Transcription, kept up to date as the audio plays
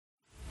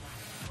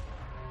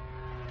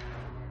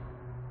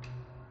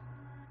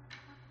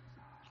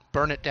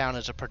Burn It Down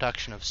is a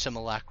production of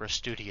Simulacra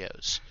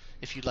Studios.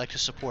 If you'd like to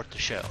support the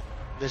show,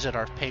 visit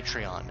our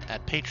Patreon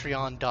at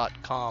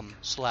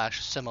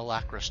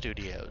patreon.com/Simulacra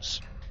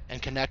Studios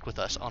and connect with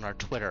us on our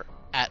Twitter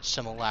at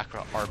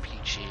Simulacra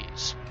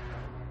RPGs.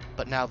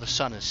 But now the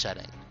sun is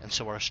setting, and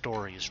so our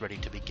story is ready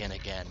to begin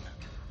again.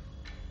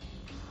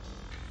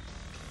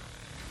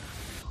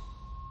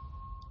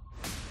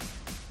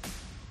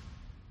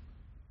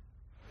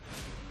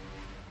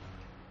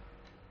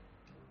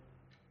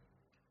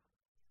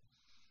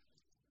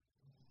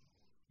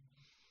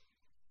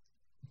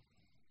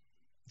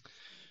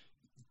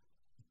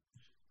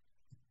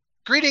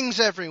 Greetings,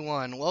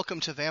 everyone!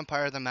 Welcome to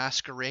Vampire the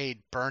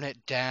Masquerade Burn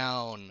It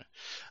Down.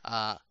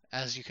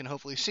 As you can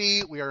hopefully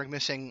see, we are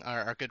missing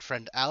our good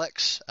friend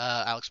Alex.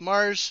 Alex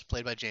Mars,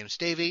 played by James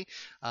Davey.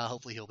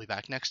 Hopefully he'll be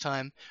back next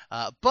time.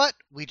 But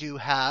we do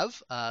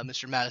have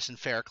Mr. Madison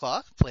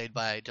Faircloth, played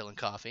by Dylan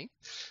Coffey.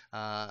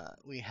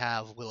 We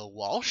have Willow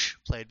Walsh,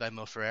 played by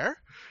Mo Ferrer.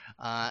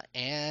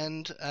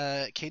 And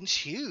Cadence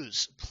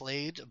Hughes,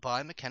 played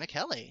by McKenna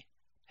Kelly.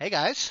 Hey,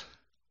 guys.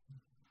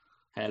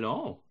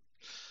 Hello.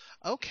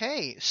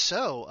 Okay,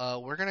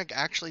 so we're going to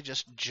actually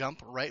just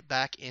jump right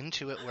back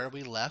into it where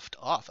we left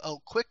off.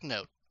 Oh, quick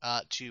note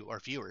to our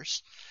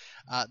viewers.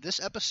 This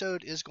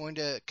episode is going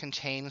to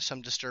contain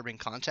some disturbing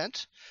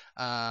content,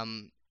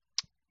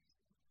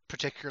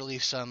 particularly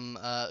some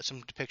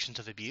depictions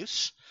of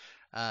abuse.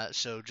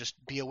 So just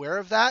be aware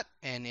of that,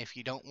 and if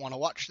you don't want to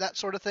watch that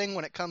sort of thing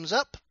when it comes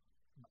up,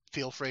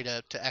 feel free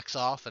to X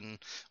off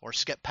or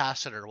skip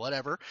past it or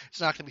whatever.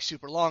 It's not going to be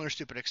super long or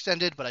super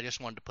extended, but I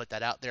just wanted to put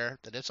that out there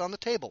that it's on the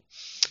table.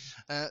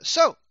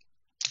 So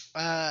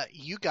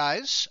you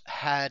guys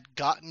had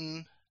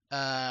gotten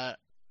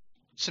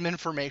some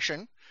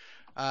information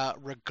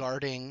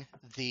regarding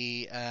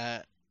the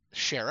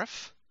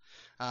sheriff.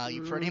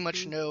 You pretty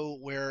much know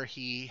where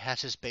he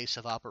has his base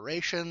of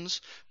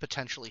operations,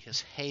 potentially his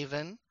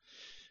haven.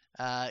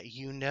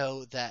 You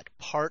know that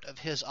part of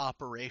his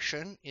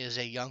operation is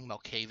a young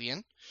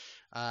Malkavian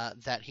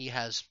that he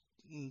has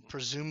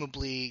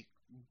presumably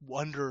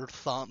under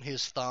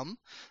his thumb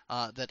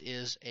that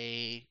is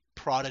a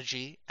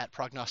prodigy at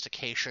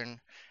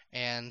prognostication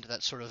and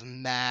that sort of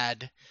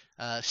mad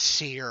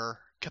seer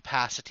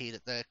capacity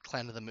that the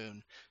Clan of the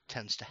Moon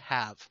tends to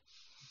have.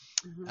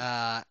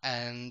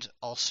 And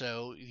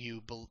also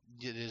it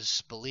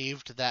is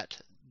believed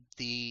that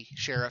the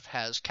sheriff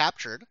has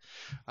captured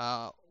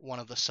one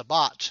of the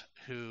Sabbat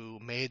who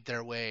made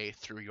their way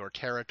through your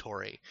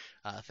territory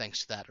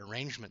thanks to that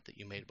arrangement that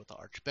you made with the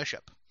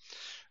Archbishop.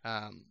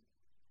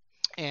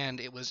 And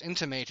it was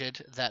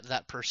intimated that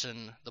the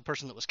person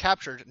that was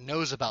captured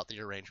knows about the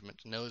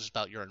arrangement, knows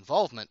about your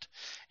involvement,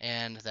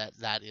 and that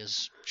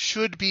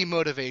should be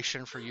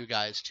motivation for you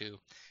guys to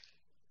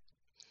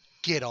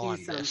get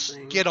on this.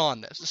 Get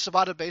on this. The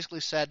Sabbat have basically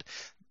said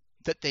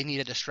that they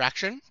need a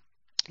distraction,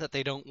 that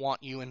they don't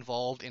want you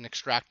involved in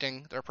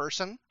extracting their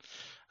person,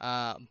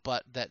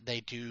 but that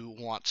they do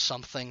want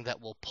something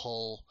that will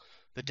pull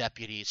the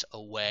deputies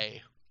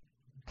away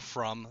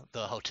from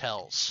the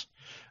hotels.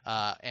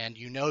 And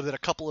you know that a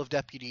couple of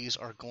deputies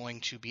are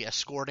going to be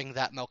escorting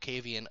that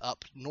Malkavian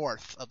up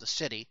north of the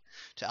city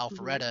to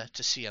Alpharetta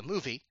to see a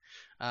movie,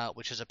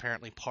 which is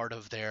apparently part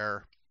of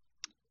their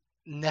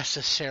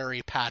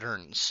necessary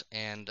patterns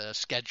and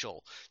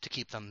schedule to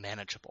keep them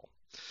manageable.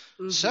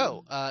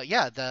 So,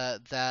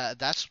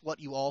 that's what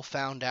you all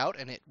found out,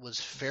 and it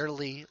was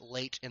fairly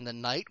late in the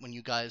night when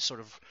you guys sort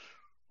of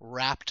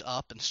wrapped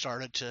up and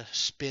started to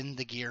spin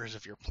the gears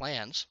of your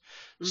plans.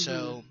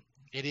 So,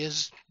 it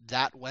is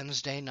that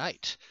Wednesday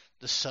night.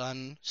 The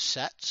sun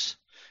sets,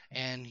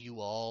 and you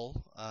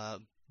all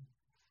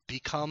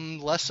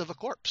become less of a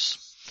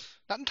corpse.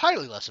 Not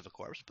entirely less of a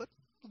corpse, but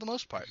for the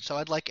most part. So,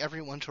 I'd like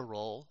everyone to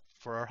roll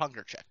for our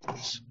hunger check,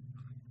 please.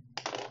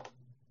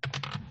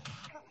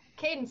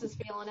 Cadence is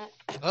feeling it.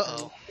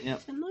 Uh-oh.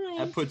 Yep.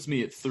 That puts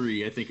me at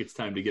 3. I think it's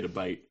time to get a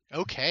bite.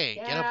 Okay,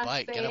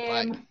 Yeah, get a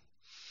bite.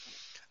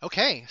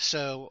 Okay,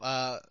 so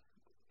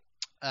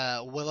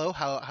Willow,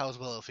 how's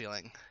Willow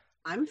feeling?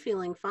 I'm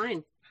feeling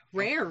fine.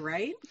 Rare,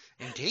 right?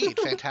 Indeed,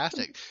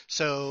 fantastic.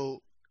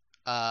 So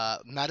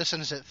Madison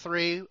is at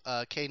 3.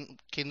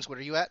 Cadence, what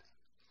are you at?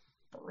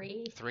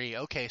 3. 3.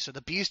 Okay, so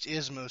the beast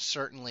is most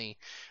certainly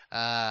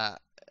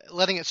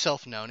letting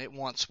itself known. It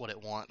wants what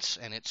it wants,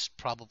 and it's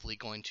probably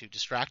going to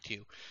distract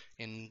you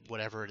in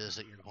whatever it is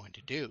that you're going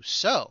to do.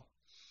 So,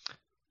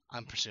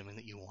 I'm presuming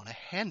that you want to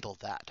handle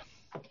that.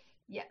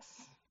 Yes.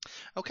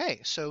 Okay,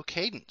 so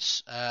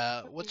Cadence,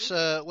 what's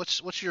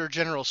your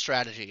general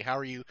strategy? How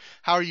are you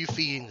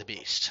feeding the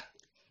beast?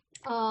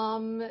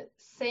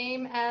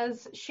 Same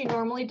as she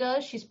normally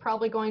does. She's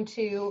probably going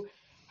to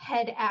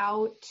head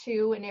out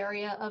to an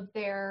area of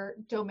their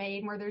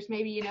domain where there's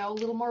maybe, a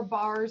little more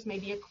bars,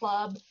 maybe a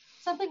club,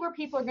 something where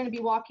people are going to be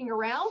walking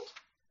around.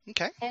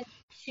 Okay. And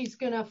she's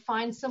going to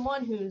find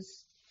someone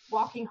who's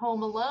walking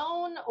home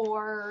alone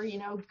or,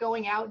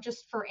 going out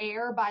just for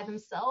air by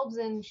themselves,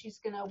 and she's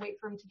going to wait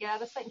for them to get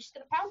out of sight, and she's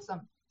going to pounce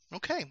them.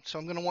 Okay, so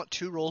I'm going to want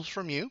 2 rolls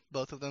from you,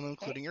 both of them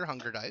including your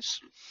hunger dice.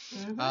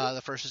 Mhm.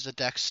 The first is a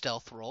Dex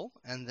stealth roll,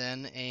 and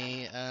then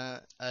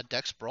a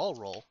Dex brawl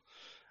roll.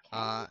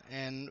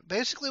 And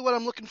basically, what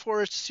I'm looking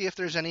for is to see if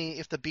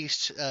the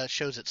beast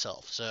shows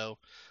itself. So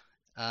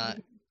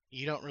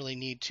you don't really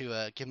need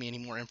to give me any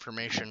more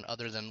information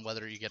other than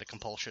whether you get a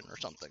compulsion or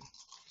something.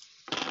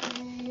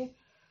 Okay.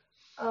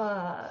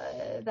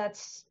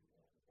 That's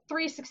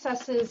 3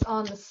 successes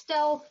on the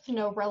stealth,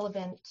 no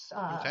relevant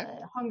Okay.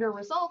 hunger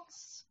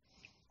results.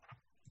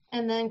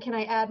 And then can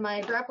I add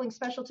my grappling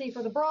specialty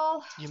for the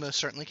brawl? You most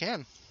certainly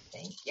can.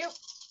 Thank you.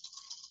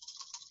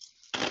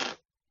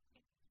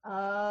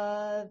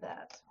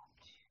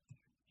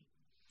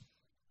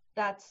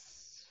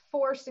 That's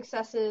 4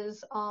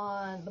 successes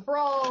on the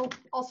brawl,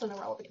 also no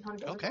relevant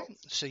hunger Okay,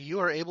 results. so you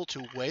are able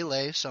to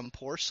waylay some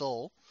poor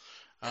soul,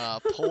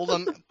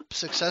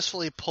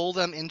 successfully pull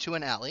them into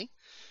an alley,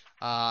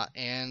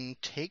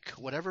 and take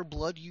whatever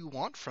blood you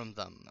want from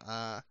them.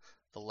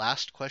 The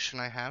last question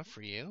I have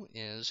for you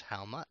is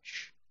how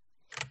much?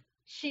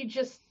 She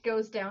just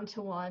goes down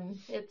to 1.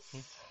 It's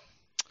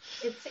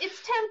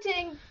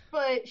tempting,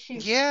 but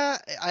she's Yeah,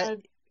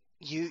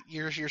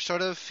 you're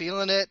sort of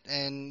feeling it,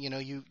 and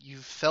you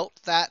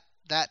felt that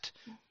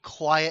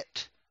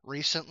quiet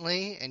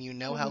recently, and you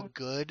know how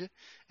good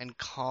and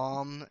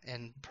calm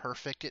and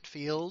perfect it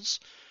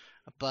feels,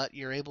 but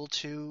you're able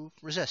to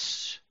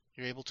resist.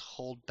 You're able to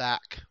hold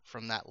back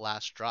from that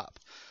last drop.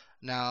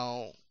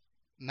 Now,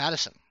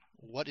 Madison,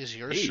 what is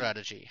your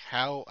strategy?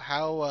 How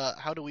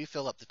do we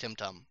fill up the Tim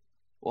Tum?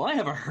 Well, I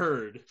have a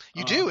herd.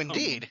 You do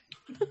indeed.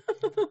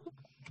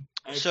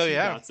 I have So, 2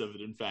 yeah. dots of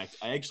it. In fact,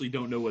 I actually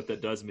don't know what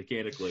that does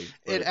mechanically.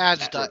 It but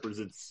adds that di-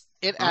 represents.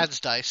 It Huh?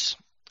 adds dice.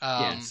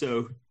 Yeah.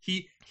 So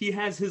he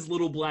has his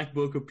little black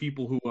book of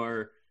people who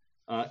are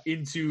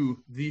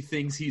into the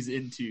things he's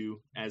into,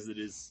 as it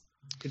is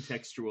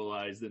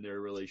contextualized in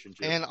their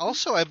relationship. And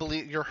also, I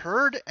believe your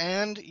herd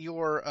and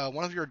your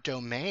one of your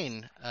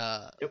domain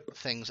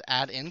things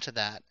add into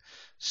that.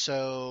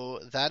 So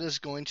that is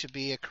going to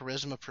be a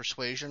charisma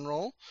persuasion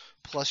roll,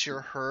 plus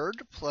your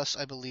herd, plus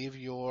I believe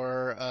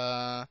your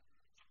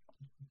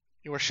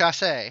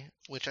chassé,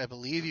 which I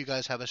believe you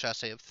guys have a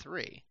chassé of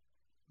 3.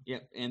 Yeah,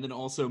 and then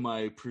also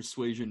my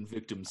persuasion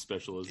victim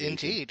specialization.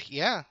 Indeed,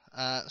 yeah.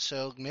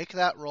 So make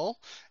that roll,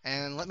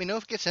 and let me know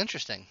if it gets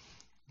interesting.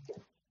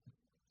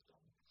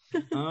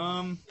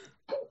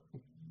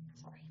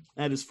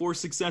 That is 4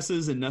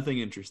 successes and nothing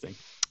interesting.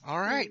 All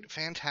right,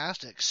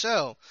 fantastic.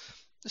 So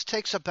this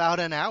takes about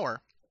an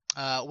hour.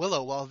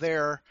 Willow, while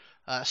they're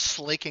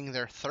slaking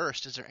their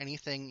thirst, is there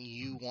anything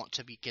you want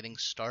to be getting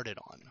started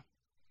on?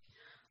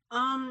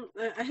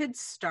 I had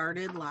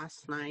started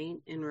last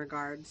night in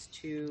regards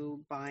to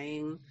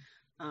buying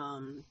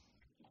up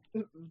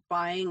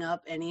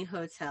any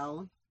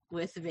hotel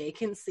with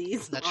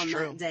vacancies That's on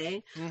true. that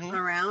day Mm-hmm.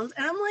 around,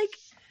 and I'm like,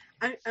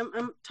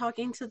 I'm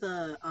talking to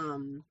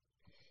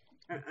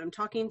I'm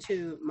talking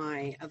to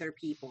my other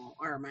people,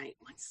 or my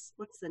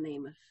what's the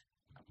name of?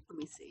 Let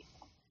me see.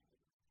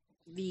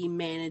 The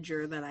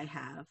manager that I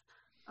have,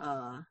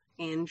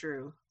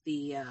 Andrew,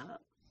 the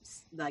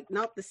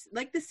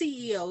the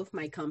CEO of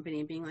my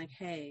company, being like,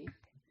 hey,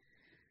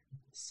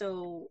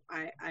 so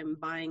I'm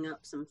buying up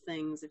some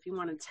things. If you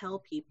want to tell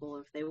people,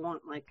 if they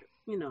want a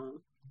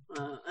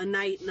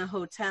night in a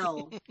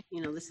hotel,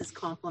 this is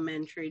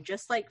complimentary,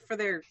 just like for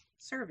their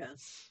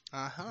service.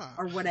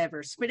 Or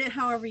whatever. Split it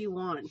however you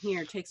want.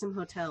 Here, take some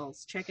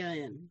hotels. Check it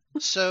in.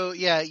 So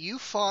yeah, you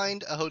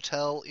find a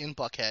hotel in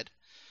Buckhead,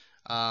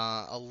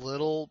 a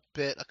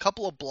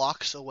couple of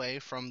blocks away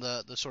from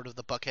the sort of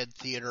the Buckhead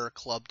Theater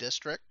Club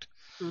district.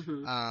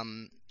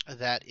 Mm-hmm.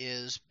 That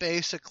is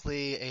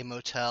basically a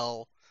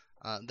motel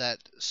that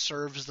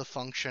serves the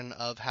function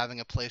of having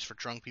a place for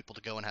drunk people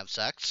to go and have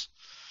sex.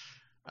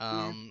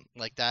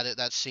 Like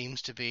that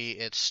seems to be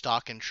its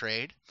stock and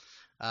trade.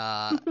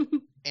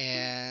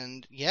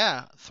 And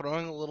yeah,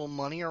 throwing a little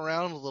money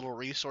around, a little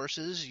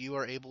resources, you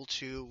are able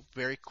to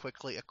very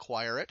quickly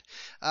acquire it.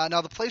 Now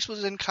the place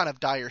was in kind of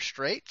dire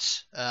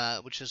straits,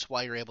 which is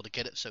why you're able to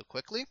get it so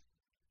quickly.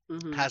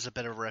 Mm-hmm. Has a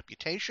bit of a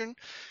reputation.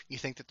 You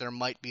think that there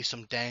might be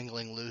some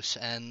dangling loose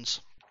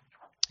ends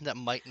that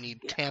might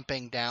need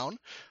tamping down,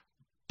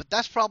 but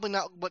that's probably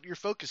not what your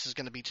focus is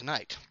going to be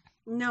tonight.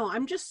 No,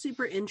 I'm just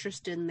super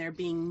interested in there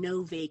being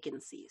no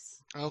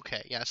vacancies.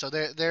 Okay, yeah, so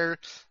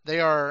they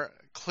are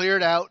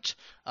cleared out,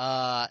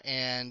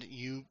 and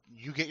you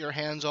get your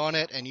hands on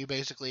it, and you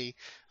basically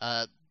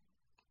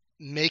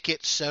make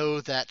it so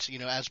that,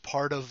 as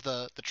part of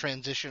the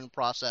transition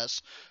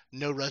process,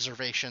 no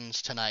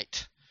reservations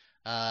tonight.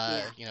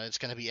 It's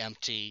going to be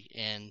empty,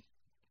 and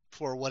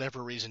for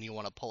whatever reason you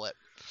want to pull it.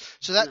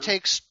 So that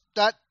takes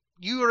that.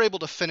 You were able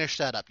to finish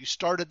that up. You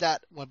started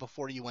that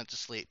before you went to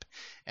sleep,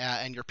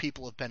 and your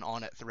people have been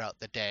on it throughout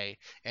the day.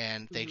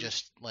 And they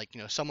just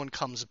someone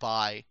comes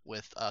by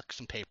with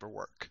some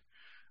paperwork,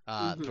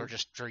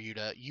 for you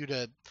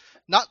to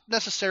not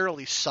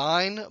necessarily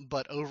sign,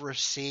 but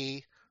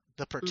oversee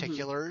the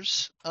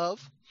particulars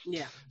of.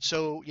 Yeah.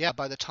 So yeah,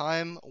 by the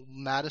time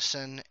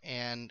Madison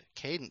and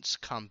Cadence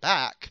come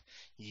back,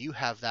 you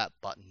have that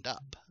buttoned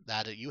up.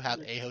 That you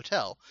have a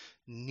hotel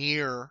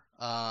near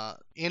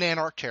in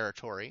Anarch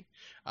territory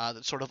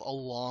that's sort of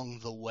along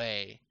the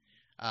way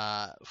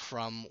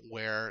from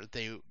where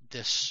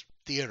this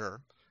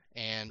theater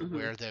and Mhm.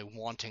 where they're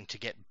wanting to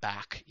get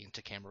back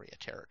into Camarilla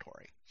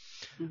territory.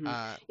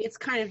 Mhm. It's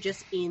kind of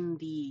just in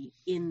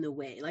the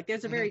way. Like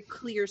there's a very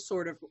clear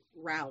sort of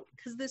route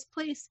because this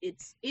place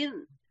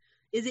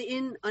is it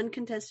in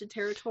uncontested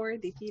territory,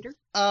 the theater?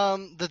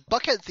 The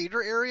Buckhead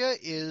Theater area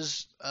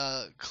is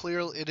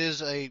clearly it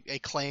is a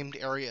claimed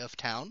area of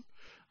town.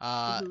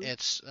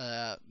 It's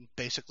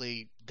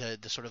basically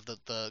the sort of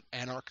the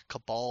anarch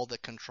cabal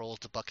that controls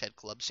the Buckhead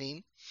club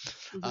scene.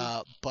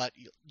 But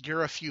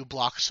you're a few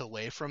blocks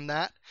away from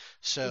that.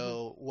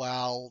 So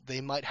while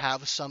they might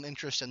have some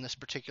interest in this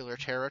particular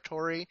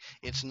territory,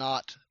 it's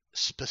not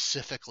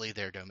specifically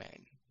their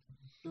domain.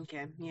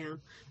 Okay, yeah.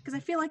 Because I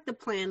feel like the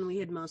plan we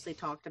had mostly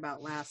talked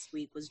about last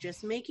week was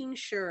just making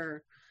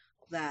sure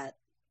that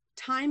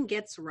time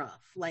gets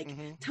rough.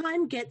 Like,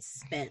 time gets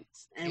spent.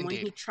 And when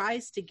he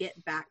tries to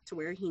get back to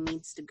where he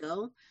needs to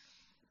go,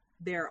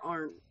 there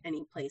aren't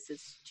any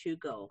places to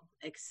go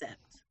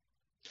except.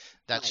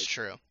 That's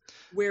true.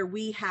 Where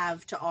we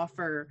have to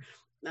offer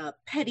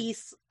petty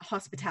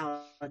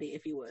hospitality,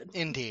 if you would.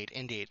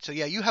 Indeed. So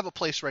yeah, you have a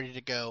place ready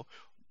to go.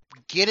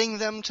 Getting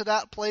them to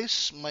that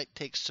place might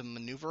take some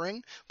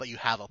maneuvering, but you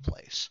have a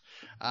place.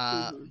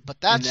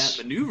 But that's and that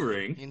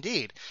maneuvering.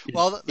 Indeed.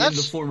 Well, that's in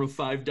the form of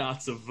 5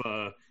 dots of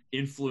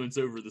influence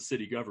over the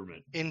city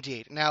government.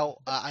 Indeed. Now,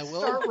 I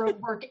will start road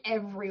work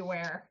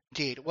everywhere.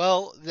 Indeed.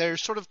 Well,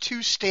 there's sort of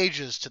 2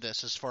 stages to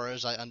this, as far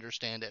as I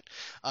understand it.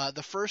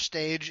 The first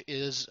stage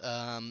is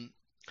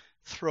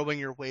throwing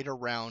your weight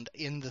around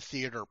in the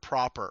theater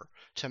proper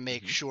to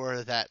make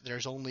sure that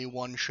there's only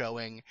one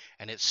showing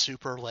and it's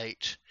super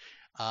late.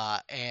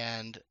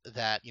 And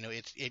that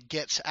it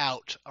gets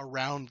out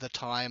around the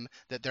time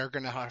that they're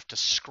going to have to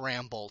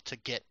scramble to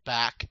get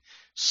back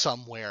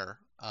somewhere,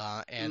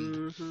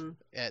 and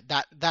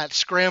that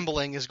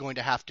scrambling is going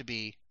to have to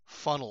be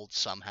funneled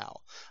somehow.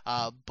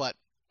 But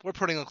we're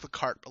putting the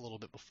cart a little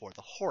bit before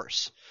the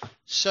horse.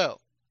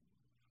 So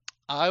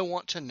I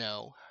want to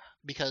know,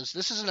 because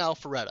this is in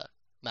Alpharetta,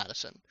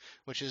 Madison,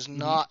 which is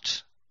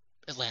not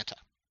Atlanta.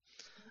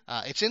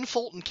 It's in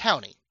Fulton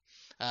County.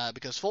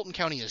 Because Fulton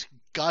County is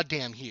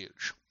goddamn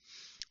huge,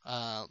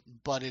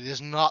 but it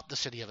is not the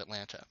city of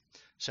Atlanta.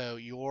 So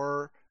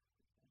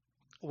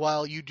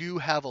while you do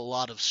have a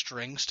lot of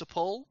strings to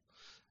pull,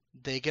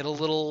 they get a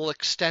little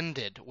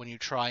extended when you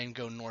try and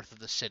go north of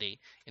the city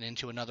and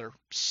into another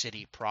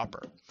city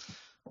proper.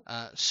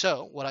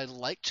 So what I'd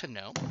like to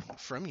know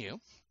from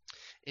you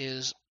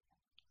is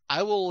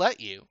I will let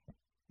you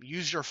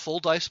use your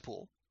full dice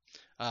pool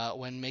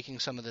when making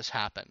some of this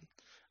happen.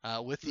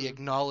 With the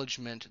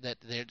acknowledgement that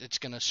it's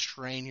going to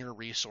strain your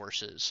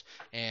resources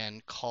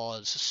and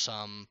cause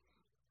some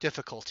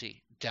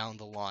difficulty down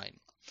the line,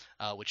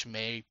 which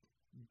may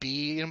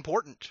be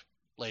important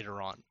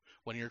later on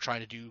when you're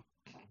trying to do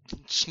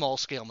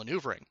small-scale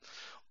maneuvering.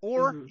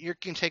 Or you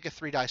can take a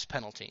 3 dice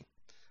penalty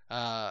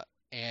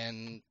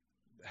and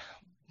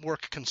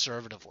work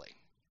conservatively.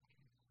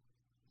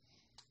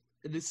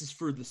 This is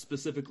for the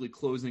specifically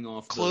closing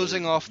off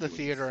the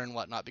theater and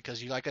whatnot,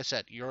 because like I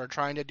said, you're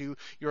trying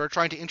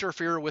to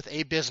interfere with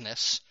a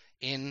business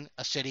in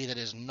a city that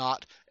is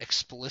not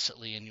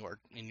explicitly in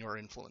your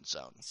influence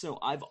zone. So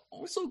I've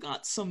also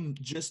got some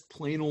just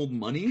plain old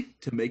money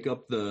to make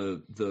up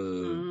the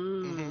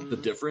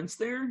difference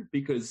there,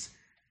 because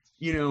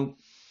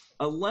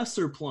a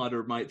lesser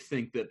plotter might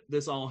think that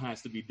this all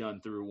has to be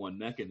done through one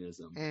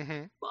mechanism,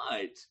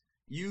 but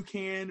you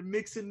can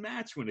mix and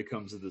match when it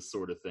comes to this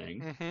sort of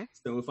thing.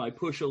 So if I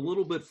push a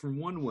little bit from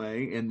one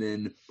way and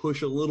then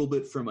push a little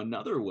bit from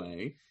another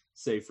way,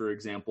 say, for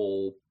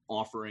example,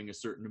 offering a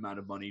certain amount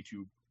of money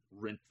to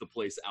rent the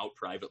place out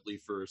privately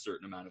for a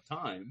certain amount of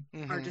time.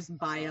 Or just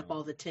buy up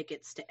all the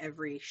tickets to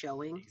every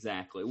showing.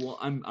 Exactly. Well,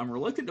 I'm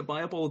reluctant to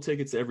buy up all the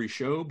tickets to every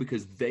show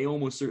because they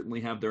almost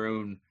certainly have their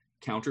own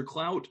counter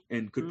clout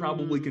and could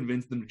probably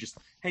convince them to just,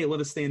 hey,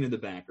 let us stand in the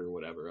back or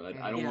whatever.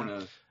 I don't want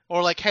to...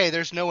 Or like, hey,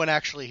 there's no one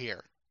actually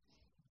here.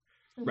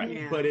 Right.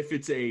 Yeah. But if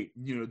it's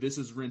this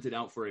is rented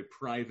out for a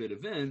private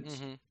event,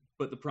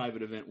 but the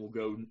private event will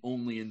go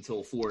only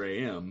until 4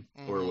 a.m.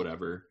 Or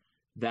whatever,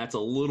 that's a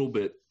little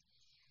bit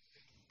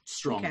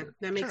stronger. Okay,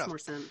 that makes more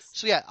sense.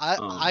 So yeah,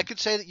 I could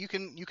say that you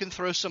can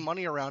throw some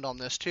money around on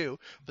this too,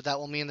 but that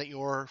will mean that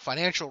your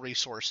financial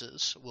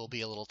resources will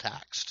be a little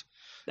taxed.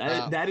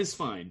 That is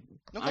fine.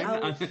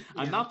 Okay.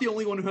 I'm not the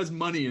only one who has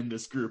money in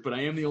this group, but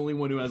I am the only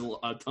one who has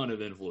a ton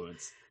of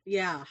influence.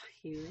 Yeah,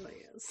 he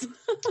really is.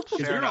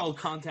 Because you're all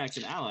contacts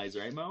and allies,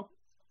 right, Mo?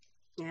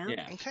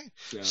 Yeah. Okay.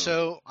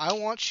 So I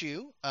want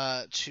you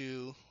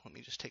to let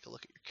me just take a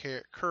look at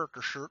your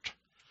character shirt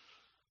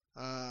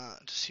to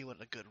see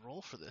what a good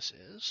role for this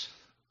is.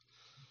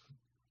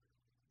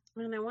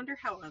 And I wonder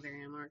how other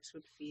Anarchs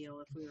would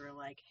feel if we were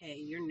like, "Hey,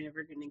 you're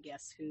never going to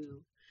guess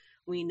who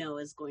we know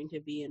is going to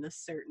be in a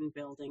certain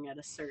building at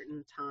a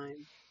certain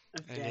time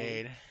of day.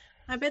 Indeed.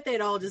 I bet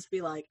they'd all just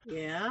be like,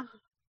 yeah.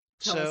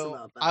 Tell us So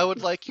about that. I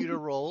would like you to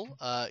roll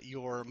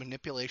your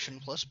manipulation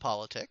plus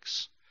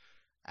politics,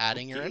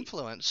 adding your Okay.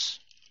 influence.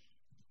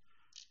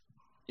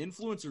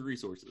 Influence or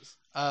resources?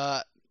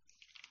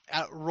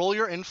 Roll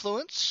your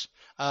influence,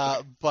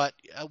 but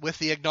with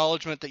the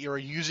acknowledgement that you are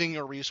using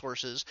your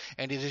resources,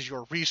 and it is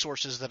your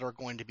resources that are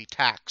going to be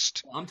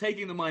taxed. I'm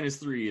taking the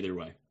 -3 either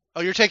way.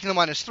 Oh, you're taking the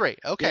 -3.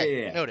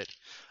 Okay, Yeah. noted.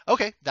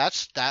 Okay,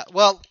 that's that.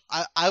 Well,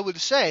 I would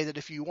say that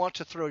if you want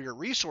to throw your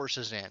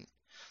resources in,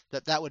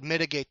 that would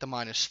mitigate the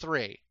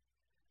 -3,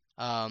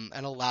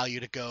 and allow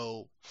you to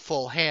go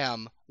full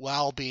ham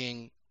while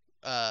being,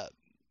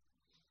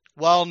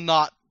 while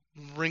not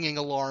ringing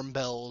alarm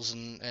bells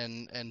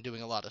and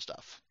doing a lot of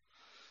stuff.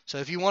 So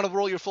if you want to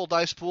roll your full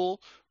dice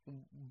pool,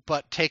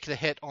 but take the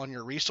hit on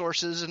your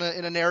resources in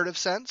a narrative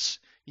sense,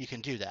 you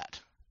can do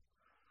that.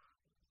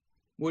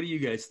 What do you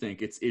guys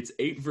think? It's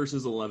 8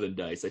 versus 11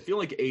 dice. I feel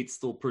like 8's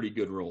still pretty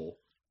good roll.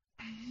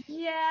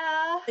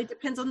 Yeah. It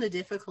depends on the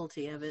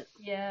difficulty of it.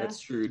 Yeah. That's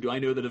true. Do I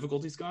know the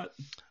difficulty, Scott?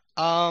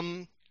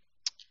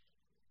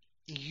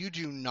 You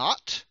do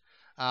not.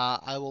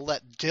 I will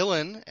let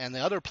Dylan and the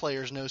other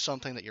players know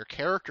something that your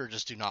character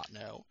just do not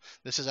know.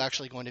 This is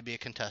actually going to be a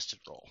contested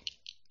roll.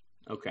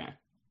 Okay.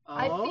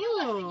 I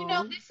feel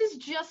like, this is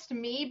just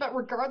me, but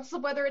regardless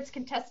of whether it's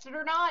contested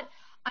or not,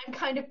 I'm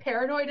kind of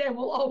paranoid and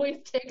will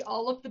always take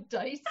all of the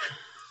dice.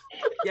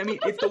 Yeah, I mean,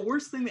 if the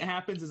worst thing that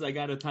happens is I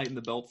gotta tighten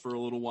the belt for a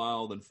little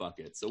while, then fuck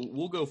it. So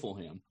we'll go full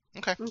ham.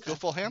 Okay, go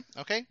full ham.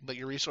 Okay, but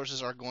your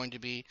resources are going to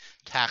be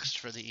taxed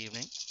for the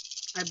evening.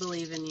 I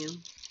believe in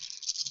you.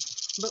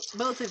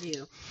 Both of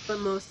you, but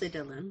mostly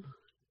Dylan.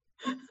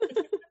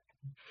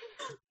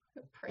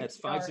 That's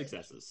 5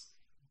 successes.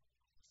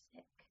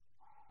 Sick.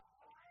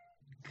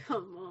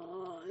 Come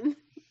on.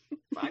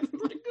 5's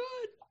pretty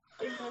good.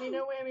 Big money,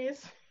 no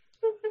whammies.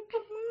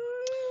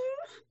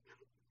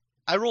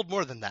 I rolled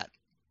more than that.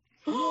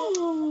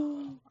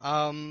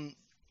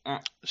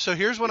 So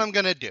here's what I'm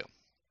gonna do.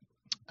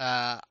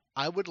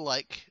 I would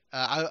like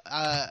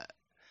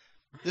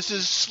this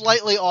is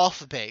slightly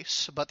off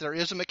base, but there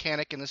is a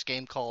mechanic in this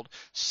game called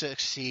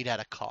succeed at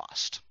a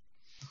cost.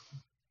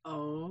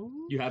 Oh.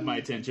 You have my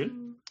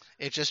attention.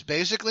 It just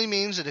basically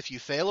means that if you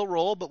fail a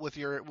roll, but with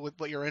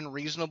what you're in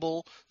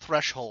reasonable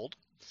threshold,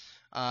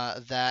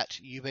 that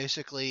you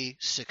basically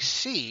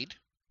succeed,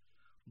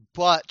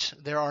 but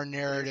there are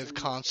narrative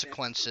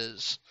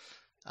consequences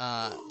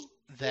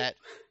that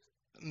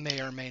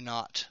may or may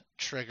not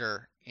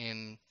trigger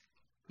in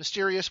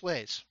mysterious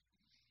ways.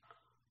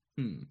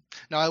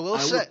 Now I will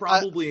say I would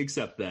probably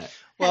accept that.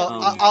 Well,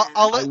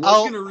 I was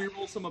going to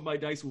reroll some of my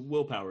dice with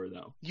willpower,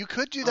 though. You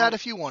could do that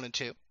if you wanted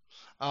to.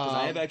 Because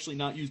I have actually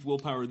not used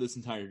willpower this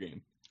entire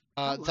game.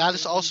 That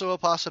is also a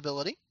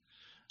possibility.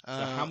 So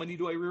how many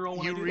do I reroll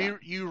when I do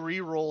that? You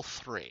reroll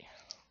 3.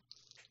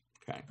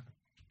 Okay.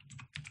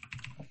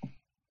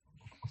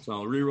 So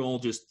I'll reroll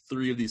just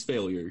 3 of these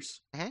failures.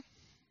 Mm-hmm.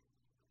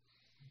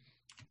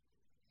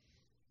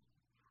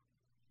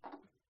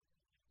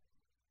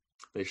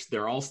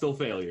 They're all still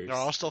failures. They're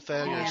all still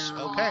failures.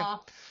 Aww. Okay.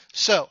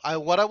 So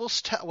what I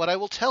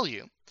will tell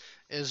you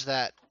is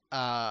that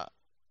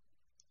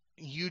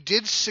you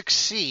did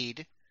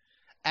succeed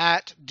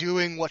at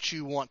doing what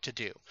you want to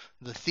do.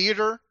 The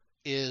theater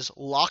is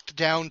locked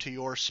down to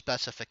your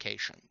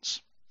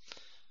specifications.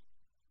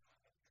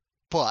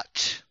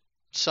 But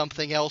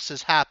something else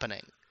is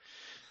happening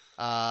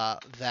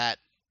that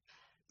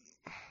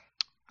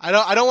I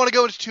don't want to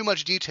go into too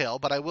much detail,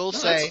 but I will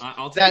say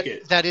I'll take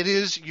it. that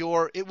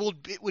it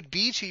would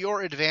be to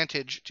your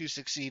advantage to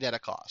succeed at a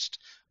cost.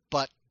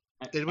 But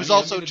it was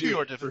also to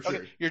your advantage. Sure.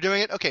 Okay, you're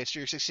doing it? Okay, so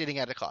you're succeeding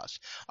at a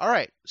cost. All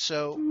right.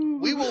 So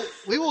we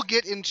will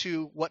get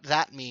into what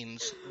that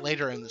means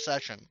later in the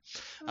session.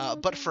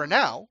 But for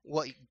now,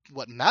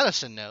 what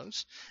Madison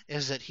knows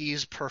is that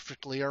he's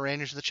perfectly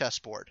arranged the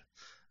chessboard.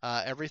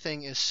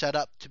 Everything is set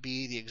up to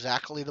be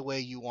exactly the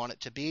way you want it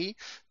to be.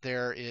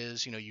 There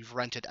is, you've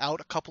rented out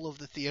a couple of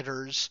the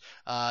theaters.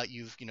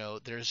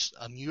 There's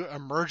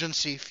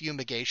emergency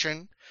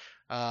fumigation.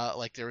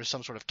 Like there was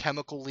some sort of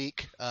chemical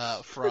leak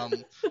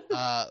from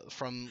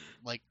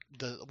like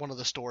one of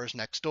the stores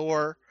next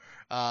door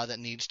that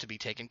needs to be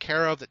taken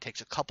care of. That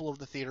takes a couple of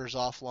the theaters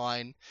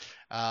offline.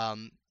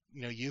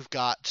 You've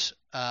got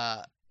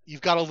a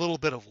little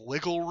bit of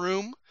wiggle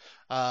room.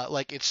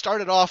 Like it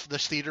started off,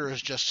 this theater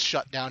is just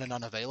shut down and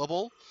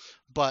unavailable,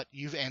 but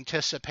you've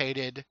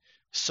anticipated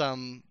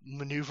some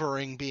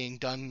maneuvering being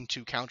done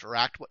to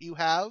counteract what you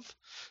have.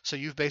 So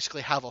you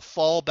basically have a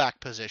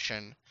fallback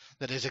position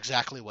that is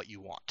exactly what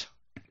you want.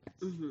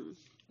 Mm-hmm.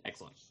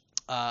 Excellent.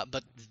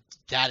 But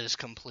that is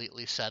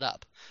completely set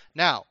up.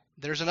 Now,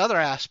 there's another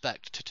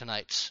aspect to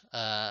tonight's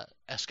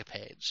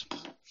escapades.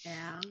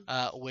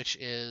 Yeah. Which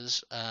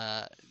is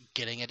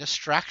getting a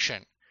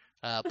distraction.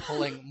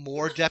 Pulling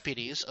more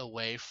deputies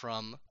away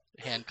from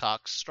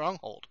Hancock's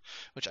stronghold,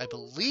 which I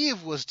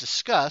believe was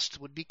discussed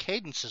would be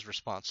Cadence's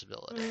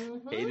responsibility.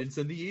 Mhm. Cadence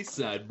and the East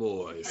Side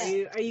Boys.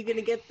 Are you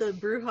gonna get the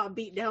Brujah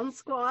beat down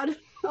squad?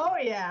 Oh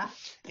yeah.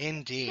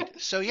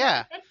 Indeed. So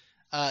yeah,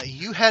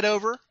 you head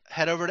over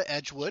to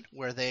Edgewood,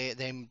 where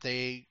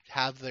they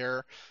have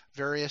their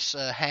various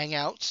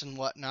hangouts and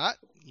whatnot.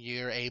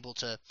 You're able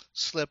to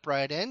slip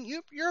right in.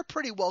 You're a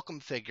pretty welcome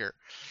figure.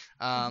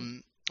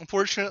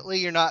 Unfortunately,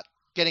 you're not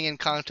getting in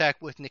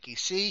contact with Nicky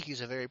C.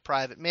 He's a very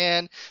private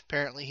man.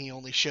 Apparently, he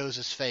only shows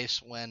his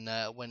face when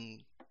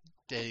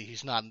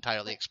he's not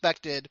entirely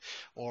expected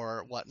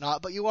or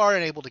whatnot. But you are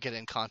able to get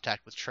in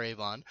contact with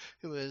Trayvon,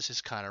 who is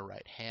his kind of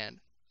right hand,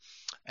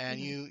 and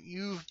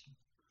you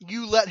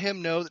let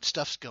him know that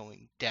stuff's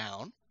going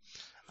down,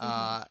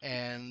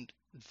 and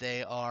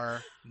they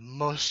are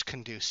most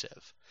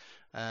conducive.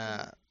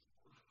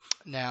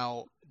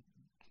 Now,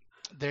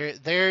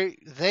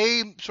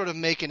 they sort of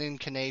make an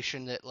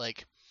inclination that,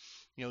 like,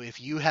 you know,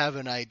 if you have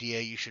an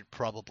idea, you should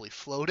probably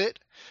float it.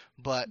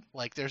 But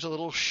like, there's a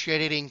little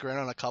shit-eating grin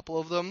on a couple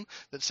of them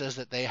that says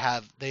that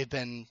they've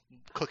been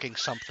cooking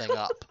something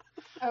up.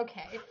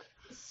 Okay.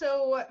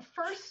 So,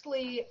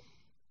 firstly,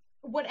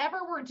 whatever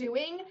we're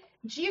doing,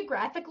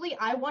 geographically,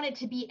 I want it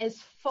to be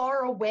as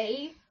far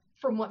away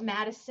from what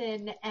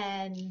Madison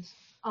and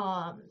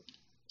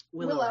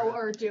Willow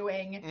are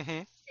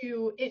doing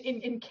to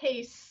in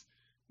case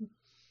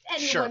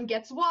anyone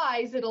gets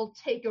wise, it'll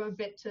take them a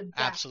bit to backtrack.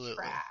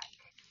 Absolutely.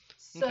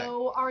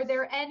 So are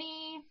there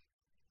any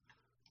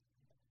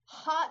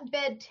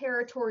hotbed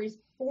territories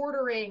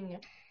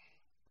bordering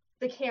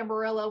the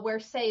Camarilla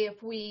where, say,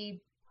 if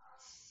we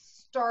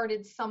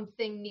started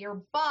something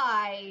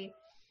nearby,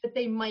 that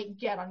they might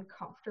get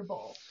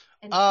uncomfortable?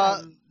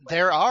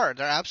 There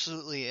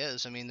absolutely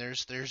is. I mean,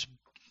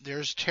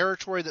 there's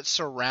territory that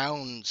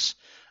surrounds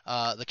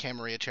the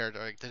Camarilla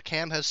territory. The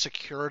Cam has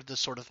secured the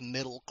sort of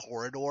middle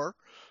corridor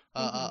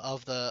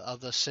of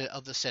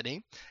the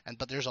city,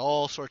 but there's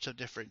all sorts of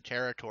different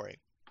territory.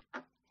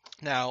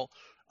 Now,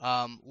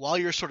 while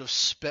you're sort of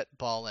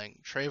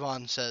spitballing,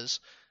 Trayvon says,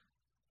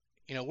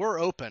 you know, we're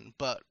open,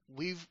 but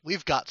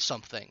we've got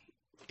something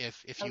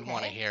if you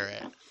want to hear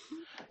it.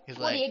 He's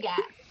what like, do you got?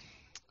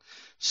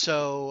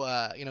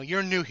 So, you know,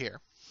 you're new here.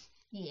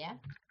 Yeah.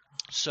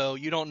 So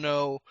you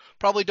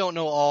probably don't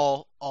know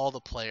all the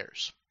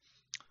players.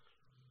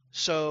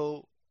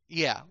 So,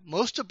 yeah,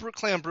 most of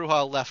Clan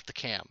Brujah left the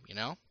Cam, you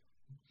know?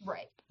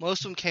 Right.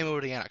 Most of them came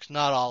over to Anarchs.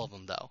 Not all of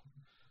them, though.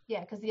 Yeah,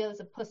 because the others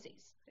are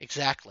pussies.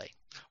 Exactly.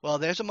 Well,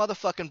 there's a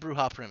motherfucking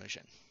Brujah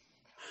Primogen.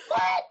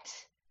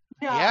 What?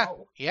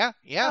 No. Yeah.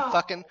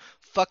 Oh.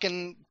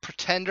 Fucking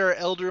pretender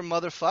elder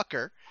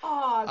motherfucker.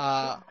 Oh,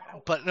 God.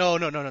 But no.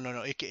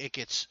 It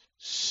gets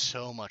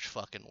so much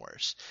fucking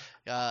worse.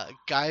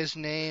 Guy's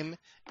name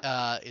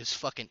is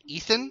fucking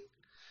Ethan.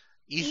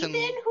 Ethan? Who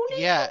named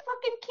the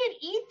fucking kid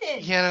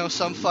Ethan? You know,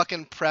 some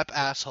fucking prep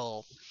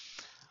asshole.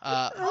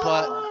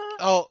 The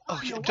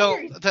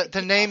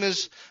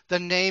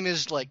name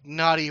is like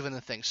not even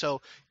the thing.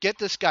 So get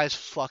this guy's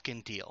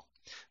fucking deal.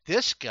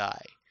 This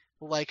guy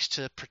likes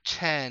to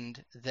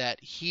pretend that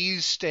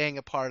he's staying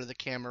a part of the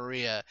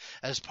Camarilla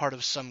as part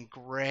of some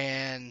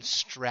grand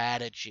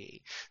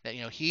strategy. That,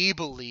 you know, he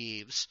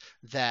believes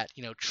that,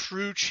 you know,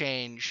 true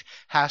change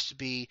has to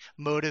be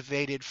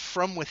motivated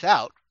from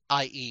without,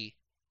 i.e.,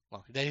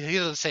 well, he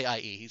doesn't say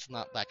i.e., he's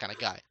not that kind of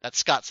guy. That's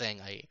Scott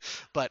saying i.e.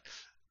 But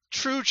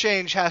true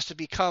change has to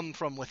become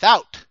from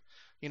without,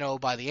 you know,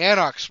 by the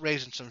Anarchs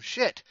raising some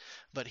shit.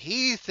 But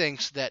he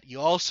thinks that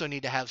you also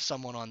need to have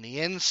someone on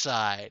the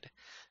inside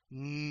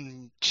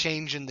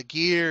changing the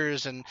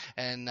gears and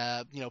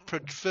you know,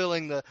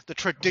 fulfilling the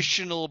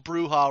traditional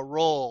Brujah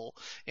role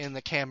in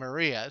the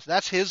Camarilla.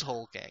 That's his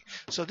whole game.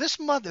 So this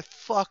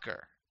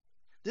motherfucker,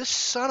 this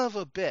son of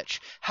a bitch,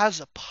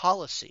 has a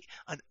policy,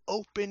 an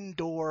open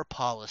door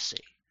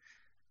policy.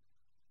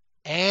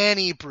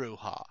 Any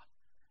Brujah,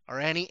 or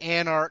any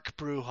Anarch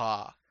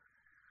Brujah,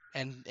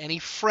 and any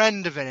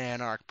friend of an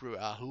Anarch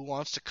Brujah who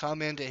wants to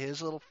come into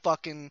his little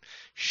fucking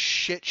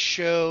shit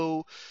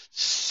show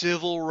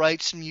civil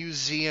rights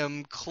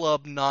museum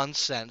club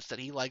nonsense that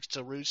he likes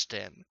to roost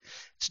in,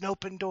 it's an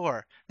open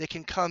door. They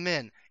can come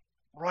in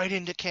right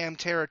into Cam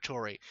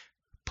territory,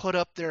 put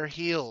up their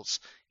heels,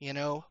 you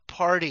know,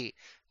 party,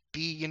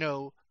 be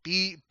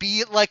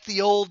it like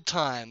the old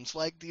times,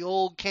 like the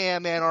old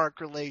Cam Anarch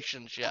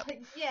relationship.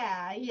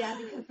 Yeah,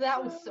 because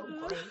that was so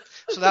great.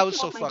 So that was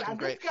so my fucking God,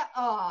 great. This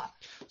guy,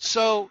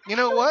 So, you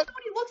know what?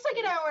 He looks like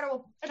and I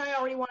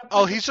already want to.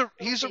 Oh, he's a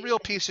real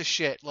piece of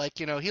shit.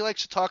 Like, you know, he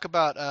likes to talk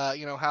about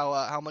you know,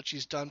 how much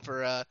he's done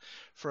for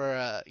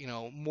you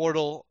know,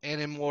 mortal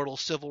and immortal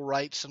civil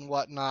rights and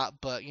whatnot.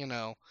 But, you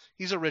know,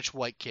 he's a rich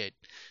white kid.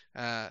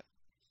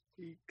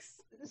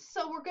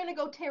 So we're gonna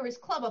go tear his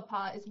club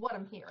apart, is what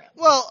I'm hearing.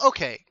 Well,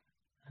 okay.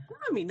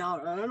 I mean,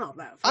 not that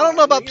far. I don't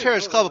know about tear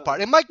his club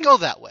apart. It might go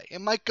that way.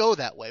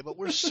 But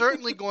we're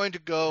certainly going to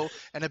go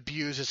and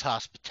abuse his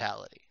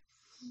hospitality.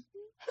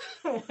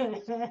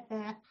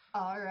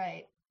 All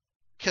right.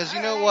 Because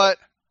you know what?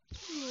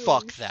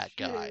 Fuck that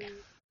guy.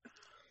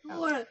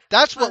 What?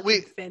 That's what Fucking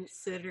we. fence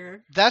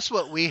sitter. That's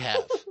what we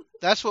have.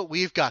 That's what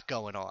we've got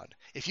going on.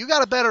 If you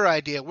got a better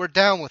idea, we're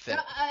down with it.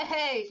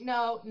 Hey,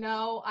 no,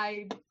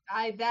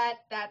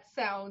 that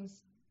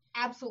sounds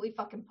absolutely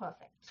fucking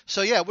perfect.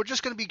 So yeah, we're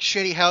just gonna be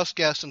shitty house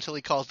guests until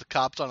he calls the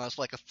cops on us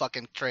like a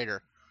fucking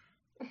traitor.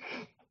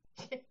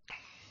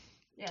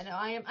 Yeah, no,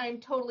 I'm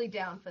totally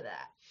down for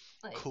that.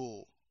 Like,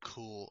 Cool.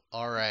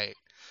 All right.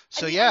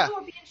 So I mean, yeah, I know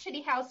we're being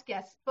shitty house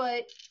guests,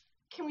 but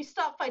can we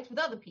stop fights with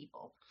other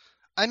people?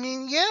 I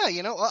mean, yeah,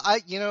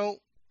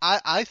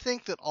 I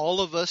think that all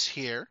of us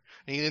here,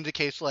 and he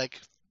indicates like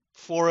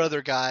 4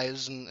 other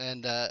guys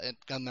and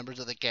members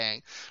of the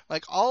gang,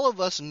 like all of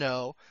us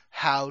know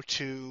how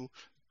to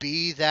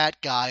be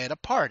that guy at a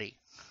party.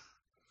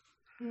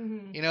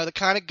 Mm-hmm. You know, the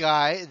kind of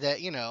guy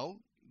that, you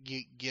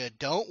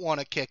don't want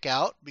to kick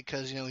out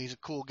because, he's a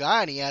cool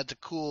guy and he adds a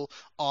cool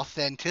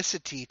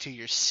authenticity to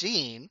your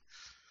scene.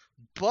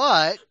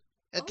 But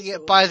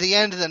by the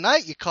end of the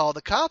night, you call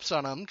the cops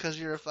on him because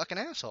you're a fucking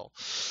asshole.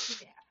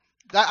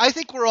 Yeah. I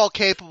think we're all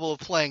capable of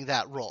playing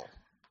that role.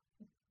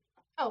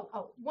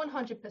 Oh,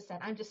 100%.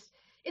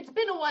 It's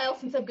been a while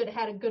since I've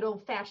had a good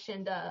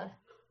old-fashioned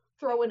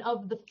throwing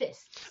of the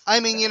fists. I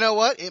mean, you know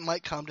what? It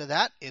might come to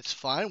that. It's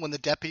fine. When the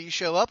deputies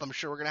show up, I'm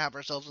sure we're going to have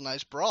ourselves a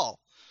nice brawl.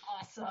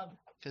 Awesome.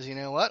 Because you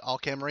know what? All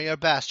Camarilla are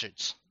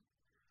bastards.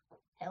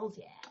 Hells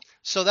yeah.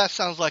 So that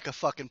sounds like a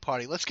fucking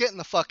party. Let's get in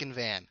the fucking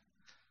van.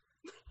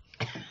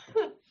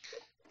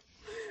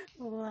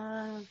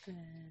 Love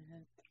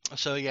it.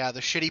 So yeah, the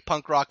shitty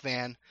punk rock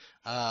van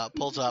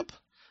pulls up,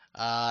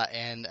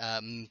 and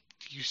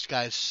you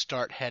guys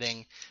start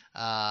heading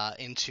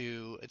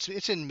into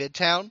it's in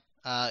Midtown.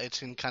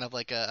 It's in kind of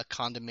like a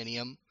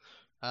condominium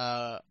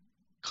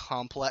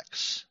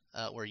complex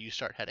where you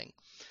start heading.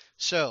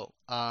 So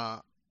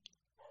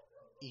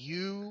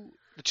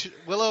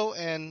Willow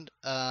and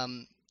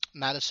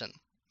Madison.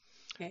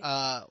 Okay.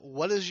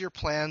 What is your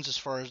plans as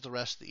far as the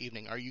rest of the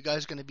evening? Are you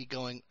guys going to be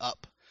going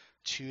up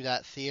to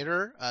that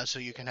theater so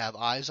you can have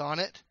eyes on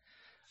it?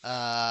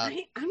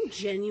 I'm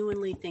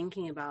genuinely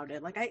thinking about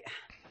it. Like I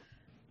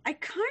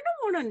kind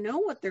of want to know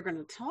what they're going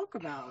to talk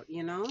about.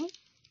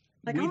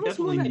 Like we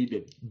definitely need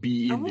to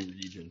be in the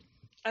region.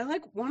 I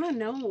want to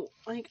know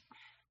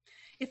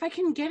if I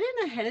can get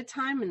in ahead of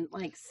time and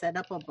set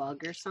up a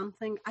bug or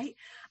something. I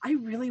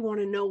really want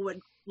to know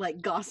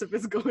what gossip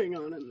is going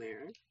on in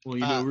there.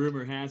 Well,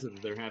 rumor has it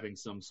that they're having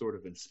some sort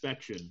of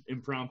inspection,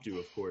 impromptu,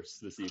 of course,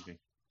 this evening.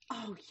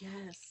 Oh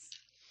yes,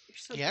 you're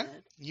so yeah.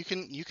 good.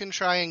 You can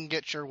try and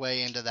get your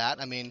way into that.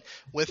 I mean,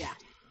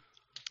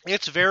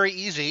 it's very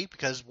easy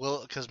because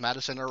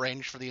Madison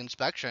arranged for the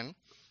inspection.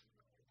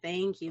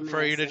 Thank you, Madison.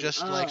 For you to just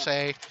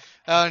say,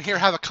 here,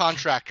 have a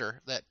contractor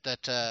that.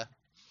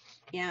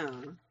 Yeah.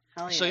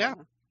 Hell yeah.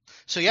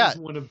 So He's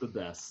one of the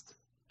best.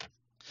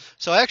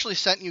 So I actually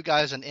sent you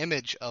guys an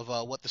image of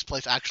what this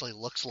place actually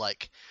looks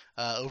like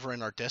over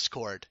in our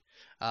Discord.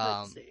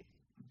 Let's see.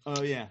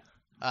 Oh yeah.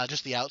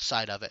 Just the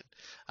outside of it.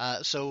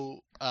 It's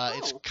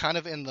kind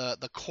of in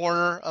the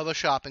corner of a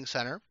shopping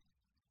center.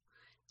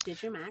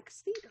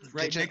 Digimax Theater.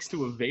 Right next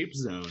to a vape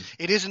zone.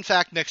 It is in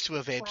fact next to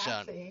a vape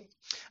Classy.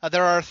 zone.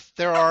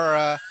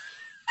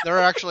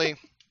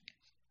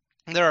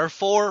 There are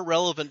 4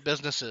 relevant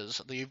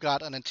businesses. You've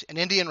got an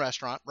Indian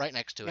restaurant right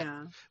next to it.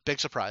 Yeah. Big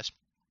surprise.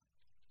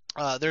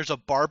 There's a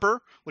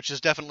barber, which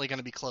is definitely going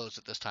to be closed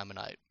at this time of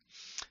night.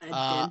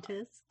 A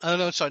dentist? Oh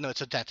no, sorry, no,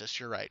 it's a dentist.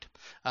 You're right.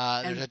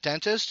 There's a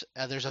dentist.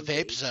 There's a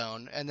vape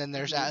zone, and then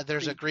there's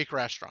a Greek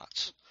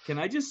restaurants. Can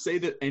I just say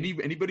that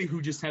anybody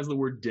who just has the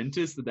word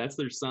dentist, that's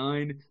their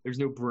sign. There's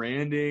no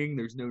branding.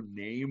 There's no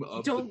name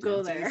of. Don't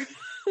go there.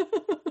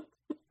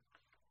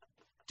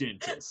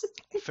 Dentist.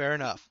 Fair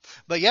enough.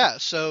 But yeah,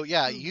 so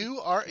yeah,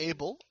 you are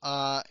able,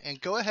 and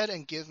go ahead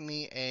and give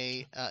me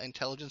a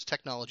intelligence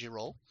technology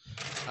roll,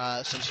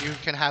 since you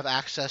can have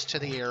access to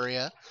the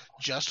area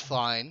just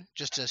fine,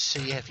 just to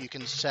see if you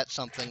can set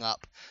something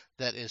up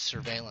that is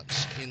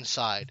surveillance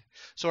inside.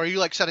 So are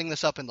you setting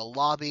this up in the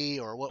lobby,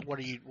 or what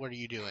are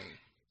you doing?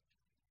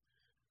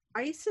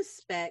 I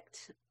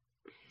suspect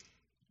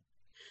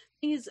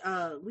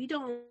we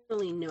don't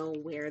really know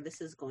where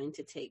this is going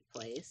to take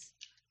place.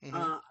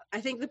 Mm-hmm.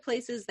 I think the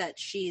places that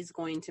she's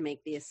going to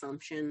make the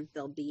assumption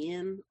they'll be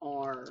in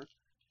are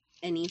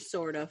any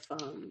sort of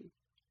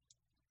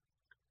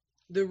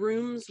the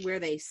rooms where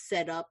they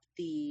set up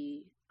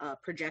the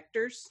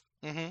projectors.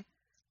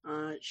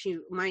 Mm-hmm. She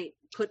might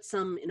put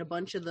some in a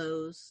bunch of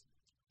those.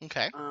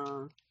 Okay.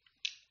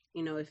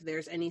 If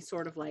there's any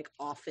sort of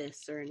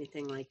office or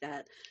anything like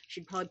that,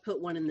 she'd probably put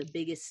one in the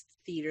biggest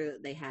theater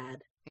that they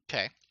had.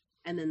 Okay.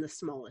 And then the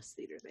smallest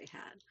theater they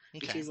had.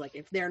 Okay. And she's like,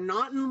 if they're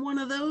not in one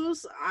of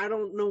those, I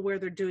don't know where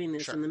they're doing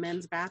this. Sure. In the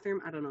men's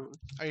bathroom, I don't know.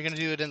 Are you going to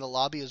do it in the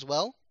lobby as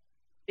well?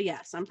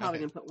 Yes, I'm probably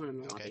going to put one in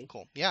the lobby. Okay,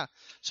 cool. Yeah.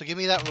 So give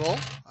me that roll.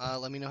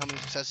 Let me know how many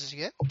successes you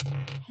get.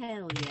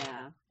 Hell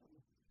yeah.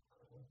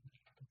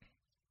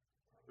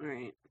 All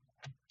right.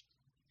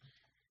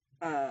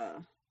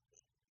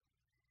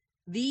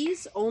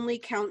 These only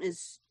count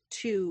as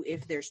 2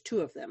 if there's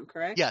 2 of them,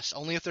 correct? Yes,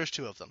 only if there's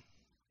 2 of them.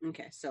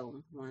 Okay,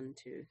 so 1,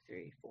 2,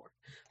 3, 4.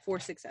 4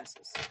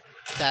 successes.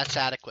 That's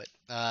adequate.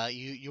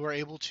 You are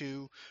able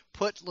to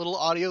put little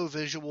audio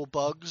visual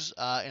bugs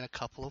in a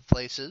couple of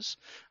places.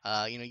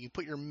 You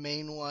put your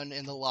main one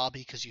in the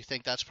lobby because you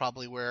think that's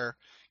probably where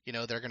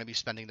they're going to be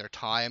spending their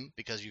time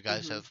because you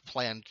guys have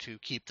planned to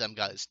keep them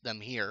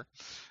here.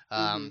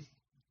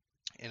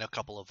 In a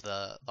couple of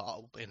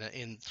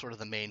in sort of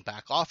the main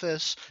back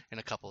office, in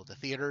a couple of the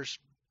theaters.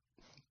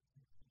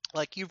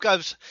 Like you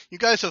guys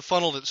have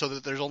funneled it so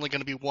that there's only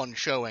going to be one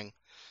showing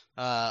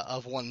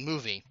of one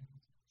movie.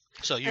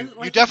 So you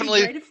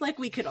definitely. It'd be great if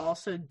we could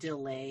also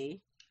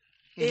delay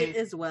it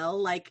as well.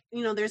 Like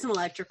there's an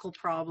electrical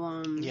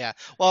problem. Yeah.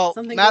 Well,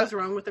 something goes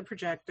wrong with the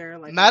projector.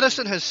 Like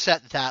Madison has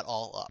set that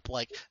all up.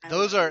 Like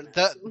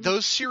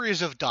those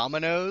series of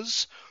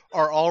dominoes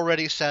are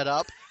already set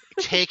up,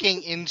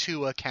 taking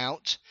into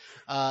account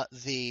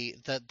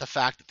the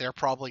fact that they're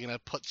probably going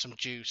to put some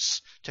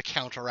juice to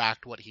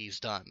counteract what he's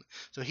done.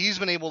 So he's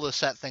been able to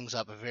set things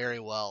up very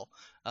well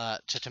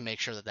to make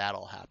sure that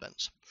all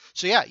happens.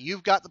 So yeah,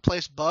 you've got the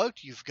place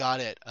bugged. You've got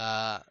it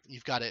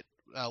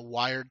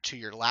wired to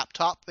your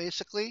laptop,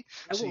 basically.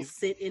 I will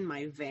sit in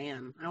my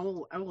van. I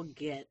will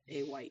get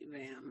a white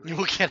van. You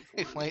will get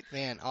a white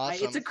van.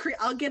 Awesome.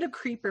 I'll get a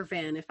creeper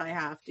van if I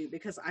have to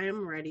because I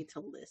am ready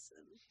to listen.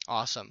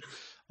 Awesome.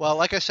 Well,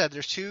 like I said,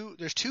 there's two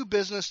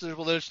businesses.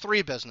 Well, there's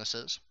 3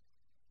 businesses.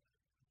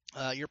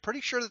 You're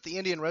pretty sure that the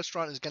Indian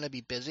restaurant is going to be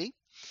busy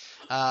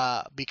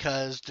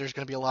because there's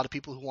going to be a lot of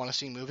people who want to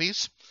see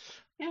movies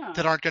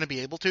that aren't going to be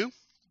able to.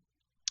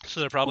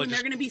 So they're probably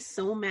they're going to be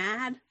so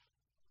mad.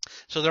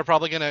 So they're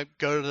probably going to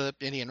go to the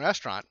Indian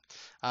restaurant.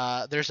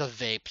 There's a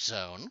vape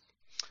zone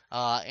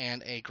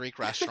and a Greek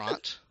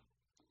restaurant.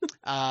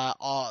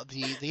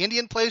 The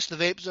Indian place, the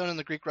vape zone, and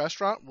the Greek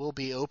restaurant will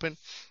be open.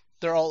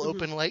 They're all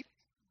open late.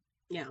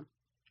 Yeah.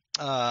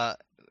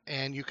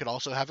 And you could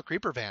also have a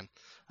creeper van.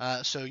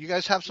 So you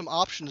guys have some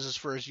options as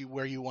far as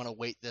where you want to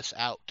wait this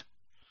out.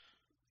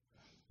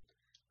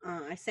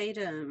 I say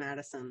to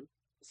Madison,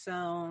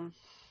 so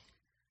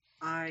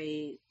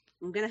I'm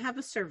going to have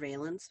a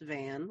surveillance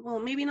van. Well,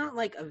 maybe not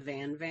like a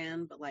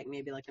van, but like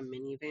maybe like a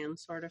minivan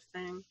sort of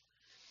thing.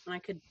 And I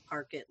could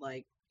park it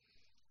like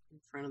in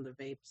front of the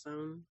vape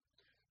zone.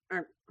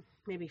 Or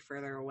maybe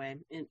further away.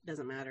 It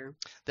doesn't matter.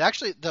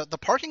 Actually, the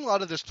parking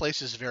lot of this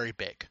place is very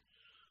big.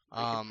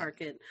 I could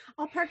park it.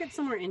 I'll park it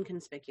somewhere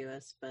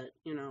inconspicuous, but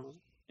in the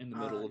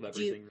middle of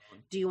everything.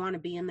 Do you want to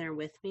be in there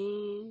with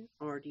me,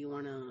 or do you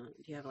want to?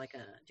 Do you have do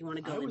you want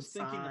to go inside? I was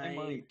thinking I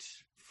might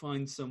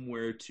find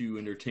somewhere to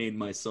entertain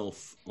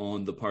myself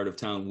on the part of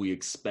town we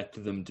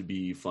expect them to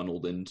be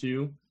funneled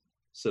into,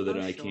 so that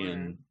I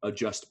can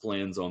adjust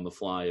plans on the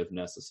fly if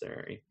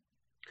necessary.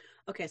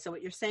 Okay, so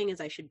what you're saying is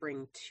I should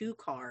bring 2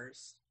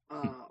 cars.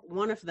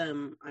 One of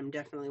them I'm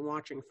definitely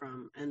watching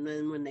from, and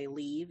then when they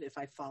leave, if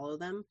I follow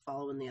in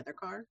the other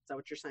car. Is that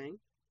what you're saying?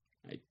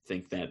 I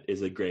think that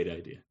is a great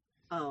idea.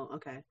 Oh,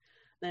 okay.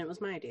 Then it was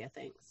my idea.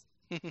 Thanks.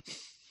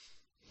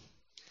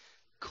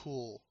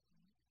 Cool.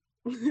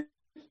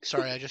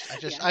 Sorry, I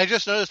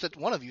just noticed that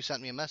one of you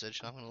sent me a message.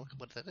 I'm going to look at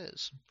what that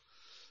is.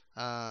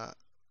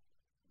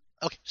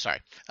 Okay,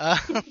 sorry.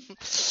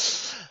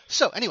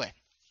 So anyway.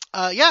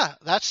 Yeah,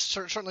 that's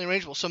certainly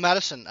arrangeable. So,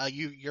 Madison,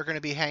 you're going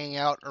to be hanging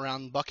out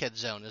around Buckhead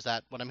Zone. Is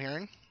that what I'm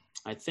hearing?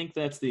 I think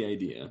that's the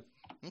idea.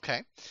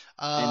 Okay.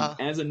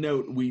 And as a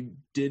note, we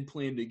did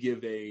plan to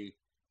give a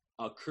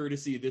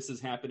courtesy, this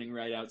is happening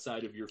right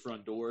outside of your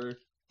front door,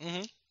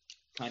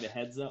 kind of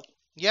heads up.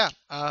 Yeah.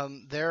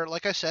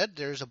 Like I said,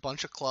 there's a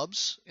bunch of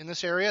clubs in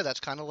this area.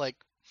 That's kind of like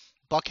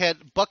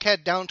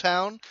Buckhead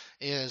downtown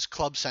is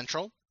Club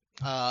Central,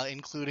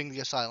 including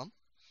the Asylum.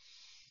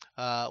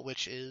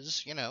 Which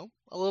is,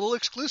 a little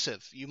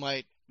exclusive. You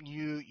might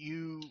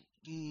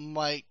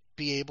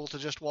be able to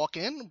just walk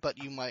in, but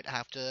you might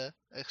have to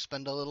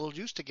expend a little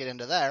juice to get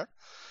into there.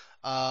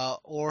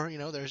 Or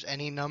there's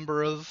any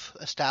number of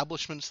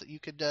establishments that you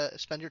could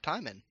spend your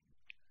time in.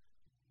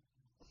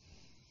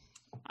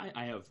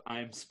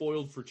 I'm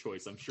spoiled for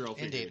choice. I'm sure I'll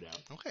figure it out.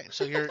 Okay,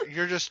 so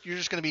you're just going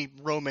to be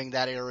roaming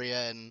that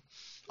area and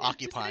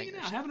occupying it.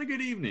 Having a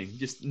good evening,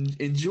 just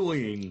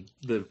enjoying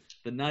the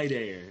night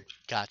air.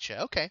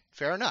 Gotcha. Okay,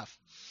 fair enough.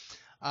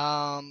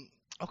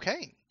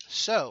 Okay,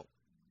 so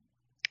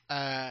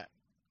it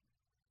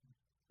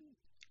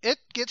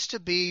gets to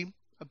be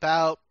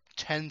about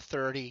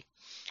 10:30,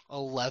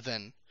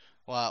 11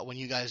 when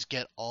you guys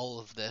get all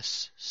of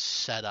this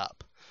set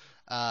up.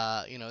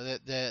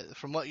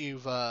 From what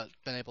you've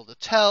been able to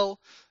tell,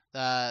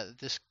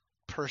 this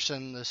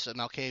person, this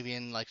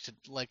Malkavian, likes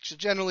to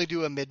generally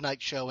do a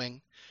midnight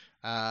showing.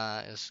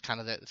 Is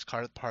kind of it's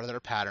part of their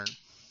pattern.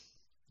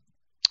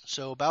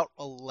 So about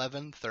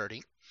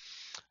 11:30,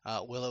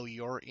 Willow,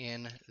 you're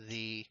in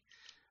the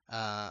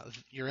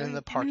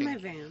parking. I'm in my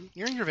van.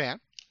 You're in your van,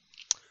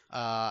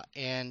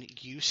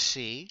 and you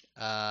see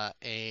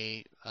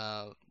a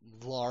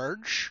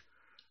large,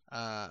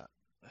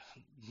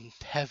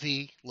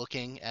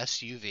 heavy-looking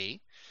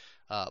SUV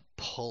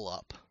pull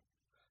up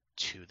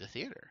to the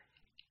theater.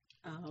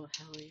 Oh,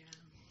 hell yeah.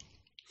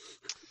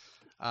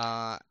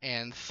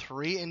 and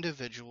 3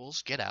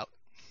 individuals get out.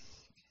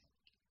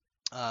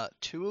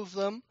 2 of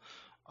them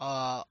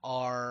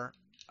are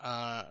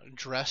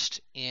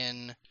dressed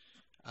in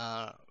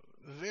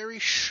very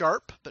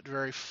sharp but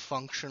very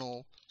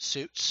functional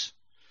suits.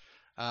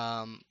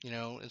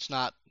 It's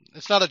not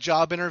a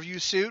job interview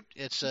suit.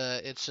 It's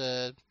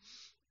a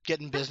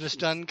getting business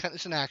done.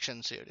 It's an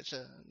action suit.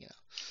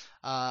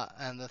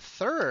 And the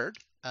third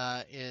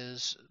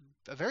is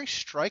a very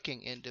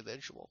striking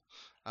individual.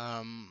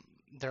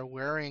 They're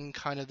wearing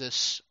kind of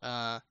this.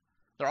 They're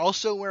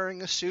also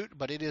wearing a suit,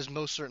 but it is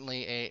most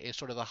certainly a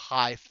sort of a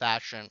high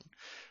fashion,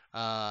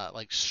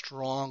 like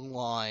strong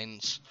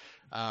lines.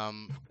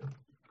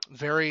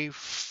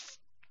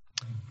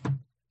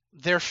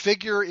 Their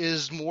figure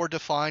is more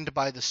defined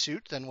by the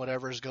suit than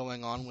whatever's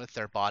going on with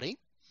their body.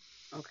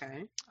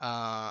 Okay.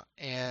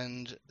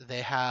 And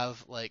they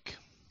have like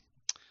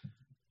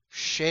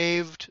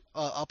shaved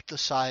up the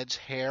sides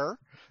hair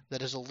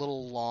that is a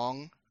little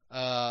long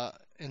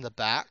in the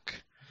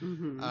back.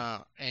 Mm-hmm.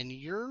 And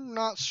you're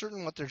not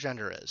certain what their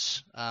gender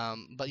is,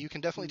 but you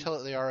can definitely tell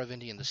that they are of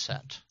Indian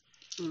descent.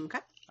 Okay.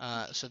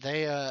 So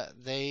they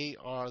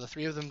are, the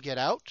 3 of them get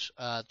out,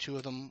 2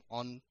 of them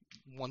on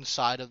one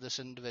side of this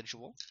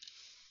individual,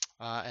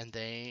 and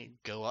they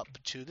go up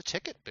to the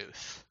ticket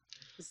booth.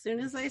 As soon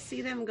as I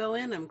see them go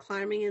in, I'm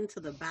climbing into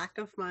the back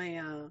of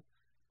my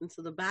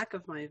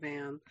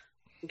van,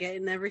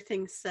 getting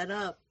everything set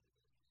up.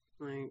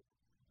 Like,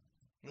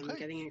 I'm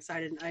getting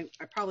excited. I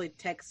probably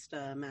text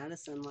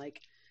Madison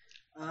like,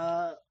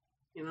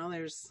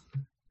 there's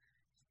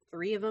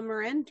 3 of them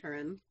are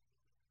entering.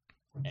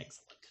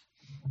 Excellent.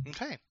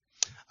 Okay.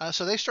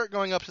 So they start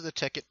going up to the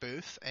ticket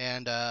booth,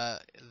 and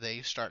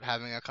they start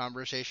having a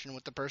conversation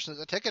with the person at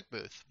the ticket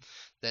booth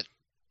that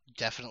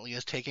definitely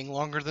is taking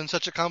longer than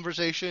such a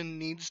conversation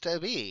needs to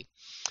be.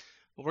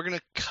 But we're going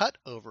to cut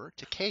over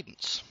to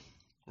Cadence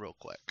real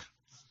quick.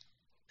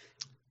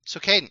 So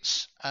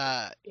Cadence,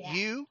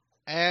 you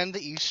and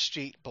the East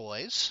Street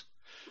Boys,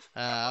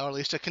 or at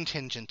least a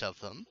contingent of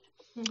them,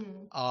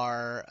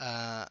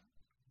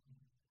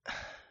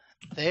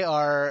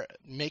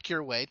 make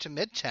your way to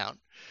Midtown,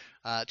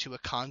 to a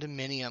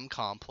condominium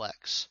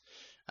complex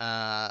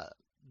that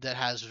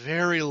has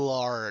very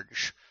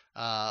large,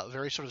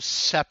 very sort of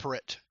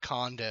separate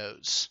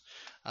condos.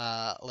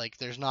 Like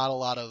there's not a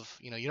lot of,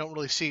 you don't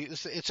really see,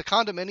 it's a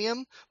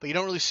condominium, but you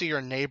don't really see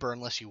your neighbor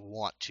unless you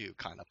want to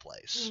kind of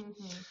place.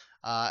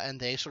 And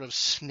they sort of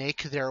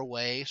snake their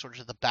way sort of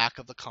to the back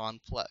of the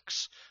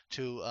complex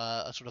to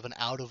a sort of an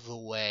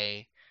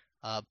out-of-the-way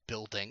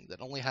building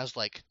that only has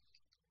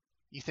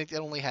you think it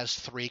only has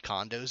 3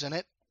 condos in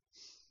it.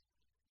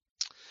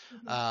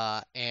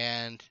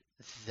 And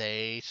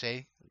they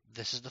say,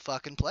 this is the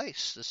fucking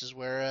place. This is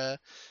where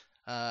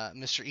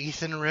Mr.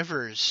 Ethan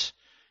Rivers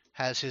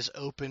has his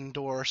open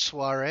door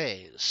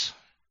soirees.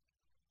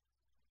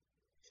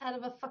 Out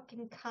of a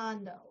fucking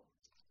condo.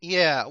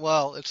 Yeah,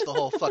 well, it's the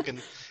whole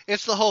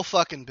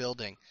fucking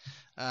building.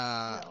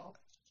 No.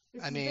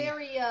 This is mean,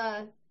 very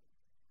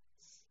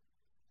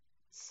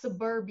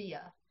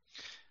suburbia.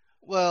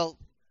 Well,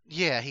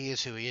 yeah, he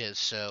is who he is,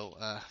 so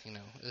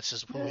this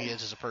is who he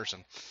is as a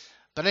person.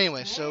 But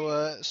anyway,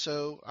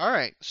 so all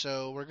right,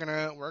 so we're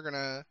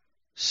gonna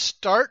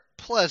start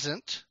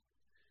pleasant,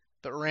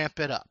 but ramp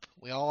it up.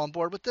 We all on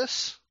board with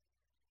this?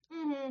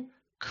 Mm-hmm.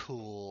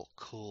 Cool.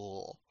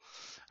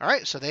 All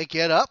right, so they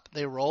get up,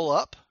 they roll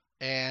up,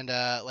 and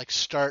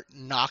start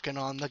knocking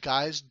on the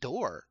guy's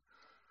door.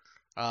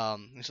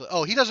 He's like,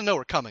 oh, he doesn't know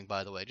we're coming,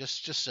 by the way.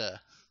 Just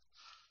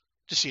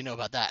so you know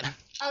about that.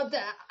 Oh,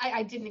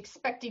 I didn't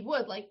expect he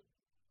would.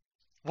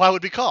 Why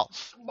would we call?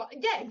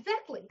 Yeah,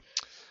 exactly.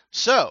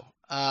 So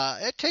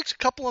it takes a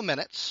couple of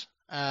minutes,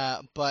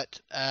 but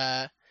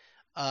the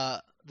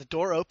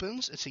door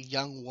opens. It's a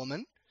young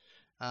woman.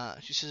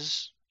 She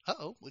says,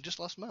 "Uh-oh, we just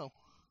lost Mo.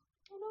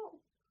 Oh no.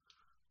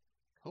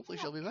 Hopefully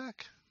she'll be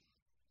back."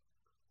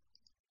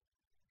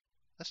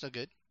 That's no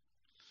good.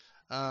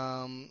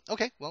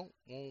 Okay, well,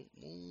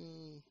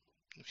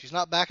 if she's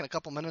not back in a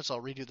couple minutes,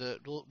 we'll redo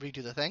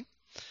the thing.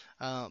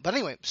 But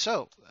anyway,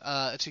 so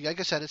like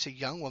I said, it's a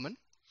young woman.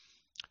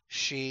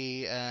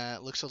 She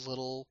looks a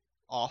little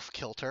off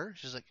kilter.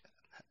 She's like,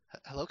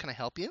 "Hello, can I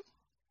help you?"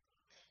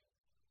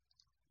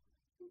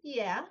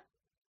 Yeah.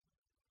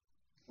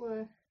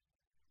 We're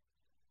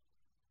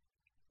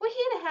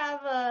here to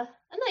have a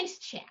nice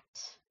chat.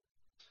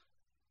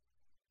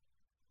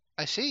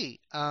 I see.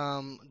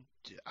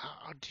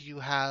 Do you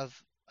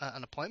have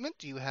an appointment?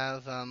 Do you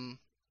have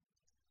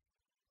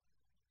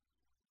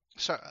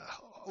Sorry,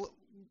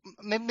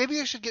 maybe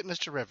I should get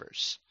Mr.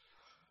 Rivers.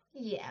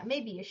 Yeah,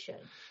 maybe you should.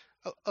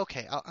 Oh,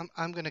 okay,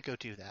 I'm gonna go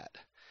do that.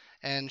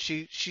 And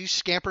she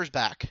scampers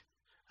back,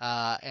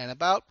 and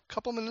about a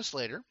couple minutes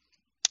later,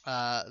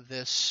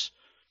 this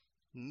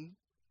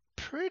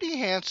pretty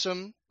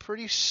handsome,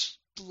 pretty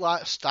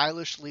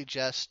stylishly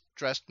dressed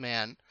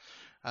man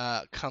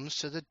comes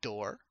to the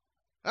door.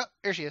 Oh,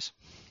 here she is.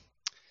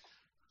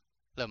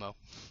 Hello,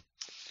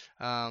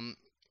 Mo.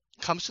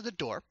 Comes to the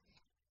door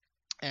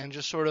and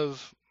just sort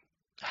of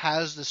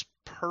has this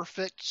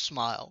perfect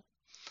smile.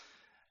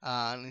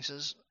 And he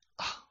says,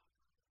 oh,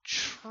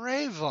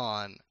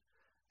 Trayvon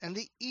and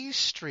the E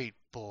Street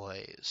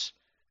Boys.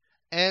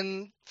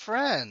 And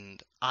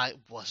friend, I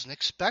wasn't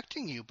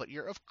expecting you, but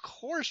you're of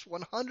course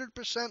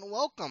 100%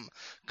 welcome.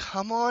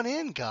 Come on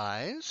in,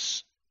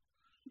 guys.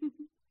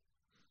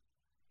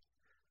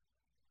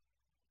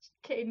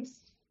 Cadence,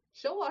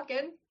 she'll walk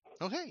in.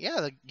 Okay,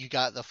 yeah, you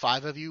got the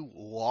 5 of you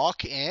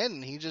walk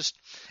in, and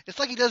it's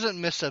like he doesn't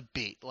miss a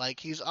beat. Like,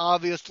 he's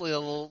obviously a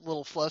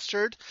little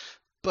flustered,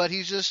 but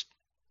he just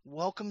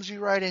welcomes you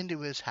right into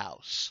his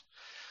house.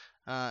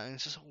 And he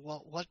says,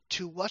 well, what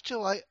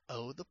do I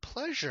owe the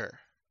pleasure?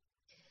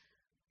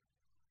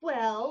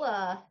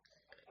 Well,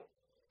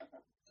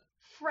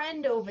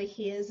 friend over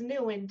here is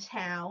new in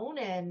town,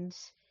 and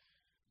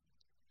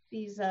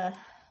these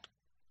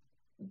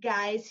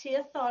guys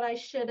here thought I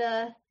should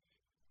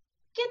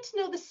get to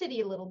know the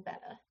city a little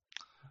better.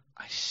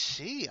 I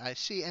see.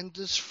 And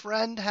does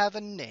friend have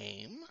a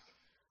name?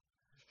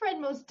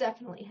 Friend most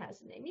definitely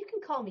has a name. You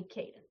can call me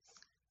Cadence.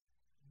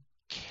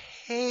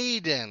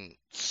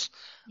 Cadence.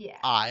 Yeah.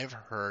 I've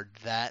heard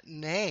that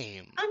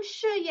name. I'm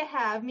sure you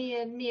have. Me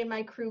and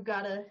my crew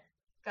got a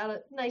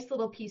nice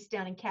little piece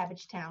down in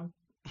Cabbage Town.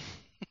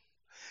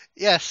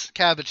 Yes,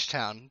 Cabbage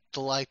Town,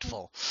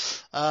 delightful.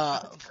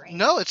 Great.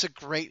 No, it's a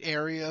great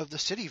area of the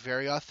city,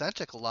 very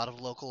authentic, a lot of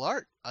local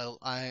art.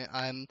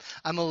 I'm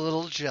a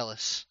little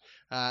jealous.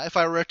 If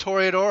I were a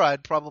Toreador,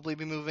 I'd probably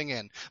be moving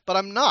in, but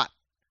I'm not.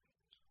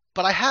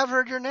 But I have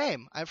heard your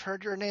name. I've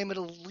heard your name at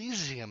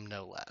Elysium,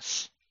 no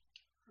less.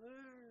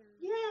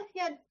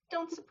 Yeah,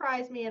 don't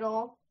surprise me at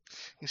all.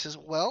 He says,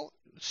 well,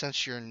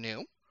 since you're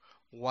new,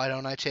 why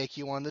don't I take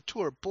you on the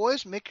tour?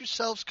 Boys, make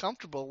yourselves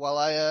comfortable while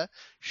I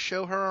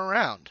show her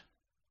around.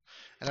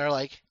 And they're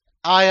like,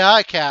 aye,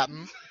 aye,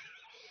 Captain.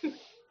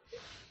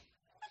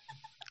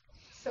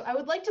 So I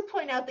would like to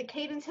point out that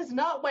Cadence has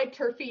not wiped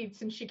her feet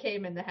since she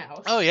came in the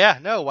house. Oh, yeah,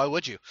 no, why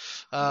would you?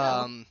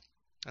 No.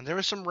 And there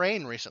was some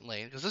rain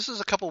recently, because this is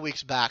a couple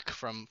weeks back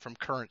from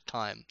current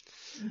time.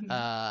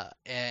 Mhm.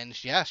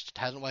 And yes,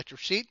 hasn't wiped her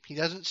feet. He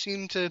doesn't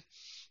seem to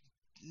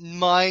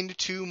mind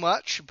too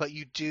much, but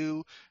you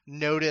do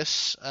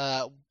notice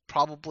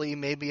probably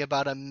maybe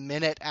about a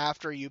minute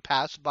after you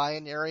pass by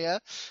an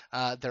area,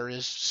 there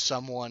is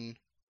someone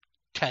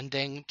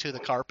tending to the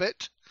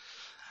carpet.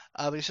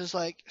 But he says,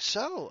 like,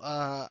 so,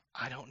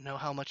 I don't know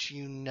how much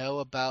you know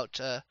about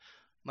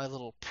my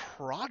little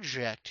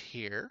project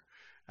here,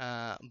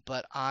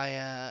 but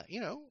I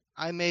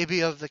may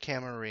be of the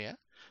Camarilla,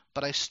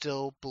 but I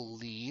still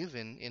believe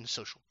in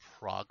social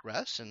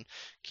progress and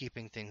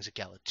keeping things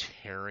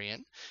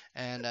egalitarian.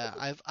 And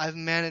I've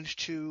managed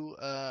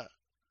to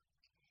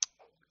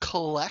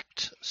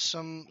collect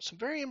some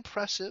very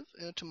impressive,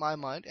 to my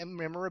mind, and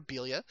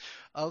memorabilia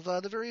of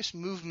the various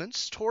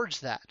movements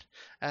towards that.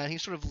 And he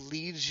sort of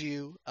leads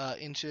you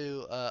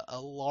into a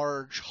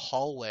large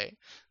hallway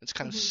that's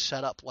kind of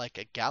set up like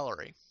a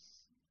gallery.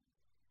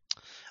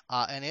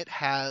 And it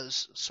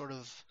has sort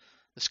of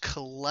this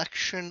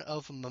collection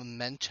of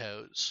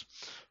mementos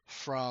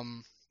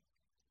from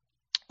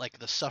like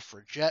the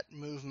suffragette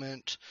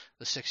movement,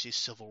 the 60s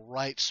civil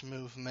rights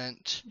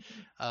movement,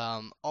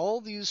 all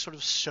these sort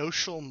of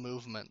social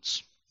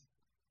movements,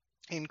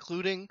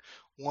 including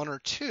one or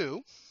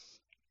two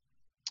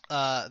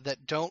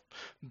that don't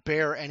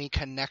bear any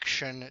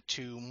connection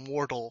to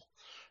mortal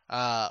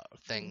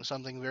things,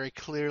 something very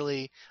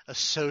clearly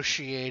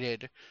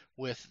associated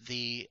with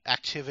the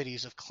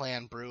activities of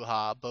Clan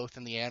Brujah, both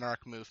in the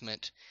Anarch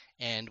movement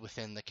and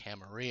within the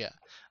Camarilla.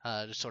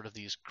 Just sort of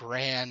these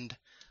grand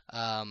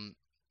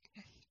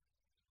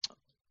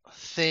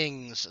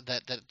things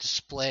that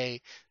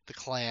display the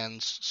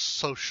clan's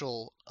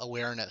social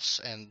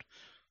awareness and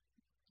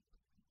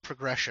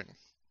progression.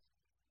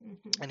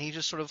 Mhm. And he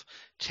just sort of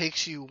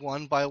takes you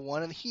one by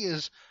one, and he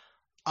is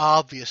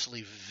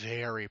obviously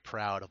very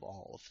proud of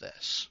all of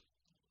this.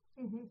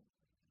 Mhm.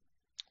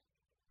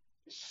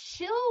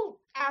 She'll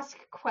ask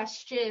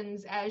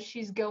questions as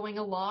she's going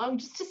along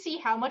just to see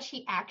how much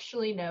he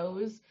actually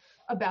knows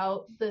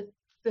about the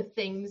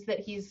things that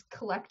he's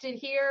collected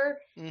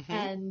here,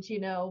 and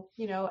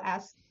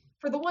ask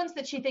for the ones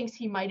that she thinks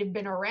he might have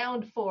been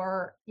around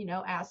for,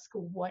 ask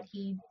what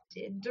he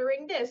did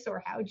during this,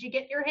 or how'd you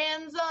get your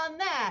hands on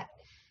that,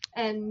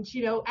 and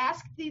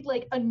ask the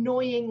like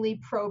annoyingly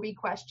proby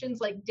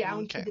questions, like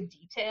down to the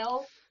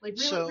detail, like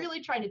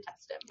really trying to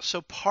test him.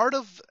 So part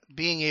of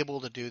being able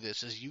to do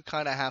this is you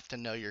kind of have to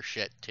know your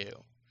shit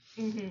too.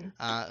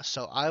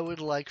 So I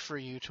would like for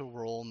you to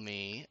roll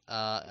me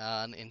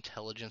an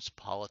intelligence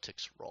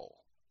politics roll.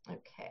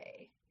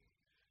 Okay.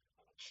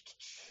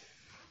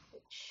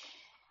 Which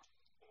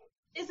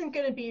isn't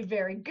going to be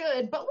very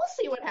good, but we'll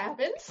see what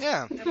happens.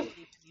 Yeah.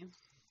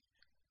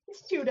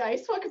 It's 2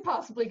 dice. What could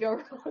possibly go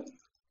wrong?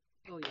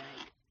 Oh,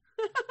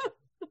 yeah.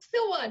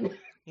 Still 1.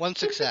 1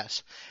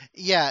 success.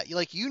 Yeah,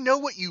 like you know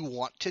what you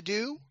want to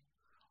do,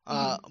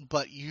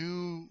 but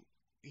you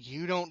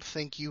don't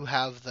think you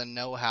have the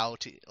know-how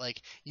to,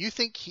 like, you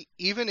think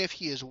even if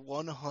he is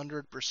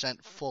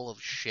 100% full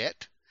of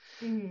shit,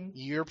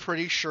 you're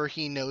pretty sure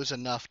he knows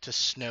enough to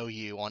snow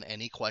you on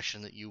any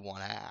question that you want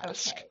to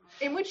ask. Okay.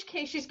 In which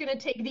case, she's going to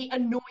take the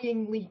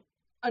annoying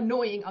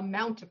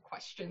amount of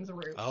questions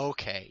route.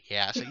 Okay,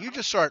 yeah. So you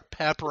just start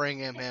peppering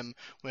him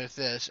with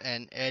this,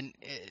 and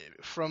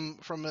from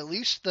at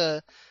least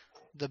the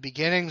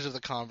beginnings of the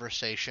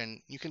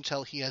conversation, you can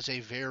tell he has a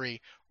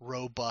very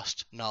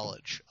robust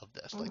knowledge of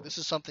this. Like, this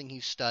is something he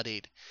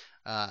studied,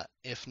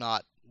 if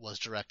not was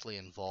directly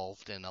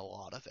involved in a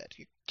lot of it.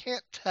 You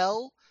can't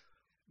tell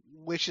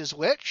which is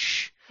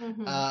which,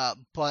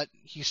 but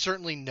he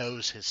certainly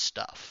knows his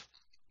stuff.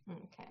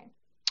 Okay.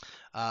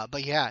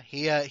 But yeah,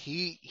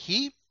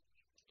 he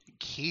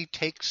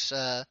takes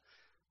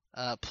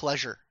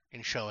pleasure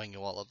in showing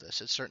you all of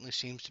this. It certainly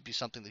seems to be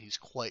something that he's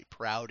quite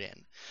proud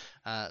in.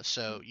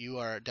 So you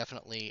are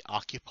definitely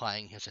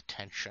occupying his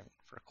attention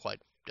for quite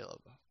a deal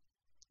of it.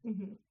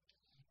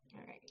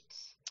 All right.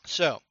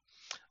 So,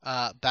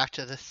 back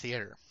to the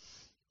theater.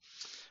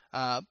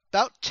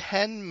 About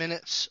 10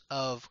 minutes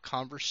of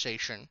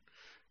conversation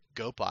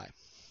go by.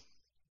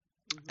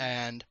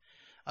 And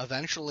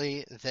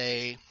eventually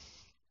they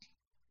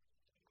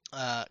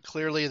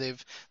clearly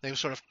they've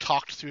sort of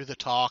talked through the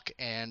talk,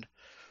 and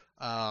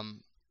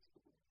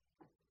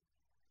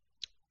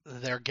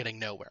they're getting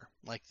nowhere.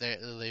 Like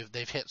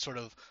they've hit sort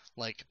of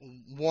like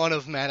one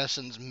of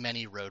Madison's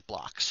many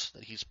roadblocks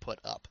that he's put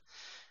up.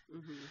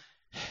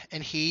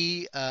 And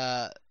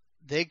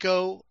they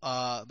go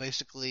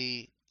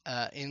basically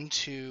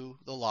into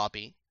the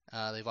lobby.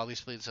 They've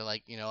obviously said,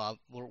 like,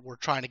 we're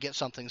trying to get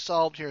something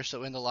solved here,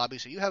 so in the lobby,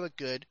 so you have a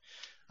good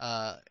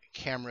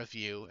camera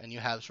view, and you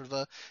have sort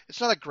of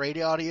it's not a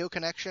great audio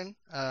connection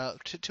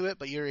to it,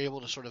 but you're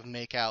able to sort of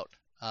make out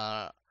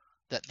that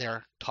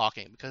they're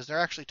talking, because they're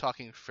actually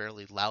talking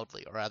fairly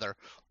loudly, or rather,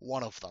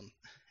 one of them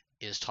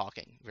is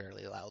talking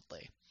very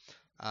loudly.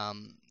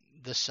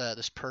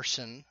 This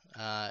person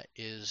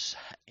is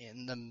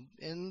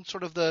in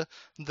sort of the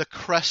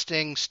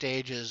cresting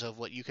stages of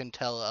what you can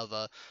tell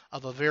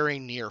of a very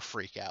near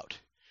freak out.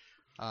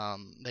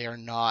 They are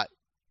not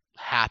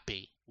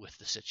happy with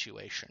the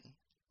situation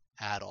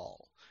at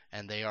all,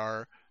 and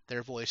their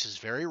voice is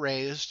very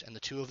raised, and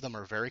the two of them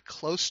are very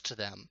close to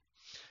them,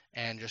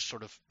 and just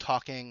sort of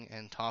talking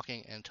and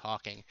talking and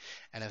talking,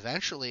 and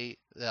eventually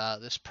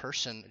this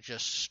person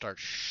just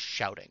starts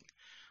shouting,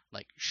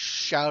 like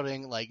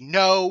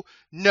no,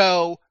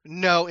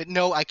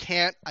 I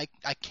can't, I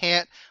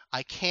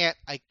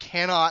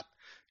cannot.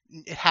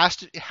 It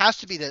has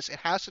to be this. It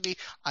has to be.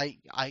 I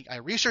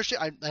researched it.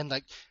 And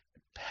like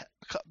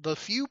the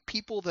few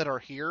people that are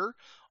here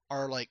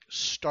are like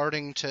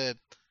starting to.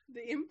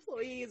 The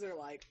employees are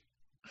like.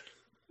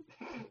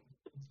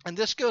 And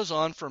this goes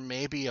on for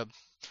maybe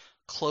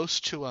close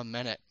to a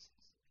minute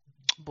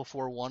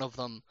before one of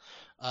them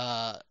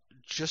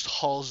just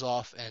hauls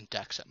off and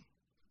decks them,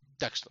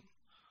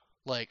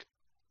 like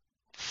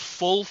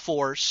full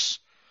force,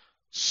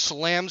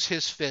 slams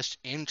his fist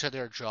into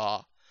their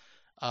jaw,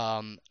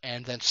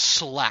 and then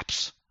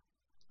slaps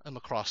him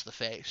across the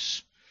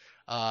face,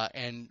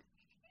 and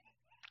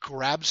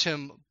grabs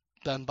him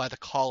then by the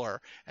collar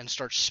and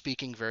starts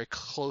speaking very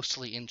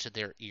closely into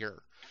their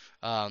ear.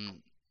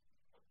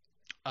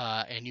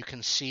 And you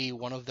can see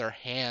one of their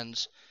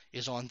hands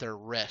is on their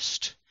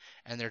wrist,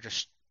 and they're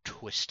just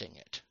twisting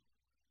it.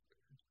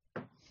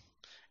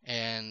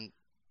 And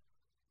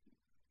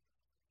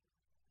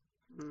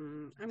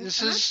I'm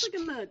actually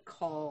going to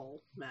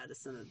call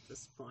Madison at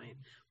this point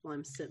while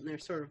I'm sitting there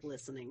sort of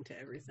listening to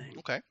everything.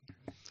 Okay.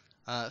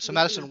 So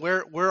Madison,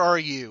 where are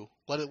you?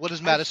 What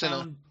is Madison? I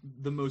found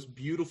the most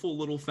beautiful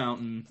little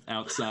fountain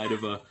outside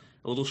of a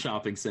little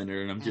shopping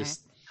center, and I'm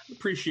just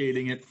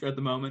appreciating it at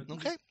the moment.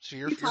 Okay. So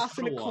you're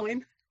tossing a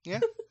coin.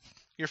 Yeah.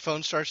 Your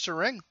phone starts to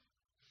ring.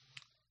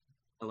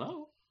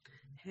 Hello.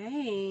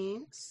 Hey,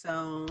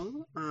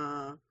 so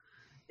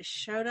it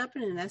showed up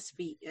in an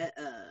SUV,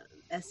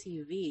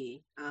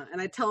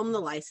 and I tell him the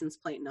license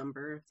plate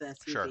number of the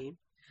SUV. Sure. And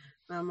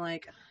I'm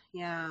like,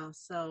 yeah,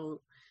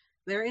 so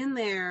they're in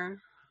there.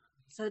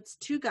 So it's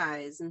two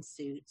guys in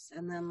suits,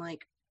 and then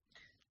like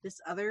this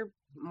other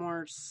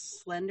more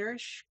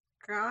slenderish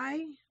guy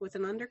with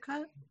an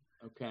undercut.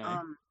 Okay.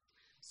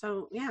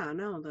 So yeah,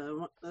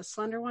 no, the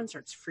slender one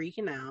starts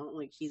freaking out,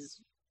 like he's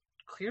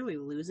clearly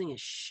losing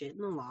his shit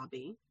in the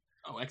lobby.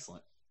 Oh,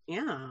 excellent.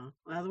 Yeah,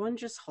 the other one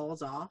just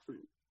hauls off and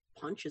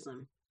punches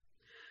him.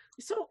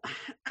 So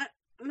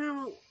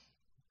I'm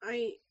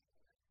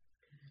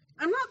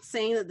not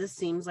saying that this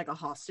seems like a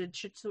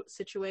hostage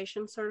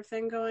situation sort of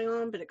thing going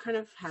on, but it kind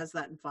of has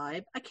that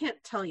vibe. I can't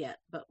tell yet,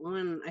 but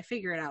when I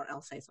figure it out,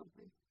 I'll say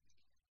something.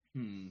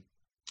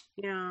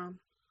 Yeah.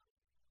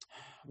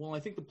 Well,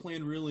 I think the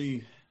plan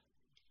really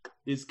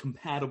is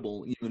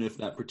compatible, even if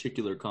that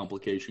particular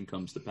complication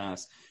comes to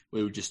pass.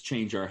 We would just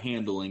change our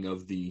handling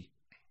of the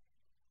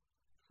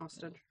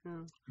hostage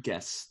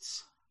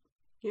guests.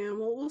 Yeah,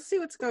 well, we'll see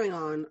what's going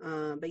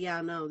on. But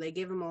yeah, no, they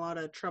gave him a lot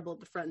of trouble at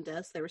the front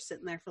desk. They were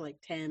sitting there for like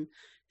 10,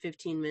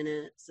 15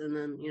 minutes. And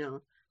then,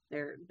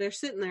 they're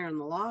sitting there in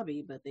the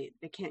lobby, but they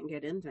can't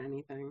get into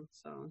anything.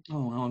 So.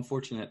 Oh, how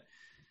unfortunate.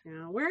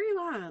 Yeah, where are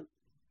you at?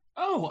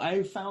 Oh,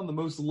 I found the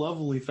most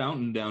lovely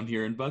fountain down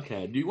here in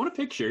Buckhead. Do you want a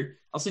picture?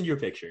 I'll send you a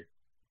picture.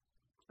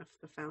 Of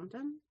the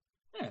fountain?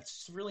 Yeah,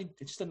 it's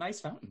just a nice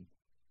fountain.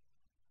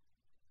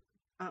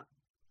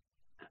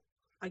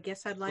 I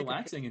guess I'd like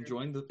Relaxing, a picture.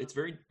 enjoying it's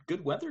very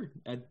good weather.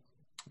 I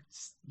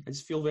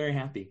just feel very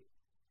happy.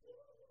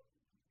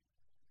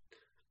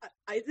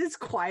 It's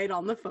quiet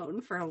on the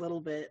phone for a little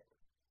bit.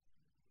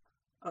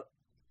 Oh,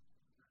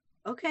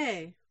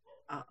 okay.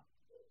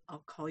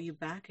 I'll call you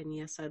back, and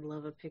yes, I'd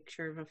love a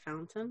picture of a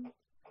fountain.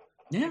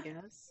 Yeah, I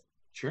guess.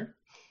 sure.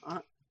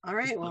 All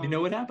right. Just Well, let me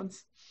know what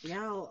happens.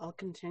 yeah, I'll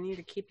continue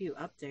to keep you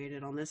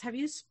updated on this. Have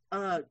you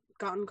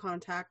gotten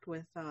contact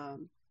with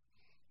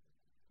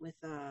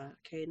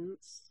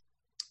Cadence?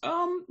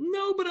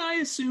 No, but I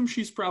assume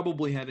she's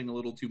probably having a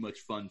little too much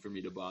fun for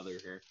me to bother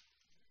her.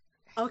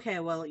 Okay,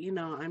 well,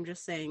 I'm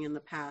just saying in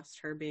the past,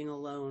 her being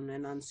alone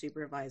and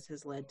unsupervised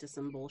has led to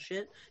some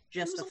bullshit.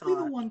 Just a It was only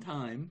thought. the one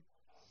time.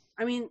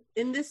 I mean,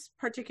 in this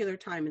particular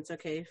time, it's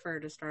okay for her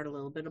to start a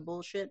little bit of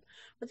bullshit,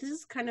 but this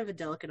is kind of a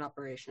delicate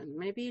operation.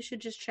 Maybe you should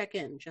just check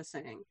in, just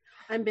saying.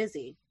 I'm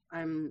busy.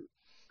 I'm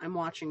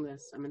watching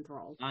this. I'm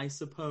enthralled. I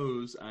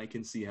suppose I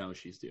can see how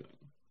she's doing.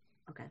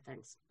 Okay,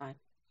 thanks. Bye.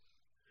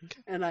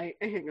 Okay. And I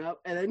hang up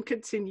and then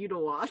continue to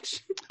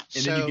watch.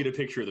 And then you get a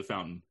picture of the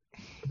fountain.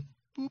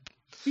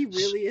 He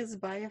really is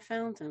by a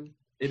fountain.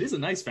 It is a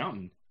nice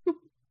fountain.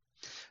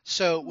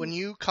 So when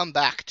you come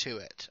back to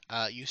it,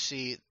 you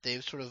see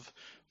they've sort of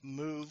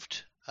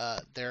moved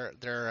their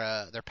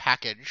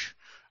package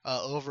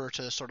over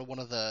to sort of one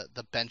of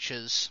the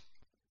benches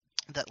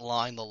that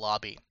line the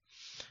lobby,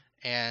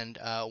 and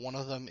one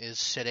of them is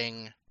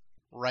sitting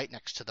right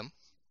next to them,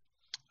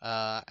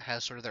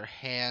 has sort of their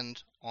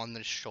hand on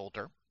the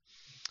shoulder,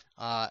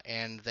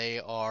 and they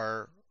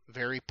are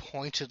very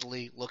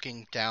pointedly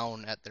looking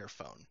down at their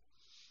phone,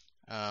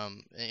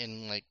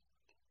 in like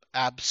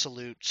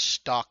absolute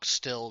stock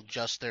still,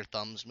 just their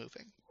thumbs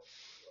moving.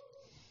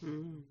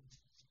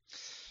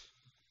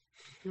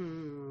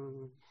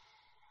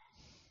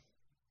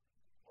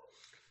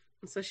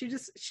 So she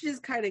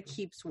just kind of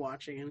keeps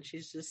watching, and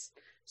she's just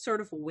sort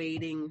of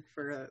waiting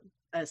for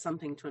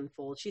something to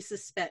unfold. She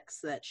suspects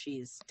that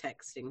she's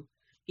texting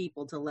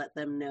people to let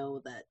them know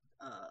that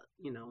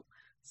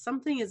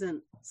something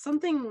isn't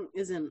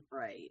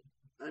right.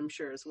 I'm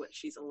sure is what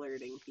she's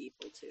alerting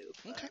people to.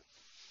 But... Okay,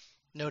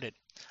 noted.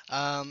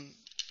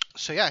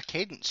 So yeah,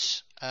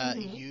 Cadence,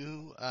 Mhm.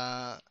 you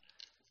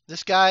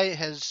this guy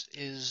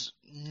is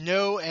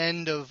no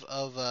end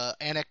of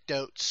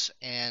anecdotes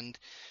and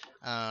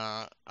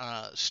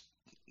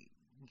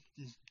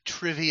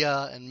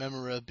trivia and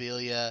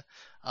memorabilia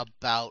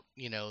about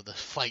the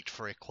fight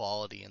for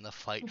equality and the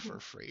fight for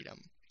freedom.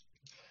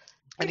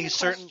 And Here's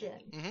he's a certain.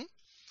 question. Mhm.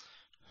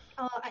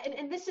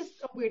 And this is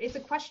weird. It's a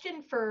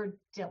question for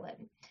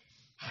Dylan.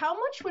 How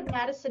much would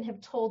Madison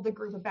have told the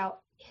group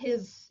about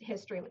his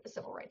history with the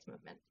civil rights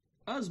movement?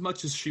 As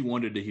much as she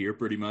wanted to hear,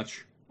 pretty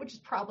much. Which is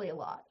probably a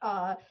lot.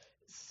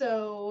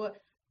 So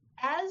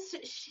as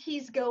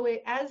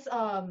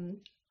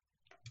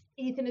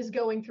Ethan is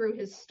going through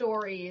his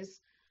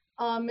stories,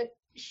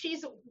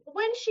 she's,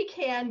 when she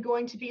can,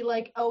 going to be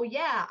like, oh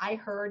yeah, I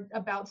heard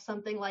about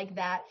something like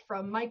that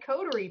from my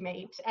coterie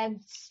mate,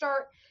 and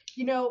start,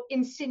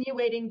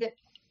 insinuating that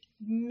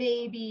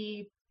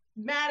maybe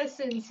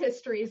Madison's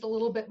history is a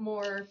little bit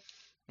more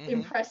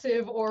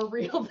impressive or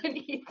real than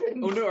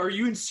Ethan's. Oh no, are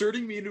you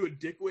inserting me into a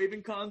dick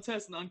waving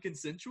contest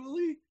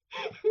non-consensually?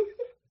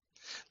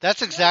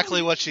 That's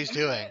exactly what she's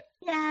doing.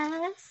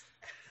 Yes.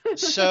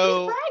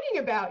 So bragging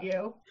about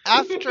you.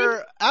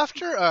 after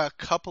a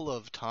couple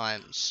of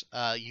times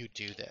you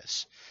do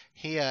this,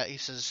 he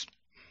says,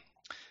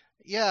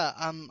 yeah,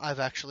 I've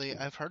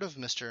heard of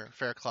Mr.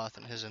 Faircloth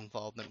and his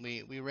involvement.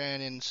 We ran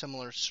in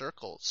similar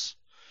circles,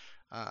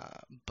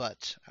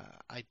 but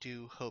I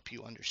do hope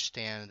you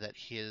understand that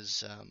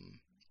his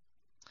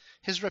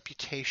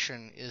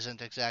reputation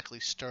isn't exactly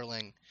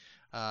sterling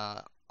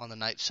on the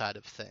night side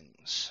of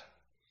things.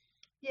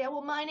 Yeah,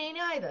 well, mine ain't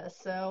either,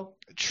 so...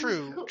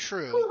 True.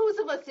 Whose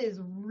of us is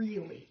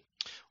really?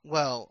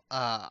 Well,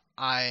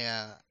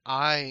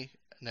 I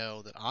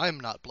know that I'm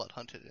not blood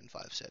hunted in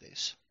 5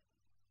 cities.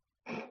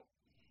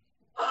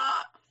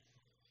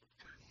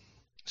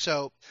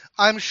 So,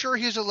 I'm sure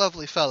he's a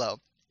lovely fellow,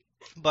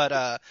 but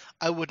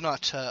I would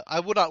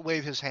not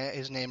wave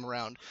his name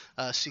around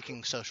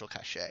seeking social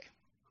cachet.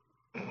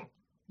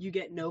 You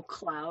get no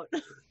clout.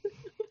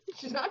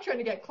 She's not trying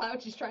to get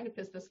clout, she's trying to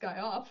piss this guy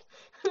off.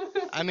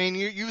 I mean,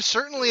 you've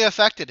certainly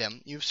affected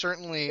him. You've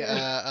certainly...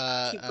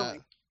 Keep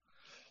going.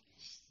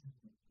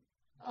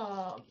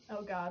 Oh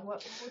God,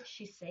 what would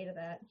she say to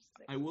that?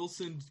 I will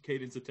send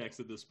Cadence a text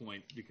at this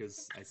point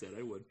because I said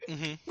I would.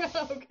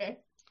 Mm-hmm. Okay.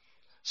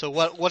 So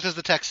what does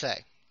the text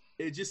say?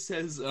 It just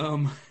says,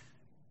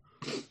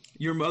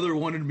 your mother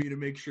wanted me to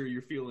make sure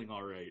you're feeling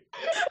all right.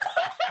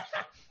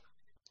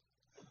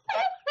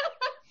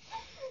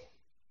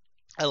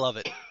 I love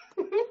it.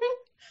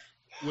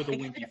 With a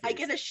winky face. I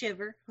get a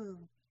shiver.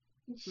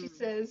 She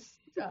says,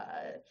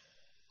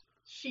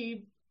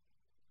 she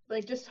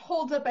like just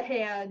holds up a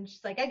hand.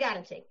 She's like, I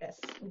gotta take this.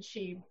 And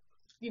she,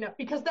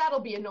 because that'll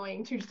be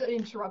annoying too, just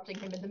interrupting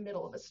him in the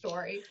middle of a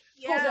story.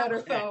 Pulls out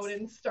her phone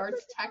and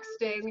starts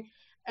texting.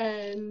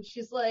 And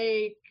she's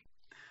like,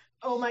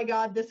 oh my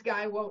God, this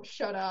guy won't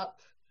shut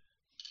up.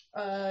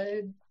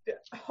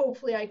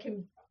 Hopefully I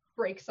can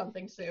break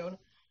something soon.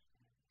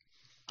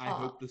 I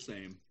hope the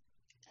same.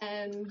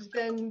 And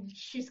then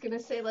she's going to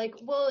say, like,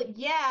 well,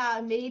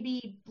 yeah,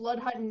 maybe Blood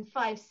Hunt in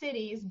 5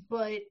 cities,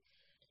 but,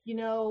 you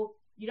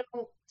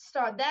don't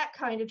start that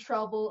kind of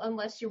trouble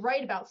unless you're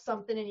right about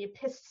something and you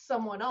pissed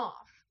someone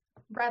off.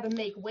 Rather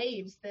make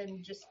waves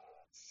than just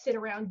sit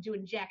around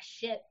doing jack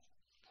shit.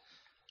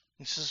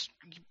 This is,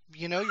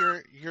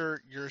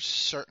 you're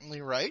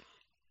certainly right.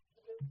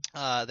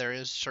 There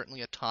is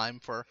certainly a time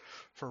for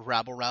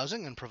rabble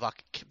rousing and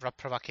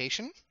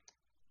provocation.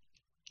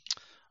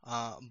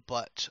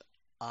 But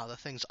the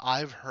things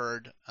I've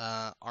heard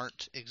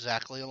aren't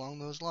exactly along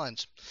those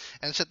lines.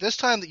 And it's at this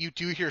time that you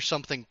do hear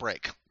something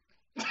break.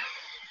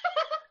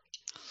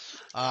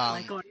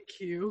 Like on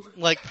cue.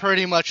 Like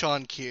pretty much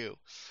on cue.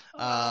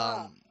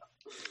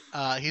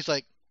 He's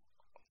like,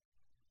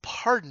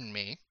 pardon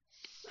me.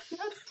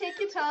 Take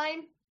your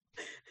time.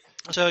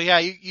 So yeah,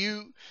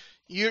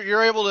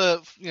 you're able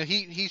to,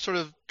 he sort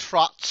of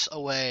trots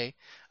away,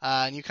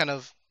 and you kind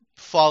of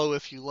follow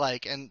if you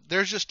like, and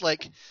there's just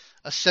like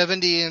a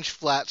 70-inch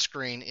flat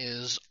screen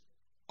is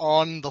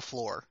on the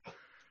floor,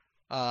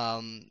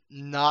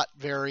 not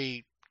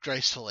very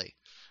gracefully,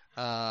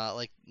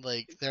 like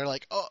they're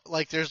like, oh,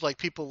 like there's like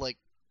people like,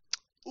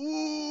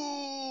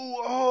 ooh,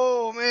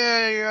 oh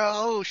man, yeah,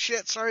 oh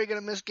shit, sorry, you're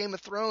gonna miss Game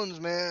of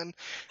Thrones, man.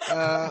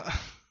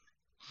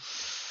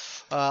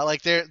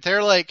 Like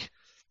they're like,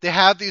 they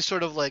have these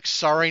sort of like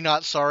sorry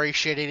not sorry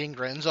shit-eating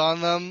grins on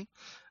them,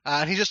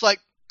 and he's just like,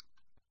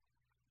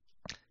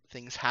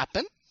 things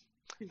happen.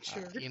 It's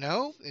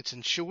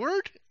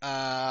insured.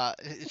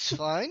 It's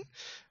fine.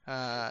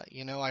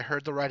 I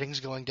heard the writing's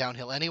going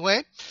downhill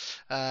anyway.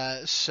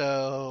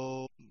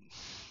 So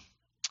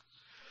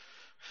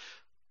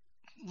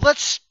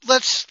let's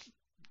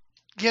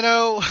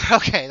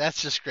okay,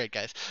 that's just great,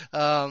 guys.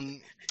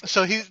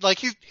 So you've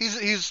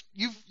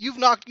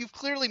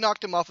clearly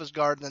knocked him off his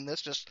guard, and then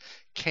this just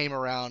came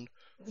around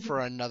for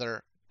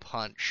another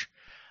punch.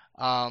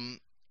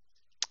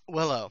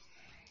 Willow.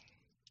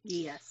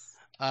 Yes.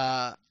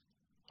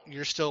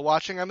 You're still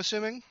watching, I'm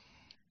assuming?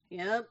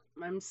 Yep.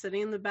 I'm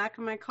sitting in the back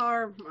of my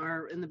car,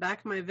 or in the back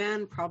of my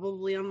van,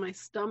 probably on my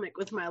stomach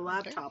with my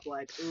laptop,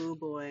 like, oh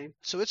boy.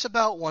 So it's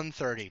about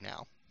 1:30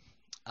 now.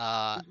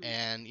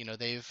 And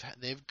they've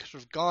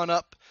sort of gone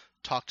up,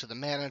 talked to the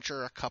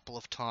manager a couple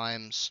of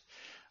times,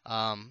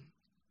 and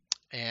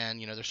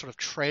they're sort of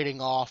trading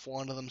off.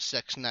 One of them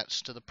sits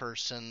next to the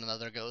person,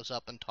 another goes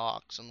up and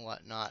talks and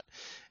whatnot,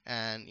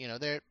 and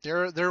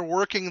they're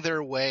working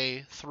their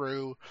way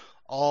through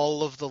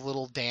all of the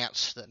little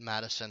dance that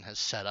Madison has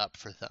set up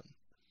for them.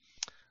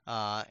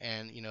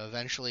 And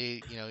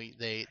eventually,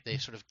 they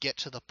sort of get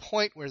to the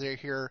point where they're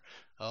here.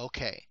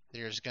 Okay,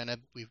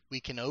 we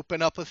can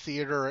open up a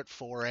theater at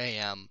 4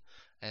 a.m.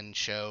 and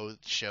show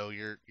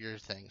your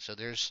thing. So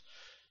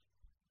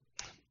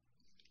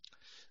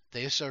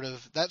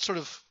that sort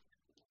of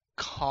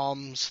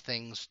calms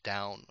things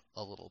down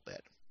a little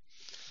bit,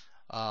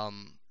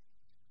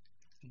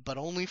 but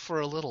only for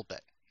a little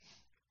bit.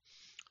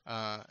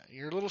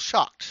 You're a little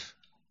shocked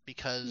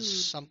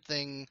because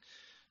something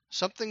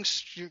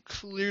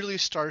clearly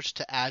starts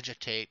to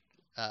agitate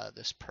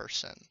this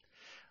person.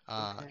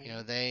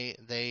 Okay.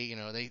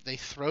 They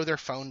throw their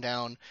phone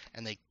down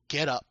and they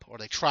get up, or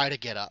they try to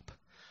get up,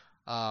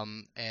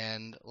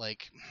 and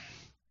like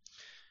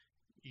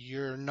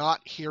you're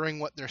not hearing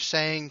what they're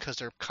saying because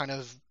they're kind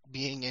of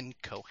being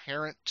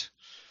incoherent.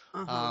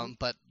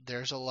 But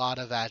there's a lot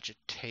of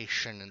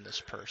agitation in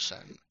this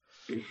person.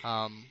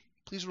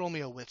 Please roll me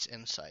a wits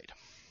insight.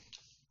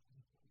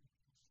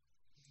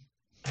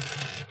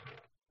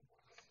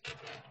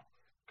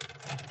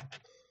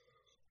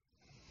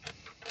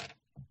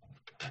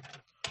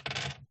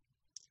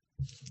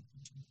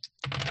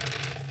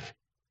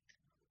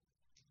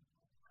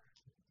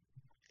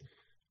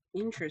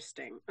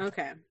 Interesting.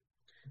 Okay.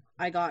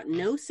 I got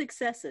no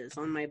successes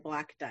on my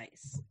black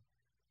dice,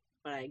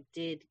 but I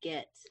did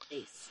get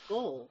a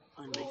skull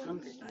on my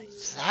hunger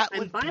dice.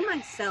 I'm by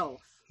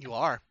myself. You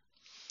are.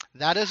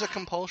 That is a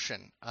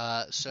compulsion.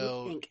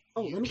 So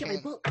let me get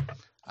my book.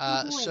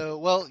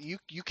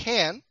 You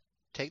can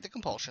take the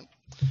compulsion,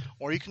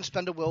 or you can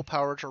spend a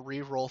willpower to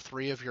re-roll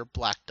 3 of your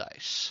black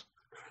dice.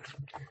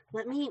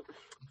 Let me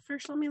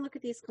look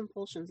at these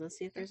compulsions and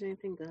see if there's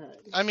anything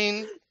good. I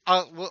mean,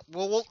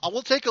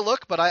 we'll take a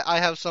look, but I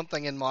have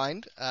something in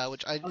mind,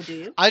 which do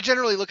you? I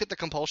generally look at the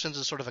compulsions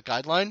as sort of a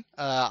guideline.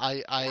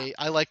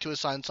 I like to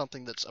assign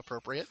something that's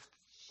appropriate.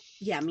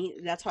 Yeah,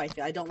 that's how I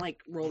feel. I don't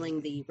like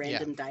rolling the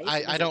random dice.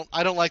 I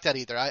don't like that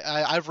either.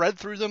 I've read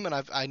through them and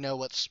I know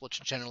what's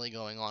generally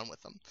going on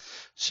with them.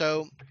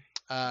 So,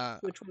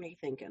 which one are you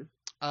thinking?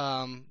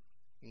 I'm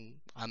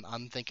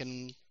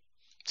thinking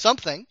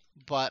something,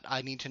 but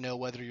I need to know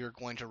whether you're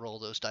going to roll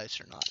those dice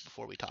or not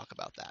before we talk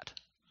about that.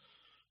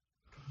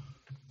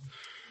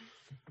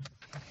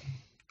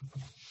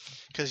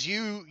 Because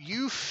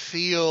you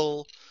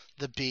feel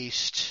the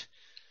beast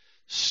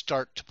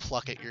start to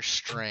pluck at your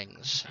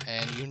strings,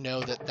 and you know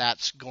that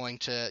that's going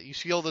to. You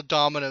feel the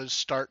dominoes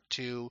start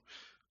to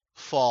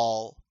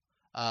fall,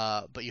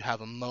 but you have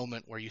a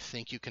moment where you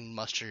think you can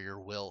muster your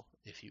will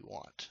if you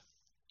want.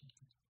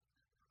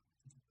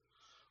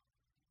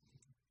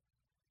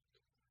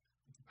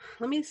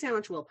 Let me see how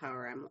much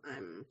willpower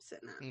I'm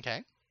sitting at.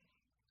 Okay.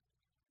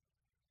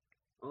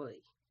 Oy.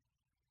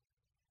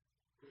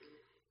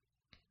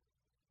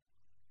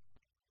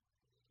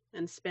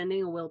 And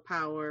spending a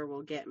willpower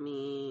will get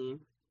me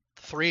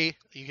 3.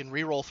 You can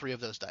re-roll 3 of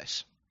those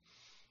dice.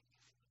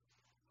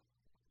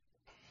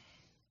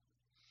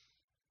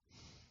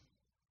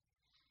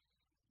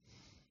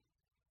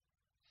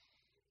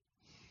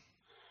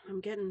 I'm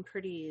getting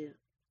pretty.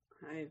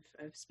 I've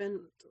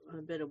spent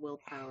a bit of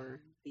willpower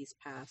these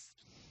past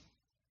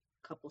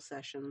couple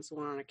sessions,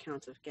 one on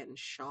account of getting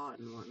shot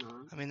and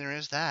whatnot. I mean, there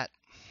is that.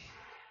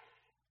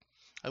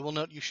 I will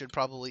note you should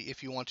probably,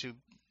 if you want to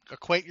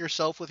acquaint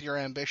yourself with your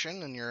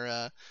ambition and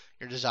your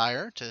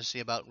desire to see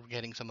about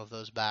getting some of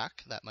those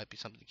back, that might be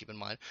something to keep in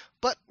mind.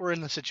 But we're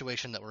in the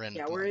situation that we're in.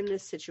 Yeah, we're in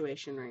this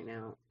situation right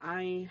now.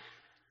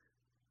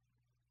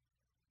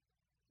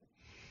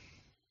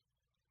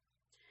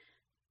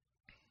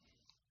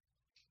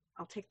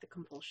 I'll take the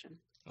compulsion.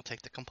 I'll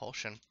take the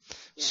compulsion.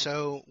 Yeah.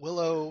 So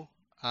Willow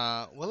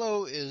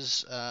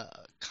is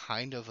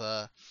kind of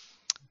a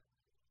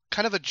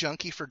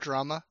junkie for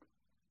drama.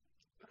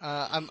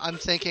 I'm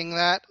thinking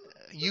that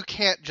you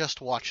can't just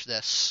watch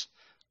this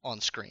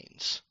on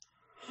screens.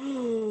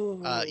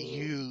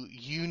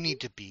 You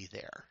need to be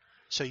there.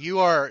 So you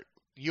are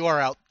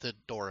out the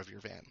door of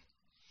your van.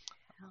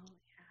 Hell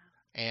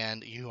yeah.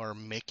 And you are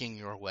making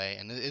your way,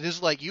 and it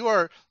is like you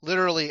are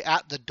literally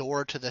at the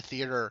door to the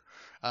theater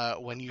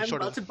when you I'm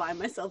about to buy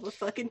myself a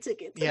fucking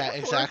ticket. To Yeah, the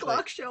exactly. 4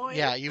 o'clock showing.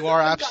 Yeah, you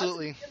are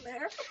absolutely.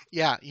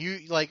 Yeah,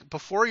 you like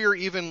before you're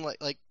even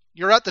like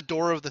you're at the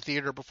door of the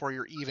theater before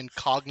you're even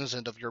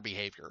cognizant of your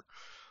behavior.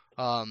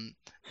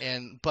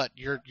 But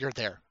you're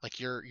there. Like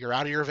you're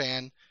out of your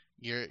van.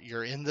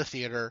 You're in the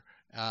theater,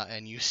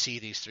 and you see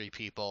these 3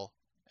 people,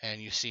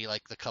 and you see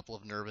like the couple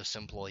of nervous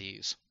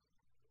employees.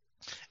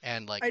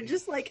 And like I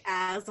just like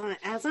as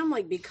I'm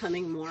like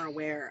becoming more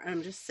aware,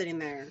 I'm just sitting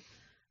there.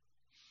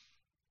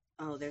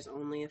 Oh, there's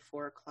only a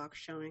 4 o'clock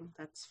showing.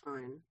 That's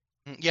fine.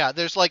 Yeah,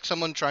 there's like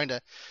someone trying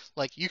to,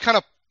 like, you kind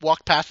of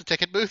walk past the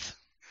ticket booth.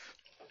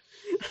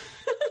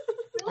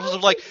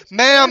 Like,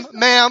 ma'am.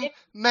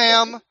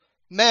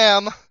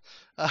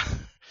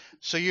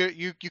 So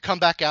you come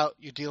back out,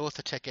 you deal with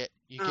the ticket.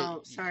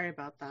 Sorry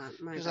about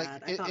that. My bad. Like,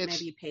 I thought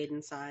maybe you paid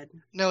inside.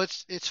 No,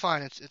 it's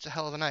fine. It's a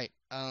hell of a night.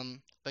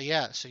 But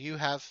yeah, so you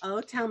have.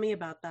 Oh, tell me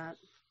about that.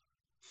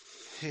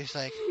 He's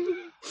like,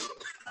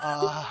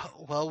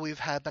 well,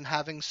 we've been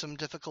having some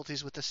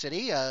difficulties with the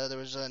city. There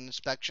was an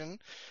inspection.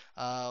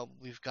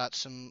 We've got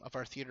some of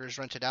our theaters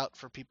rented out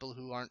for people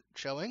who aren't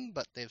showing,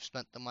 but they've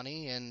spent the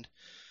money, and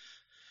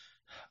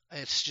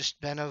it's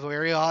just been a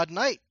very odd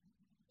night.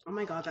 Oh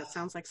my god, that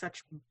sounds like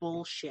such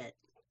bullshit.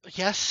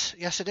 Yes,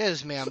 it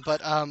is, ma'am.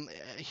 But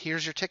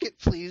here's your ticket,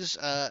 please.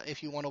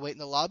 If you want to wait in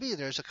the lobby,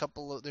 there's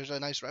a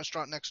nice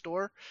restaurant next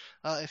door.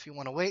 If you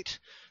want to wait,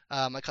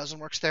 my cousin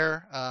works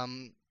there.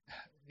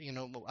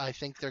 I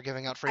think they're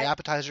giving out free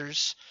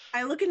appetizers.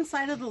 I look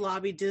inside of the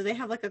lobby. Do they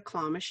have like a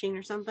claw machine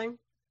or something?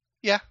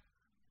 Yeah.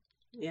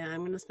 Yeah,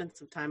 I'm gonna spend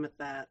some time at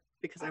that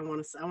because I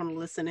want to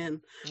listen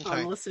in. Okay. I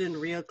want to listen in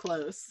real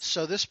close.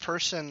 So this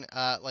person,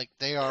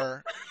 they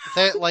are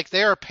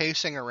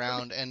pacing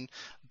around, and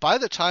by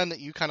the time that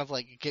you kind of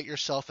like get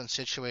yourself and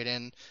situate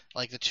in,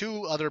 like the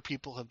 2 other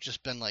people have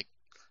just been like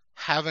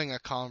having a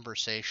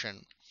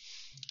conversation,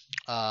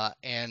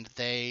 and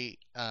they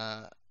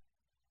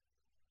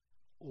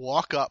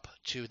walk up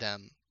to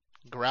them,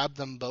 grab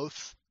them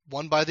both,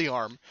 one by the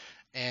arm,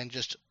 and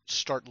just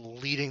start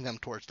leading them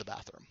towards the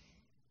bathroom.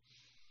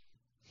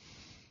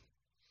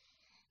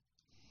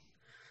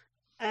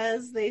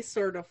 As they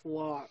sort of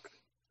walk,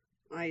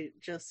 I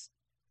just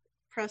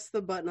press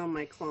the button on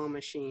my claw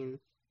machine,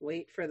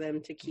 wait for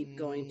them to keep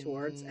going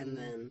towards, and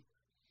then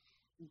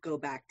go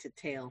back to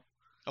tail.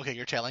 Okay,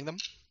 you're tailing them?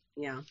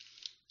 Yeah.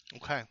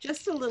 Okay.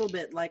 Just a little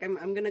bit. Like I'm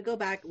going to go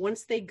back.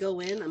 Once they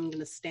go in, I'm going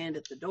to stand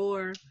at the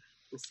door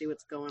and see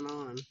what's going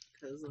on.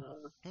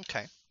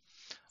 Okay.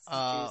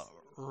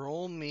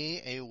 Roll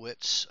me a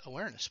wits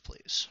awareness,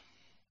 please.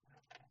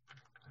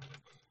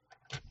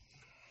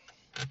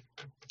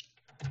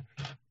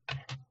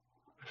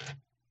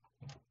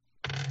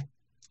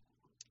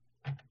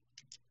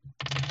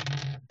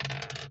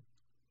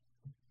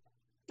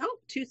 Oh,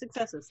 2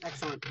 successes.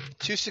 Excellent.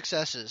 2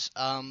 successes.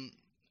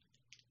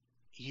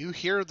 You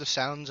hear the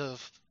sounds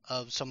of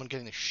someone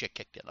getting the shit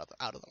kicked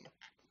out of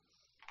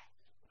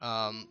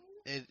them.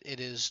 It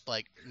is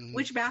like.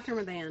 Which bathroom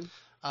are they in?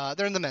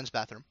 They're in the men's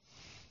bathroom.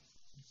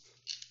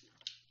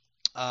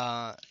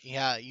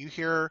 Yeah, you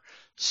hear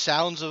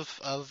sounds of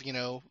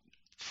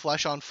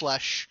flesh on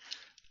flesh,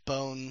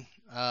 bone,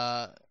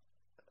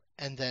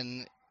 and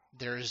then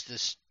there's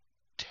this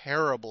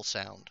terrible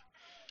sound,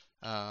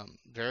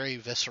 very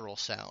visceral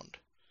sound,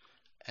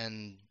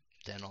 and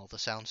then all the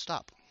sounds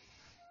stop.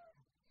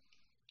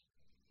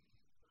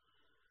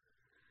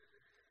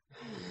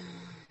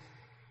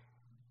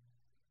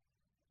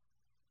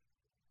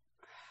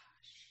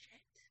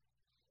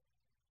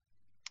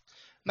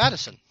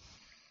 Madison.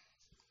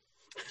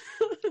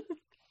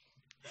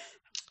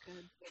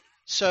 Good.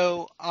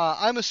 So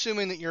I'm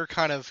assuming that you're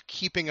kind of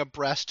keeping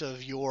abreast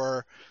of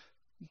your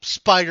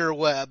spider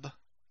web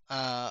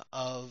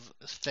of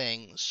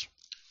things.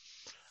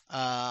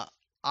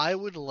 I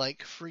would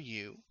like for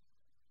you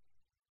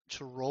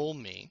to roll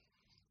me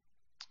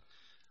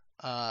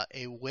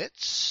a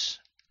wits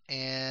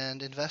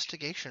and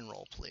investigation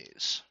roll,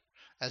 please.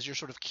 As you're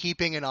sort of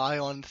keeping an eye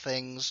on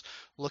things,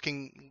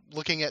 looking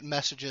at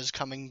messages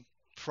coming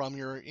from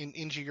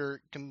into your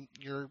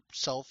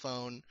cell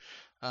phone.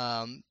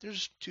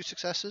 There's 2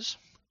 successes.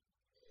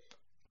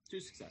 2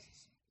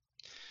 successes.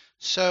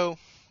 So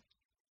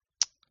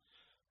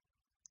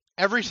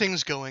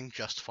everything's going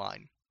just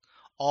fine.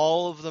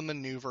 All of the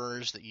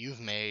maneuvers that you've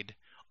made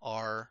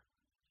are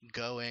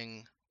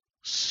going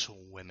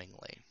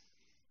swimmingly.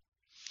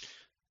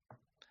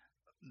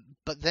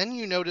 But then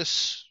you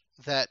notice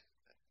that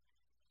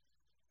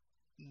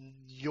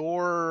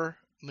your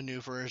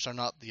maneuvers are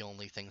not the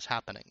only things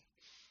happening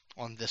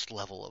on this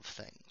level of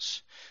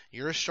things.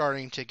 You're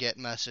starting to get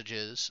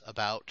messages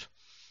about,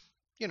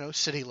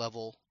 city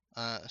level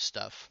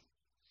stuff.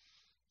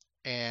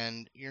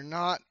 And you're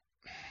not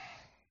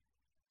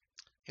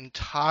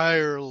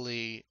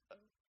entirely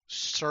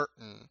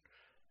certain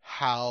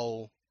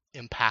how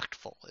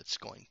impactful it's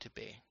going to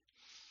be.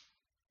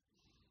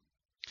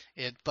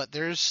 But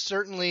there's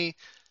certainly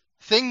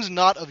things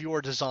not of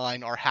your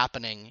design are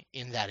happening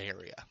in that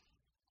area,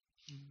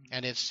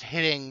 and it's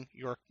hitting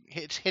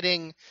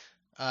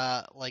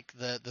like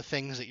the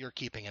things that you're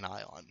keeping an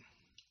eye on.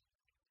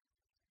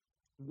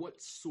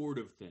 What sort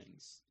of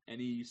things?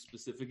 Any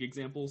specific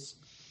examples?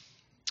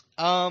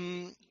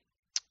 There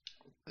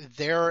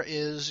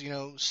is,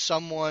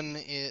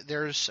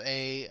 there's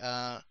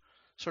a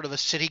sort of a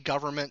city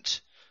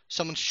government.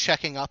 Someone's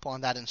checking up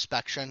on that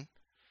inspection.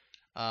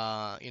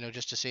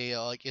 Just to see,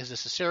 like, is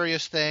this a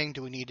serious thing?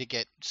 Do we need to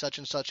get such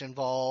and such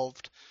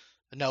involved?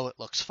 No, it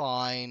looks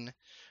fine.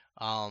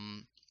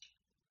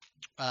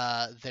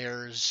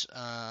 There's,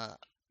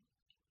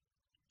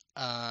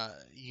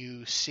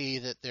 you see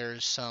that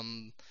there's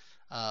some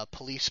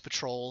police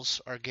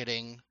patrols are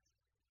getting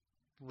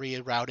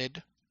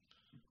rerouted.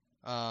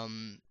 A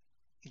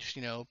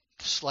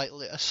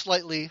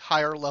slightly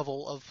higher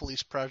level of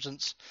police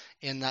presence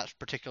in that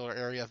particular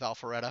area of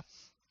Alpharetta.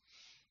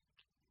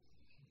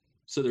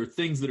 So there are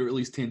things that are at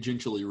least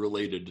tangentially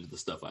related to the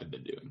stuff I've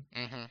been doing.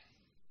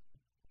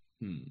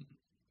 Mm-hmm.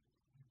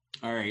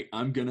 All right,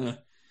 I'm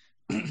gonna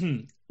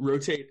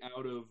rotate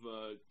out of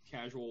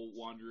casual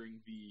wandering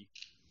the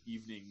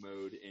evening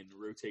mode and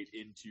rotate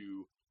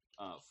into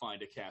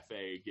find a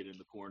cafe, get in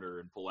the corner,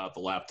 and pull out the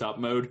laptop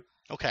mode.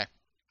 Okay.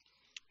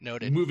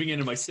 Noted. Moving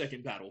into my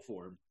second battle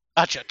form.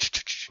 Gotcha.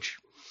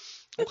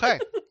 Okay.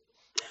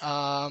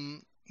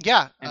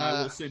 Yeah. And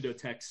I will send a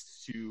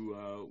text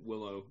to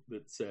Willow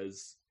that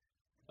says,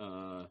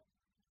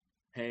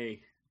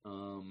 hey,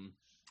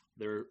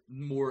 there are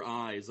more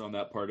eyes on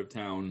that part of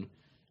town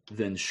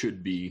than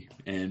should be,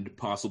 and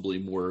possibly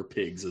more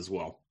pigs as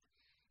well.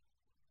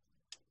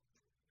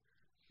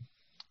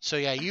 So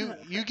yeah,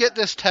 you get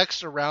this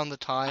text around the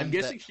time. I'm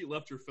guessing she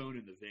left her phone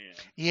in the van.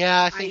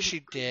 Yeah, I think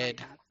she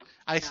did.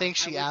 I think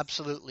she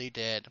absolutely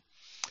did.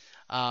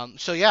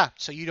 So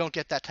you don't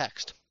get that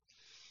text.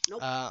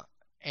 Nope.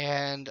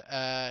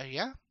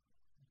 Yeah.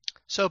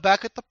 So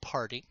back at the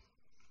party,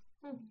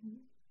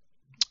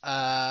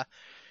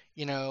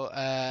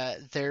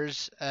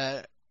 there's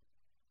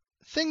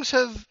things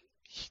have.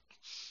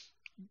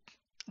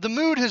 The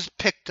mood has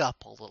picked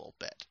up a little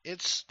bit.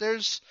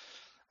 There's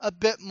a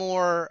bit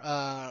more.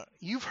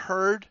 You've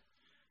heard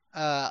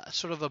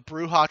sort of a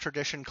Brujah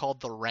tradition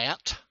called the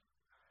rant,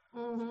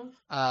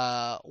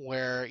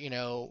 where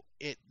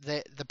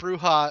the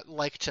Brujah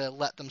like to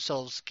let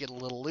themselves get a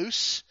little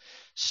loose,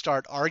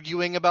 start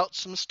arguing about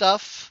some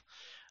stuff.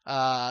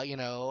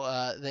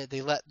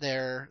 They let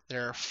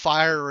their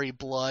fiery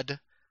blood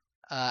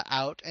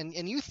out,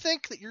 and you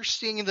think that you're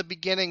seeing the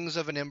beginnings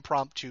of an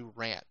impromptu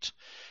rant,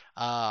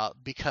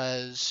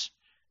 because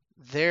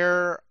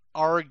they're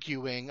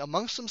arguing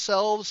amongst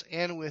themselves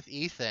and with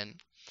Ethan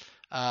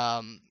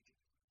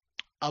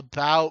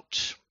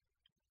about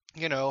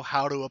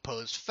how to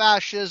oppose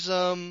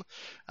fascism,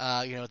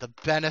 the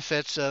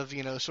benefits of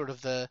sort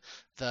of the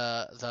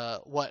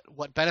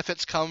what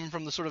benefits come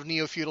from the sort of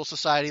neo-feudal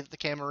society that the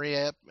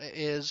Camarilla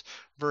is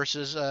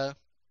versus the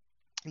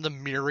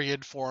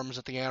myriad forms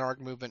that the Anarch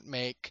movement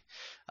make,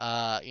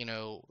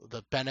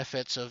 the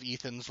benefits of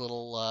Ethan's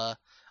little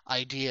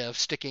idea of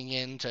sticking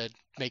in to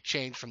make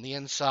change from the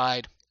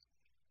inside.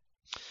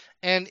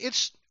 And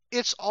it's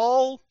it's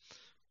all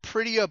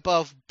pretty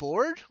above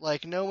board.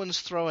 Like, no one's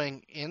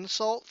throwing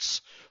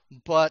insults,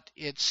 but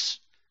it's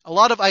a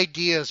lot of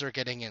ideas are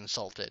getting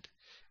insulted.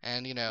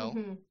 And,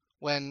 Mhm.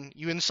 when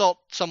you insult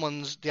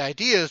the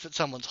ideas that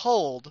someone's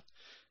hold,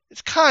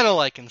 it's kind of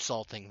like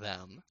insulting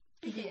them.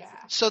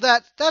 Yeah. So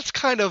that's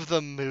kind of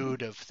the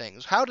mood of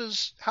things. How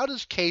does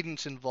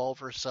Cadence involve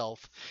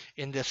herself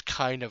in this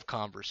kind of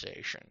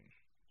conversation?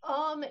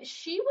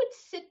 She would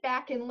sit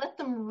back and let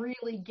them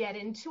really get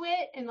into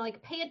it and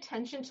like pay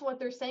attention to what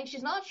they're saying.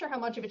 She's not sure how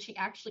much of it she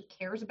actually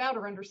cares about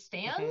or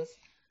understands,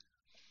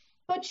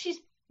 but she's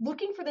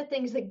looking for the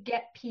things that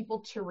get people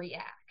to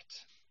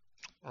react.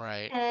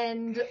 Right.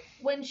 And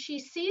when she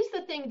sees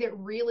the thing that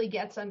really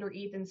gets under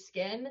Ethan's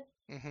skin,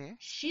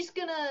 she's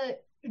gonna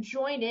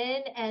join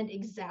in and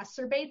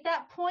exacerbate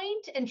that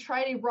point and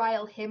try to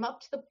rile him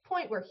up to the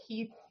point where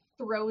he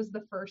throws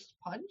the first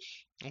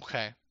punch.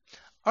 Okay.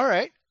 All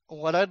right.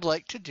 What I'd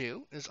like to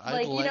do is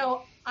I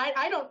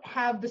don't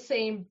have the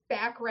same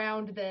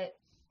background that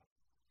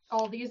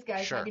all these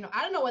guys have.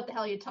 I don't know what the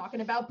hell you're talking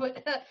about,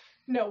 but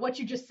no, what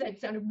you just said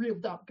sounded real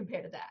dumb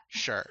compared to that.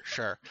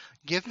 Sure.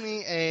 Give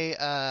me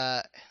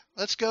a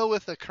let's go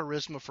with a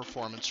charisma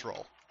performance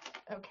roll.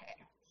 Okay.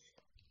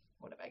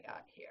 What have I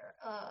got here?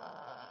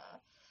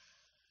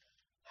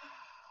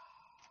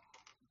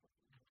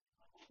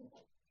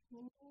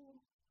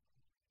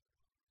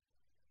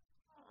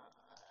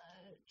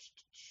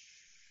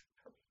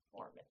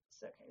 Performance.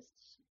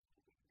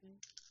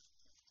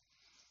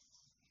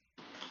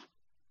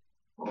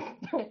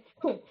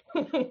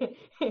 Okay.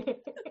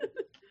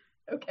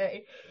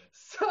 Okay.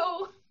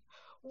 So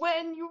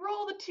when you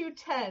roll the two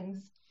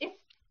tens, if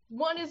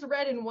one is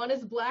red and one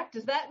is black,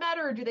 does that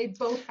matter, or do they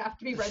both have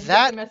to be red?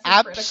 That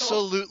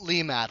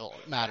absolutely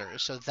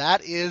matters. So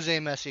that is a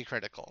messy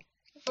critical.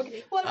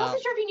 Okay. Well, I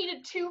wasn't sure if you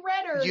needed two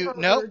red or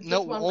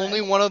no. One only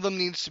red. One of them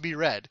needs to be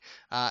red.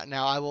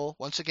 Now I will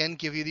once again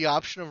give you the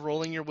option of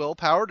rolling your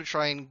willpower to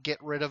try and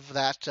get rid of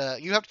that.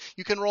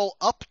 You can roll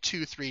up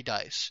to 3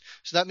 dice.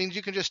 So that means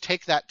you can just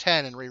take that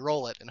 10 and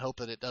re-roll it and hope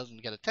that it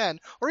doesn't get a 10,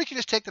 or you can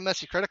just take the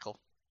messy critical.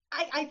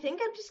 I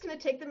think I'm just going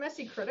to take the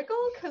messy critical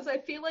because I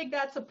feel like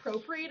that's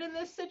appropriate in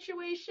this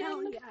situation.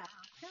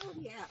 Hell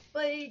yeah.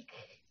 Like.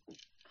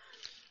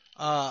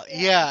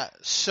 Yeah.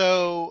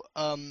 So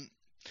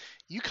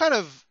you kind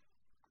of,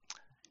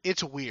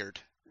 it's weird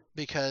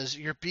because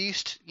your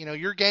beast,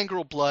 your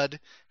gangrel blood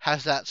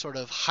has that sort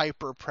of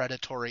hyper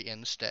predatory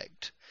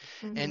instinct.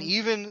 And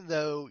even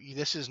though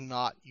this is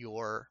not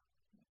your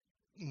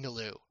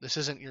milieu, this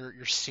isn't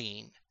your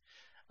scene,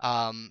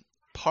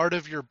 part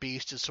of your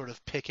beast is sort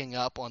of picking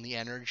up on the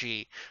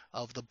energy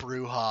of the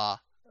Brujah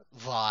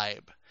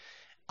vibe.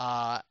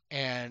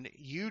 And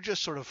you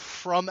just sort of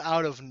from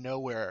out of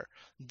nowhere,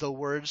 the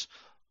words,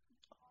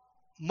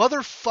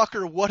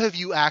 "Motherfucker, what have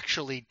you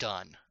actually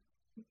done?"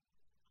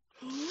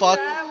 Fuck,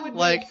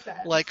 like,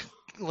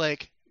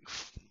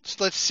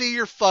 let's see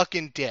your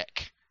fucking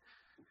dick.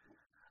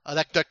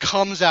 That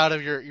comes out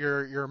of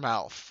your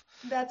mouth.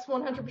 That's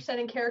 100%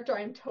 in character.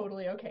 I am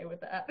totally okay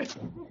with that.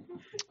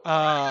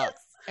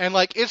 And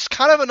it's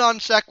kind of a non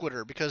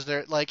sequitur because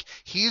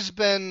he's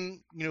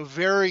been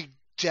very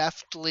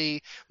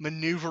deftly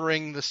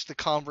maneuvering the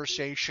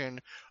conversation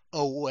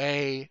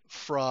away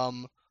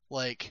from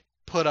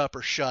put up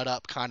or shut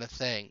up kind of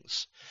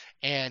things,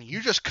 and you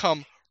just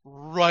come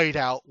right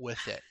out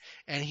with it.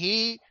 And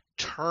he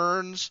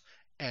turns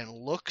and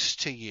looks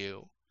to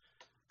you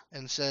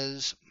and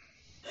says,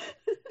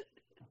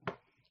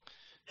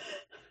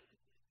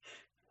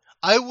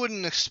 "I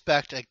wouldn't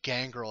expect a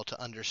gangrel to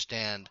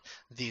understand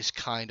these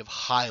kind of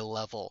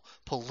high-level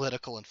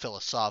political and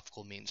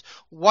philosophical means.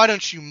 Why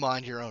don't you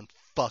mind your own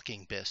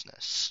fucking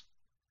business?"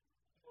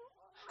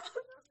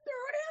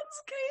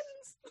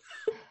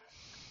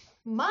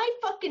 My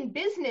fucking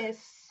business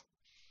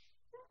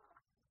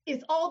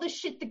is all the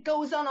shit that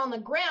goes on the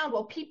ground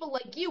while people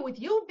like you with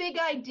your big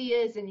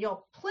ideas and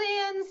your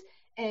plans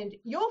and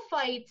your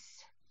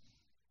fights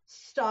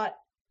start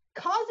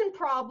causing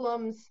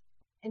problems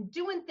and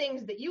doing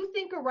things that you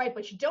think are right,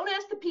 but you don't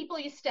ask the people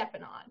you're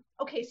stepping on.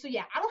 Okay, so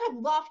yeah, I don't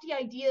have lofty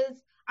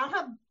ideas. I don't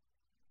have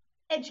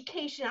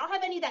education. I don't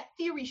have any of that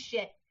theory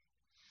shit.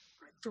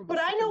 But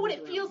I know what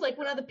it feels like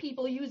when other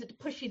people use it to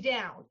push you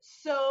down.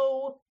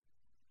 So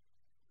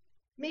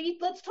maybe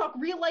let's talk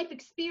real life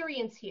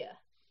experience here.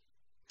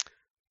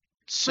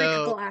 So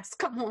break a glass,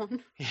 come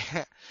on.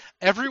 Yeah,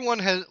 everyone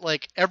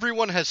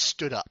has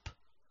stood up.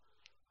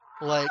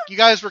 You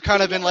guys were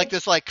kind of in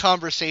this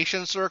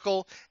conversation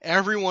circle.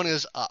 Everyone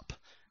is up,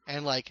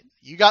 and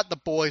you got the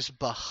boys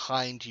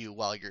behind you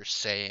while you're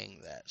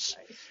saying this.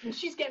 And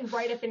she's getting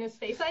right up in his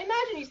face. I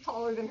imagine he's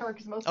taller than her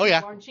because most people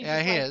are. And she's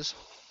yeah, he is.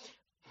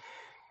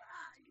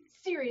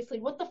 Seriously,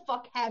 what the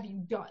fuck have you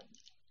done?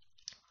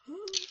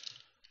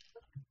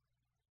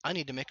 I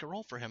need to make a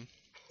roll for him.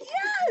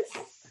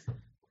 Yes!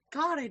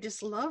 God, I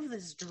just love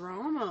this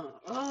drama.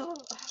 Oh.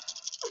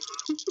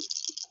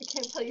 I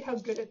can't tell you how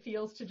good it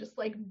feels to just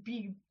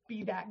be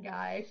that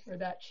guy or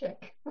that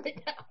chick right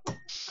now.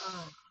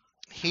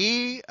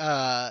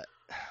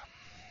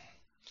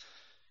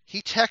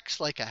 he takes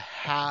like a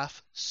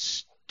half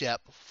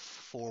step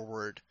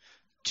forward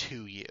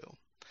to you,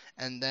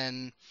 and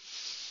then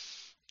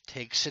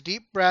takes a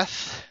deep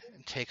breath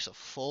and takes a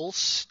full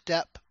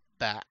step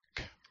back.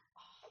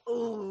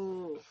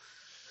 Ooh.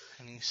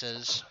 And he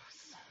says,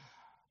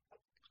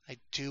 I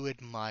do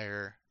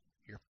admire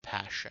your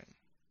passion.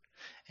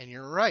 And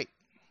you're right.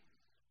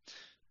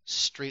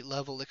 Street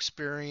level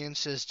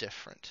experience is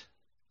different.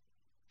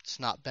 It's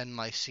not been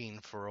my scene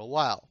for a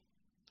while.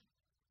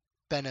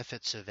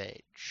 Benefits of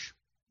age.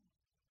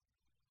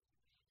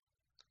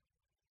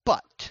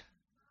 But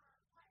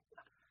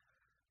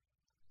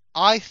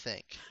I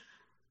think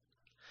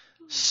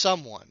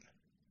someone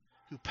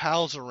who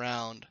pals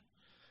around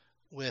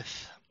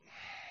with,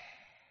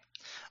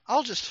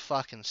 I'll just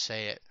fucking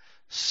say it,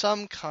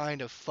 some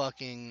kind of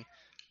fucking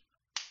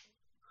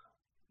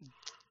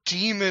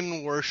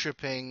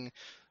demon-worshipping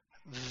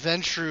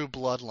Ventrue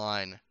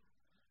bloodline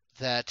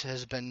that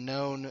has been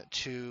known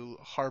to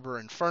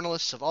harbor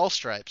infernalists of all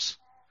stripes,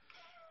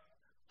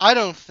 I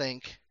don't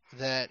think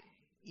that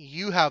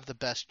you have the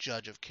best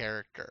judge of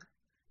character.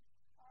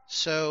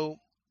 So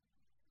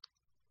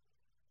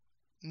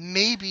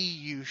maybe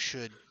you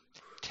should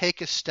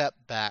take a step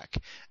back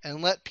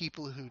and let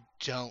people who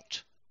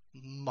don't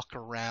muck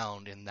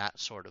around in that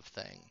sort of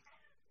thing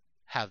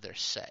have their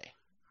say.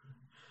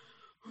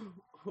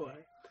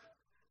 What?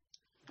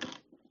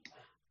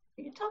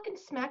 Are you talking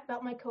smack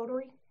about my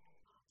coterie?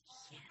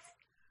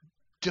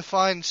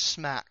 Define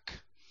smack.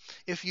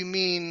 If you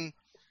mean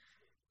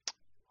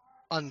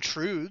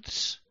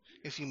untruths,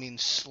 if you mean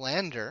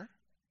slander,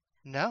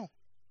 no.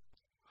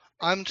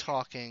 I'm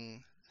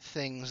talking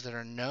things that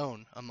are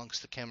known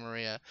amongst the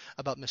Camarilla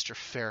about Mr.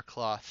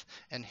 Faircloth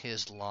and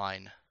his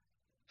line.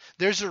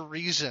 There's a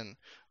reason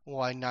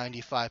why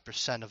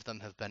 95% of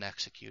them have been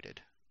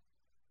executed.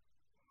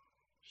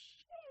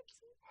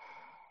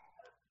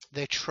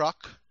 They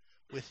truck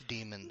with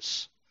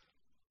demons.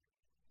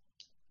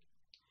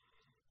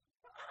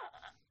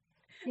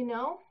 You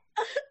know,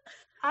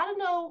 I don't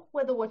know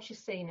whether what you're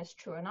saying is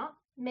true or not.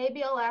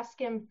 Maybe I'll ask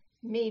him,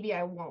 maybe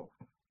I won't.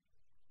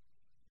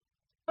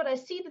 But I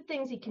see the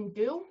things he can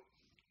do,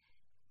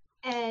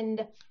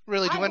 and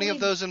Really, do I any of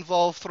believe- those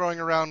involve throwing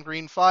around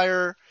green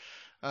fire?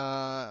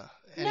 No,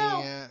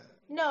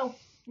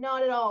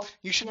 not at all.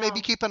 You should No.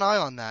 maybe keep an eye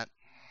on that.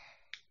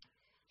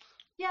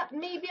 Yeah,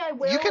 maybe I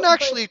will. You can but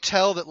actually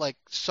tell that like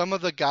some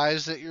of the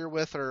guys that you're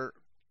with are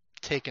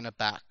taken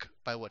aback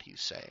by what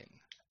he's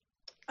saying.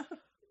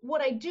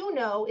 what I do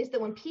know is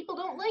that when people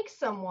don't like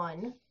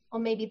someone, or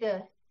maybe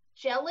they're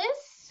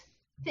jealous,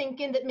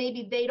 thinking that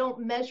maybe they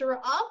don't measure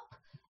up,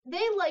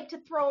 they like to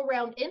throw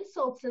around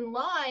insults and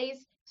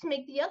lies to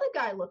make the other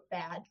guy look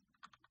bad.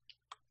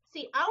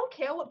 See, I don't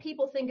care what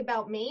people think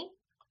about me.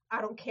 I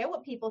don't care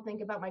what people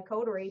think about my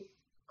coterie.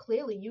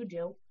 Clearly you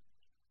do.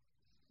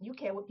 You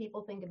care what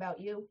people think about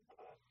you.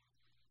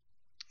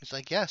 It's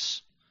like,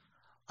 yes,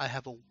 I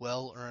have a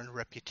well-earned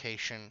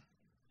reputation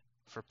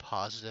for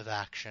positive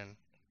action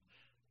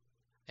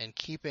and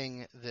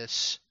keeping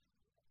this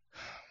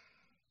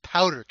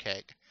powder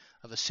keg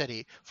of a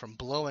city from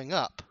blowing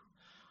up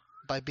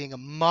by being a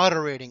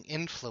moderating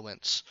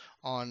influence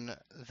on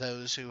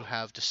those who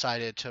have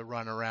decided to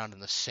run around in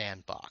the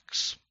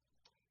sandbox.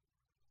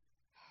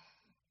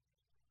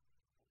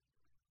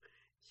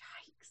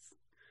 Yikes.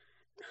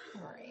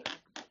 All right.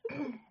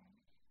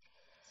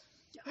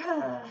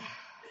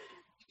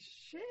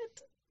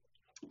 Shit.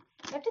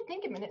 I have to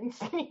think a minute and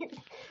see.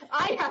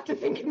 I have to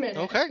think a minute.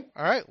 Okay,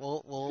 all right,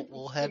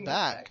 we'll head Bring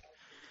that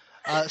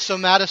back. So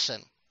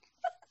Madison,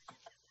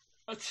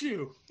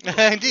 Achoo.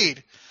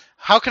 indeed,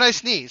 how can I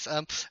sneeze?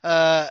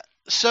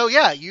 So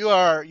yeah,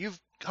 you've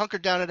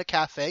hunkered down at a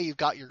cafe. You've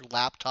got your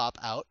laptop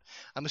out.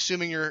 I'm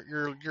assuming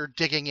you're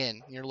digging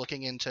in. You're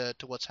looking into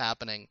what's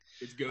happening.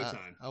 It's go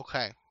time.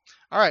 Okay.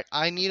 All right.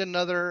 I need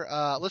another.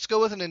 Let's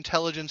go with an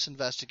intelligence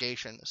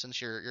investigation,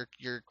 since you're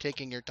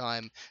taking your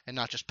time and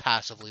not just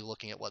passively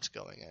looking at what's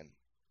going in.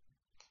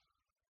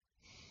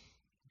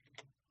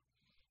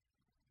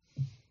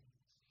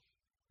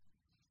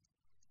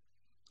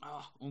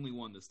 Only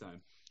one this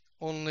time.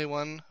 Only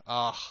one.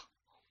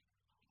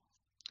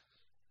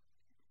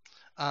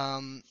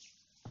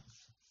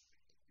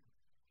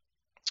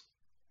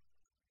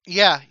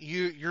 Yeah,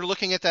 you're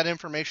looking at that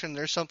information.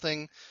 There's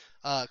something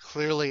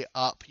clearly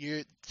up.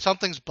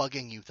 Something's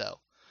bugging you though.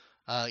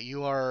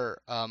 You're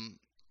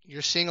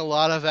seeing a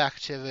lot of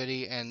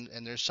activity and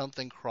there's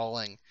something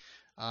crawling.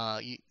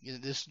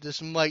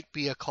 This might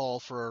be a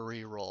call for a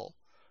reroll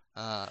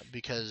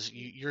because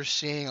you're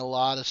seeing a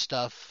lot of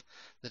stuff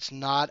that's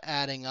not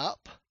adding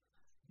up,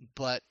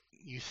 but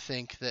you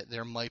think that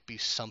there might be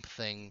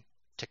something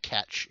to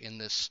catch in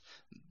this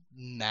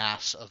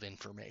mass of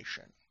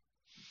information.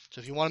 So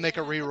if you want to make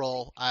a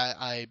reroll,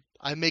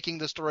 I'm making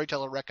the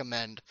storyteller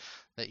recommend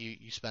that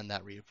you spend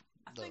that I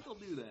think I'll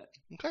do that.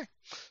 Okay.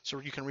 So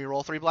you can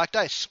reroll 3 black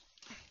dice.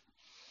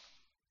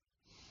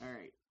 All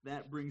right.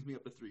 That brings me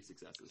up to 3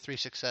 successes. 3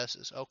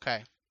 successes.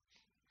 Okay.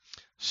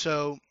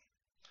 So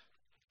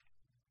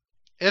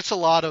it's a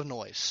lot of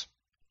noise.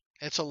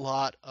 It's a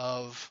lot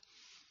of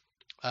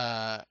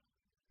uh,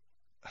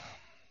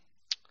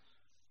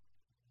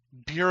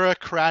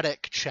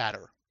 bureaucratic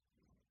chatter.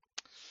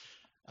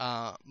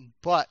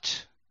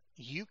 But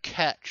you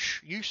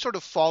sort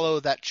of follow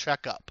that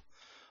checkup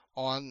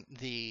on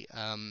the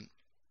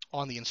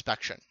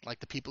inspection, like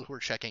the people who are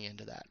checking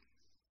into that,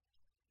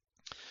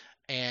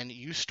 and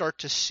you start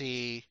to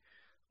see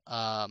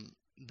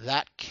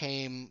that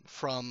came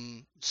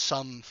from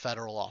some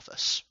federal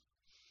office,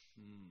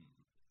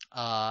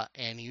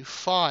 and you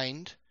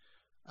find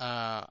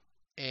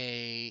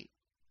a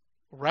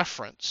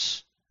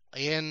reference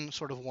in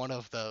sort of one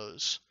of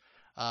those.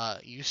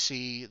 You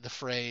see the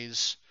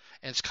phrase,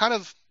 and it's kind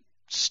of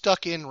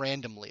stuck in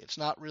randomly. It's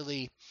not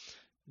really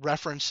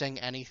referencing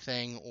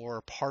anything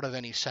or part of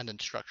any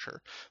sentence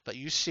structure, but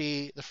you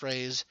see the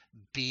phrase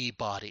 "bee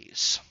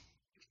bodies,"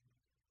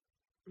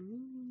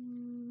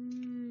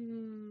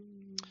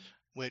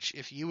 which,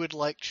 if you would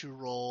like to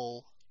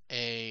roll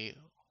a,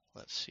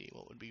 let's see,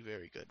 what would be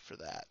very good for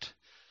that?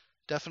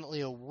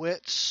 Definitely a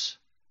wits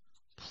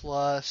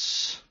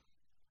plus.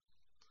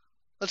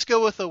 Let's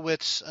go with a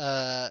wits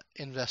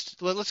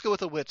let's go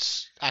with a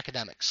wits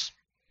academics.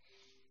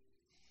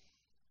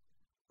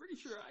 Pretty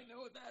sure I know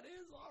what that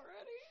is already.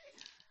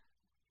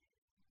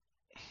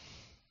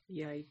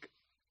 Yike.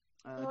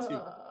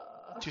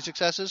 2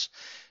 successes?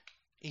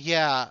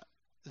 Yeah,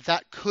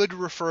 that could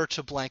refer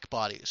to blank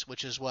bodies,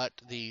 which is what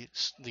the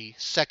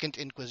Second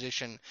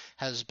Inquisition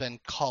has been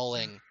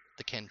calling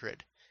the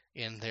Kindred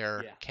in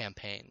their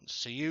campaigns.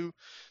 So you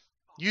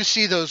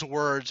see those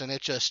words and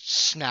it just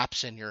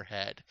snaps in your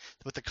head.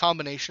 With the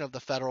combination of the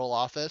federal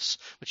office,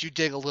 which you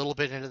dig a little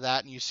bit into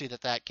that, and you see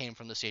that came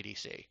from the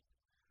CDC.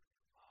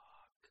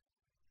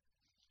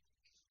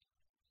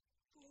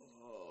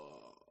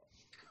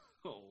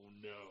 Oh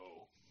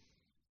no.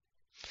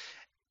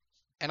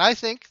 And I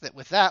think that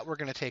with that, we're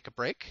going to take a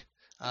break.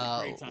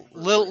 Great time for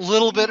a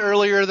Little bit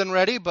earlier than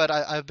ready, but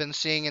I've been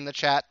seeing in the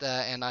chat,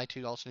 and I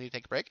too also need to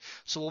take a break.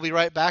 So we'll be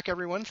right back,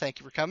 everyone. Thank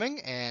you for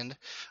coming, and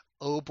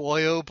oh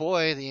boy,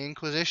 the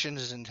Inquisition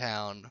is in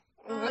town.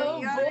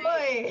 Oh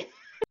boy!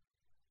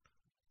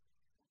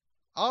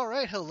 All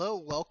right, hello,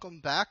 welcome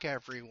back,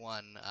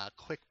 everyone.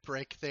 Quick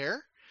break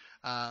there.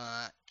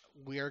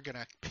 We are going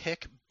to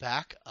pick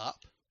back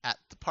up at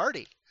the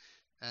party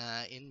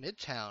in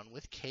Midtown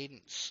with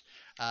Cadence,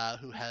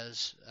 who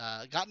has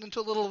gotten into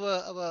a little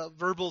of a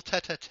verbal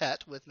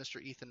tete-a-tete with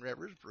Mr. Ethan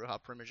Rivers,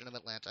 Brewhop Primogen of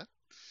Atlanta.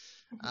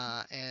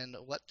 And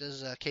what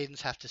does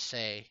Cadence have to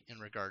say in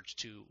regards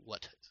to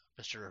what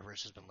Mr.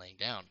 Rivers has been laying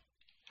down?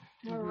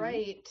 All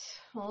right.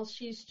 Well,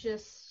 she's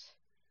just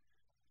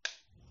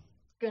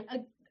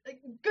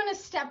gonna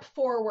step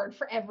forward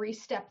for every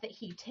step that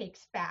he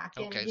takes back,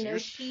 and Okay,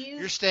 so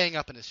you're staying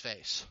up in his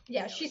face.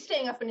 Yeah, she's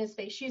staying up in his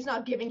face. She's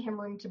not giving him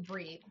room to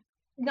breathe.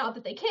 Not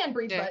that they can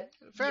breathe, Yeah,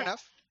 but fair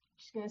enough.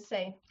 She's gonna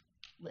say,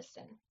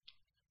 "Listen,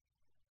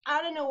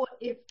 I don't know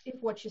if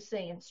what you're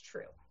saying is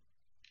true.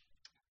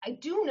 I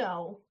do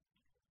know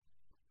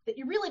that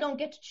you really don't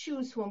get to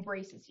choose who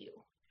embraces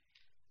you.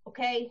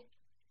 Okay?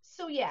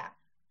 So yeah,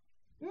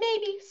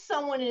 maybe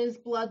someone in his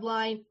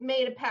bloodline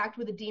made a pact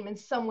with a demon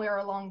somewhere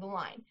along the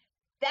line.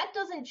 That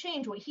doesn't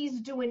change what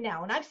he's doing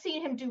now, and I've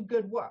seen him do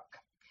good work.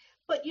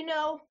 But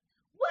while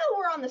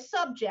we're on the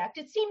subject,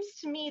 it seems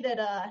to me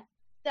that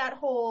that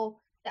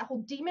whole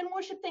demon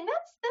worship thing,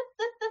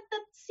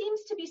 that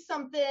seems to be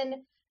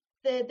something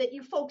that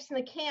you folks in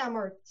the cam,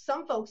 or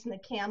some folks in the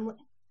cam,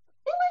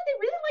 they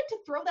really like to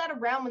throw that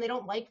around when they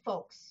don't like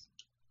folks.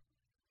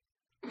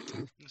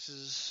 This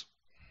is...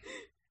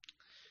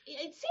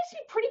 It seems to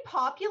be pretty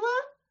popular.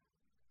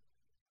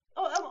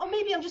 Or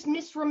maybe I'm just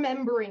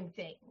misremembering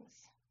things.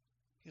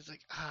 He's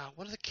like,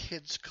 what do the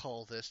kids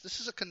call this?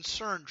 This is a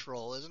concern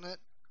troll, isn't it?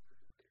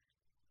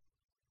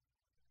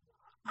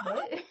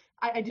 What?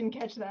 I didn't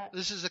catch that.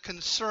 This is a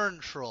concern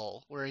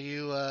troll, where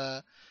you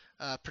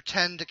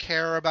pretend to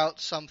care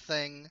about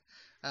something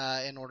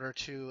in order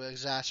to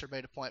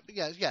exacerbate a point. But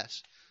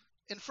yes,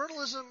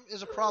 infernalism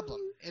is a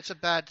problem. It's a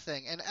bad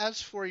thing. And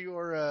as for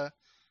your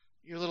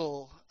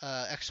little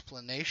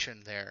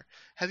explanation there,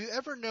 have you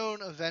ever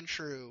known a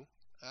Ventrue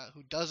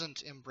who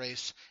doesn't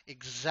embrace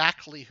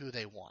exactly who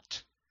they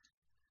want?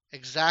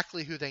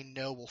 Exactly who they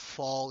know will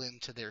fall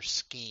into their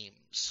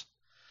schemes.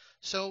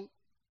 So,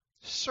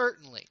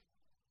 certainly,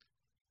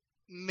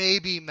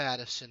 maybe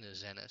Madison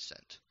is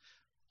innocent,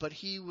 but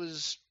he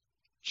was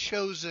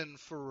chosen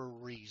for a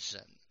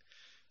reason.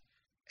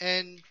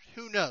 And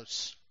who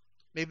knows?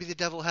 Maybe the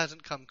devil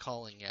hasn't come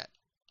calling yet.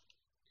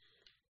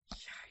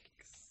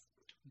 Yikes.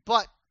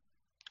 But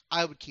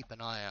I would keep an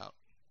eye out.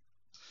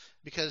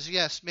 Because,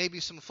 yes,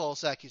 maybe some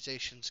false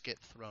accusations get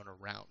thrown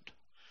around.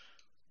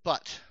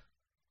 But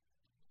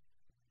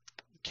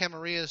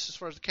as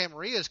far as the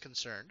Camarilla is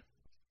concerned,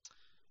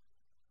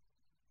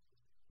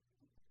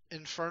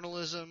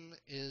 infernalism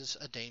is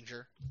a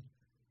danger.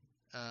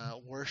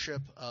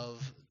 Worship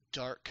of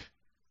dark,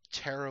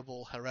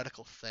 terrible,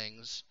 heretical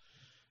things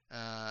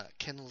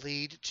can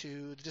lead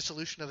to the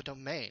dissolution of a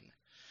domain.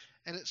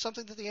 And it's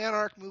something that the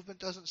Anarch movement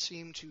doesn't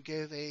seem to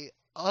give a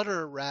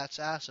utter rat's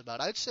ass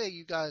about. I'd say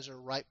you guys are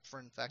ripe for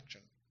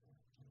infection.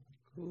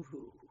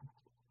 Ooh.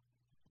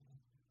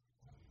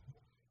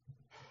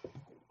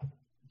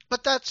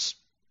 But that's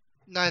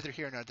neither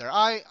here nor there.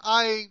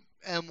 I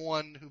am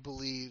one who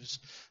believes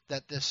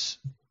that this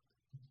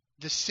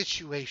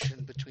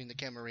situation between the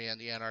Camarilla and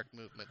the Anarch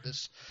movement,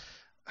 this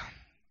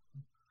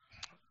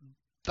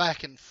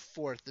back and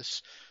forth,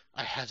 this,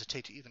 I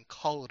hesitate to even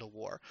call it a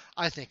war.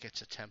 I think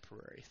it's a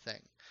temporary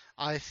thing.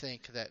 I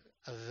think that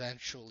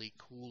eventually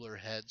cooler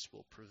heads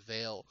will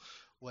prevail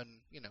when,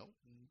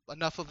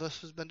 enough of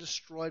us has been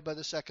destroyed by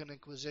the Second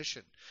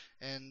Inquisition,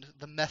 and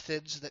the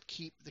methods that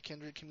keep the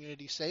kindred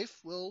community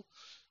safe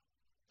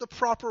the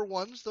proper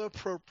ones, the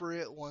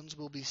appropriate ones,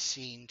 will be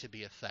seen to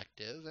be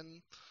effective,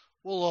 and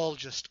we'll all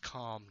just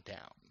calm down.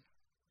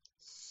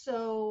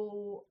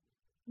 So,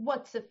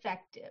 what's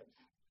effective?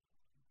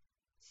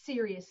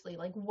 Seriously,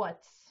 like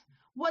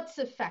what's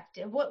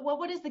effective?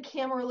 What is the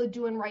Camarilla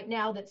doing right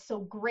now that's so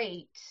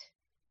great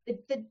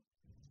that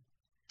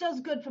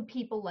does good for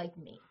people like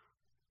me?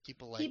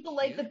 People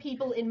like the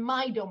people in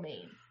my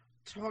domain.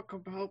 Talk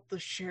about the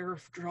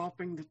sheriff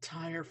dropping the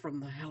tire from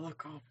the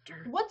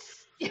helicopter. What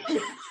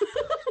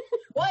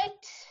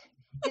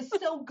is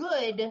so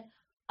good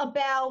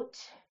about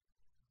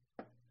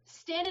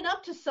standing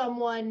up to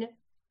someone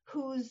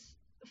who's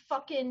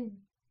fucking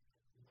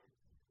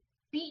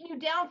beating you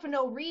down for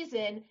no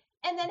reason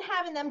and then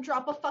having them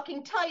drop a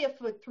fucking tire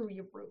through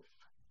your roof?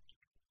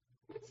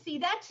 See,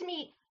 that to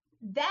me,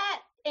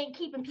 that ain't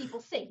keeping people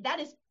safe. That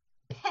is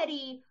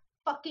petty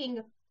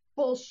fucking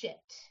bullshit.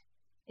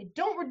 It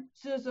don't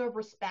deserve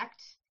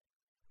respect.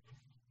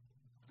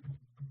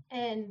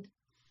 And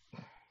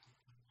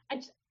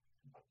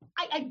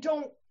I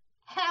don't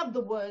have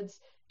the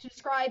words to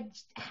describe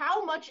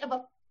how much of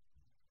a,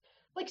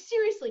 like,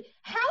 seriously,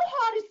 how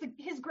hard is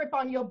his grip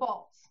on your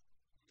balls?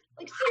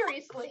 Like,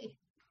 seriously.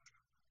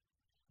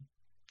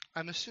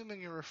 I'm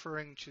assuming you're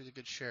referring to the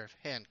good Sheriff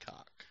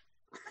Hancock.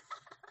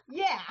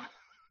 Yeah.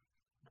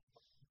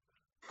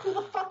 Who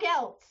the fuck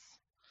else?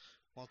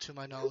 Well, to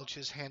my knowledge,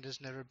 his hand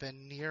has never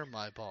been near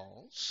my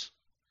balls.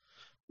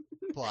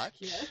 But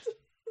Yes.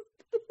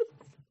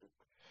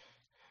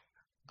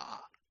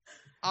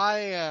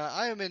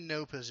 I am in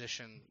no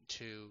position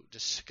to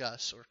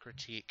discuss or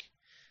critique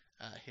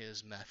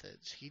his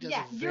methods. He does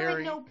you're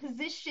in no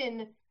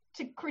position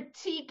to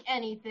critique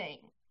anything.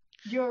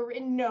 You're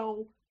in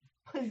no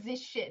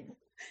position.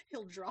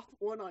 He'll drop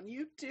one on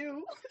you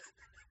too.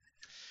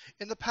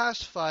 In the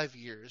past 5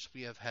 years,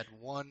 we have had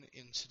one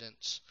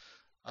incidence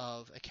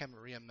of a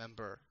Camarilla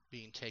member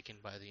being taken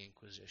by the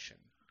Inquisition.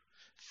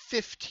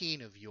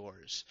 15 of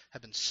yours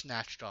have been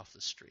snatched off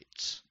the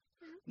streets.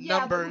 Yeah,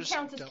 Numbers but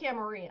who counts as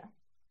Camarilla?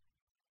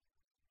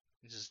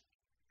 This is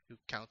who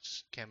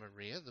counts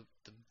Camarilla,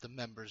 the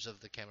members of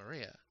the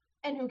Camarilla.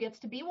 And who gets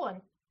to be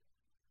one?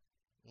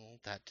 Well,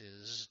 that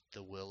is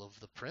the will of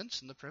the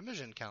Prince and the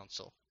Primogen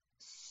Council.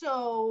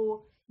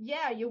 So,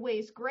 yeah, your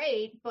way's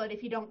great, but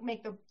if you don't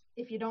make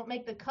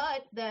the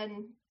cut,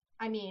 then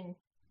I mean.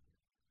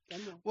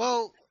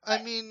 Well,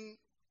 I mean,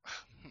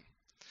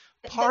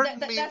 pardon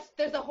me.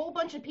 There's a whole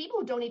bunch of people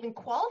who don't even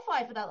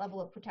qualify for that level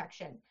of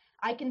protection.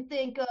 I can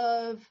think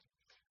of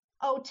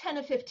 10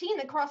 or 15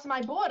 that crossed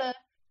my border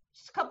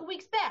just a couple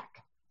weeks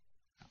back.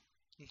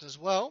 As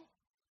well,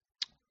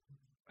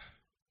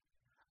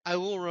 I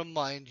will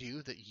remind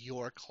you that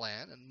your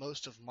clan and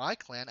most of my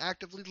clan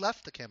actively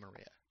left the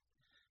Camarilla.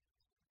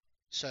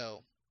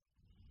 So,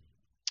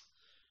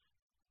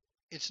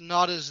 it's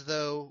not as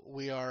though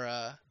we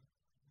are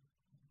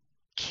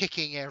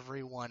kicking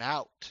everyone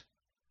out.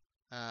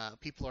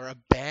 People are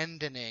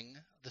abandoning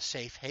the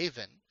safe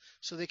haven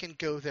so they can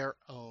go their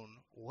own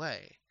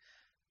way.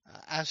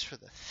 As for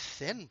the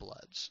Thin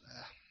Bloods,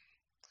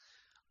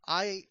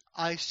 I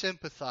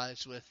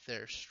sympathize with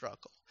their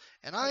struggle,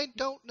 and I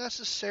don't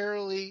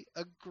necessarily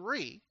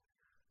agree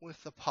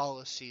with the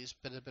policies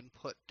that have been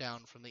put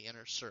down from the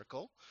Inner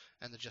Circle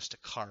and the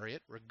Justicariat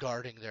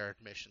regarding their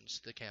admissions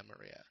to the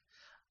Camarilla.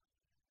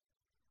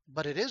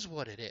 But it is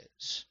what it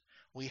is.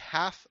 We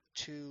have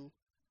to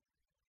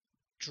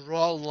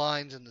draw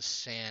lines in the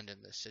sand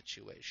in this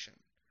situation.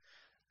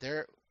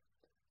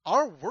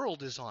 Our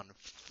world is on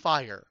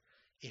fire,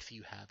 if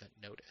you haven't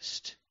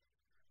noticed.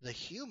 The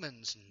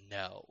humans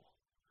know,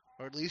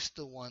 or at least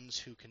the ones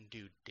who can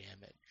do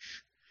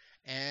damage.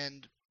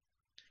 And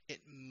it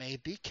may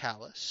be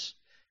callous,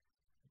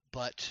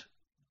 but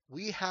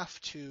we have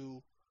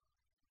to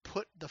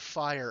put the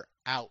fire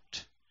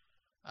out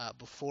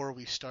before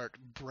we start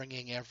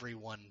bringing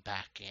everyone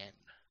back in.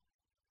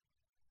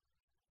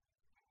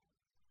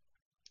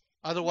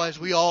 Otherwise,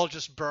 we all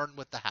just burn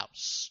with the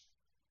house.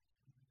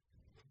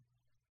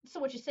 So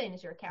what you're saying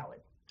is you're a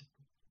coward.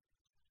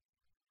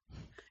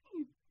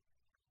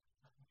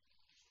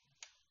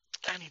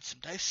 I need some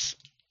dice.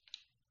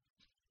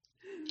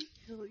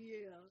 Hell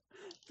yeah.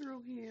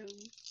 Throw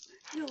hands.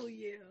 Hell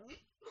yeah.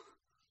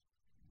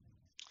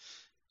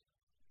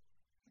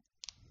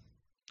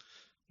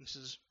 This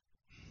is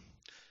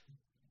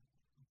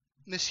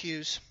Miss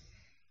Hughes.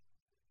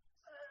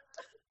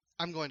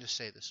 I'm going to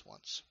say this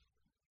once.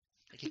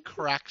 He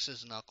cracks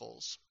his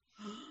knuckles.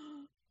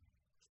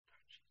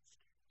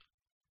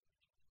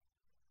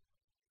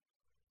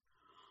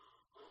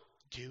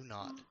 Do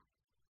not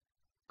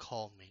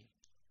call me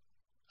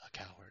a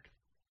coward.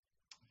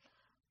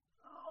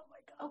 Oh my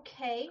god.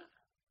 Okay.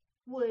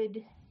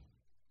 Would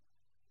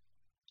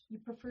you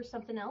prefer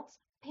something else?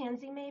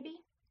 Pansy, maybe?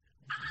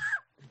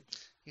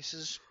 He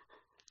says,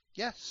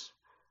 yes,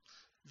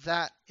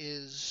 that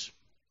is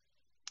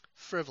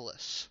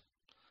frivolous.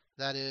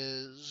 That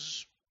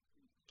is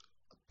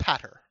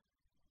patter.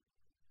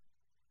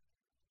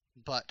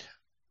 But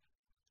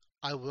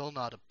I will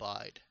not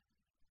abide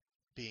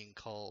being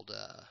called,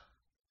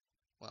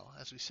 well,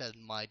 as we said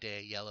in my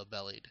day,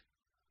 yellow-bellied.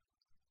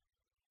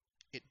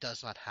 It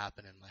does not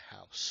happen in my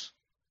house.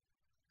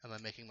 Am I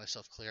making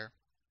myself clear?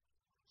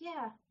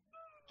 Yeah.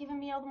 Giving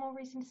me all the more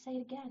reason to say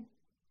it again.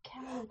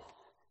 Coward.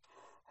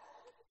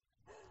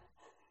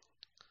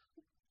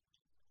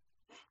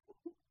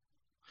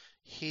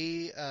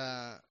 He,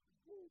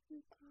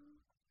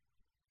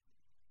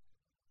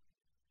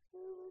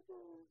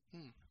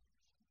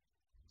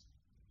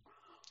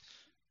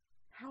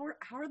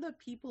 How are the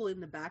people in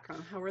the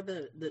background? How are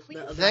the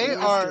other They boys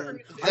are-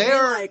 doing? they they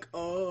are- like,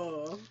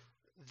 oh.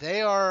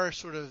 They are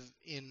sort of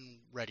in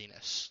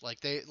readiness.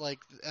 Like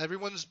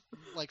everyone's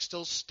like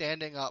still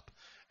standing up.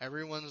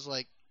 Everyone's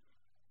like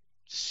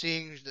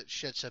seeing that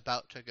shit's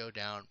about to go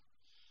down.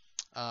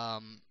 Oh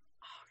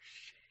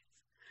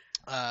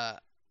shit.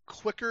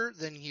 Quicker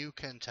than you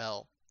can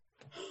tell.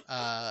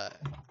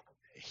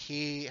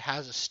 He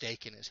has a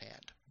stake in his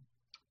hand.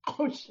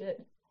 Oh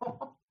shit.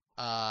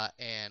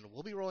 And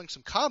we'll be rolling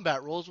some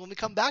combat rolls when we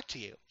come back to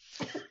you.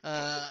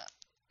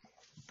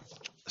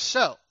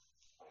 So,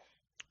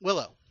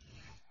 Willow,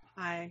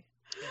 Hi.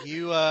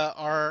 you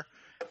are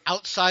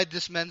outside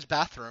this men's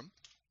bathroom.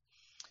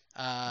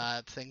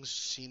 Things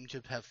seem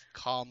to have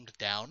calmed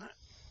down.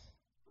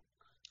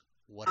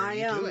 What are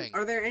you doing?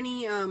 Are there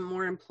any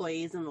more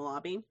employees in the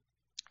lobby?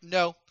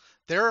 No,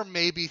 there are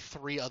maybe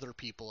 3 other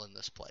people in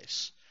this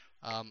place,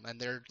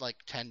 and they're like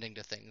tending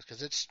to things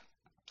because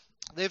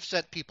they've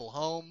sent people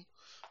home.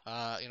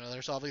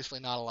 There's obviously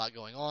not a lot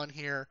going on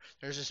here.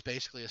 There's just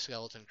basically a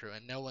skeleton crew,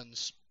 and no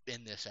one's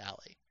in this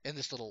alley, in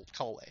this little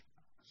hallway.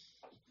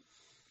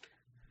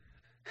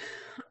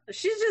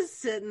 She's just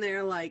sitting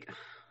there like,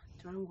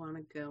 do I want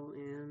to go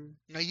in?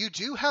 Now you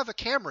do have a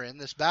camera in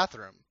this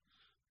bathroom,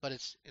 but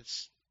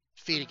it's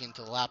feeding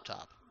into the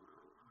laptop.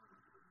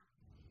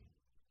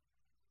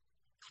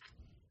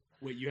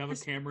 Wait, you have a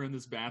camera in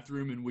this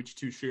bathroom in which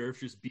 2 sheriffs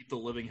just beat the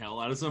living hell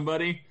out of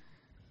somebody?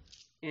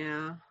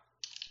 Yeah.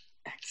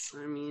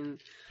 I mean,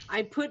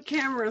 I put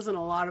cameras in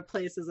a lot of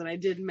places, and I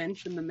did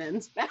mention the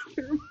men's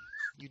bathroom.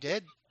 You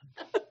did?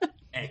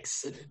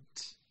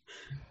 Excellent.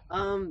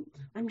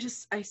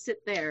 I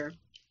sit there,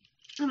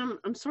 and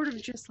I'm sort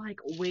of just like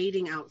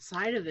waiting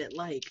outside of it.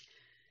 Like,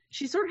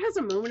 she sort of has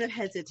a moment of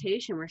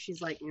hesitation where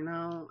she's like,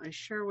 I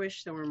sure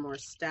wish there were more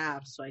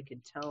staff so I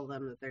could tell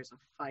them that there's a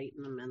fight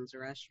in the men's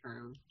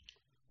restroom.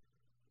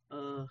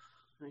 Ugh,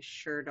 I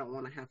sure don't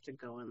want to have to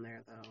go in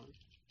there though.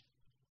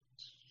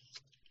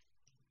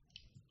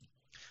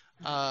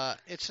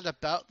 It's at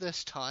about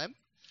this time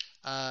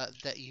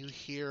that you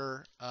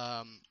hear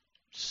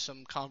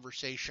some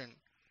conversation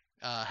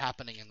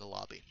happening in the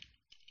lobby.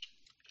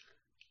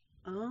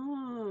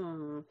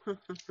 Oh,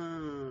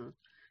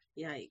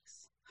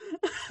 yikes.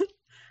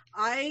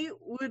 I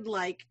would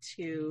like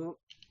to,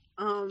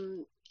 I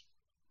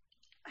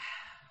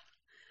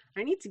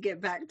need to get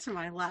back to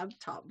my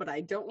laptop, but I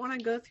don't want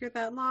to go through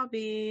that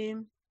lobby.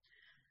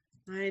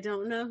 I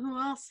don't know who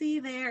I'll see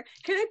there.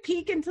 Can I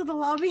peek into the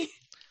lobby?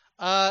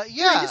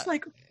 Yeah. Just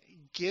like,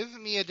 Give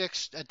me a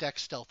dex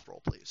stealth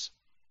roll, please.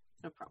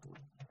 no problem.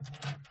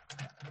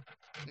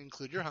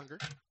 Include your hunger.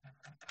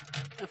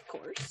 Of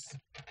course.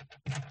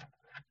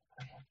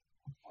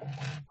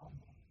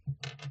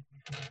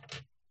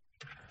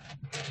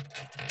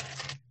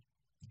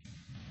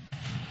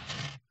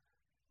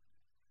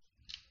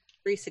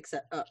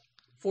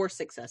 Four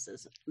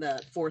successes.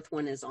 The 4th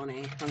one is on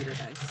a hunger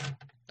dice.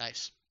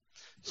 Nice.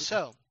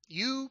 So,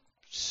 you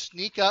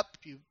sneak up,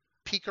 you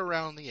peek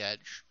around the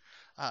edge,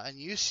 and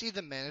you see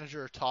the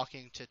manager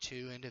talking to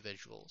 2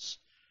 individuals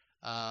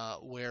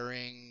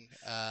wearing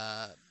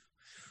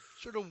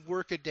sort of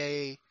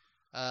workaday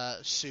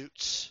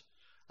suits.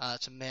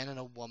 It's a man and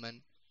a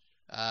woman.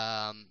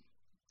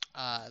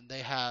 They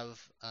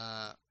have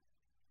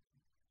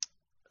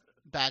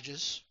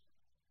badges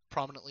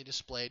prominently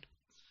displayed.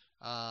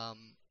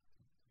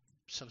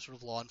 Some sort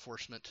of law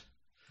enforcement.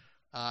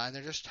 And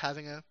they're just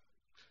having a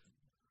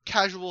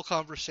casual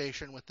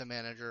conversation with the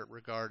manager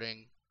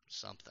regarding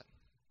something.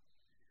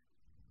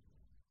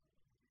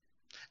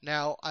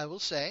 Now, I will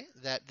say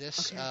that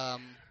this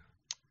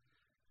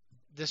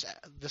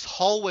this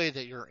hallway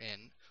that you're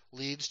in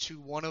leads to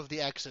one of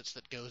the exits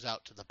that goes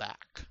out to the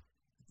back.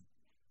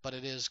 But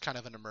it is kind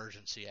of an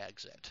emergency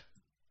exit.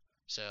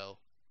 So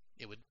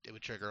it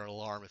would trigger an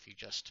alarm if you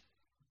just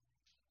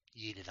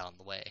yeeted on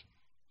the way.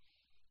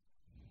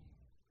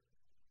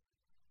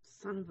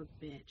 Son of a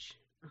bitch.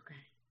 Okay.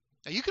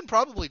 Now, you can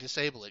probably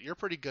disable it. You're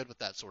pretty good with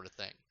that sort of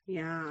thing.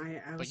 Yeah,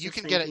 I was But you just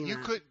can get it. thinking You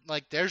that. could,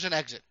 like, there's an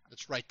exit.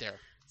 It's right there.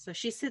 So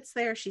she sits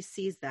there, she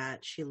sees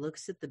that, she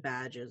looks at the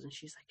badges, and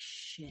she's like,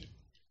 shit,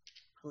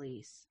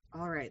 police.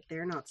 All right,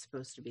 they're not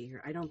supposed to be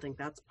here. I don't think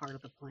that's part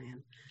of the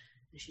plan.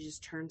 And she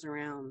just turns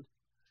around,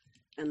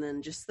 and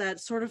then just that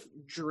sort of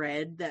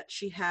dread that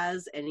she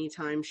has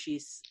anytime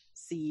she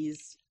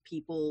sees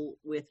people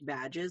with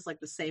badges, like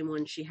the same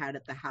one she had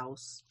at the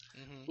house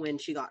when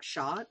she got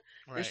shot.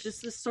 Right. There's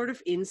just this sort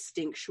of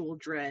instinctual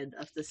dread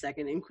of the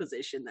Second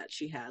Inquisition that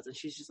she has, and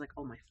she's just like,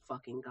 oh my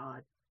fucking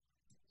God.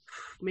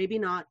 Maybe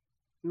not.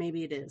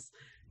 Maybe it is.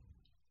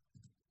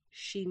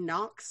 She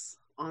knocks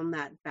on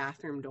that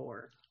bathroom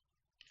door.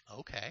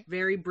 Okay.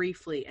 Very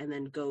briefly, and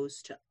then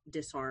goes to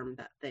disarm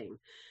that thing.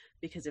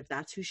 Because if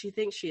that's who she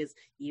thinks she is,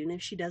 even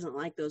if she doesn't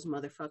like those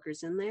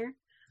motherfuckers in there,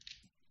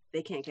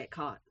 they can't get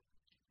caught.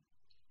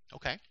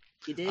 Okay.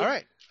 You did? All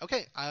right.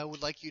 Okay. I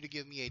would like you to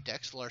give me a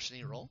Dex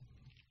larceny roll.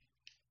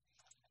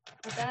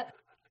 With that,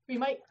 we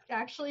might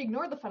actually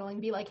ignore the funneling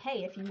and be like,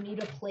 hey, if you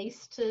need a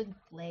place to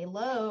lay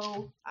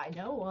low, I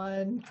know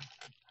one.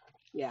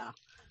 Yeah.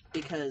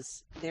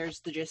 Because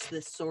there's just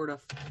this sort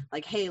of,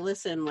 like, hey,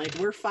 listen, like,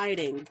 we're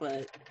fighting,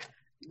 but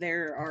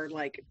there are,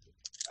 like,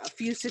 a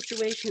few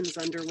situations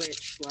under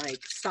which,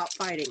 like, stop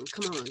fighting.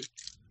 Come on.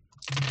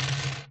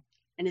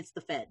 And it's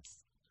the feds.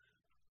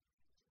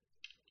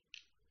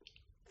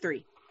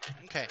 3.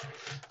 Okay.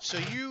 So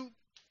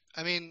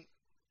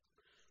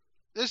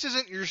this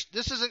isn't your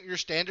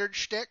standard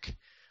shtick,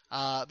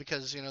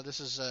 because this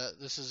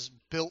is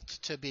built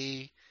to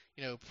be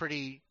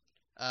pretty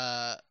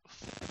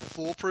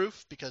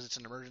foolproof because it's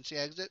an emergency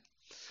exit.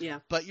 Yeah.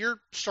 But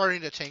you're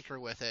starting to tinker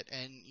with it,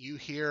 and you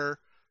hear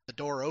the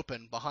door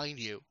open behind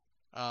you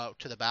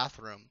to the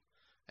bathroom,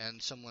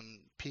 and someone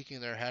peeking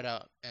their head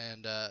out,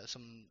 and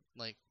some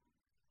like,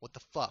 what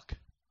the fuck?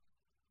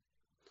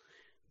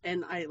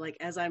 And I, like,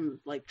 as I'm,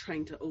 like,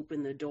 trying to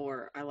open the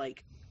door, I,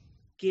 like,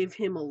 give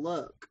him a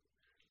look,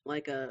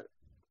 and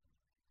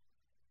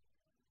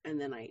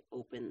then I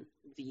open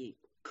the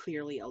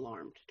clearly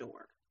alarmed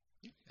door.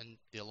 And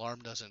the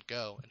alarm doesn't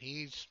go, and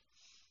he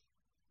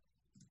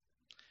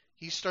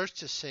starts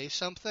to say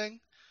something,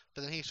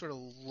 but then he sort of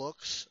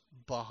looks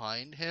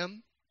behind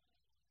him,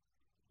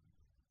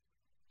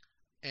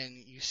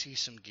 and you see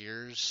some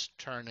gears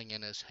turning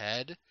in his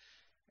head,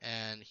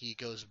 and he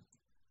goes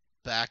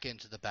back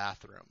into the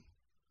bathroom.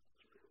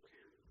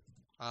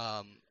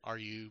 Are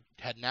you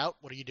heading out?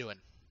 What are you doing?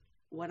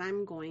 What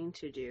I'm going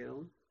to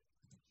do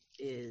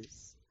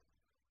is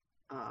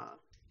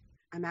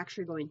I'm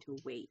actually going to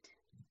wait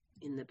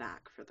in the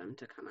back for them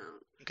to come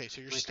out. Okay,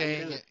 so you're Like,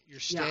 staying.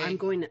 Yeah, I'm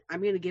going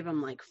to give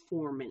them like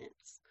 4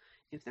 minutes.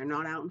 If they're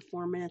not out in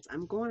 4 minutes,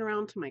 I'm going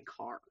around to my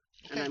car,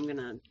 and Okay. I'm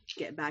gonna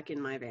get back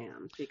in my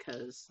van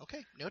because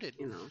Okay, noted.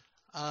 you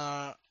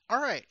All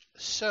right.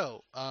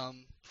 So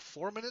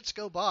 4 minutes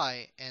go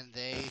by, and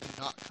they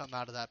do not come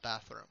out of that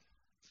bathroom.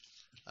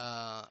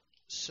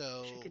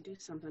 So I could do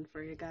something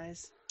for you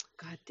guys.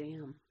 God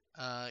damn.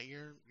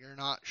 you're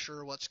not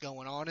sure what's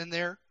going on in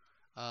there,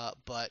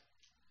 but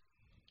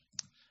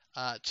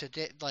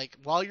today, like,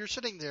 while you're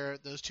sitting there,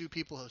 those two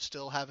people are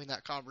still having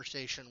that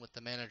conversation with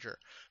the manager,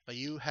 but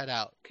you head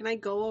out. Can I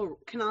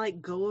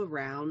like go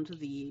around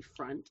the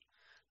front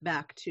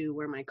back to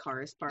where my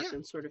car is parked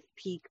and sort of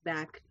peek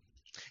back?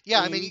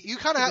 Yeah, I mean, you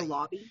kind to the of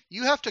lobby.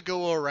 you have to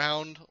go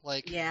around,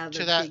 like, The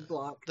to that big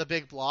block. the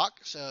big block.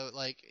 So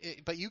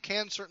but you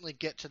can certainly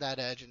get to that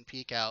edge and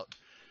peek out.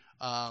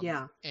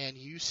 Yeah. And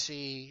you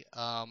see,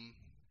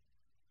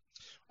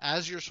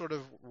 as you're sort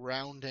of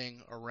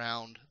rounding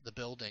around the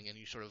building and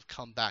you sort of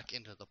come back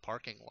into the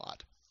parking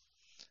lot,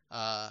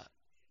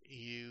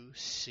 you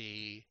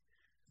see,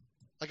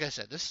 like I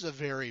said, this is a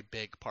very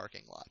big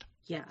parking lot.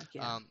 Yeah.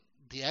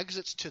 The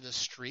exits to the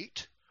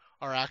street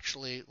are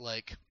actually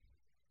like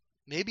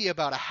maybe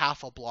about a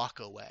half a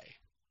block away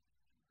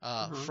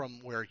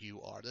from where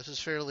you are. This is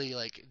fairly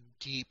like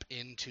deep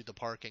into the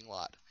parking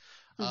lot.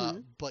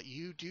 But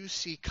you do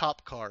see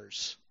cop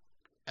cars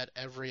at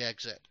every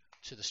exit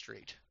to the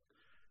street.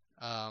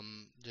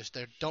 Just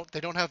they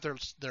don't have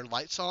their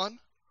lights on.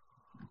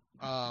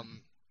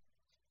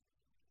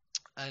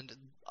 And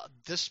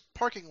this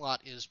parking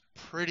lot is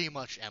pretty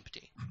much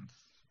empty.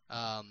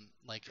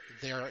 Like,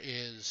 there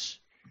is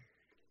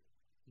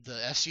the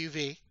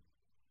SUV,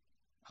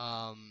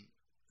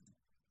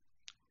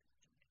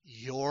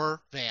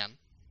 your van,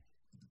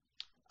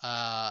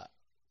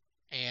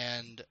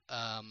 and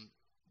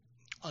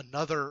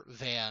another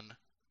van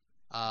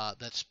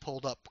that's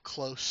pulled up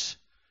close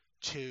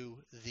to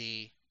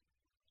the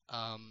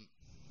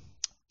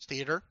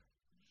theater,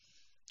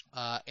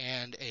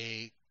 and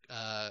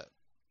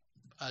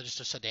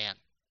just a sedan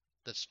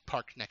that's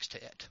parked next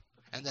to it,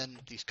 and then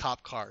these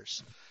cop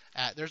cars.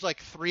 There's like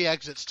 3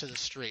 exits to the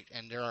street,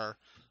 and there are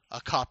a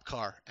cop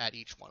car at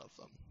each one of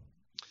them.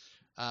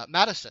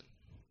 Madison,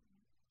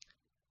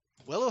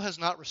 Willow has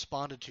not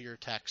responded to your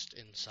text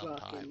in some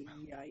time.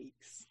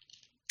 Yikes.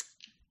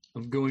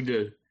 I'm going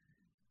to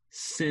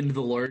send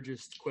the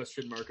largest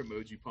question mark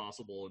emoji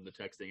possible in the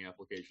texting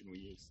application we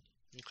use.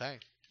 Okay.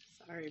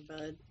 Sorry,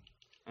 bud.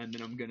 And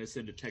then I'm going to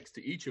send a text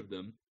to each of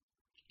them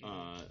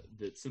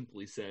that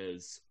simply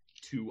says,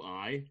 "To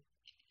I,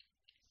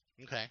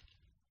 Okay.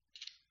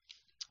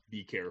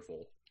 be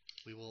careful."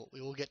 We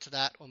will get to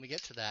that when we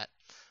get to that.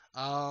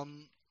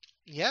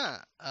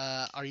 Yeah.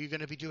 Are you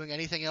going to be doing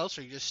anything else,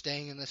 or are you just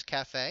staying in this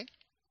cafe?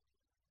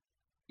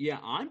 Yeah,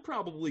 I'm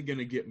probably going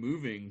to get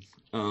moving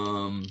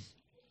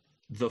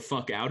the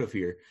fuck out of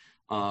here.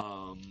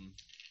 Probably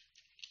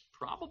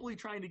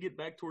trying to get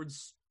back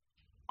towards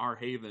our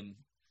haven.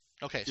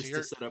 Okay, just so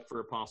you're to set up for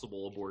a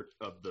possible abort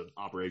of the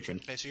operation.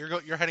 okay. So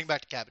you're heading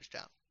back to Cabbage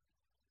Town.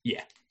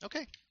 Yeah.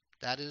 Okay,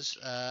 that is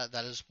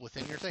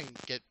within your thing.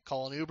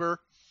 Call an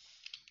Uber.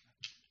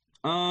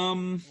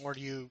 Or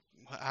do you?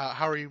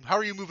 How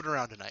are you moving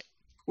around tonight?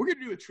 We're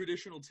gonna do a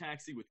traditional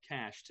taxi with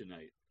cash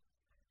tonight.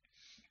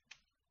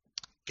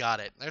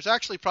 Got it. There's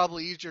actually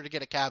probably easier to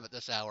get a cab at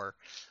this hour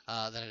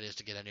than it is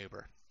to get an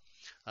Uber.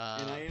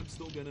 And I am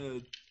still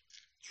gonna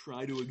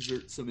try to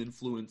exert some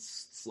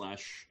influence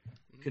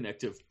 /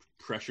 connective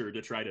pressure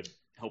to try to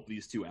help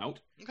these two out.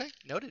 Okay,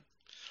 noted.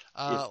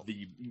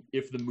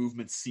 If the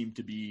movements seem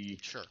to be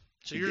sure.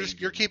 So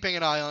you're keeping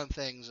an eye on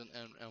things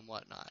and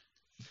whatnot.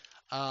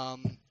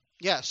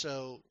 Yeah.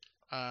 So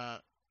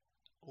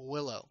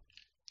Willow.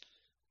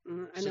 I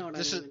know what I'm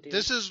going to do.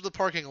 This is the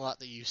parking lot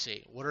that you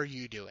see. What are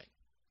you doing?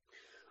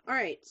 All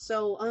right.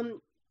 So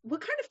what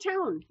kind of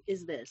town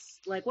is this?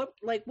 Like what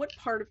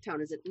part of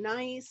town is it?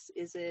 Nice?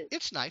 Is it?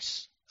 It's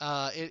nice.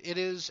 It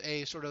is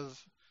a sort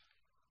of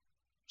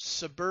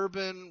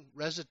suburban,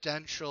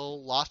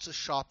 residential, lots of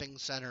shopping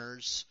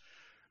centers.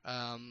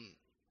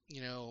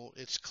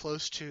 It's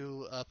close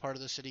to a part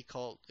of the city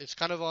it's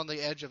kind of on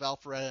the edge of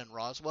Alpharetta and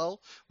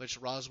Roswell, which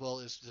Roswell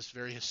is this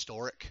very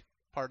historic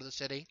part of the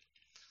city.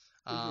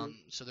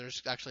 So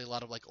there's actually a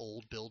lot of like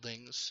old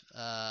buildings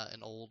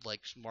and old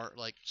like smart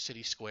like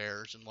city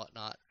squares and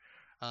whatnot.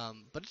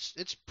 But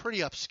it's pretty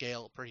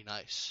upscale, pretty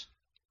nice.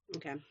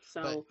 Okay,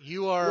 so but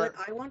you are. What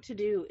I want to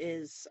do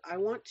is Are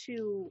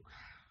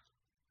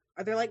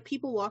there like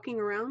people walking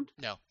around?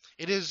 No,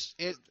 it is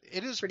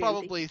Pretty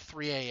probably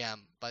 3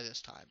 a.m. by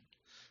this time,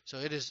 so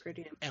it is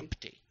Pretty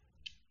empty.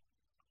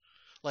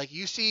 Like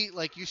you see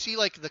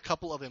the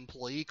couple of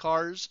employee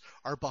cars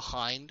are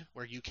behind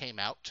where you came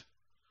out.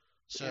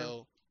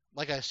 So,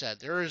 like I said,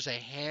 there is a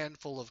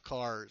handful of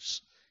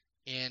cars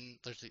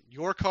there's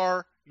your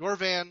car, your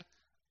van,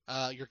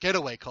 your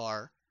getaway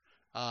car,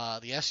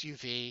 the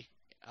SUV,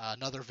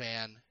 another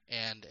van,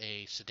 and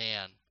a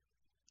sedan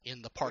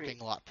in the parking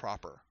lot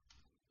proper.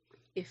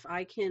 If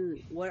I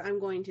can, what I'm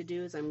going to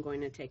do is I'm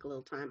going to take a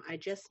little time. I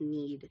just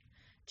need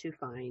to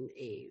find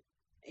a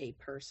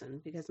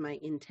person because my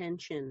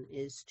intention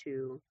is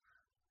to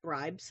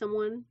bribe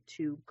someone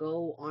to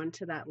go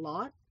onto that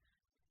lot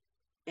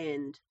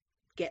and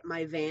get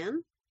my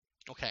van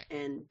Okay.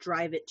 and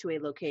drive it to a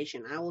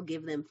location. I will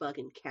give them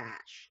fucking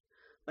cash,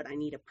 but I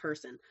need a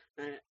person.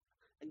 A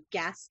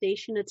gas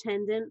station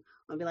attendant.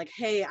 I'll be like,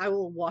 hey, I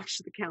will watch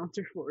the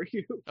counter for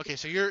you. Okay,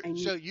 so you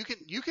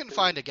can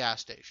find a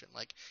gas station.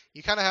 Like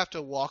you kind of have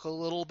to walk a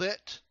little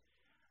bit.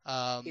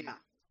 Yeah,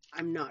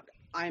 I'm not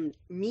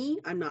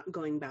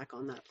going back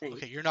on that thing.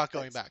 Okay, you're not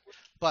going back.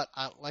 But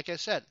like I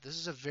said, this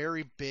is a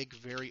very big,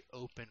 very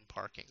open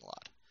parking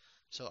lot.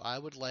 So I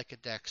would like a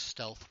dex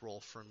stealth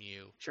roll from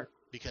you. Sure.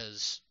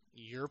 Because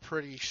you're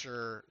pretty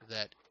sure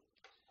that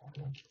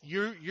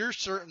you're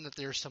certain that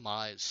there's some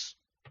eyes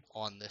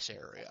on this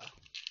area.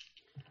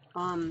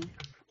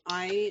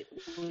 I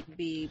would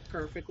be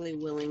perfectly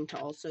willing to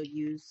also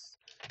use,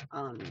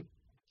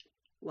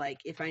 like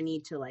if I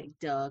need to like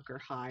duck or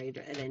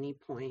hide at any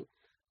point,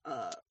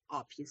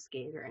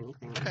 obfuscate or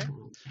anything like that.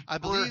 I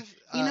believe,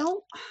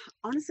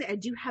 honestly, I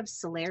do have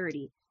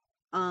celerity.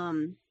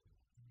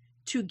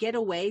 To get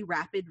away,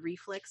 rapid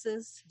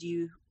reflexes.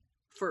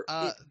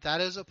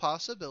 That is a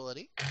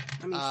possibility.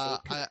 Let me see.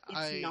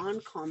 It's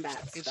non-combat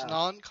stuff. It's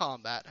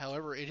non-combat.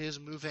 However, it is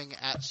moving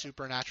at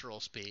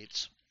supernatural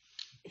speeds.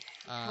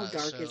 How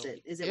dark is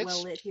it? Is it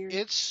well lit here?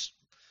 It's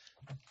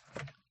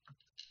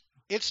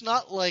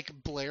not like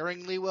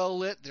blaringly well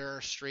lit. There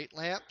are street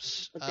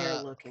lamps, but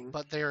they're looking.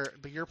 But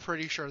you're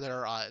pretty sure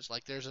there are eyes.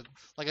 Like I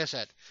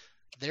said,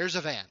 there's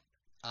a van,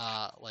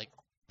 like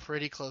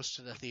pretty close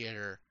to the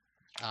theater,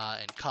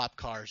 and cop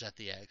cars at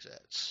the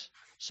exits.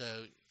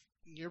 So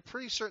you're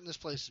pretty certain this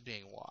place is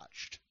being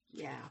watched.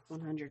 Yeah,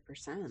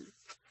 100%.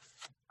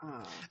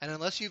 And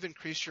unless you've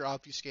increased your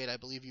obfuscate, I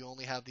believe you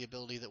only have the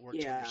ability that works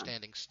when you're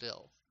standing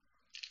still.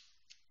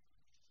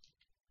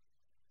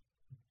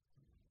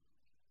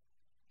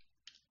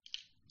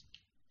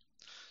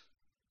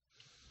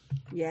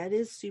 Yeah, it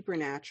is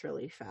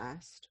supernaturally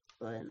fast,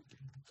 but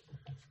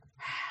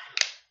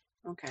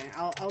okay,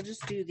 I'll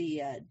just do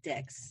the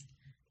dex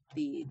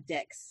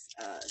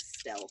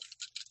stealth.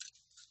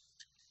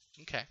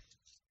 Okay.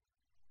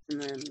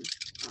 And then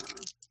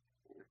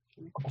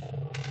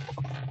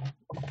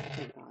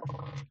thank God.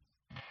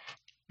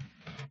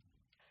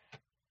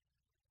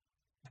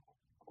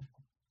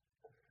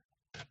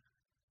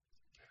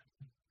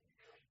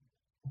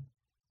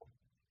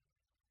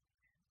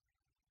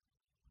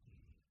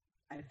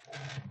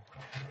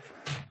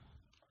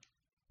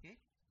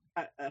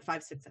 5.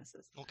 5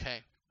 successes.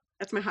 Okay.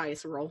 That's my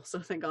highest roll, so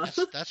thank God.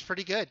 That's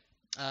pretty good.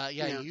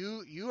 Yeah,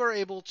 you are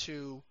able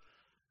to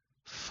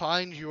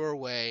find your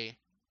way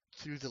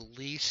through the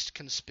least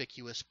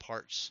conspicuous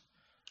parts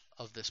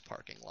of this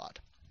parking lot.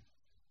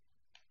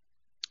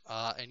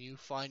 And you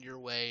find your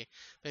way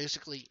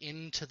basically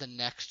into the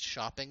next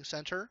shopping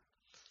center.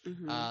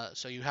 Mm-hmm.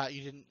 So you've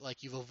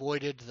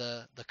avoided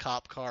the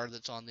cop car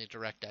that's on the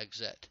direct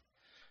exit.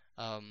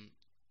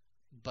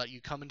 But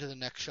you come into the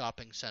next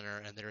shopping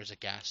center and there is a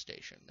gas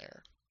station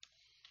there.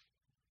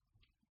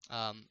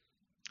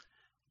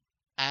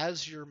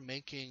 As you're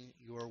making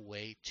your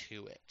way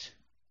to it,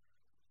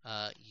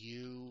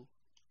 you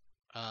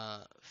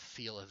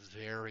feel a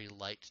very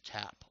light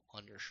tap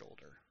on your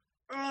shoulder.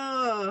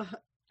 Oh,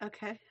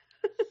 okay.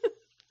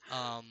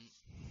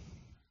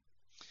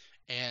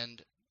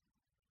 And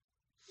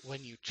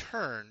when you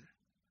turn,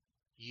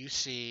 you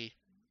see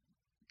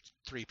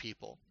 3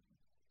 people.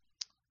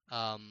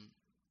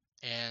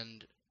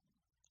 And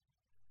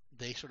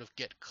they sort of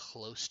get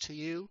close to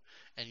you,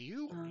 and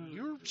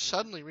you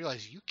suddenly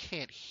realize you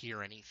can't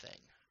hear anything.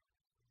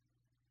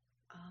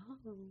 Oh.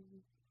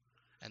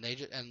 And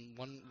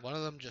one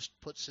of them just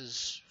puts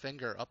his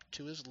finger up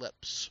to his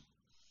lips.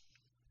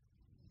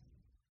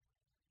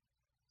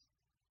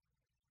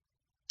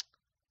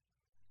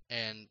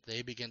 And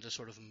they begin to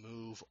sort of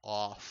move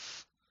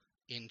off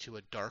into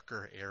a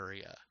darker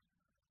area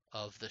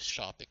of the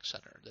shopping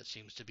center that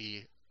seems to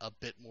be a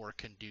bit more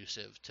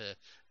conducive to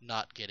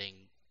not getting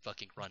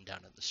fucking run down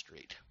in the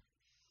street.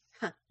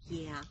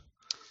 Yeah.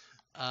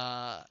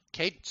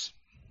 Cadence.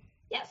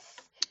 Yes.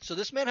 So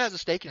this man has a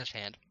stake in his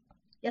hand.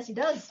 Yes, he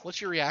does. What's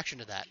your reaction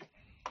to that?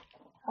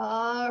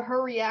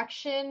 Her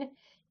reaction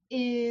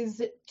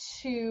is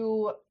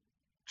to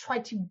try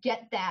to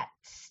get that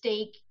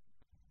stake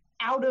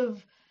out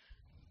of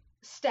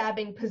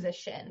stabbing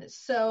position.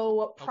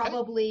 So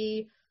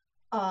probably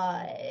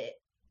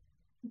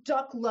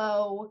duck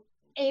low,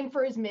 aim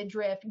for his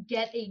midriff,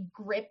 get a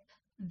grip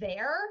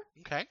there,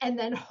 and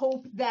then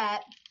hope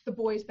that the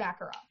boys back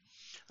her up.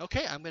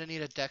 Okay, I'm going to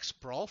need a dex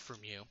brawl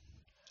from you.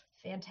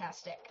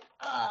 Fantastic.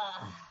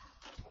 I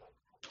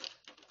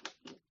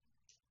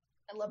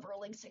love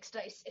rolling 6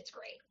 dice. It's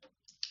great.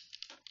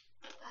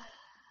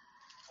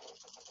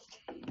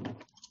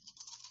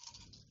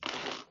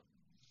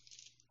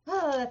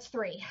 Oh, that's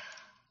 3.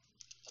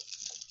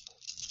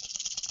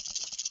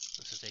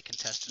 This is a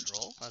contested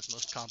roll, as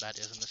most combat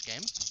is in this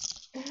game.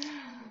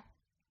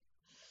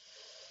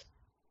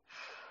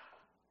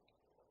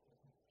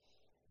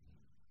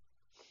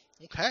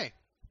 Okay.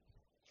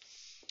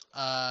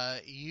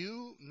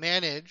 You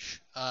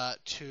manage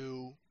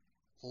to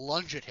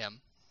lunge at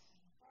him.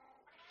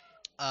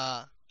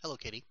 Hello,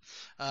 kitty.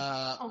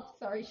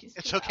 Sorry,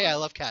 it's okay. I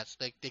love cats.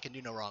 They can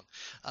do no wrong.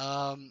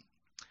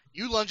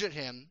 You lunge at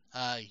him.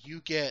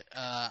 You get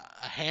a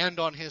hand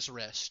on his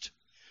wrist,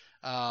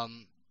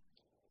 and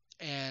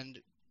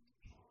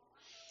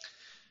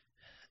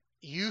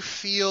you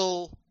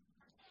feel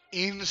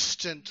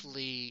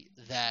instantly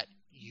that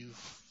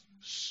you've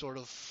sort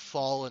of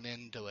fallen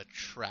into a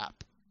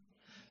trap,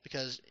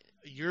 because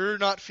you're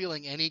not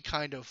feeling any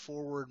kind of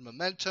forward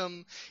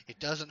momentum. It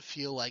doesn't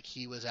feel like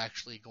he was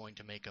actually going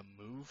to make a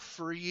move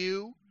for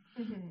you,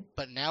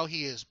 but now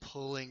he is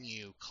pulling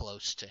you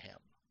close to him.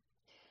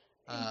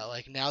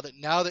 Like now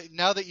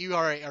that you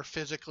are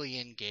physically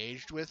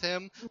engaged with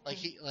him,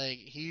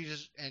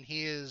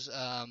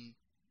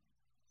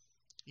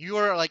 you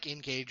are like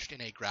engaged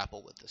in a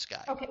grapple with this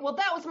guy. Okay, well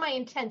that was my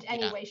intent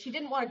anyway. Yeah. She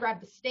didn't want to grab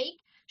the stake.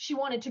 She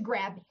wanted to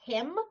grab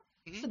him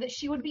so that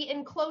she would be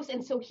in close,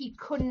 and so he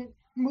couldn't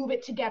move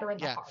it to get her in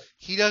the heart.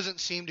 He doesn't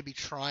seem to be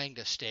trying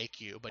to stake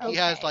you, but he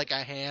has like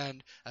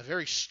a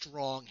very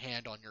strong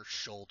hand on your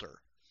shoulder.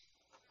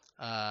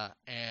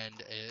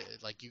 And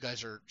like you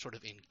guys are sort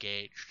of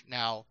engaged.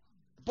 Now,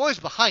 the boy's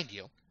behind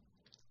you.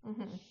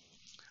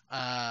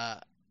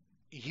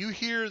 You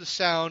hear the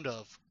sound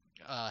of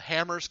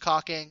hammers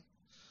cocking.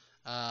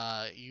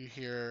 You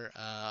hear,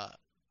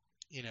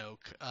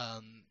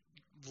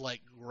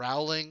 like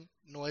growling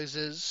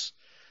noises.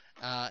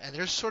 And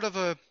there's sort of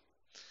a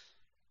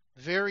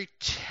very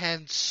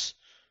tense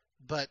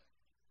but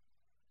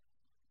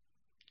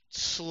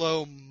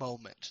slow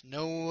moment.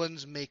 No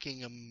one's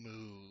making a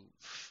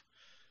move.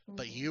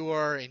 But you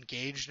are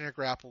engaged in a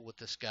grapple with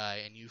this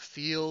guy, and you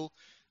feel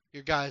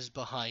your guys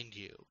behind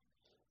you.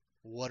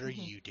 What are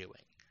you doing?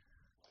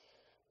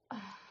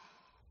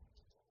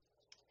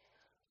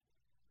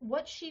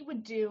 What she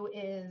would do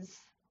is,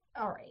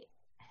 all right,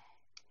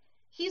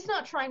 he's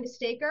not trying to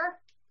stake her.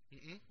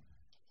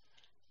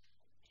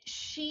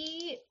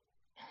 She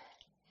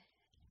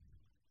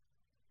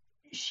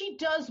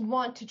does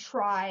want to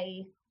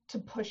try to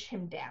push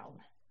him down.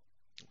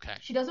 Okay.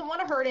 She doesn't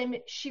want to hurt him.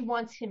 She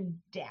wants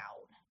him down.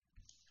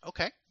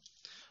 Okay.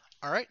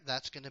 All right.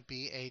 That's going to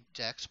be a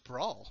dex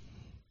brawl.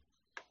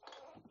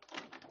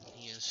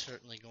 He is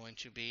certainly going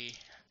to be...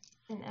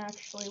 And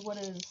actually, what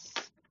is...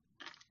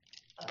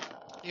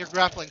 Your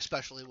grappling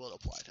specialty will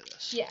apply to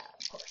this. Yeah,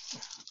 of course.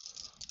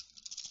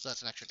 So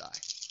that's an extra die.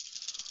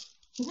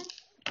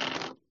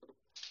 It's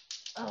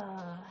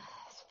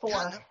 4.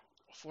 Yeah, no.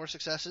 4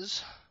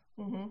 successes.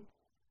 Mm-hmm.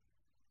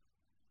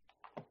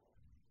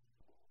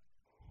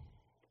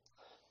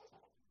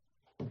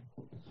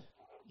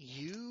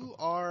 You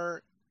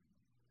are...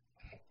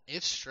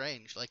 It's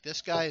strange. Like,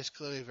 this guy is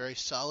clearly very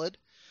solid.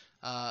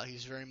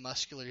 He's very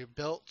muscularly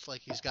built.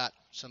 Like, he's got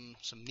some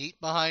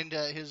meat behind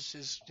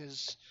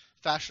his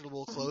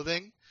fashionable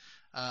clothing.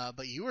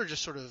 But you are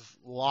just sort of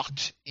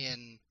locked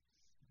in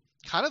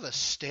kind of a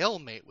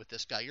stalemate with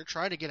this guy. You're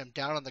trying to get him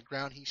down on the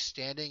ground. He's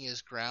standing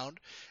his ground,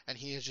 and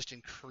he is just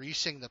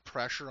increasing the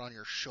pressure on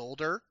your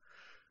shoulder.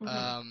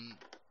 Mm-hmm.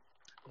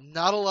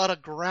 Not a lot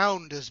of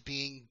ground is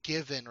being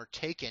given or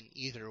taken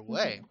either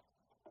way.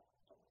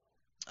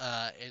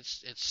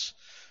 It's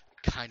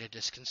kind of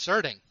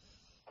disconcerting.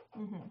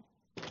 Mm-hmm.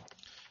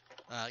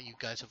 You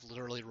guys have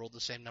literally rolled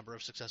the same number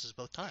of successes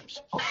both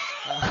times.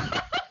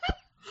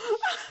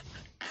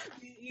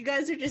 You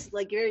guys are just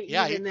like very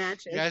Yeah, even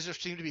matches. You guys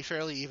seem to be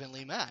fairly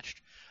evenly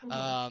matched.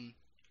 Mm-hmm.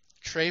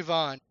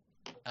 Trayvon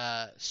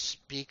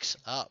speaks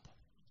up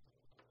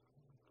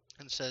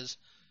and says,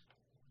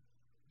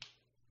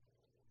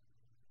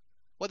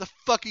 "What the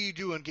fuck are you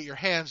doing? Get your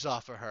hands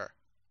off of her."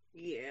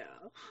 Yeah.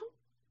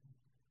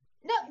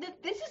 No,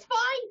 this is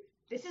fine.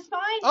 This is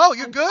fine. Oh,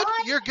 you're I'm good?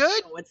 fine. You're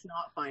good? No, it's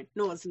not fine.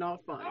 No, it's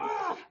not fine.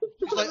 Ugh.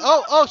 She's like,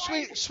 oh,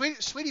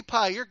 sweetie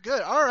pie, you're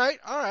good. All right.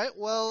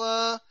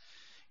 Well,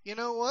 you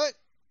know what?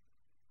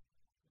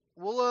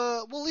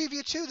 We'll leave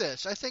you to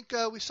this. I think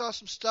we saw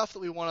some stuff that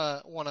we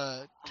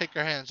wanna take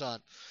our hands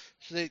on.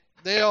 So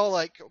they all,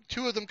 like,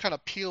 2 of them kind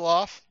of peel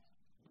off,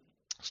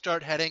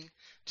 start heading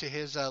to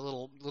his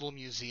little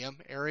museum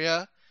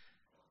area.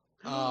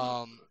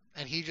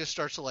 And he just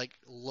starts to, like,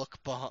 look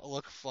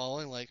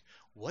following, like,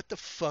 what the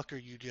fuck are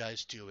you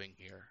guys doing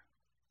here?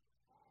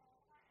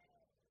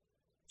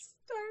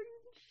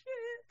 Starting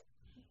shit.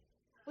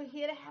 We're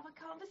here to have a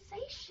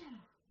conversation.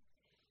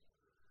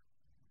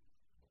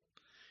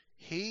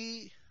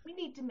 We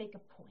need to make a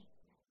point.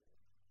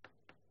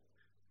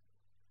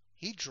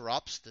 He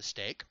drops the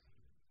stake,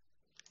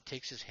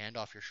 takes his hand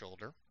off your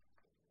shoulder,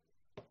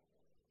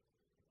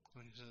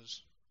 and he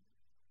says,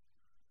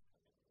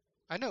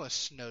 "I know a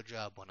snow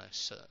job when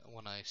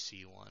I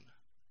see one.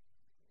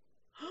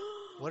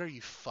 What are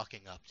you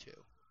fucking up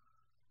to?"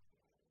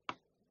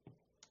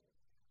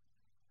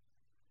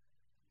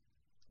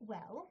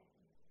 Well,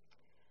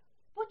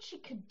 what you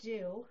could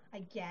do, I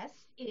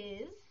guess,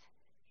 is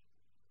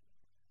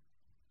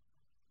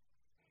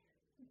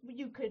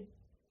you could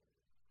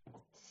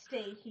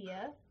stay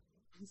here,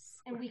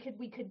 and we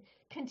could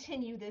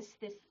continue this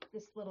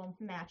little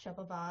matchup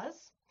of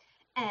ours,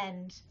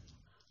 and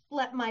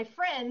let my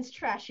friends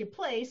trash your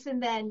place,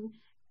 and then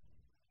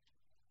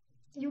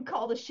you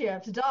call the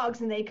sheriff's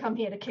dogs and they come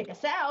here to kick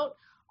us out,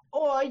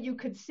 or you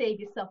could save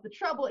yourself the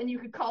trouble and you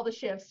could call the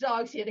sheriff's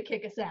dogs here to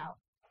kick us out.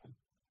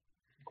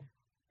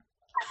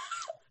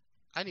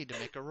 I need to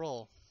make a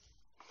roll.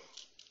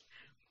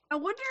 I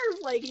wonder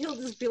if, like, he'll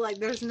just be like,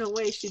 "There's no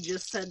way she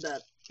just said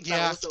that." Yeah,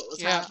 That was what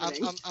was yeah.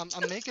 happening.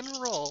 I'm making a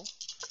roll.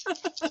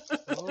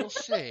 We'll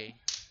see.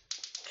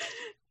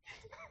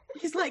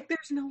 He's like,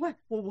 "There's no way."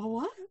 Well,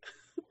 what?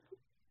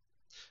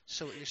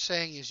 So what you're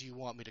saying is you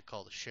want me to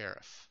call the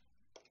sheriff?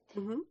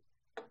 Mm-hmm.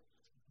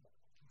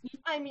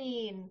 I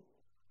mean,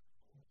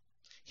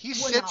 He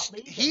we're not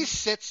leaving.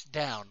 sits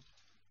down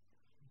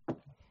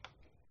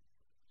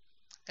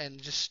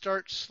and just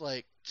starts,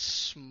 like,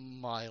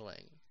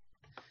 smiling.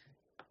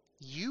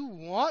 You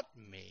want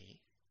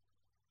me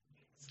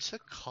to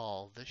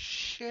call the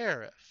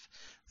sheriff?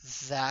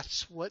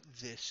 That's what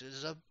this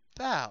is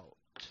about.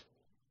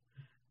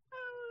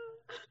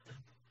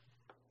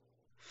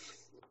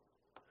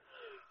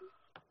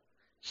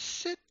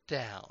 Sit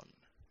down.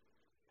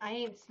 I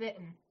ain't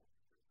sitting.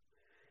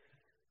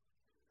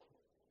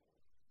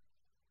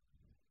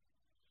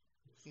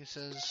 He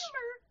says,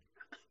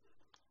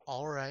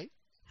 "All right.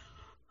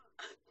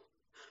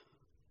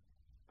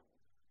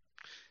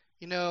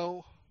 You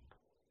know,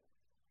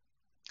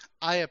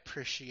 I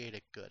appreciate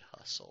a good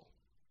hustle.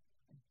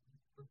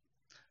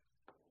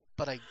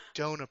 But I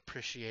don't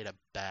appreciate a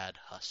bad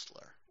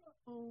hustler.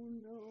 Oh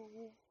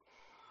no.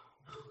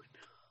 Oh no.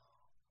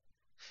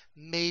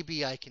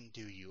 Maybe I can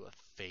do you a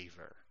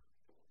favor."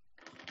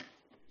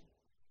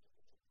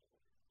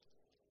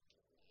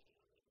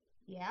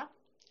 Yeah?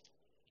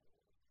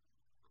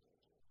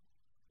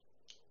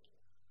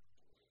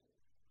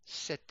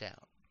 Sit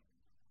down.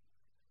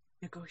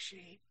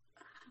 Negotiate.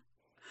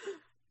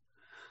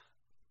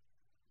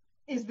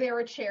 Is there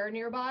a chair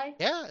nearby?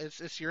 Yeah,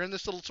 it's you're in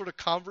this little sort of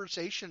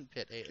conversation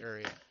pit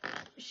area.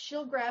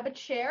 She'll grab a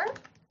chair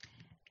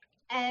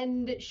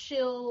and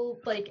she'll,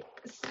 like,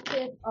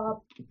 sit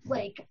up,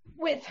 like,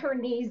 with her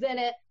knees in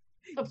it.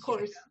 Of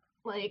course,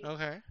 like,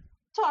 Okay.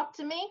 talk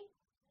to me.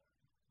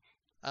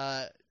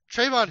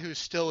 Trayvon, who's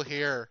still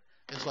here,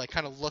 is, like,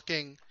 kind of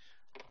looking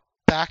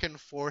back and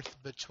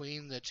forth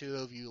between the two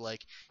of you.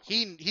 Like,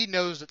 he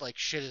knows that, like,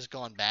 shit has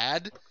gone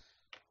bad,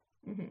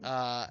 Mm-hmm.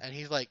 And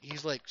he's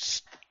like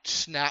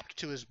snapped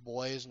to his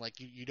boys, and like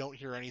you don't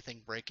hear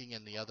anything breaking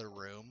in the other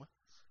room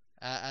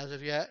as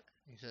of yet.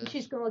 He says,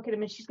 She's gonna look at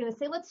him and she's gonna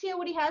say, "Let's hear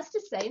what he has to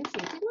say and see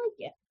if we like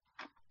it."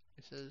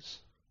 he says,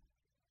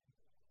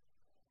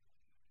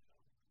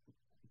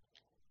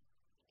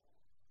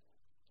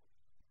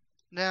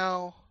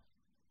 "Now,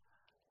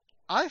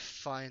 I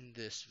find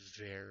this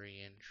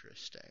very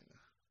interesting.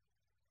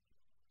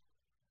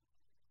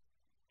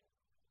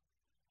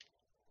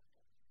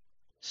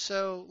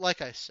 So,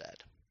 like I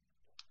said,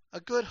 a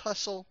good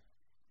hustle,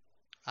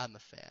 I'm a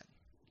fan.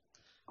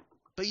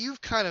 But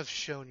you've kind of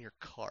shown your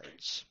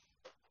cards.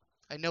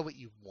 I know what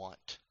you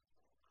want.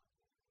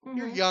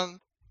 You're Mm-hmm.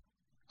 young.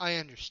 I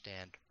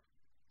understand.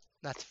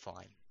 That's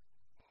fine.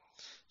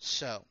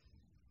 So,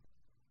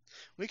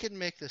 we can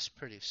make this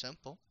pretty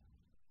simple.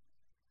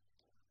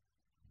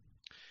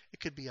 It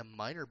could be a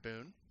minor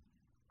boon,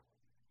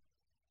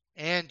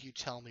 and you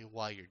tell me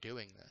why you're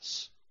doing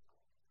this.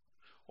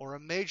 Or a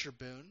major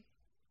boon,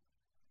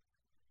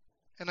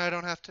 and I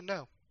don't have to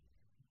know.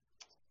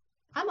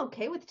 I'm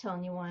okay with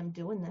telling you why I'm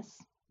doing this.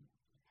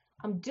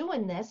 I'm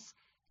doing this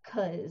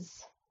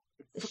because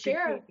the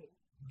sheriff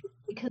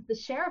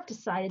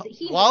decided that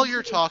he. While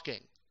you're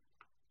talking,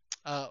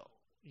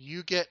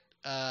 you get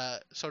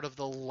sort of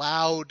the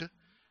loud,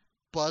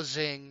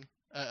 buzzing,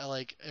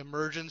 like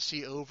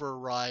emergency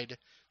override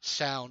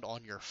sound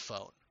on your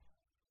phone.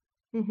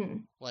 Mm-hmm.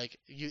 Like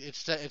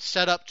it's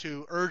set up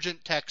to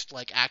urgent text,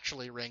 like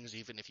actually rings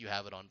even if you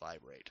have it on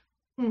vibrate.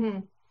 Mm-hmm.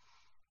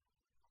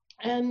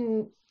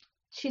 And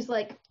she's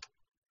like,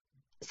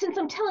 "Since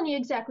I'm telling you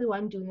exactly why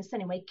I'm doing this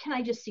anyway, can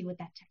I just see what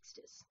that text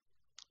is?"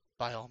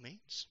 By all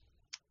means.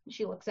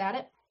 She looks at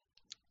it.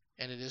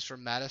 And it is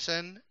from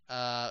Madison.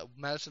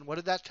 Madison, what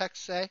did that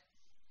text say?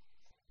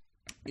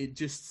 It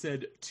just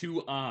said,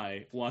 "To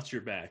I, watch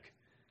your back."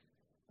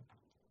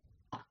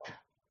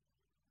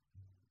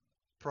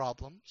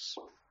 Problems.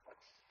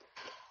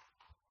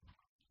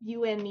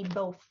 You and me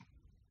both.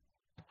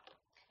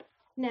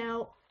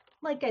 Now,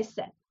 like I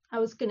said, I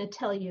was going to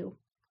tell you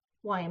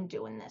why I'm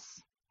doing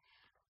this.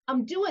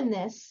 I'm doing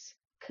this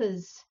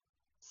because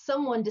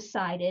someone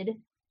decided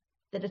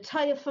that a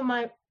tire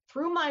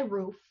through my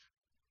roof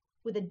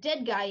with a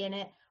dead guy in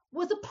it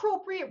was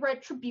appropriate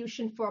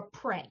retribution for a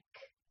prank.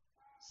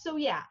 So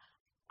yeah,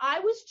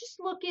 I was just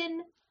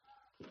looking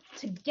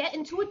to get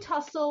into a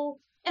tussle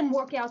and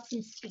work out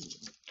some speed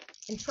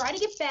and try to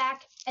get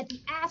back at the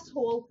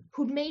asshole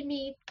who'd made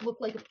me look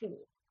like a fool.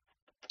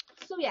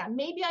 So yeah,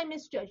 maybe I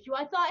misjudged you.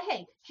 I thought,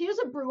 hey, here's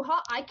a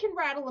Brujah. I can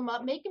rattle him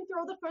up, make him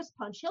throw the first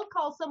punch. He'll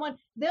call someone.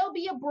 There'll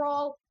be a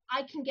brawl.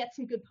 I can get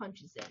some good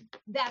punches in.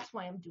 That's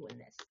why I'm doing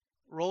this.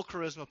 Roll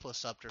charisma plus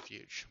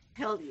subterfuge.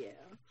 Hell yeah.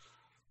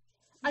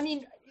 I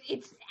mean,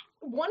 it's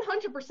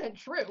 100%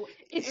 true.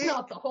 It's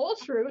not the whole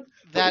truth.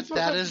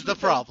 That is the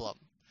problem.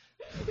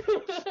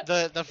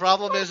 The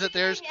problem is that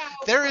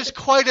there is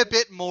quite a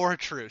bit more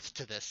truth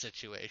to this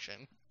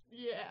situation.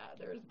 Yeah,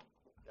 there's.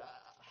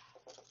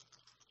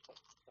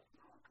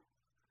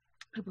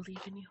 I believe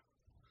in you.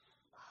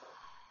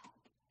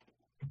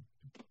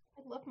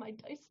 I love my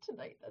dice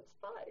tonight. That's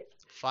 5.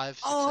 5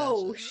 successes.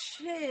 Oh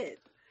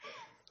shit!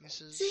 This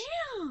is...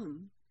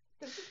 Damn.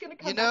 This is gonna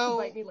come back to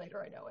bite me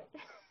later. I know it.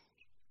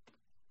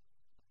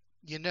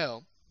 You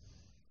know,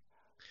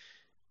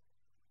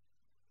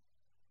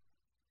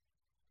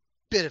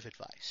 bit of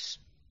advice.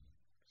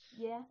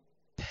 Yeah.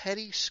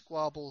 Petty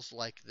squabbles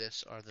like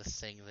this are the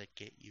thing that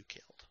get you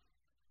killed.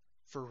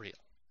 For real.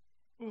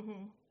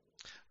 Mm-hmm.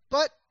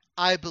 But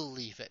I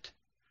believe it.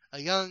 A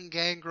young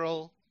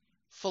gangrel,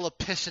 full of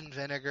piss and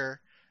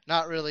vinegar,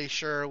 not really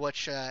sure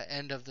which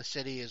end of the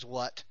city is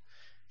what,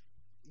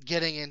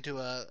 getting into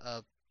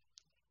a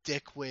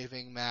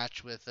dick-waving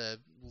match with a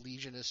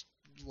legionist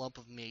lump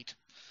of meat.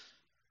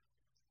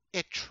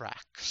 It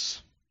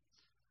tracks.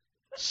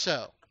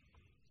 So,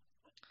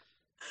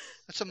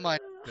 that's a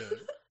minor boon,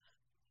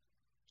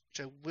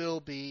 which I will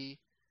be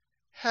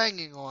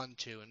hanging on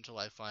to until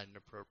I find an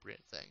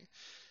appropriate thing.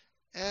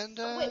 And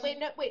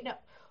Wait, no.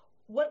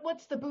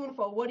 What's the boon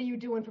for? What are you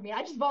doing for me?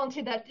 I just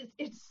volunteered that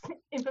it's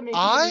information.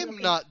 I'm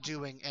not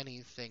doing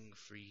anything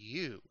for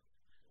you,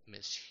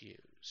 Miss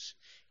Hughes.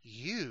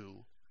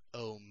 You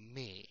owe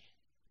me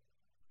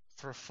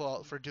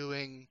for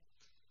doing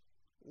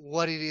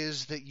what it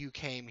is that you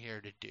came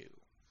here to do.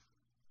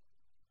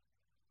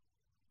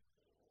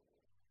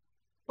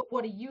 But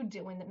what are you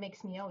doing that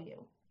makes me owe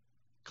you?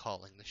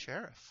 Calling the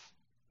sheriff.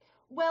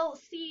 Well,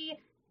 see,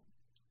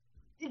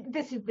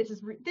 this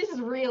is real. This is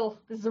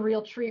a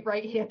real treat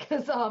right here,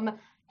 because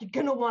you're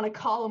gonna want to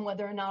call him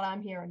whether or not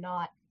I'm here or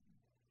not.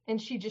 And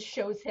she just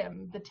shows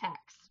him the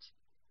text.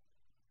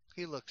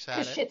 He looks at it.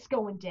 Because shit's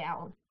going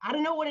down. I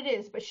don't know what it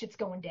is, but shit's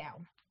going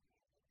down.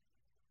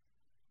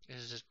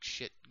 Is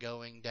shit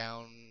going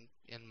down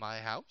in my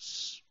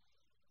house?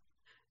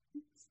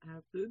 It's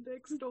happening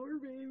next door,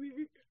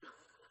 baby.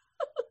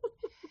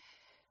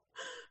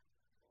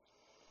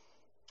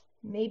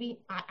 Maybe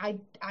I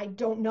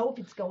don't know if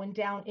it's going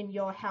down in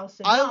your house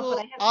or not.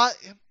 But but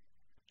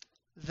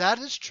that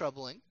is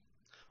troubling.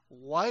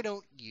 why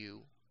don't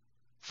you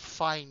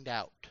find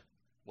out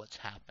what's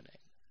happening,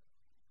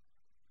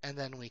 and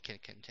then we can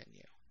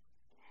continue.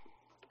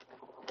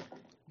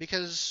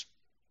 Because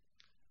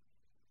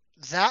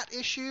that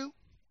issue,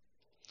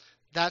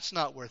 that's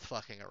not worth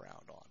fucking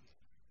around on.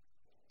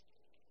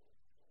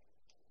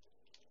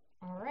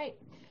 All right.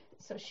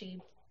 So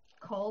she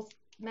calls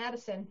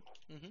Madison.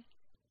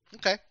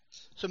 Okay.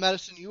 So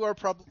Madison, you are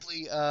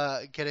probably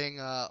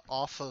getting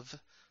off of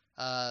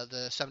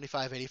the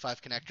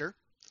 7585 connector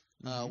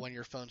when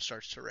your phone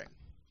starts to ring.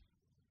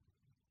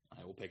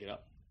 I will pick it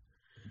up.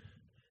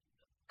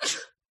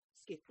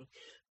 Excuse me.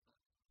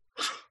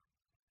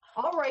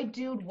 All right,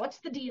 dude, what's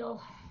the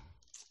deal?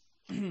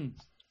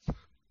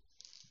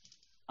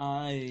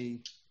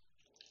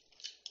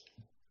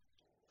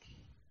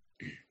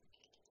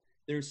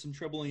 There's some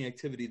troubling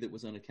activity that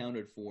was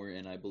unaccounted for,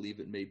 and I believe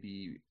it may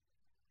be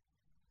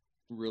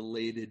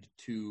related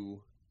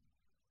to...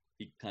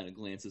 He kind of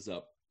glances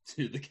up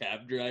to the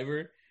cab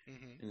driver,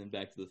 and then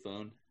back to the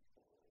phone.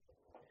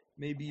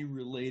 May be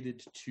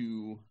related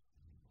to...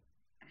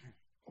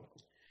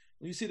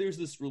 Well, you see, there's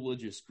this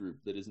religious group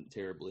that isn't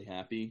terribly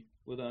happy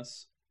with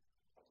us.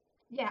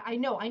 Yeah, I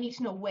know. I need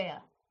to know where.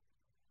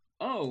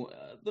 Oh,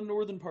 the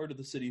northern part of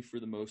the city for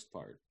the most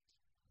part.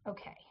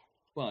 Okay.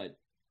 But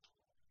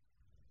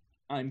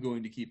I'm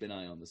going to keep an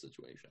eye on the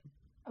situation.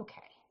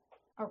 Okay.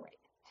 All right.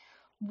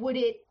 Would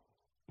it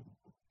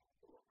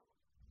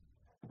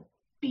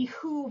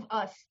behoove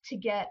us to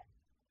get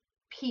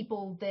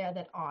people there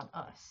that aren't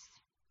us?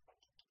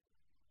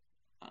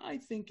 I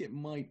think it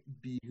might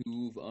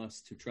behoove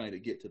us to try to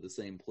get to the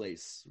same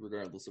place,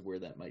 regardless of where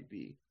that might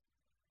be.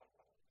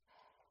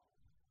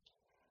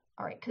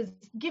 All right, because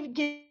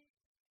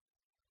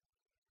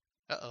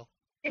Uh-oh.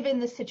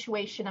 given the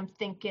situation, I'm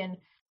thinking,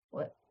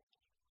 what?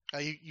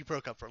 You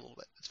broke up for a little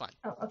bit. It's fine.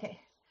 Oh, okay.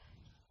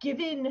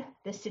 Given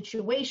the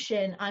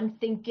situation, I'm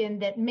thinking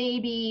that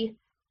maybe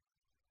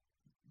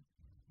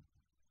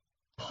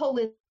pull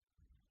it.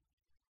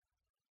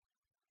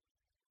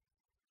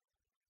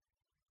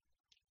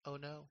 Oh,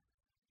 no.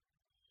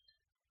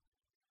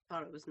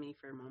 Thought it was me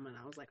for a moment.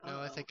 I was like, No,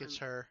 I think it's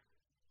her.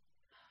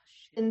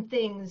 And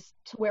things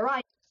to where I.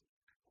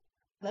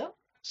 Hello?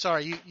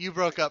 Sorry, you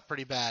broke up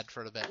pretty bad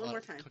for a bit. One more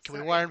time. Can we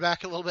Sorry. wind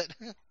back a little bit?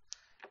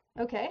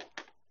 Okay.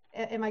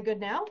 Am I good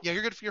now? Yeah,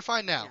 you're good. You're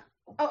fine now.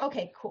 Yeah. Oh,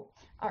 okay, cool.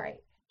 All right.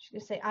 Just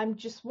gonna say, I'm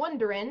just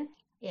wondering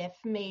if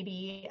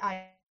maybe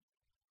I.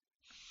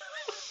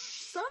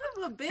 Son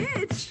of a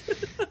bitch!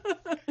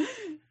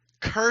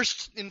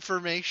 Cursed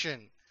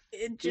information.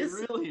 It It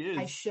just really is.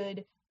 I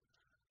should.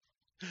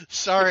 Can I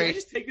Sorry.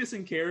 just take this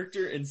in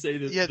character and say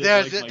that? Yeah,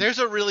 that, like, there's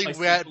a really my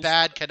bad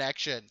signals-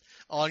 connection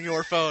on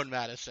your phone,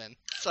 Madison.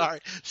 Sorry,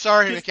 Just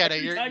McKenna.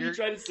 every time You're you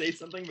try to say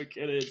something,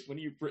 McKenna, is when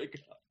you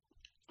break up.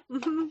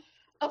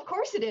 Of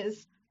course it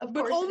is. Of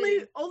but course only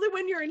it is. only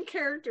when you're in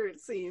character, it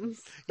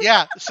seems.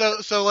 yeah.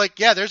 So like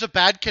yeah, there's a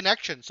bad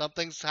connection.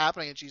 Something's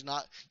happening, and she's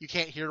not. You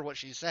can't hear what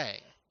she's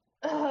saying.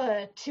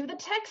 To the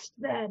text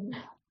then.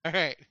 All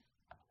right.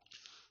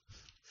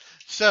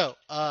 So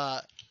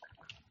and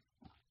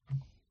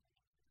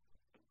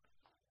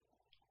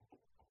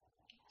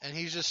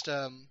he's just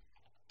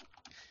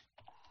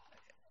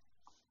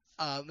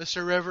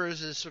Mr.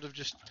 Rivers is sort of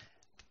just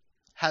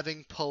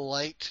having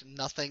polite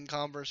nothing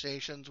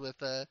conversations with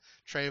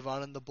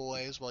Trayvon and the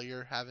boys while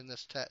you're having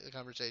this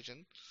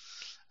conversation.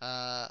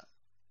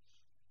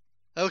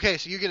 Okay,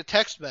 so you get a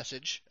text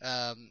message,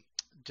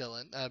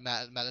 Dylan,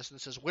 Madison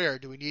says, "Where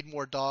do we need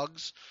more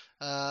dogs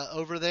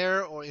over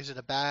there, or is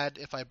it bad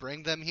if I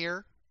bring them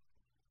here?"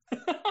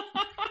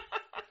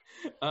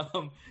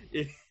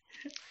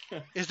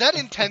 Is that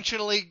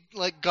intentionally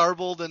like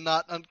garbled and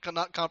not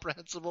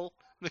comprehensible,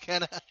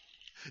 McKenna?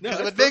 No, 'Cause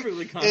it's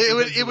perfectly comprehensible.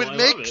 it would I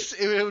make love it.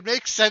 it would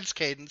make sense,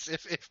 Cadence,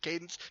 if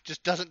Cadence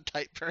just doesn't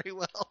type very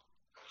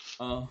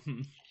well.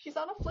 She's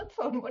on a flip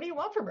phone. What do you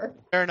want from her?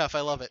 Fair enough.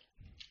 I love it.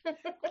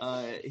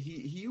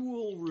 He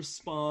will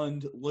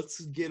respond.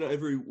 Let's get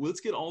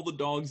all the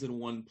dogs in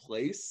one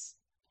place,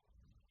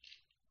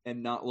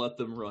 and not let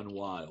them run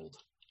wild.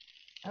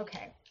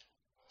 Okay.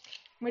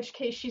 In which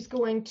case she's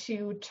going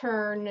to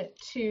turn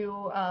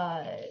to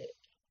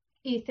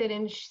Ethan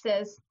and she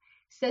says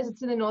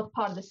it's in the north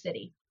part of the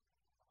city.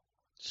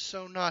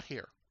 So not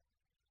here.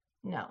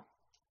 No.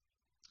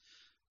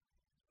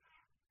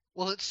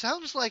 Well, it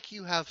sounds like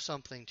you have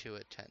something to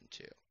attend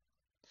to.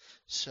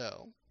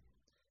 So,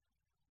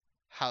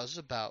 how's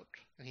about,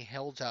 and he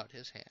holds out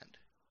his hand,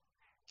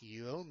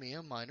 you owe me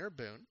a minor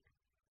boon.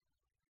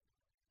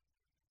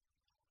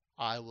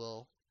 I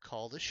will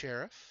call the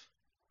sheriff,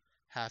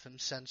 have him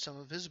send some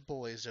of his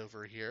boys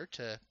over here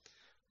to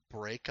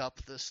break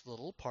up this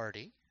little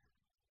party.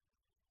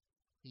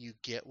 You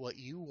get what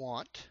you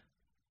want.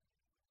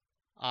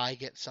 I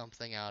get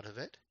something out of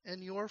it,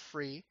 and you're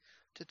free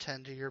to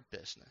tend to your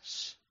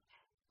business.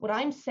 What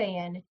I'm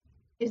saying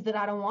is that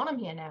I don't want him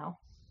here now.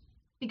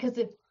 Because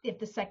if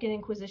the Second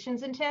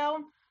Inquisition's in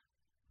town,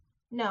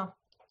 no,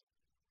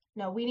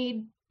 we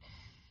need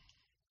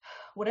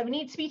whatever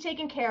needs to be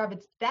taken care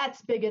of.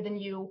 That's bigger than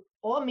you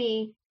or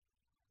me.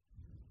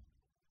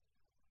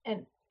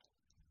 And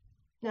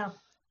no,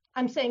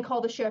 I'm saying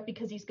call the sheriff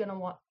because he's going to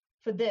want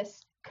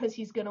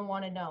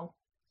to know.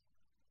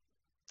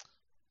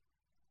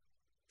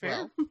 Fair.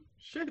 Well,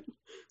 Shit.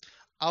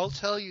 I'll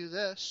tell you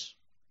this.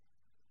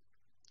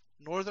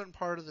 Northern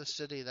part of the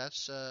city,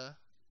 that's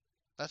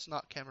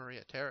not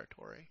Camarilla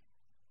territory.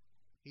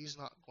 He's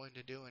not going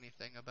to do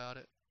anything about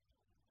it.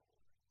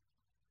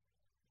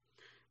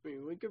 I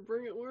mean, we could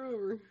bring it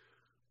wherever.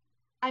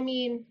 I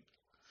mean,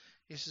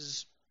 He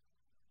says,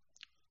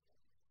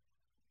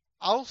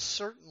 I'll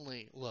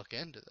certainly look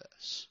into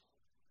this.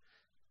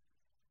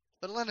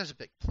 But Atlanta's a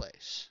big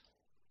place.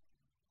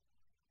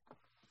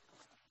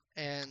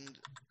 And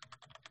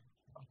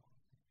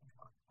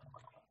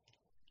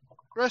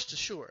rest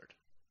assured,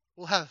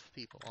 we'll have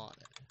people on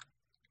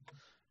it.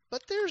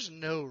 But there's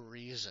no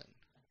reason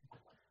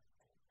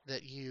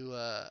that you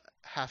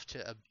have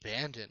to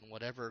abandon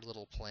whatever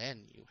little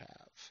plan you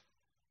have.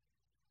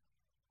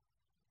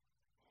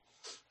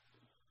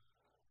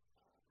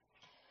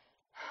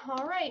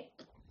 all right.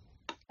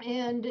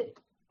 And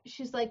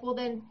she's like, well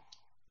then,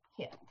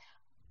 here,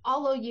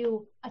 I'll owe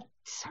you a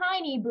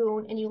tiny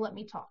boon and you let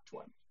me talk to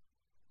him.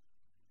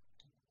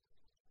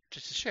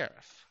 Just the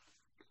sheriff.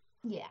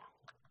 Yeah,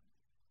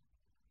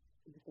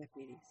 The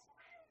deputies.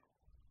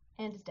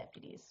 and his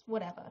deputies,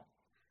 whatever.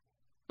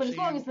 But So as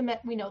long you- as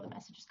we know the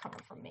message is coming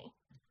from me.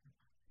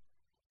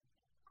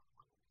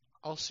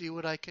 I'll see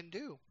what I can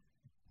do.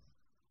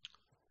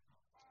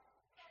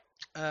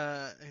 He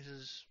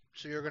says,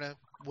 so you're gonna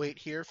wait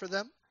here for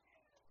them?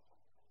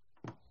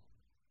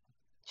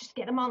 Just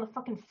get him on the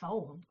fucking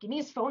phone. Give me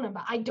his phone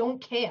number. I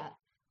don't care.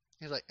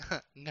 He's like,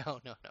 no.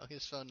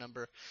 His phone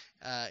number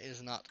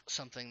is not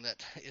something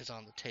that is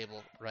on the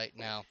table right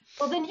now.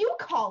 Well, then you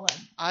call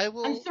him. I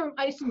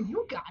assume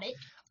you got it.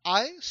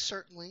 I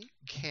certainly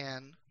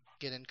can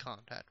get in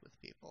contact with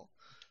people,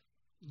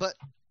 but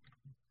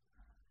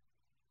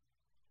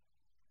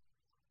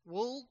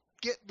we'll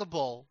get the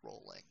ball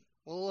rolling.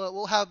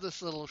 We'll have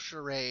this little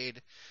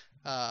charade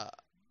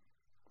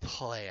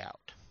play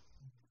out.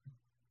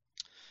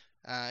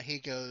 He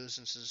goes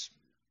and says,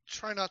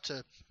 try not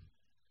to.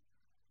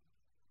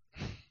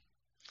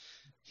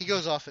 He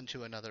goes off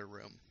into another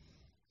room.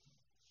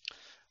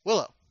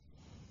 Willow.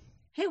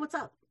 Hey, what's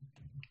up?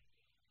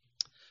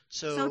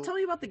 So So tell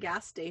me about the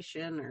gas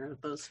station or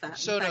those the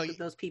fact that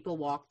those people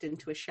walked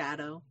into a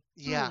shadow.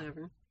 Yeah.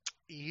 Whatever.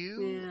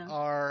 You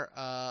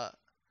are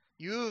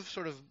you've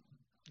sort of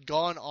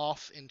gone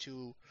off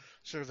into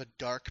sort of a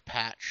dark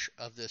patch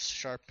of this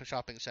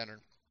shopping center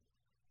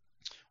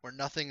where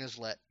nothing is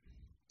lit,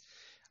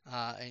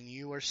 and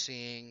you are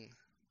seeing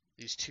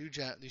these two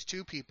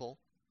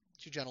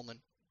gentlemen,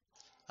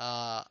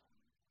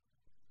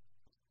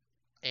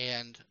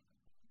 and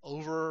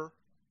over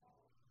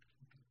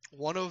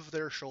one of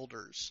their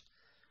shoulders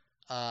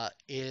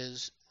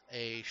is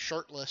a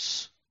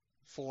shirtless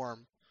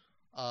form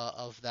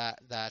of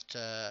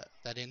that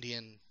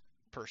Indian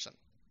person,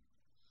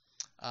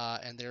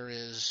 and there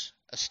is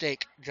a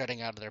stake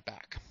jutting out of their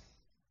back.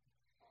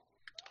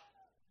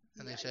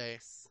 And they say,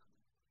 Yikes.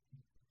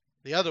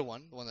 the other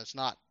one, the one that's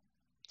not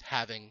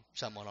having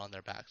someone on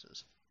their back,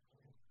 says,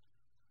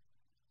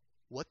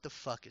 "What the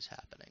fuck is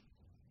happening?"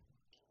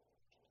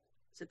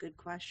 It's a good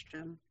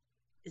question.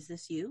 Is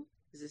this you?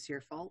 Is this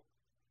your fault?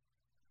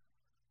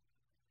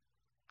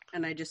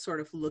 And I just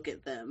sort of look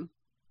at them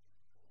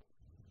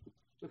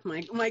with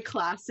my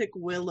classic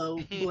Willow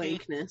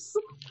blankness.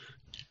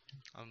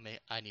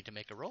 I need to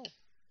make a roll.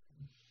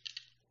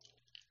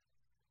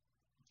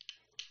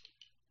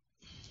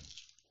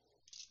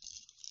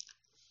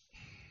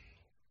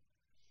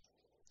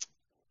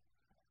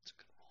 It's a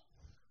good roll.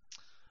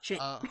 Shit.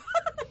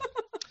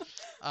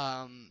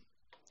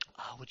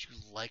 Would you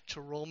like to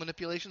roll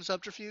manipulation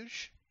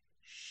subterfuge?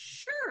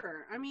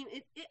 Sure. I mean,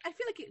 I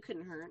feel like it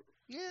couldn't hurt.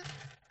 Yeah.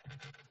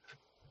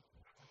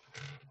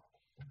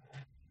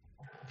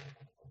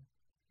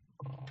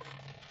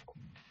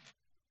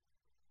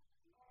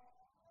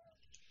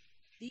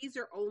 These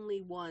are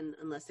only one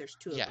unless there's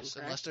two of them. Yes,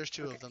 correct? unless there's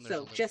two Okay, of them. There's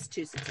So only just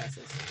 2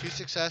 successes. 2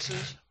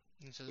 successes.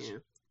 He says, Yeah.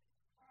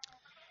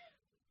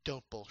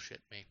 "Don't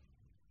bullshit me.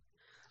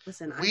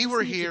 Listen, I We just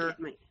were need to here. get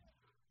my-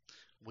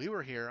 We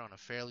were here on a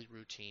fairly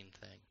routine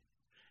thing,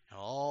 and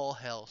all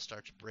hell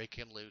starts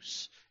breaking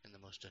loose in the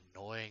most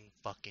annoying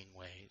fucking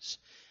ways.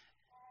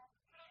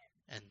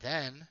 And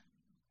then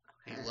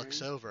he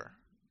looks Okay. over.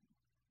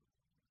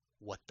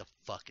 What the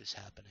fuck is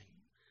happening?"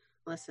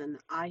 Listen,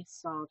 I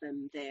saw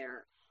them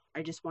there.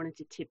 I just wanted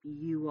to tip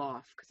you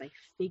off because I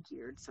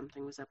figured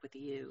something was up with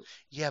you.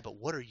 Yeah, but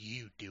what are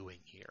you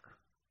doing here?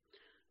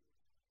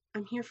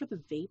 I'm here for the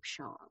vape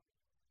shop.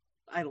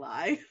 I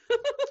lie.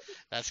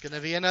 That's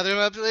gonna be another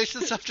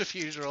manipulation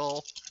subterfuge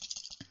roll.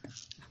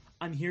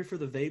 I'm here for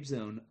the vape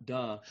zone.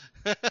 Duh.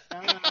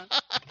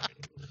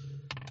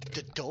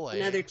 Dedoy.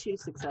 Another 2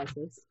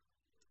 successes.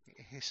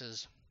 He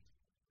says,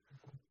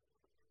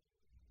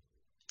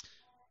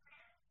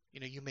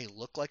 you may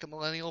look like a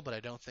millennial, but I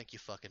don't think you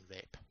fucking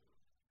vape.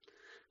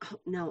 Oh,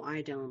 no,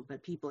 I don't.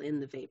 But people in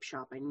the vape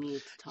shop, I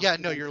need to talk Yeah,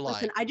 to no, them. you're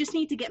Listen, lying. I just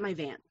need to get my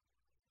van.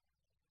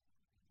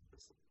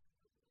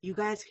 You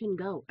guys can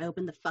go. I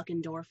opened the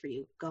fucking door for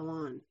you. Go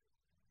on.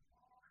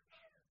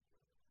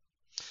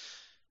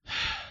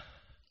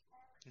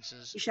 He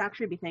says, You should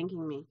actually be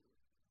thanking me.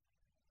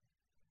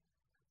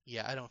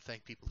 yeah, I don't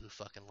thank people who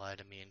fucking lie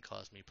to me and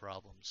cause me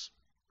problems.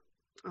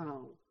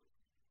 Oh.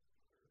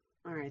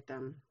 Alright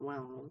then.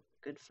 Well,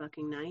 good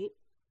fucking night.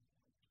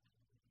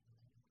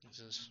 He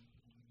says,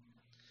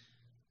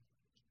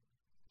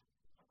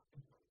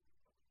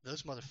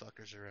 those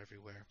motherfuckers are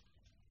everywhere.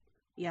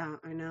 Yeah,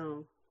 I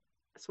know.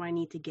 That's why I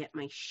need to get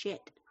my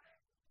shit.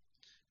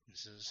 He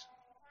says,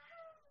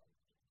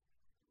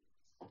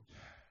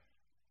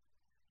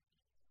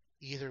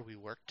 either we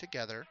work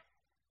together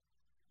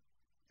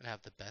and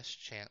have the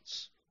best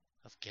chance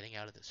of getting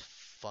out of this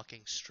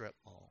fucking strip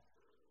mall,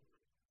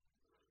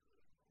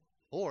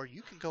 or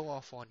you can go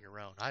off on your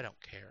own. I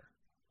don't care.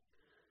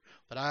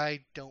 But I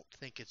don't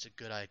think it's a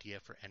good idea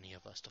for any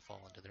of us to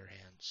fall into their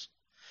hands.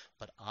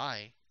 But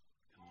I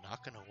am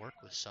not going to work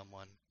with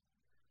someone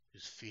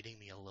who's feeding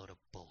me a load of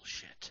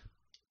bullshit.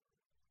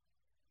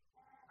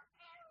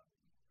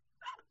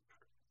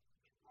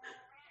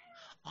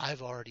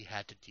 I've already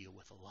had to deal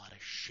with a lot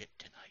of shit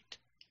tonight.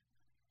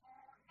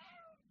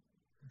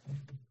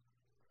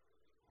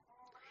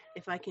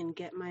 If I can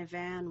get my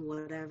van,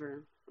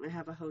 whatever. I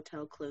have a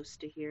hotel close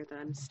to here that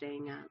I'm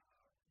staying at.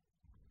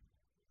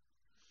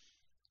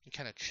 He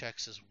kind of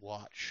checks his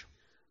watch.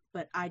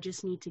 But I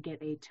just need to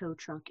get a tow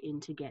truck in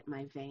to get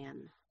my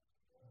van.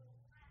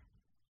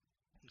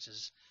 He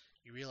says,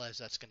 you realize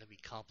that's going to be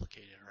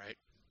complicated, right?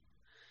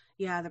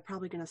 Yeah, they're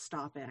probably going to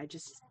stop it. I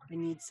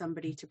need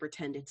somebody to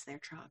pretend it's their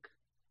truck.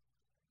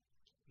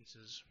 He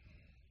says,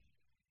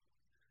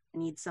 I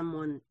need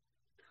someone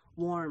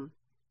warm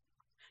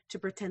to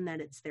pretend that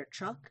it's their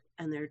truck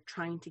and they're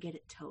trying to get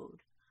it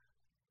towed.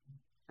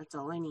 That's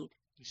all I need.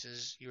 he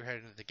says, you're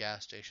heading to the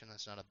gas station.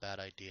 That's not a bad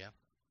idea.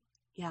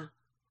 Yeah,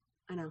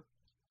 I know.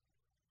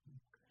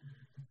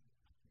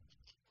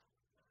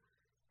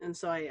 And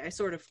so I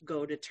sort of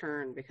go to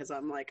turn because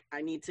I'm like,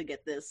 I need to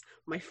get this.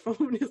 My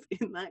phone is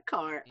in that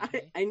car.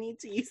 Mhm. I need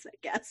to use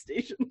that gas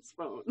station's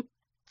phone.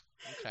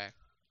 Okay.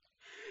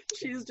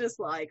 She's just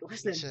like, He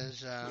listen,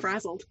 says,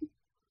 frazzled.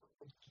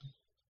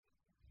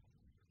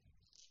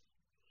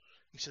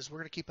 we're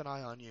going to keep an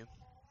eye on you.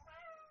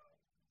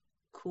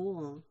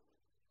 Cool.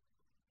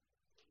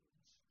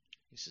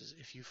 He says,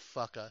 if you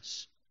fuck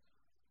us,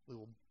 we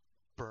will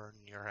burn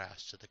your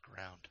ass to the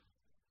ground.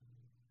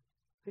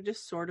 I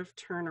just sort of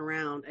turn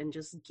around and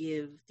just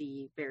give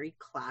the very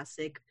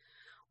classic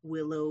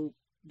Willow,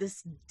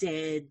 this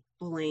dead,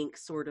 blank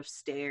sort of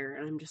stare.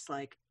 And I'm just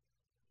like,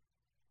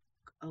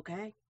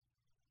 okay,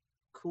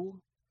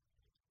 cool.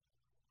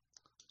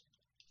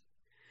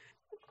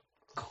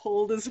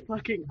 Cold as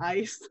fucking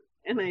ice.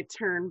 And I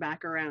turn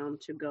back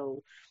around to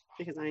go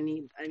because I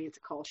need to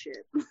call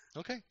shit.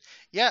 Okay.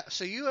 Yeah,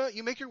 so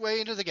you make your way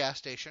into the gas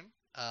station.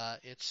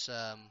 It's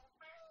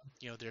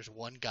there's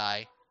one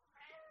guy,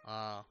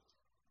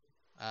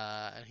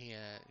 and he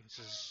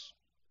says,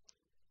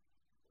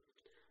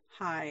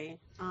 Hi.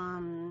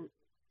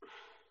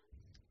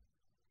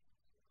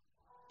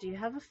 Do you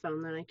have a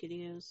phone that I could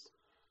use?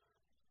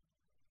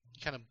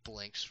 he kind of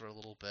blinks for a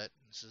little bit.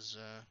 He says,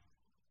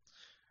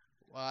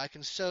 well, I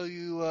can sell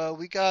you.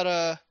 We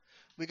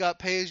got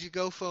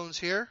pay-as-you-go phones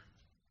here.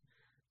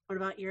 What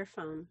about your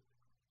phone?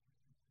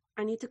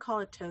 I need to call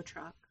a tow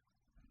truck.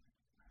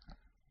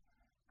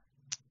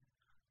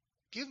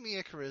 Give me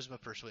a charisma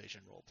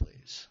persuasion roll,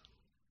 please.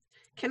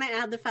 Can I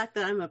add the fact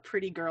that I'm a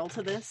pretty girl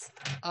to this?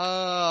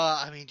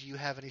 I mean, do you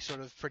have any sort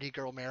of pretty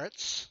girl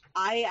merits?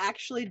 I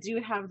actually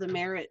do have the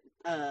merit,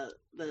 the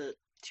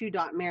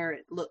 2-dot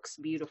merit looks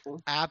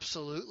beautiful.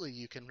 Absolutely,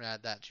 you can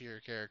add that to your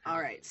character.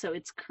 All right, so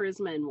it's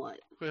charisma and what?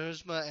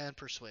 Charisma and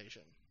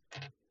persuasion.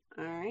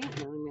 All right,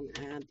 now I'm going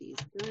to add these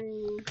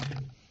 3.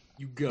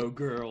 You go,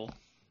 girl.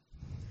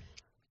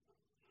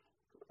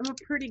 I'm a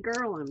pretty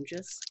girl, I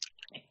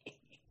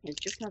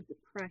just have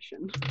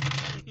depression.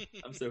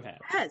 I'm so happy.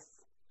 Yes!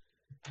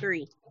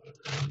 3.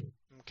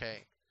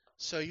 Okay.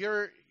 So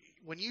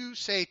when you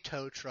say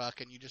tow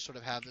truck and you just sort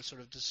of have this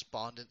sort of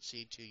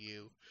despondency to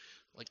you,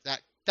 like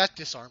that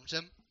disarms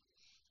him.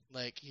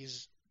 Like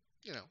he's,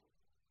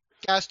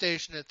 gas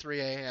station at 3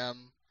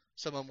 a.m.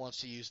 Someone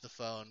wants to use the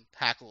phone,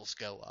 hackles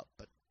go up,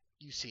 but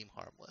you seem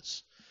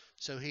harmless.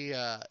 So he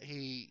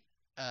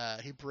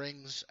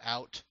brings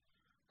out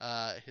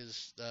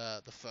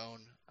the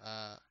phone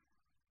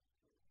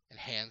and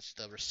hands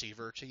the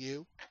receiver to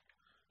you.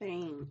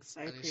 Thanks,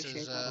 I And he appreciate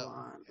says, that a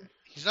lot.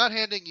 He's not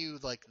handing you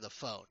like the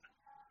phone,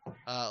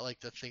 like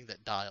the thing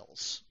that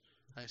dials.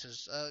 And he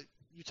says,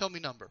 "You tell me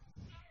number."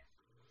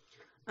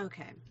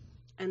 Okay,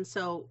 and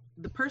so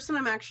the person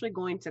I'm actually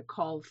going to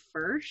call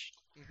first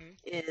Mm-hmm.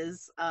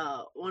 is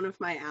one of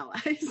my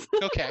allies.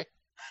 Okay.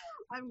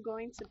 I'm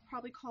going to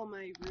probably call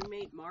my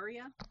roommate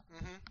Maria.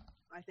 Mm-hmm.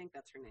 I think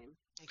that's her name.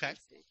 Okay.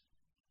 Let's see.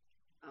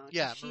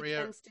 Yeah, she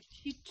Maria.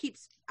 She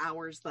keeps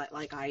hours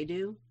like I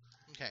do,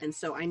 Okay. and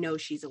so I know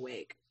she's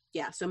awake.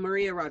 Yeah, so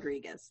Maria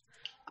Rodriguez.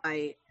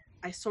 I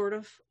sort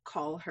of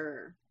call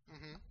her.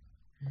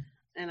 Mm-hmm.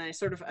 And I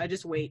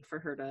just wait for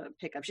her to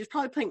pick up. She's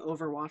probably playing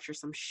Overwatch or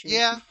some shit.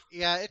 Yeah.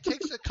 It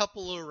takes a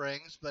couple of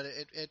rings, but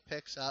it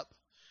picks up.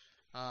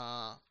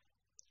 What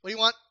do you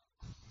want?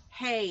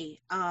 Hey,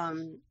 my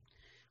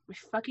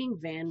fucking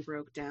van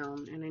broke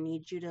down, and I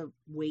need you to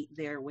wait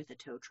there with a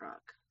tow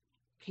truck.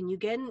 Can you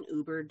get an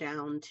Uber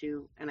down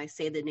to? And I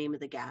say the name of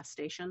the gas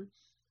station.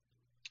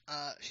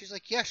 She's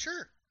like, yeah,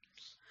 sure.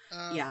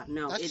 Yeah,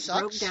 no, that it sucks.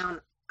 broke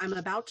down. I'm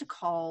about to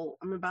call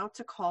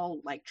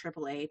like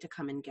AAA to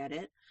come and get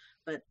it,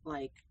 but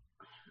like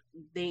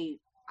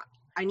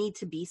I need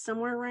to be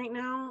somewhere right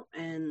now,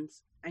 and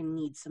I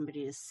need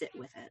somebody to sit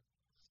with it.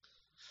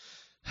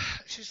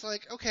 She's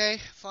like, okay,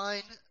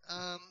 fine.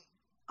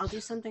 I'll do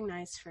something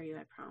nice for you,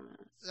 I promise.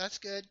 That's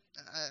good.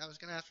 I was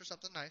gonna ask for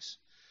something nice.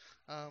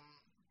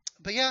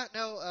 But yeah,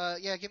 no,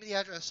 give me the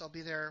address. I'll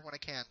be there when I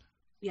can.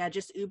 Yeah,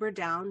 just Uber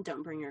down.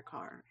 Don't bring your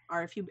car.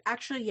 Or if you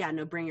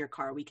bring your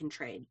car. We can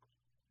trade.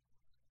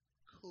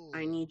 Cool.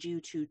 I need you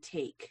to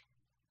take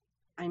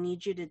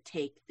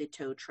the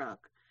tow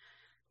truck.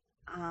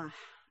 Let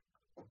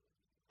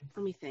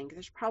me think.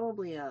 There's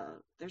probably a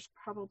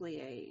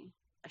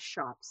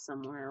shop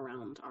somewhere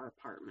around our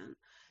apartment.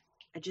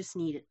 I just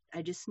need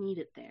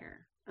it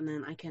there, and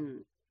then I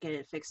can get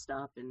it fixed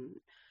up and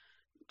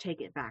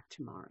take it back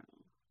tomorrow.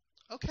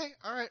 Okay,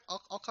 all right.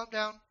 I'll come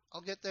down.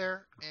 I'll get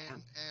there,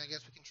 and I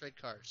guess we can trade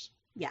cars.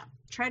 Yeah,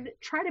 try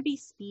to be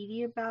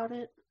speedy about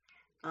it.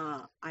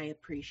 I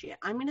appreciate it.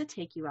 I'm gonna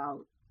take you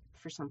out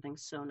for something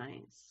so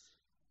nice.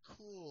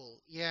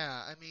 Cool.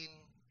 Yeah, I mean,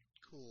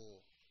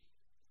 cool.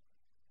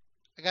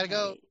 I gotta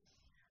go.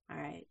 All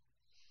right.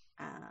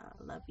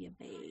 Love you,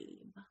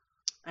 babe.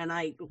 And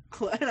I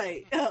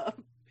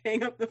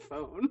hang up the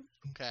phone.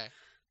 Okay.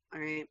 All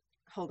right.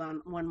 Hold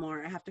on. One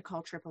more. I have to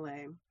call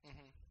AAA.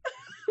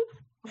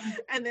 Mm-hmm.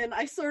 And then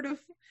I sort of,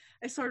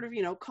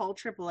 call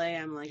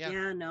AAA. I'm like,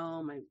 yeah,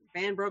 no, my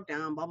van broke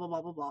down, blah, blah,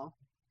 blah, blah, blah.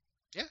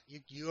 Yeah,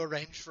 you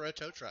arranged for a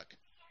tow truck.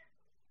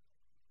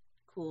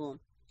 Cool.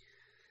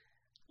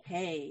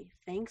 Hey,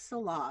 thanks a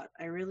lot.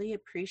 I really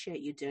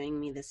appreciate you doing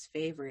me this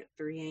favor at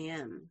 3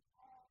 a.m.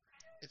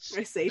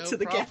 I say to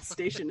the gas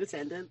station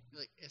attendant.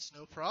 Like, it's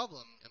no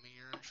problem. I mean,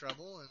 you're in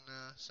trouble, and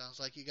sounds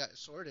like you got it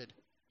sorted.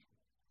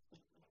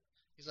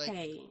 He's like,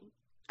 hey,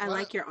 I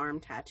like your arm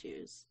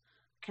tattoos.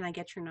 Can I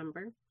get your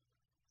number?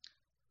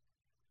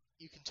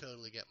 You can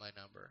totally get my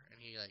number.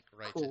 And he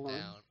writes Cool. it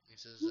down. He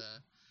says,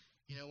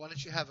 why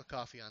don't you have a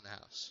coffee on the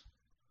house?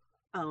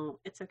 Oh,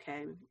 it's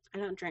okay. I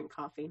don't drink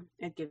coffee.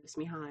 It gives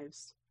me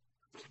hives.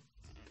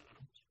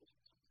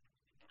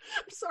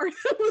 I'm sorry,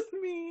 that was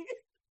me.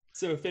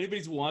 So if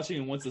anybody's watching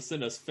and wants to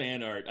send us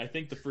fan art, I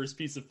think the first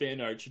piece of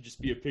fan art should just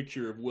be a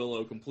picture of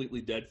Willow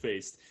completely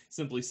dead-faced,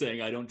 simply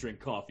saying, I don't drink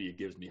coffee, it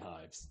gives me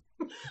hives.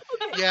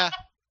 Yeah.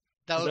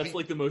 That's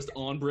like the most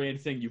on-brand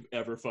thing you've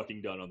ever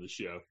fucking done on the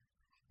show.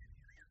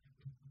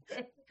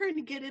 I'm trying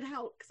to get it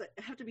out, because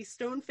I have to be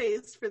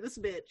stone-faced for this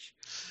bitch.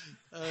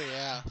 Oh,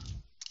 yeah.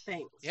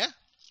 Thanks. Yeah.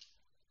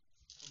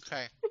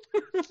 Okay.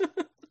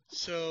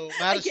 So,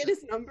 Madison. I get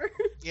his number.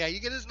 Yeah, you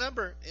get his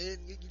number, and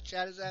you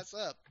chat his ass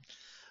up.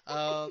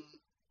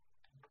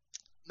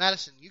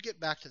 Madison, you get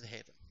back to the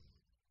Haven.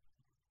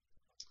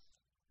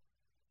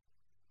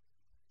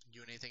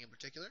 Doing anything in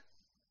particular?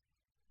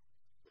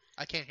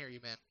 I can't hear you,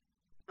 man.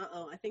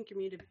 Uh-oh, I think you're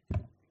muted.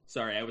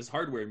 Sorry, I was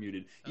hardware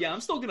muted. Oh. Yeah, I'm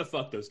still gonna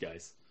fuck those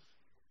guys.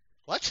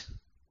 What?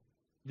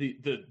 The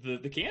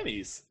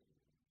camis.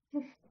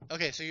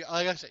 Okay, so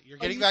like I said, you're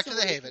getting back to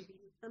the Haven.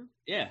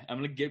 Yeah, I'm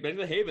gonna get back to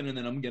the Haven, and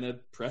then I'm gonna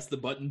press the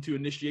button to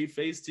initiate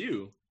phase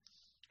 2.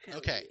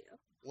 Okay.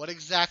 What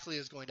exactly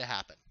is going to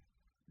happen?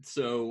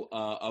 So,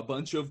 a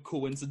bunch of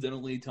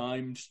coincidentally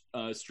timed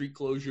street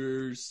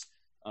closures,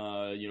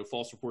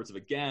 false reports of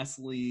a gas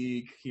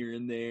leak here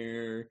and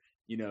there,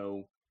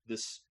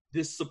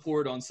 this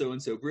support on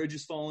so-and-so bridge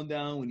has fallen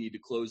down, we need to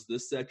close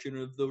this section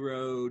of the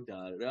road,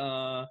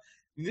 da-da-da.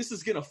 This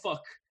is gonna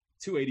fuck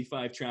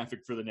 285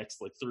 traffic for the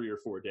next, 3 or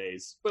 4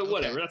 days. But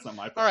whatever, that's not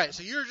my problem. Alright,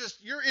 so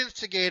you're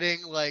instigating,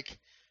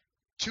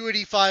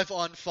 285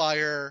 on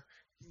fire,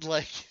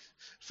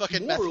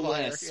 fucking more meth or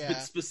fire. less, Yeah.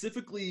 but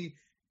specifically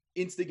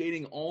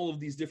instigating all of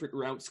these different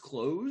routes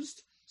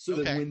closed so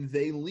that Okay. when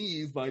they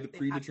leave by the They have to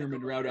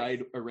predetermined go route away.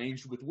 I'd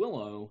arranged with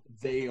Willow,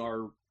 they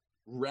are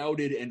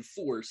routed and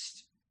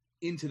forced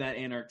into that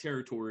Anarch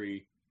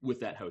territory with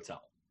that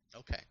hotel.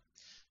 Okay.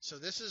 So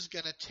this is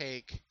going to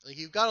take,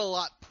 you've got a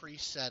lot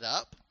pre-set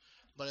up,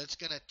 but it's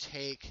going to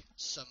take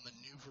some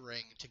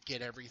maneuvering to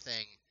get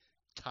everything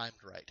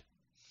timed right.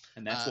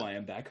 And that's why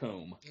I'm back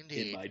home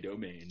Indeed. in my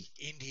domain.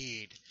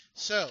 Indeed.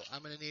 So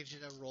I'm going to need you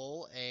to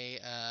roll an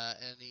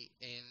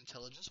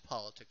intelligence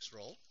politics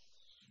roll,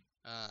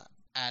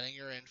 adding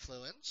your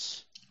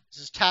influence.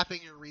 This is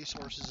tapping your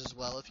resources as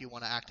well if you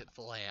want to act at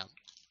full ham.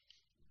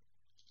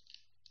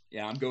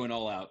 Yeah, I'm going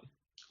all out.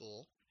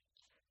 Cool.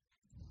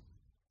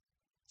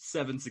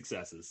 7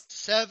 successes.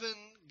 7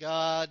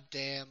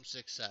 goddamn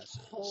successes.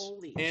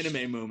 Holy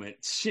Anime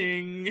moment.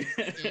 Ching.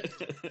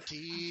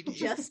 Indeed.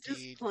 Just as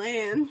indeed,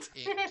 planned.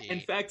 indeed. In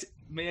fact,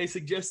 may I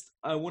suggest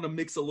I want to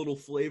mix a little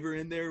flavor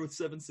in there with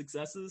 7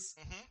 successes?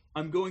 Mhm.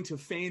 I'm going to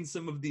feign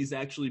some of these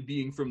actually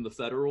being from the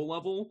federal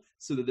level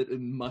so that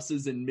it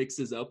musses and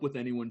mixes up with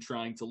anyone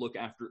trying to look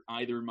after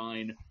either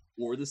mine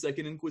or the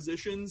Second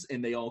Inquisitions,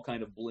 and they all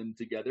kind of blend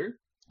together.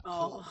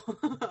 Oh.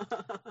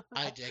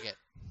 I dig it.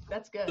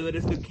 That's So good. that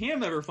if the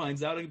cam ever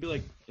finds out, I can be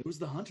like, it was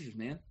the Hunters,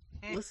 man.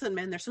 Listen,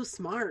 man, they're so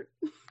smart.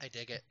 I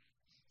dig it.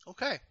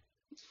 Okay.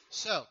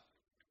 So,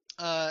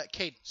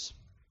 Cadence.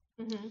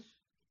 Hmm.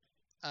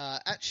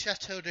 At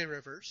Chateau des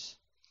Rivers,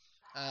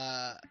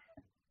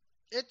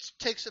 it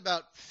takes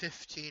about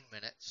 15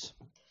 minutes.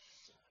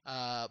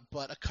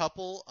 But a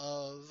couple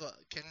of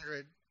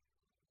kindred,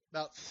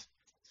 about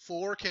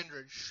 4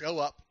 kindred, show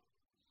up.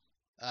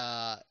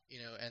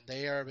 And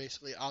they are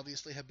basically,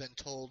 obviously, have been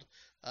told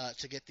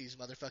to get these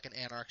motherfucking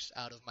anarchs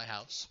out of my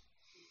house.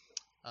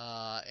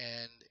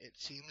 And it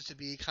seems to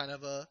be kind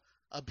of a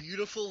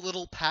beautiful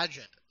little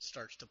pageant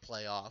starts to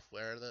play off,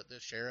 where the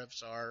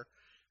sheriffs are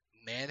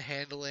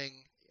manhandling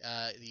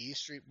the E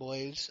Street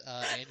Boys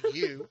and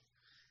you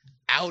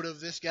out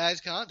of this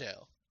guy's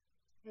condo.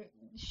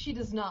 She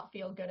does not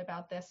feel good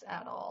about this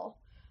at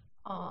all.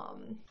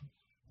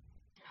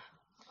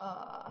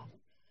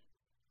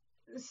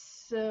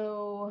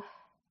 So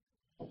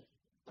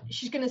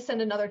she's going to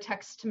send another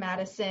text to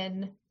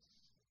Madison.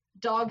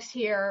 Dogs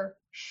here.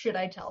 Should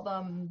I tell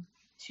them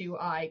to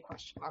I ?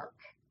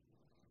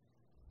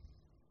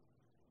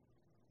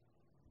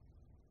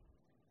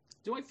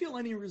 Do I feel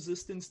any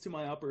resistance to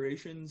my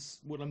operations?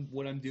 What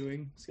I'm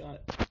doing,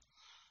 Scott?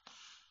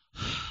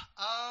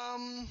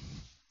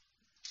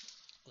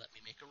 Let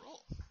me make a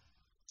roll.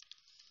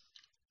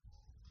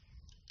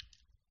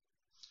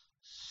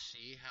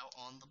 See how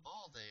on the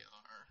ball they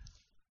are.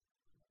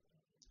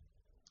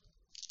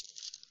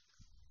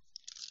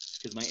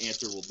 Because my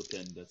answer will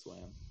depend. That's why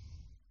I'm.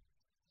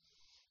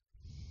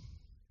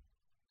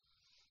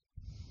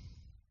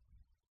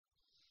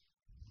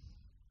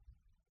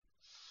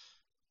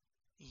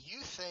 You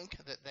think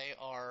that they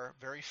are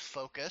very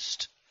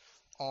focused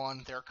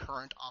on their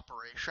current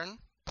operation,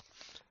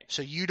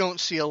 so you don't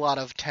see a lot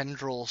of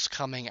tendrils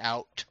coming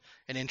out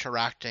and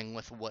interacting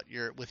with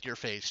your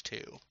phase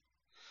 2.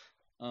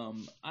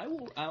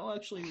 I'll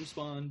actually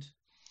respond.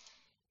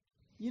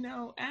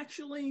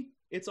 Actually,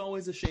 it's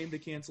always a shame to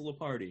cancel a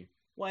party.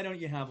 Why don't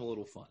you have a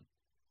little fun?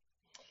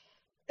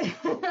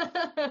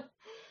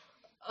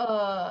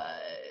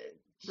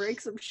 Break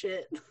some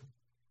shit.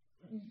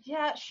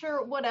 Yeah,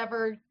 sure,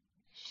 whatever.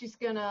 She's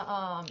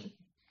gonna,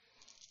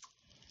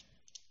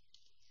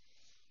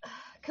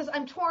 because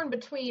I'm torn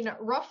between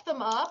rough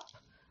them up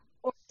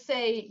or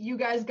say you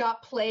guys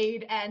got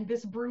played and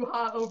this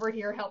Bruja over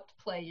here helped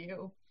play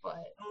you,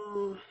 but...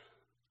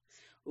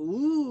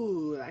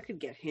 Ooh, that could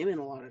get him in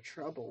a lot of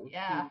trouble.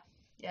 Yeah,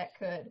 it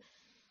could.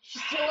 She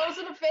still owes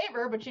him a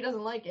favor, but she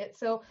doesn't like it,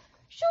 so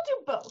she'll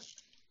do both.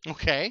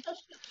 Okay.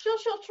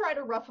 She'll try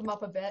to rough him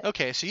up a bit.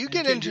 Okay, so you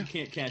get And into...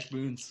 can't cash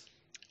boons.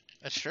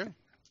 That's true.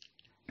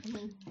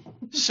 Mhm.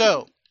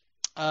 So,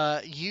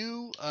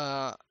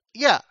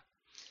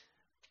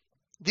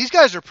 these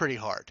guys are pretty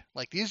hard.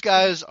 Like, these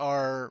guys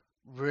are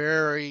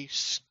very,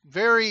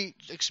 very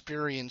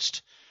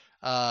experienced,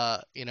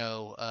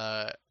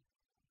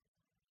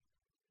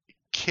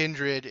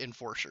 kindred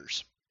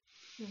enforcers.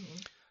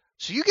 Mhm.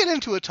 So you get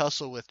into a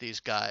tussle with these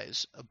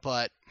guys,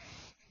 but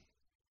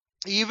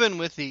even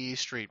with the E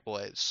Street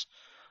Boys,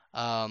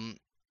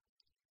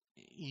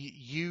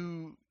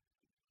 you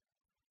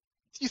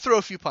throw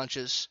a few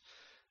punches.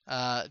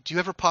 Do you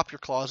ever pop your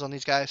claws on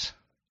these guys?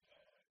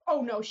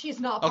 Oh no, she's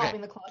not Okay.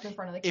 popping the claws in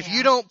front of the If cam.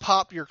 you don't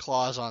pop your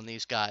claws on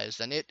these guys,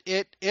 then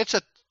it's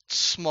a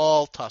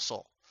small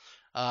tussle.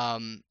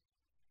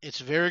 It's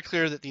very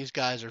clear that these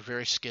guys are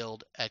very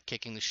skilled at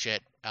kicking the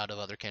shit out of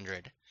other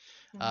kindred.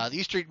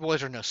 These Street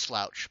Boys are no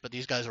slouch, but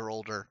these guys are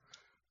older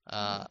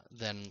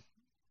than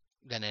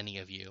any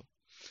of you.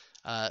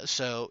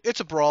 So it's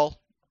a brawl.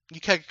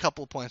 You take a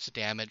couple of points of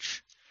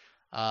damage,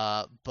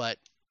 but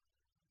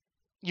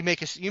you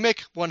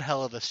make one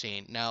hell of a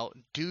scene. Now,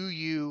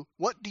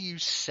 what do you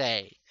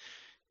say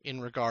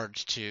in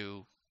regards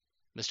to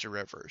Mr.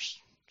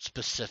 Rivers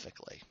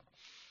specifically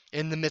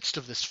in the midst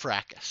of this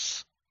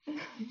fracas?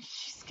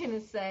 She's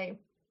gonna say,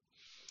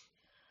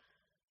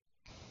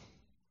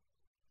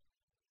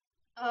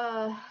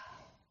 oh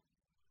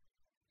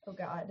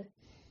god,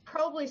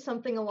 probably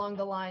something along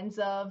the lines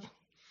of,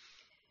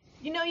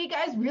 you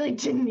guys really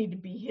didn't need to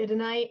be here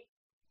tonight.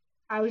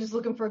 I was just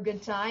looking for a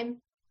good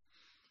time.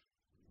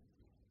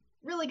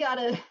 Really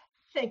gotta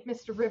thank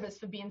Mr. Rivers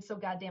for being so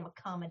goddamn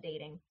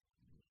accommodating.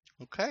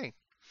 Okay,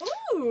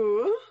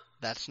 Ooh.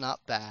 that's not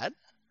bad.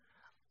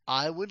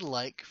 I would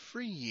like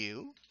for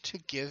you to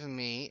give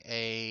me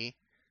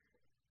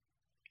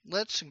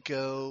let's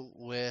go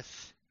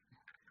with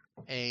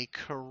a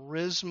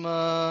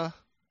charisma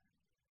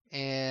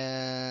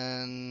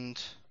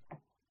and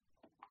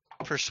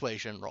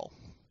persuasion roll.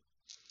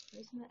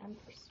 Charisma and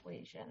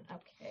persuasion.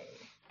 Okay.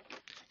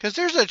 Because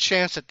there's a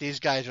chance that these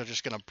guys are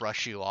just going to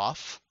brush you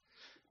off.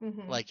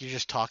 Mm-hmm. Like, you're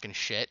just talking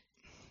shit.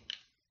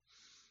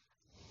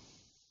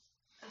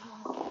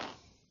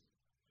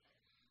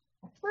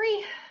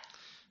 3.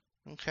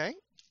 Okay.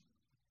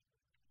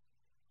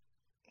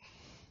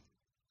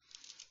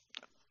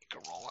 Make a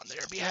roll on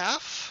their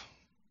behalf.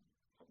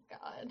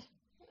 God.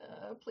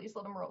 Please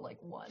let them roll like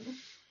 1.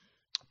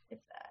 If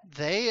that.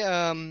 They,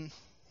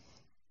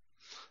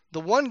 the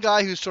one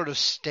guy who's sort of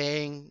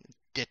staying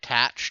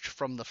detached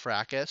from the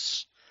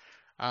fracas,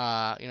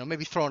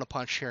 maybe throwing a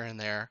punch here and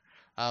there,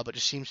 but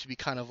just seems to be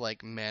kind of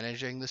like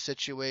managing the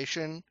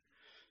situation.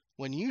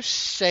 When you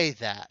say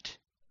that,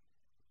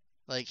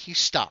 like, he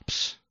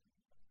stops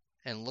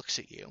and looks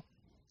at you,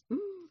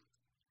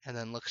 and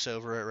then looks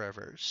over at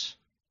Rivers.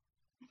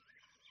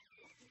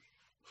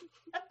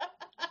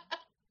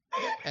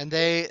 And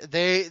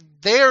they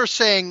are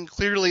saying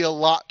clearly a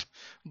lot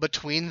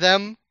between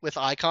them with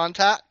eye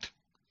contact.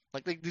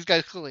 Like, these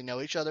guys clearly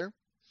know each other.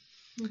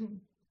 Mm-hmm.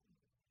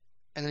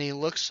 And then he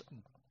looks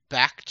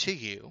back to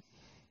you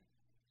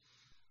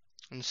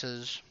and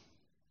says,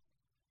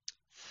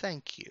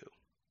 "Thank you."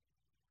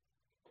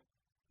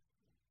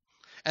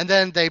 And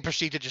then they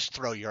proceed to just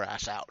throw your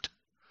ass out.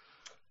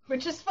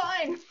 Which is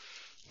fine.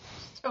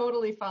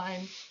 Totally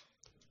fine.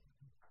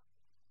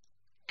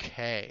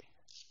 Okay.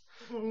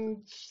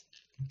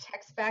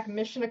 Text back,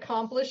 mission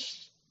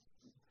accomplished.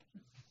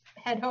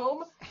 Head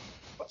home.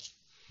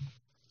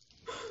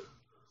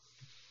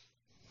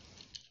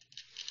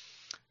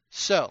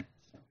 So,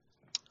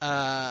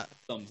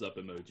 Thumbs up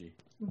emoji.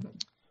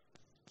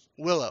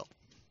 Willow,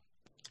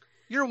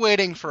 you're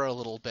waiting for a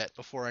little bit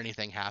before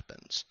anything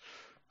happens.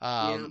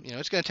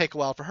 It's going to take a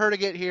while for her to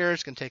get here.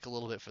 It's going to take a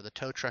little bit for the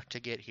tow truck to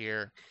get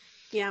here.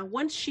 Yeah,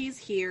 once she's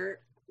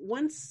here,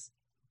 once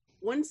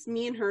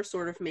me and her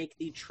sort of make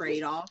the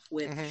trade-off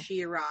with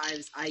she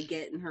arrives, I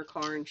get in her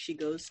car, and she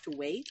goes to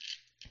wait,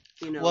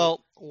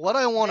 Well, what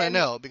I want to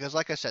know, because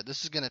like I said,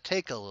 this is going to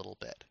take a little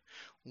bit.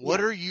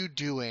 What are you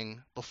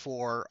doing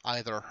before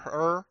either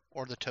her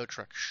or the tow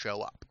truck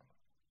show up?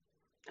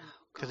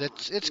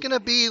 Because it's going to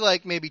be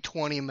like maybe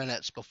 20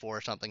 minutes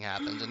before something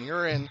happens, and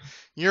you're in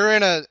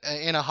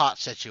a hot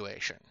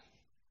situation.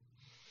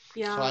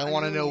 Yeah. So I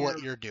want to know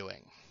what you're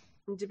doing.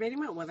 I'm debating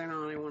about whether or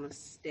not I want to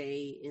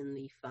stay in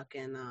the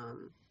fucking I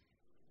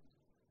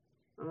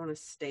want to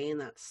stay in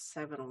that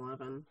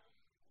 7-Eleven.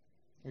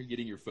 Are you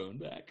getting your phone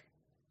back?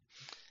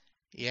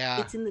 Yeah.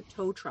 It's in the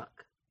tow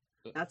truck.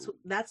 That's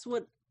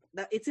what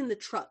it's in the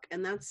truck,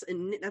 and that's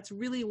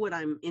really what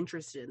I'm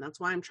interested in. That's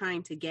why I'm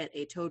trying to get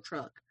a tow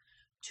truck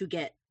to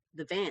get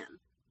the van,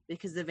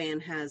 because the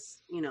van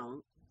has,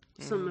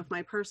 some of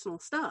my personal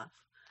stuff.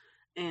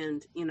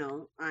 And,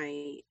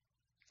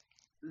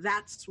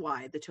 that's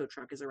why the tow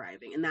truck is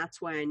arriving. And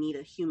that's why I need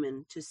a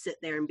human to sit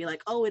there and be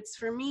like, oh, it's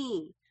for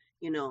me,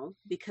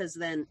 because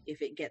then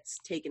if it gets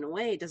taken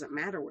away, it doesn't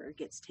matter where it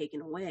gets taken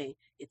away.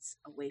 It's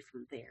away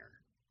from there.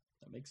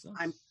 That makes sense.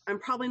 I'm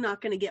probably not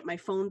going to get my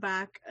phone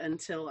back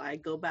until I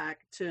go back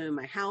to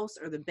my house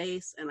or the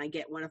base and I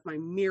get one of my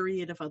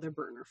myriad of other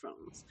burner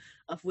phones,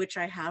 of which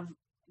I have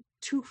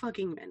too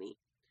fucking many.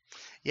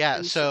 Yeah,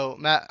 and so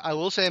Matt, I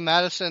will say,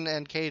 Madison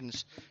and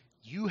Cadence,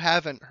 you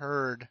haven't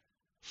heard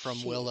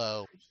from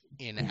Willow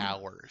in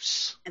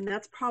hours. And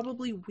that's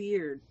probably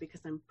weird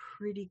because I'm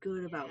pretty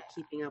good about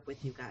keeping up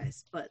with you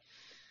guys. But,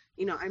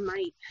 I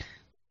might...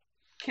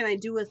 Can I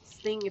do a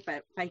thing if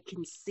I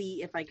can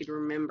see if I could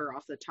remember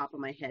off the top of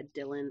my head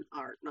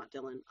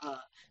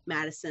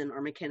Madison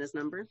or McKenna's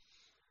number?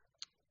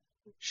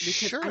 Because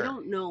sure. I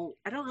don't know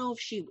if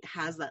she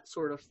has that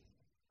sort of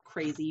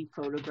crazy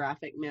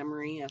photographic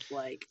memory of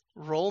like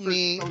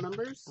phone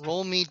numbers.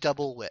 Roll me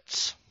double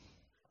wits.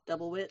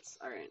 Double wits?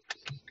 All right.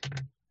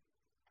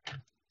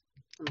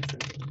 Let me see.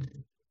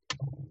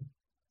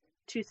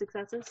 2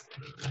 successes.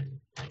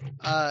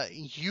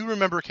 You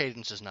remember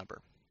Cadence's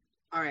number.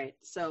 All right,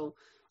 so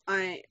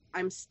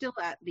I'm still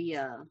at the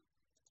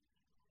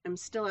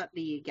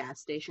gas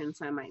station,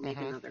 so I might make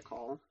another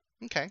call.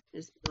 Okay.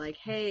 Just like,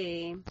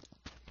 hey,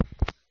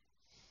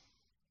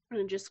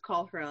 and just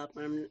call her up.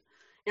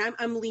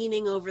 I'm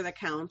leaning over the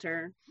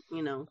counter,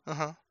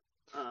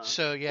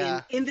 So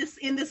yeah, in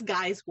this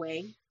guy's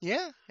way.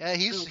 Yeah,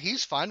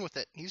 he's fine with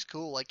it. He's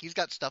cool. Like, he's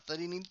got stuff that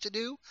he needs to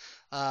do,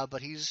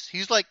 but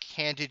he's like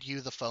handed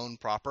you the phone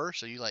proper,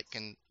 so you like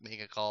can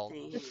make a call.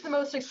 It's the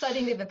most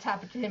exciting thing that's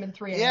happened to him in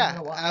 3 a.m.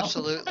 in a while.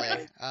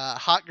 Absolutely.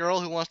 Hot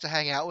girl who wants to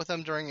hang out with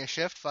him during a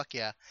shift. Fuck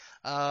yeah.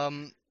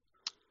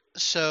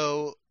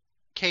 So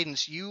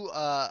Cadence,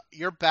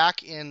 you're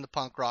back in the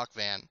punk rock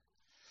van,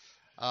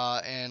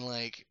 and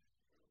like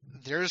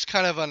there's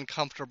kind of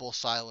uncomfortable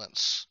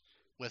silence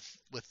with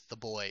the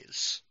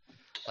boys.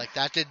 Like,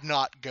 that did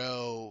not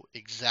go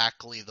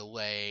exactly the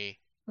way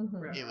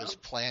it was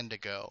planned to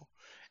go.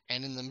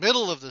 And in the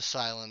middle of the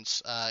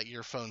silence,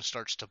 your phone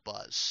starts to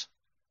buzz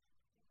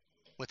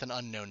with an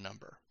unknown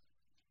number.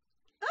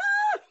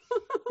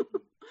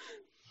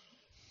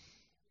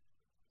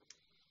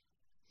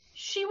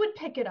 She would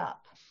pick it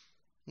up.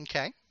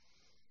 Okay.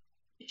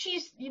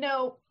 she's,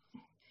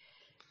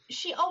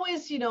 she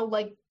always,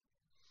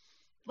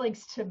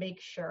 likes to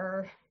make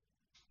sure.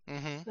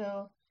 Mm-hmm.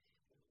 So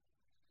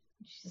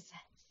she says,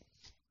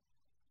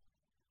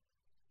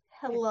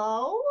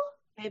 hello?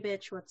 Hey,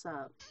 bitch, what's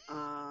up?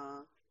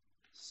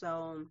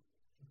 So.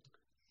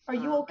 Are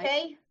you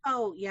okay?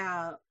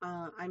 Yeah.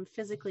 I'm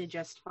physically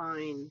just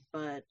fine,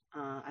 but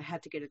I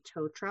had to get a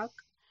tow truck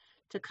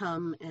to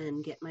come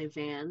and get my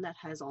van that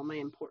has all my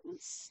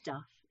important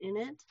stuff in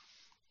it.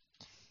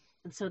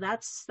 And so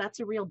that's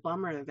a real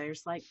bummer.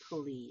 There's like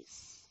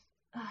police.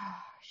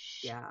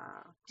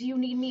 Yeah. Do you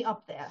need me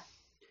up there?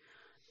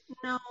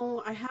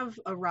 No, I have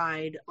a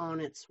ride on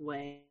its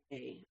way.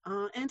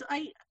 And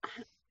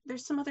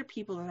there's some other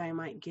people that I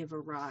might give a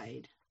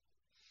ride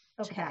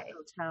to that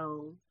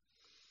hotel.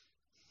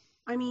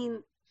 I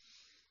mean,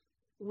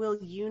 will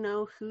you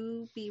know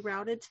who be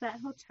routed to that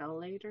hotel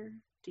later?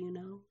 Do you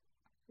know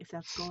if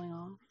that's going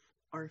off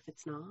or if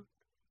it's not?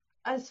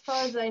 As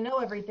far as I know,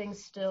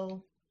 everything's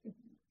still...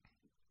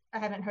 I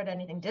haven't heard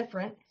anything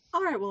different.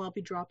 All right, well, I'll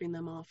be dropping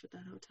them off at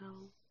that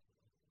hotel.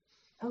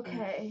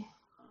 Okay.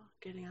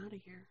 Getting out of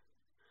here.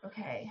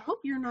 Okay. I hope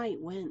your night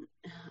went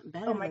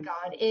better. Oh my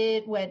God,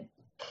 it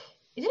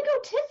didn't go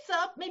tits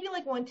up, maybe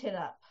like one tit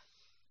up.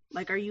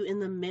 Like, are you in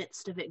the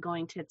midst of it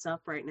going tits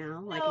up right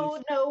now? Like,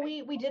 no,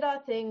 we did our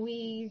thing.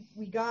 We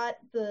got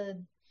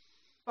the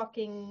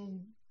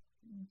fucking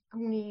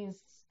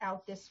Goonies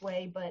out this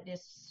way, but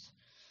it's...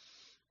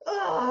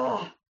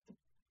 Oh,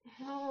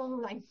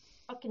 I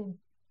fucking...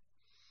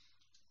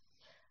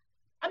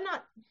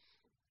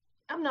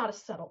 I'm not a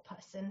subtle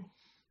person.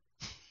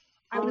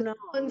 I was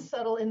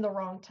unsubtle in the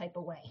wrong type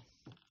of way.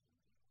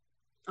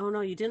 Oh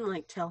no, you didn't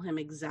like tell him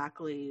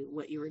exactly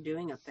what you were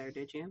doing up there,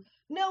 did you?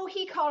 No,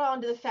 he caught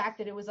on to the fact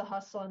that it was a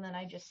hustle, and then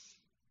I just...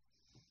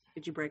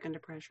 Did you break under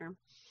pressure?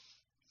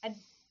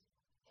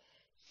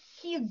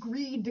 He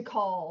agreed to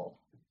call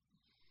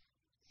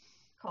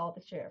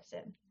the sheriff's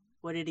in.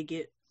 What did he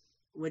get?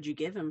 What'd you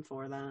give him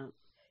for that?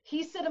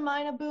 He said a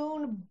minor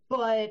boon,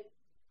 but...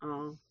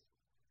 Oh.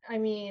 I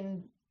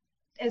mean,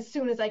 as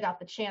soon as I got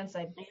the chance,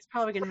 He's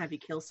probably going to have you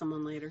kill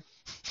someone later.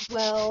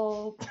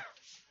 Well,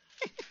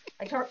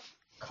 I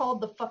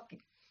called the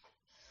fucking...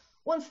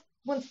 Once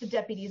the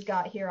deputies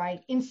got here, I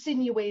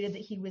insinuated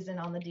that he was in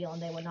on the deal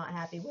and they were not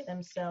happy with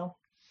him, so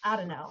I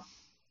don't know.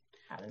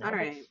 All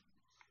right.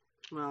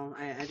 Well,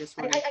 I just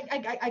want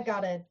I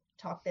gotta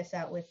talk this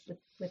out with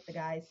the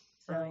guys.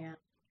 So, oh, yeah.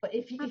 But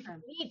if you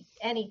need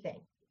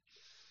anything.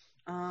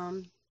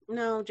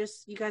 No,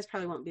 just you guys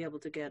probably won't be able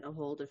to get a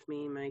hold of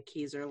me. My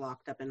keys are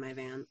locked up in my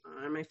van.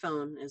 My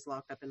phone is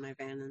locked up in my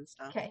van and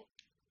stuff. Okay.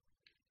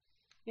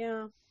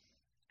 Yeah.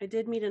 I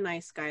did meet a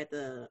nice guy at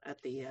the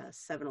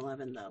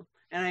 7-Eleven though,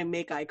 and I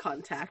make eye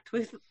contact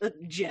with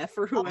Jeff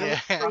or whoever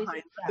behind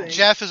the thing.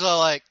 Jeff is all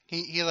like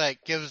he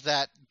like gives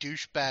that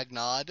douchebag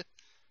nod.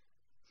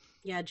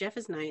 Yeah, Jeff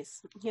is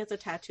nice. He has a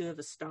tattoo of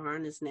a star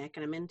on his neck,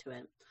 and I'm into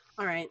it.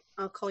 All right,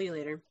 I'll call you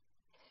later.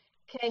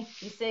 Okay,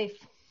 be safe.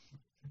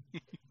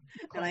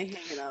 And I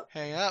hang it up.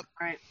 Hang up.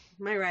 All right,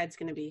 my ride's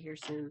gonna be here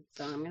soon,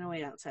 so I'm gonna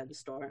wait outside the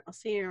store. I'll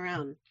see you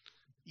around.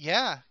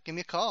 Yeah, give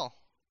me a call.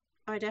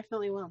 I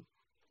definitely will.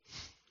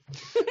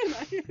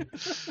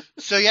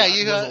 So yeah,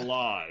 that was a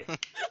lie.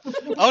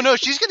 Oh no,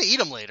 she's gonna eat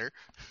them later.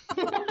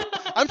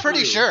 I'm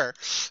pretty sure.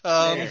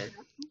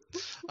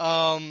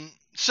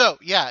 So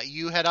yeah,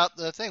 you head out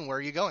the thing. Where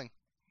are you going?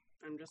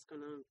 I'm just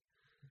gonna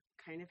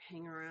kind of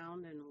hang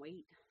around and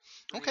wait.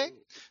 Okay.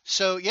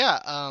 So yeah,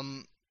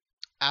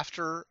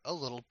 after a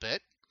little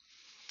bit,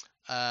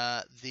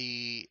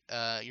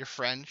 your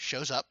friend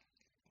shows up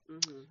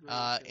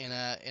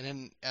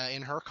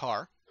in her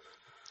car.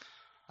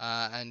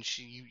 And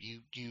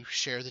you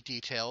share the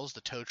details.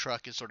 The tow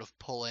truck is sort of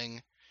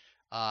pulling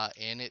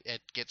in.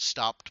 It gets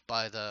stopped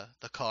by the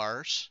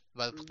cars,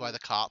 by the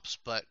cops,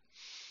 but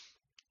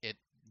it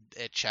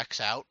checks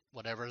out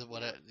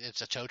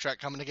it's a tow truck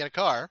coming to get a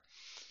car.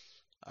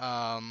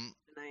 And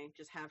I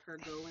just have her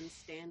go and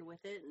stand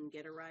with it and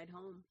get a ride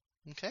home.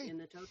 Okay. In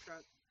the tow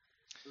truck,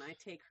 and I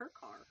take her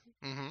car.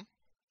 Mm-hmm.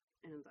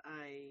 And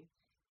I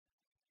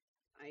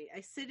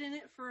sit in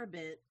it for a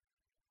bit,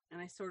 and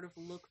I sort of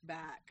look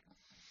back,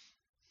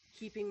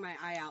 keeping my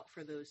eye out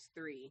for those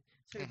three.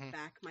 Sort of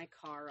back my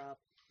car up,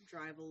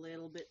 drive a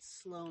little bit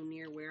slow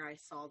near where I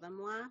saw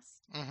them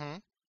last. Mm-hmm.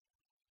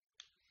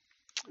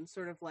 And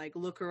sort of like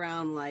look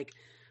around like,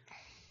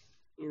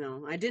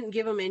 I didn't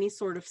give them any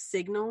sort of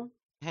signal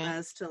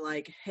as to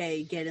like,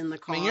 hey, get in the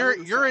car. I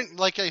mean, you're in,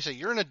 like I say,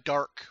 you're in a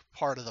dark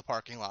part of the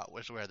parking lot,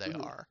 which is where they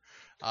are.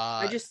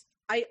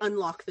 I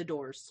unlock the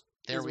doors.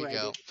 There we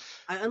go.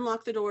 I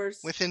unlock the doors.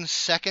 Within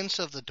seconds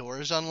of the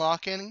doors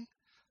unlocking,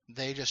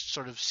 they just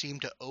sort of seem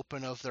to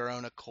open of their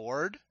own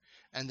accord,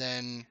 and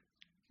then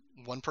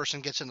one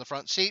person gets in the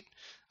front seat,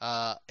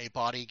 a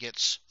body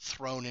gets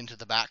thrown into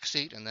the back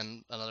seat, and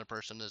then another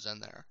person is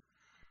in there.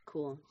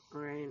 Cool. All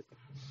right.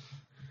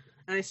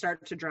 And I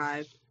start to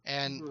drive.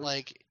 And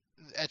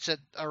it's at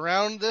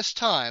around this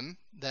time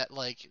that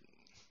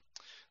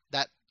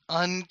that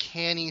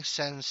uncanny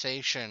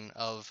sensation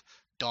of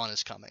dawn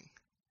is coming.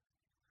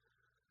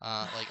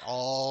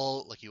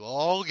 You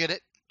all get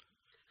it.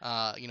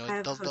 I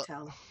have a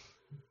hotel.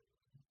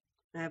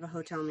 I have a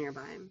hotel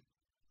nearby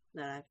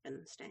that I've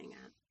been staying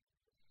at.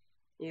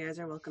 You guys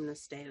are welcome to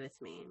stay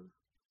with me.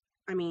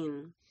 I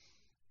mean,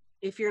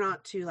 if you're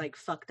not too like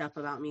fucked up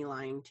about me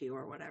lying to you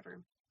or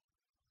whatever.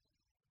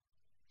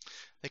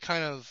 They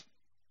kind of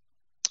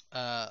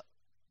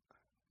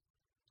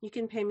you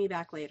can pay me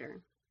back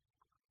later.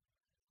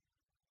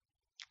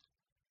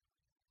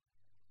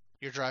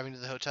 You're driving to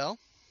the hotel?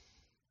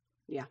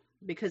 Yeah,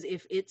 because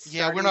if it's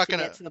we're not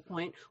gonna get to the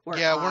point where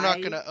we're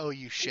not gonna owe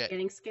you shit.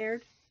 Getting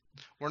scared.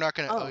 We're not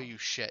gonna owe you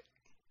shit.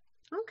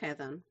 Okay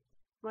then,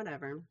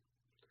 whatever.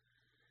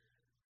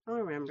 I'll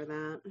remember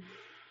that.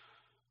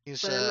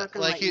 He's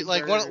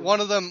one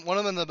of them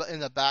in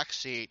the back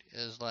seat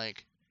is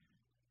like,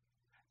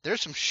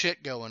 there's some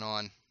shit going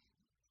on.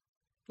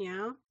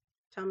 Yeah,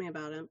 tell me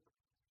about it.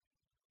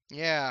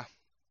 Yeah.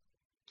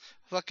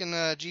 Fucking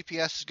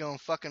GPS is going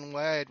fucking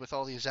wide with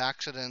all these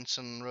accidents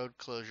and road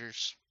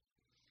closures.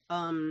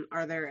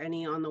 Are there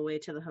any on the way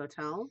to the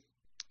hotel?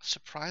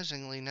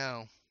 Surprisingly,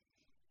 no.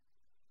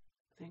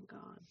 Thank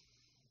God.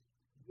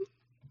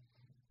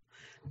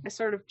 I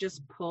sort of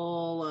just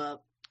pull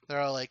up.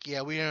 They're all like,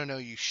 yeah, we don't know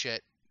you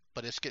shit,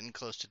 but it's getting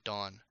close to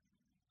dawn.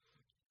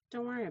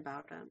 Don't worry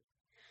about it.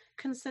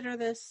 Consider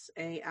this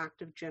an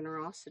act of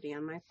generosity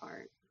on my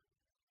part.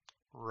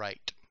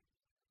 Right.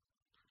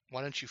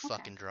 Why don't you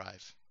fucking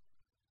drive?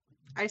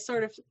 I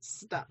sort of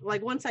stop.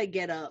 Like, once I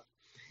get up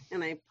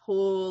and I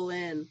pull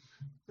in,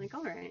 I'm like,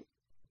 all right.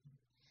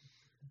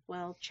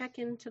 Well, check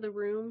into the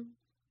room.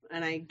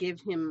 And I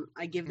give them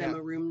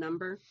a room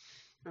number.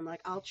 I'm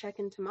like, I'll check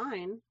into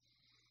mine.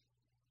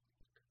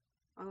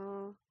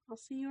 I'll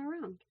see you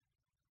around.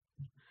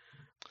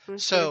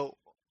 So,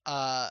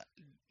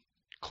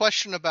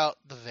 question about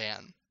the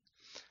van.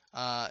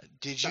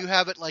 Did you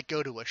have it like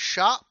go to a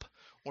shop,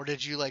 or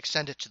did you like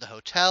send it to the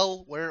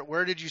hotel?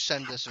 Where did you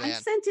send this van? I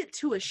sent it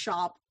to a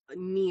shop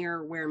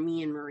near where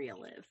me and Maria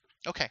live.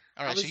 Okay,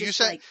 all right. So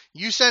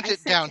you sent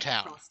it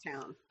downtown. Across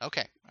town.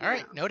 Okay, all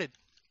right, noted.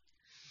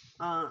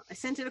 I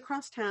sent it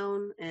across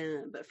town,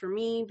 but for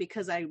me,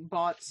 because I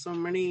bought so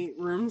many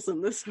rooms in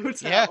this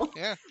hotel,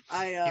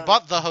 you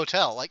bought the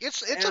hotel. Like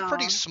it's a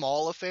pretty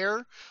small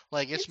affair.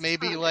 Like it's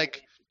maybe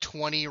like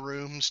 20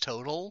 rooms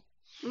total.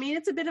 I mean,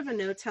 it's a bit of a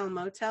no-tell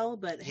motel,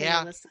 but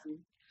hey, listen,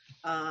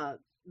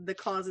 the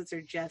closets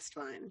are just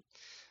fine.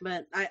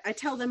 But I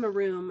tell them a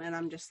room, and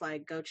I'm just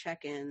like, go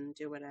check in,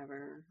 do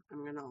whatever.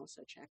 I'm gonna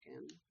also check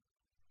in.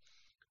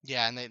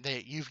 Yeah, and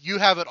you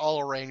have it all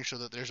arranged so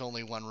that there's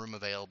only one room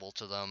available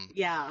to them.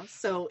 Yeah,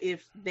 so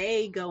if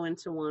they go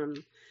into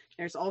one,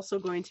 there's also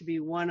going to be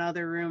one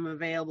other room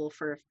available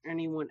for if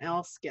anyone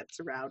else gets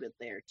routed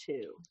there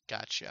too.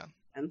 Gotcha.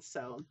 And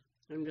so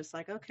I'm just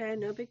like, okay,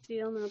 no big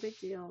deal.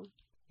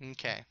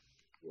 Okay.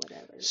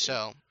 Whatever.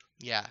 So,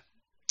 yeah.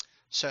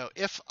 So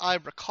if I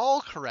recall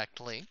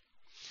correctly,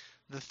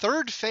 the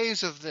third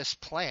phase of this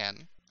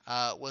plan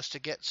was to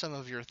get some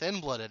of your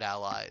thin-blooded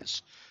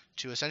allies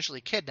to essentially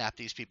kidnap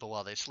these people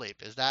while they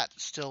sleep. Is that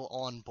still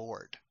on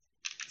board?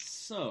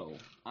 So,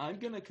 I'm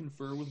going to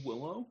confer with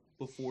Willow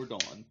before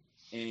dawn,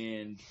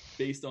 and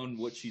based on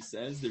what she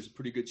says, there's a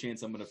pretty good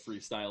chance I'm going to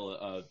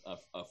freestyle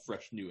a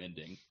fresh new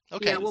ending.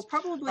 Okay. Yeah, we'll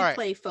probably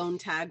play phone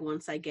tag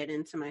once I get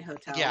into my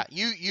hotel. Yeah,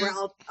 where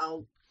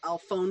I'll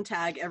phone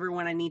tag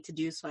everyone I need to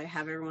do, so I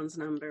have everyone's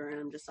number, and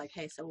I'm just like,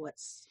 hey, so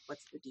what's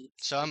the deets?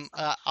 So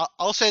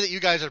I'll say that you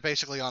guys are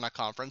basically on a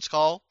conference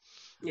call.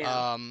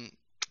 Yeah.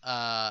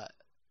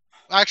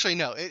 Actually,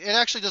 no. It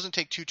actually doesn't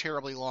take too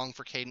terribly long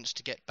for Cadence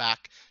to get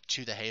back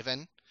to the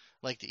Haven.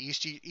 Like the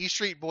East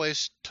Street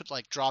boys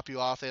drop you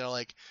off. They're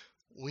like,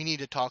 we need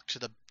to talk to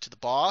the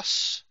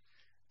boss,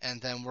 and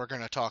then we're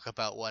gonna talk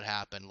about what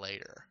happened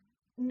later.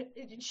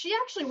 She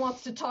actually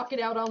wants to talk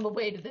it out on the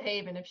way to the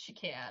Haven if she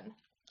can.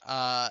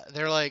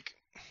 They're like,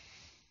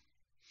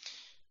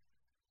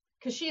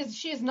 because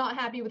she is not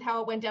happy with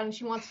how it went down, and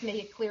she wants to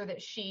make it clear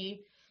that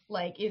she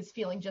is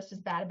feeling just as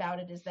bad about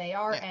it as they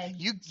are. Yeah. And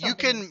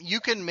you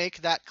can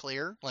make that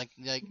clear. Like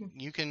mm-hmm.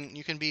 you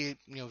can be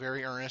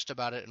very earnest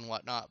about it and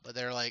whatnot. But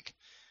they're like,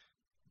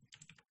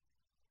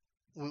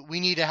 we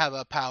need to have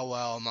a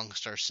powwow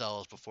amongst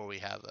ourselves before we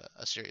have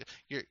a serious.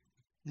 You're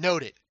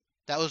noted.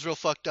 That was real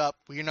fucked up.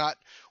 We're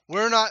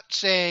not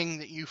saying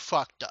that you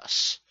fucked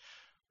us,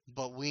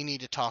 but we need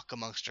to talk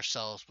amongst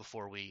ourselves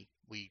before we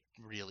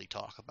really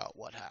talk about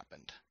what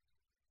happened.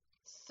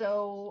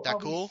 So that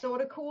cool?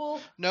 Sort of cool?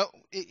 No,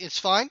 it's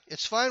fine.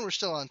 It's fine. We're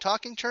still on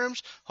talking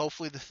terms.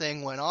 Hopefully the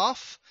thing went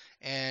off,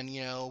 and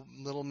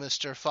little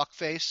Mr.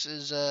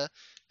 Fuckface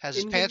has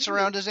his pants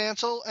around his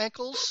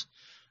ankles.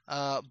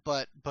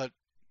 But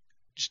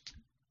just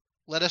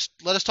let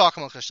us talk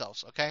amongst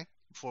ourselves, okay?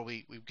 Before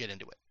we get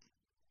into it.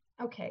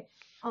 Okay.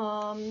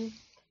 And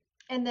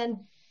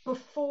then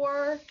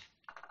before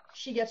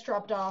she gets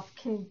dropped off,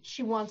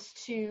 she wants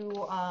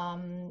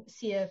to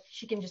see if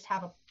she can just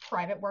have a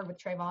private word with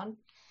Trayvon.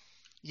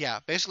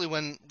 Yeah, basically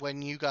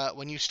when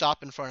you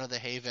stop in front of the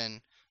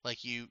Haven,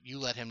 Like you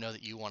let him know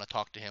that you want to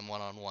talk to him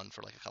one-on-one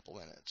for like a couple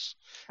minutes,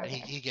 and Okay.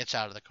 he gets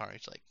out of the car.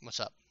 He's like, "What's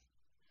up?"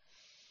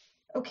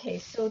 Okay,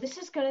 so this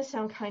is gonna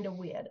sound kind of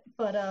weird,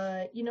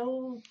 but you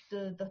know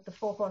the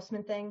Four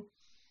Horsemen thing.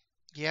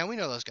 Yeah, we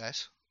know those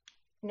guys.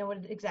 You know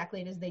what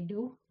exactly it is they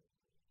do?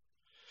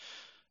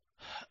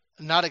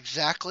 Not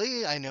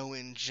exactly. I know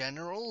in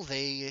general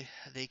they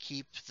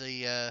keep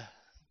the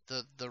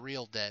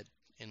real dead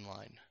in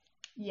line.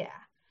 Yeah.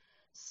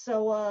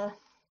 So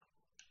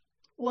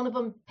one of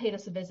them paid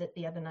us a visit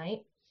the other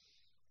night.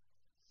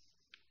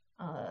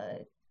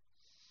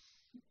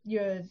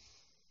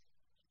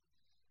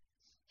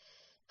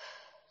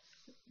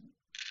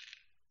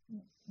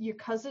 Your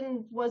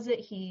cousin, was it?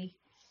 He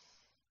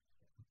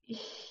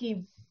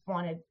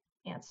wanted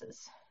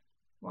answers.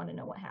 Want to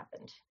know what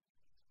happened.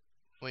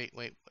 Wait.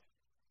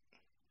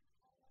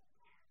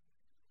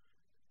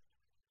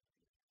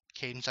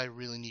 Cadence, I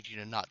really need you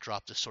to not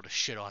drop this sort of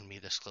shit on me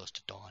this close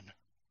to dawn.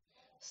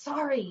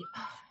 Sorry.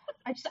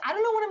 I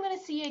don't know when I'm going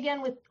to see you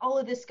again with all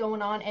of this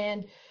going on.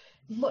 And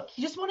look,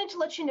 he just wanted to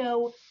let you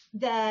know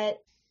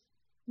that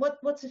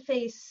what's his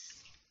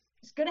face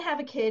is going to have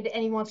a kid,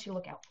 and he wants you to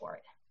look out for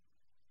it.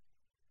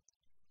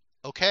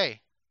 Okay.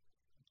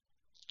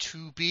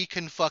 To be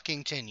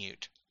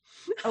continued.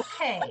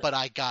 Okay. But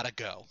I gotta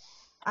go.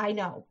 I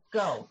know.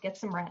 Go get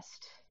some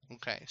rest.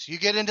 Okay, so you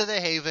get into the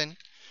Haven.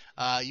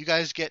 You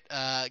guys get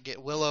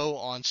Willow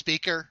on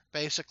speaker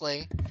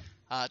basically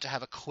to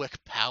have a quick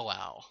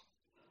powwow.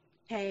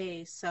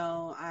 Hey,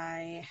 so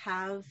I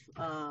have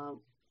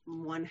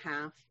one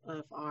half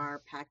of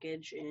our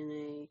package in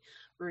a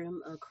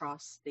room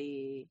across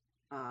the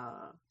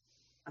hotel.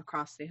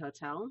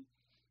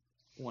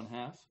 One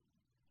half.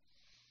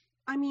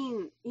 I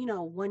mean,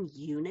 one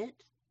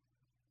unit.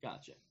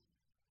 Gotcha.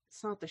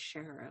 It's not the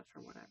sheriff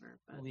or whatever,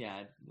 but Well,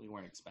 yeah, we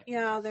weren't expecting.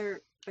 yeah,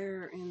 that.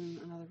 they're in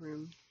another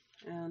room,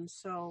 and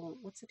so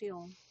what's the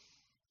deal?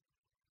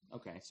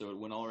 Okay, so it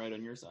went all right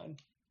on your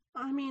side,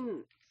 I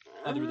mean,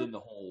 other than the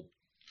whole.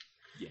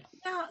 Yeah.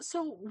 Yeah.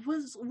 So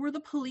were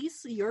the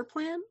police your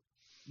plan?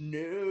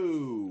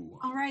 No.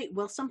 All right.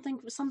 Well, something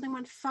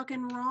went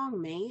fucking wrong,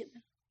 mate.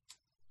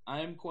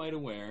 I'm quite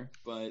aware,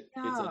 but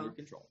Yeah. it's under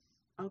control.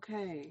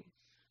 Okay.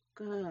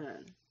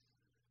 Good.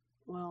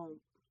 Well.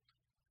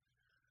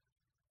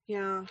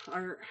 Yeah.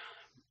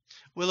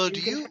 Willow, do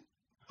you?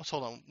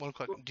 Hold on, one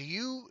quick. Do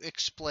you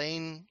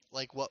explain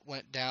like what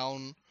went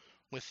down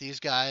with these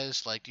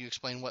guys? Like, do you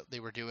explain what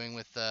they were doing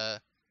with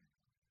the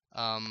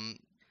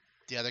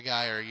other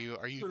guy, or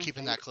are you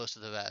keeping that close to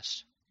the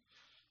vest?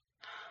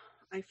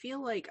 I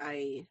feel like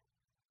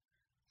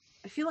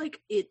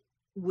it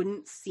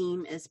wouldn't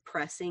seem as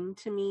pressing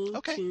to me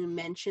to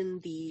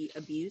mention the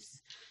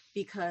abuse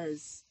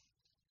because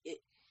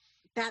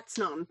that's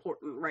not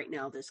important right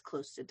now this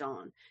close to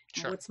dawn.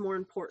 Sure. What's more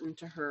important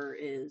to her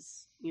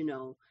is,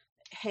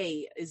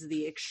 hey, is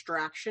the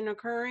extraction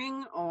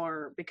occurring,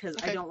 or because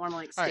I don't want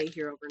to stay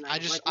here overnight.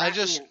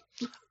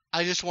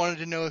 I just wanted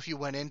to know if you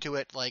went into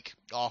it like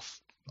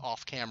off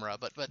camera,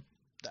 but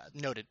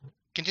noted.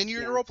 Continue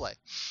your role play.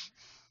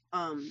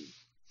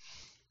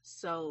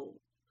 So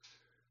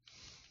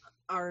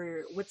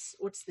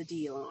what's the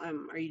deal?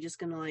 Are you just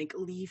gonna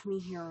leave me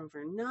here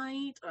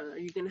overnight? Are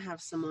you gonna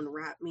have someone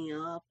wrap me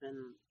up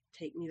and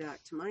take me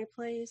back to my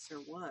place, or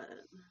what?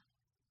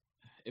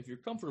 If you're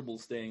comfortable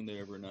staying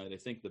there overnight, I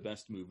think the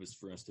best move is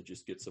for us to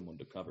just get someone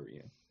to cover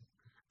you.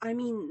 I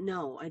mean,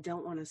 no, I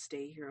don't want to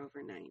stay here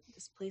overnight.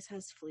 This place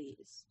has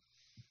fleas.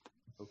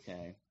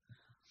 Okay.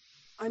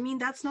 I mean,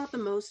 that's not the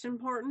most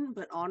important,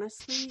 but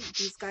honestly,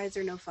 these guys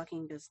are no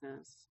fucking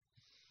business.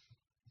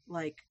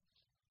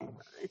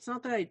 It's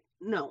not that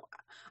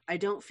I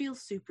don't feel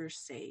super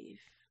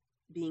safe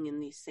being in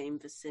the same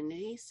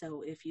vicinity.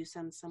 So if you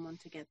send someone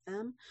to get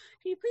them,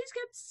 can you please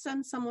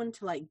send someone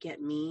to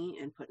get me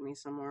and put me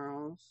somewhere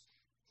else?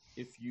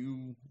 If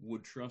you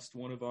would trust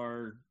one of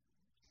our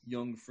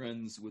young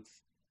friends with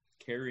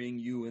carrying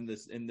you in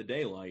the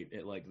daylight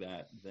like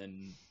that,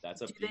 then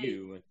that's up to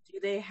you. Do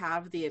they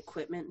have the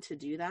equipment to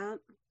do that?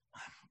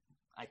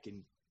 I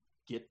can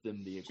get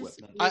them the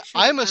equipment.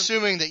 I'm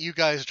assuming that you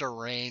guys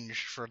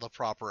arrange for the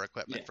proper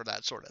equipment for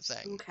that sort of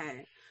thing.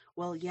 Okay.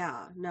 Well,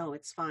 yeah. No,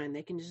 it's fine.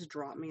 They can just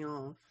drop me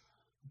off.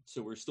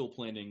 So we're still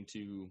planning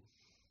to...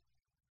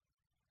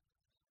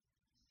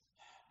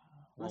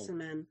 Listen,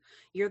 man,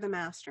 you're the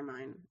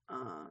mastermind.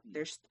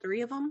 There's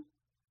 3 of them.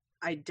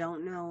 I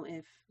don't know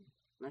if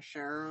the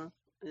sheriff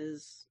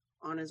is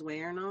on his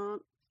way or not,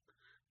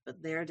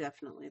 but they're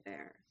definitely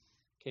there.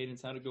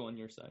 Cadence, how'd it go on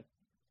your side?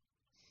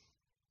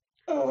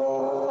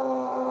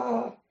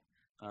 Oh.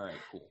 All right,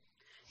 cool.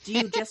 Do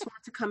you just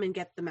want to come and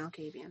get the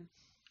Malkavian?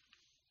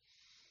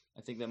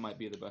 I think that might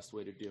be the best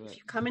way to do it. If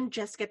you come and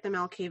just get the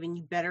Malkavian,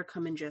 you better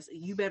come and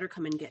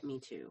get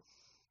me too.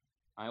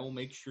 I will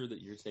make sure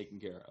that you're taken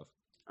care of.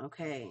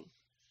 Okay.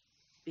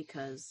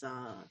 Because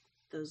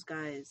those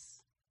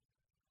guys,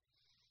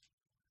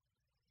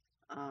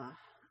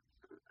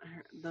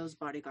 those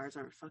bodyguards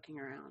aren't fucking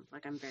around.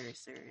 I'm very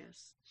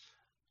serious.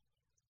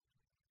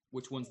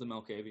 Which one's the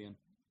Malkavian?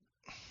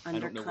 Undercut. I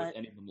don't know what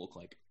any of them look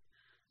like.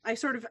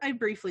 I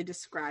briefly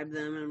describe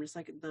them, and I'm just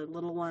like, the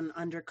little one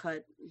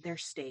undercut, they're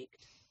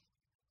staked.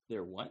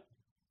 They're what?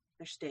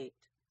 They're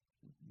staked.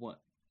 What?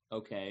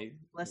 Okay.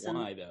 Listen,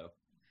 why though?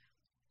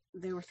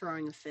 They were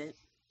throwing a fit.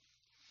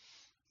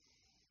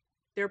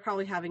 They're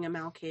probably having a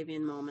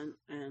Malkavian moment,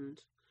 and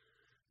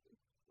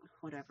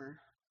whatever.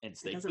 And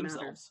stake doesn't matter.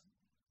 themselves.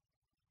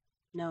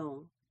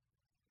 No,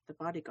 the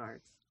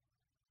bodyguards.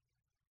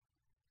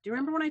 Do you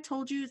remember when I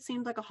told you it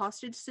seemed like a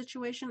hostage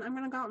situation? I'm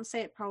going to go out and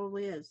say it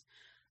probably is.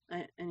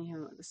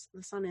 Anywho,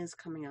 the sun is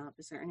coming up.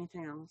 Is there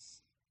anything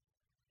else?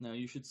 No,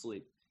 you should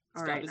sleep.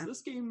 All Scott, right, is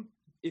this game,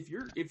 if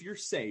you're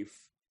safe,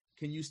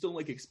 can you still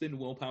like expend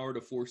willpower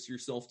to force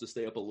yourself to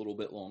stay up a little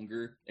bit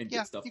longer and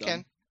get stuff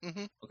done? Yeah, you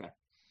can. Okay.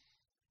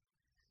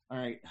 All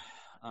right.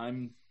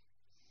 I'm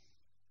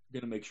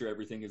going to make sure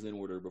everything is in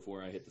order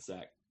before I hit the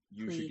sack.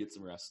 You should get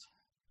some rest.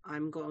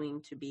 I'm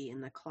going to be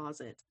in the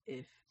closet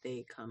if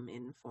they come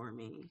in for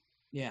me.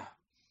 Yeah.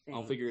 Thanks.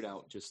 I'll figure it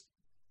out. Just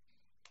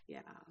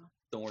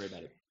don't worry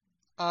about it.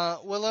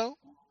 Willow,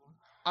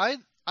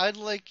 I'd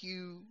like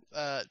you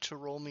to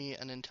roll me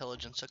an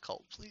intelligence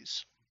occult,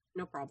 please.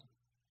 No problem.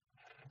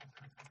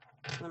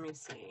 Let me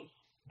see.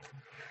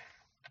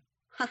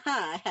 Haha,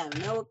 I have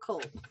no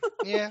occult.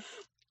 Yeah.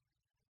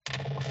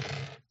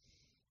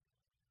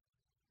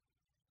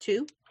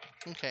 2.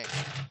 Okay.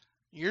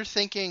 You're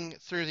thinking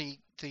through the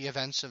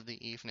events of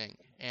the evening,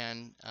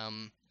 and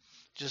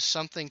just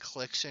something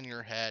clicks in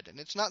your head, and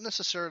it's not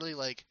necessarily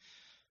like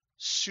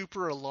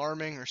super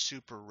alarming or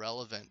super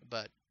relevant,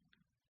 but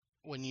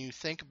when you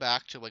think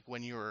back to like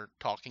when you were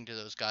talking to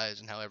those guys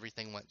and how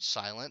everything went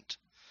silent,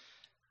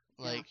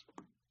 like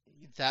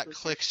that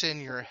clicks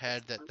in your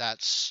head that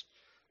that's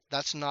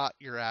not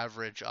your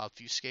average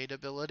obfuscate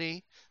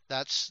ability.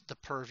 That's the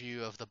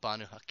purview of the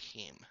Banu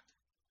Hakim.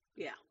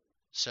 Yeah.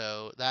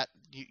 So that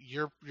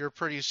you're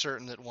pretty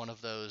certain that one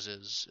of those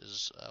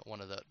is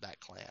one of that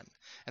clan,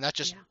 and that's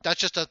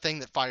just a thing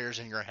that fires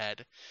in your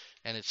head,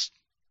 and it's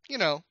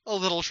a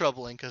little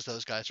troubling because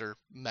those guys are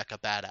mecha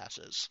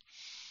badasses.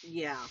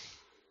 Yeah.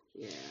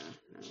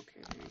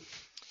 Okay.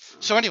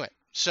 So anyway,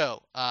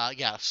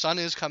 sun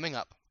is coming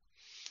up,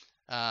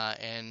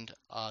 and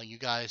you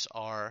guys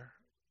are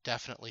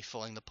definitely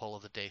feeling the pull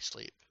of the day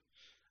sleep.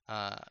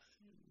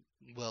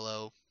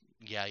 Willow.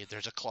 Yeah,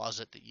 there's a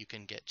closet that you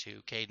can get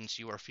to. Cadence,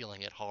 you are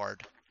feeling it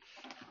hard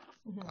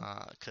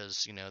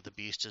because the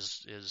beast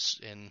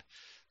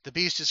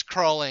is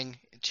crawling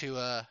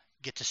to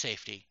get to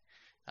safety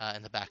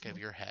in the back of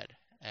your head.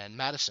 And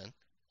Madison,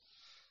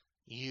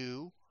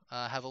 you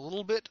have a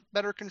little bit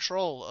better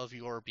control of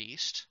your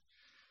beast,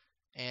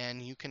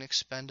 and you can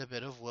expend a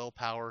bit of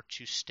willpower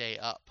to stay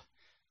up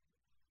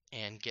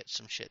and get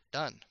some shit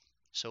done.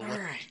 So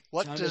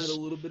what Time does a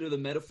little bit of the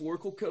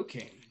metaphorical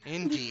cocaine?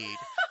 Indeed.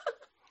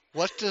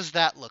 What does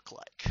that look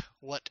like?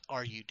 What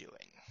are you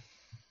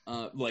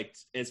doing? Like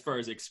as far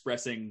as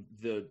expressing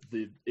the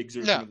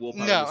exertion of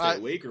willpower to stay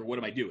awake, or what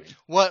am I doing?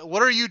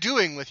 What are you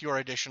doing with your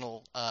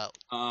additional time?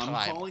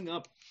 I'm calling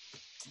up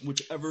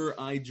whichever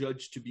I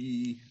judge to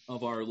be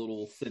of our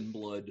little thin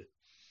blood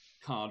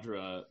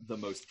cadre the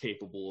most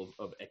capable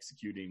of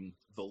executing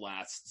the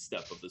last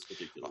step of this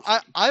particular thing.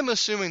 I'm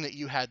assuming that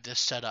you had this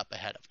set up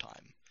ahead of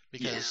time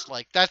because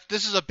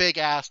this is a big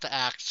ask to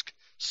ask.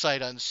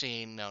 Sight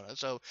unseen, no.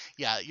 So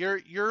yeah,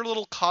 your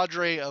little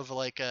cadre of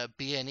like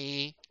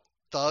BNE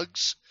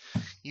thugs,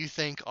 you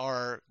think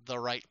are the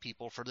right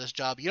people for this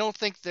job. You don't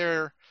think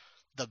they're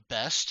the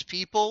best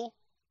people,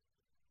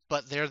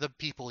 but they're the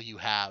people you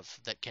have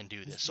that can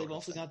do this. They've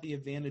also got the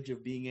advantage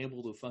of being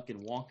able to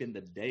fucking walk in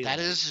the daylight. That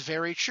is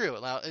very true.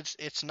 Now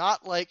it's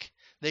not like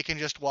they can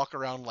just walk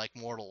around like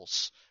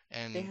mortals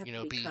and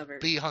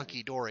be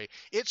hunky dory.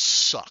 It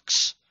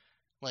sucks.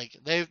 Like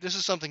this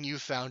is something you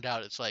found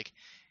out. It's like.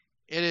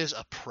 It is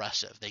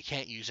oppressive. They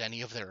can't use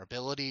any of their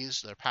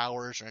abilities, their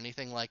powers, or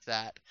anything like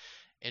that.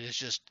 It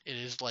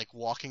is like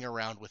walking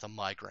around with a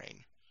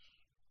migraine.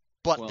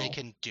 But they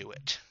can do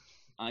it.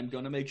 I'm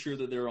going to make sure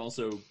that they're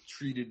also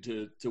treated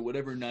to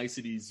whatever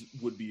niceties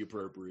would be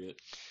appropriate.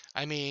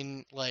 I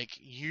mean, like,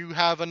 you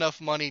have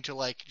enough money to,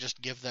 like,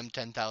 just give them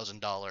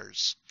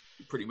 $10,000.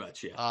 Pretty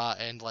much, yeah.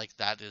 And, like,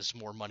 that is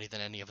more money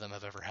than any of them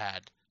have ever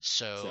had.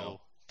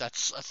 So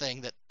that's a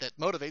thing that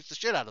motivates the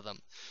shit out of them.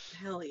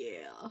 Hell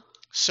yeah.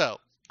 So,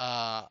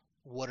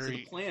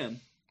 the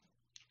plan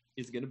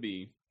is going to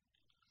be,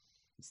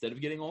 instead of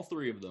getting all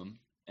three of them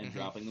and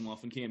dropping them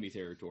off in Camby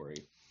territory,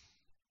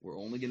 we're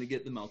only going to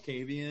get the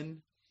Malkavian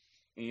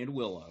and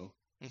Willow.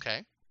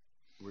 Okay.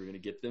 We're going to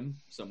get them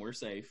somewhere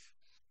safe.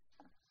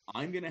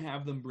 I'm going to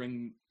have them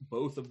bring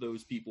both of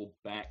those people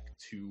back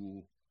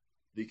to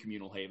the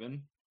communal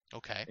haven.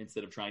 Okay.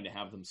 Instead of trying to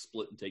have them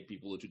split and take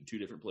people to two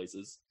different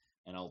places.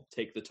 And I'll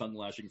take the tongue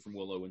lashing from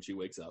Willow when she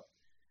wakes up.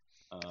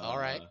 All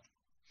right.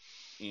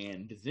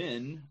 And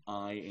then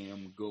I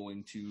am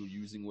going to,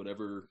 using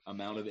whatever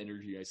amount of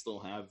energy I still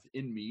have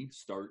in me,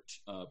 start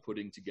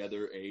putting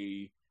together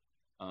a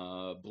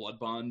blood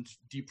bond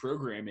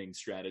deprogramming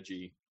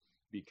strategy,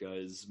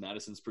 because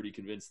Madison's pretty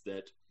convinced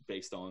that,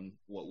 based on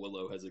what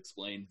Willow has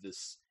explained,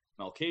 this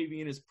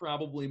Malkavian is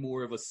probably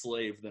more of a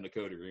slave than a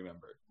coterie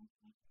member.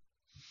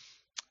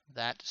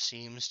 That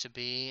seems to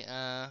be.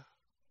 I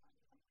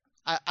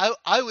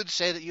would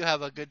say that you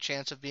have a good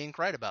chance of being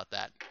right about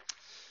that.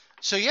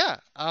 So yeah,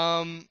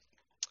 I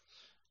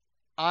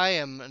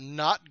am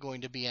not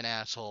going to be an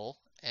asshole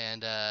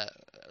and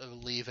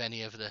leave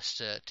any of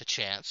this to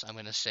chance. I'm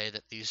going to say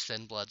that these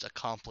Thin Bloods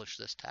accomplish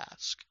this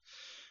task.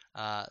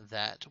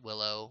 That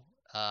Willow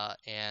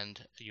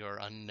and your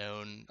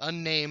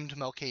unnamed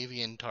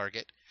Malkavian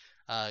target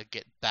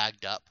get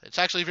bagged up. It's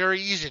actually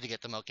very easy to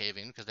get the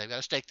Malkavian because they've got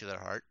a stake to their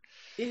heart.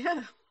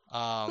 Yeah.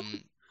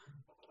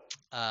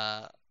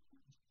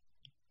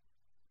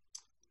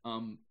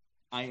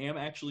 I am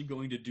actually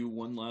going to do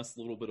one last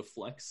little bit of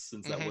flex,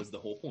 since that was the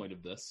whole point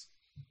of this.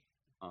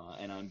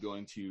 And I'm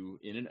going to,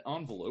 in an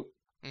envelope,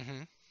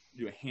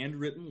 do a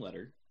handwritten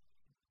letter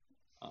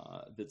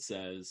that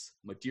says,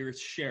 "My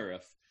dearest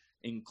sheriff,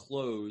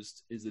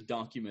 enclosed is a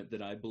document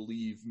that I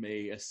believe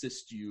may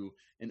assist you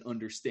in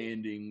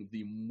understanding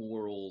the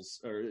morals,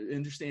 or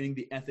understanding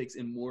the ethics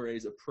and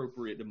mores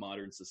appropriate to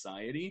modern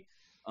society."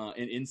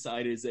 And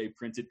inside is a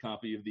printed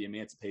copy of the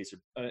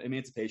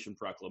Emancipation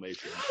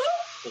Proclamation.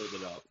 Hold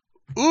it up.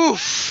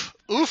 Oof!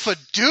 Oofa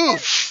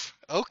doof!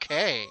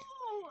 Okay.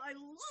 Oh, I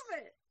love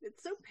it.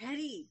 It's so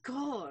petty.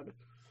 God.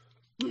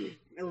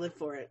 I live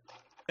for it.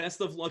 Best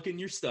of luck in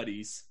your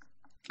studies.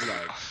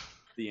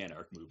 Love, the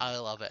Anarch movement. I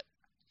love it.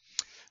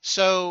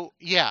 So,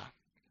 yeah.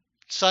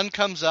 Sun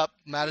comes up,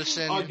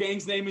 Madison. Our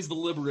gang's name is the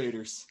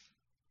Liberators.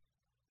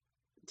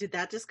 Did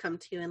that just come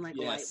to you in like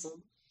a light Yes.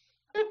 bulb?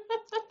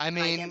 I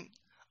mean,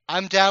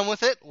 I'm down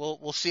with it.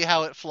 We'll see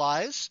how it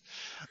flies.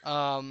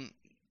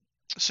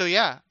 So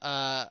yeah,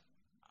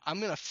 I'm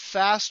gonna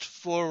fast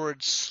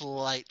forward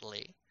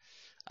slightly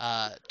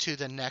to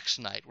the next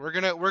night. We're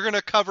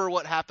gonna cover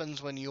what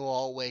happens when you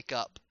all wake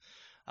up,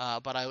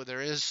 but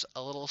there is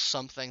a little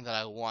something that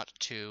I want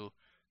to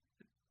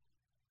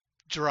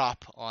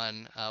drop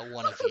on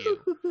one of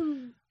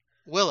you.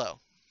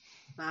 Willow.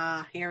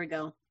 Here we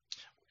go.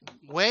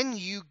 When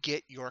you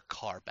get your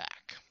car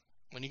back,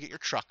 when you get your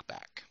truck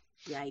back,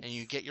 Yikes. and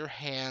you get your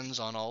hands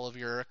on all of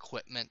your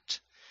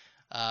equipment,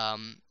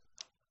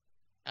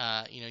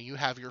 you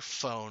have your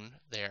phone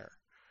there,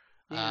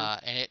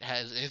 and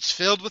it's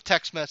filled with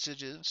text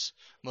messages,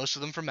 most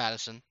of them from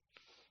Madison,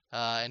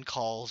 and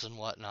calls and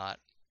whatnot.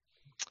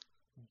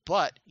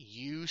 But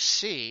you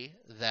see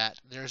that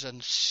there's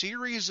a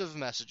series of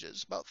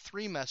messages, about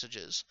 3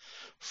 messages,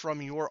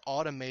 from your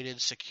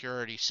automated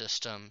security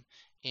system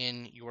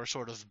in your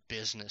sort of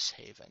business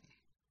haven.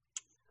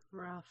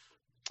 Rough.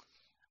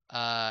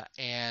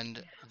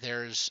 And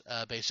there's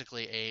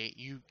basically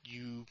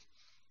you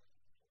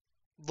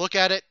look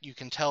at it, you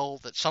can tell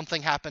that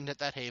something happened at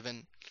that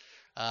haven.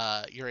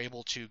 You're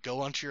able to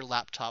go onto your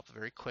laptop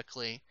very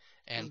quickly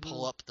and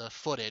pull up the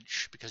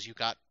footage because you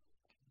got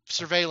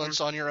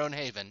surveillance on your own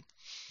haven.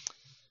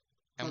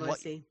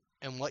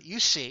 And what you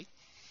see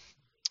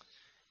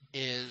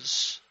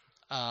is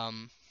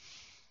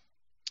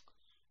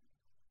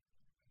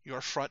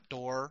your front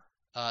door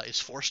is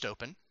forced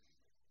open.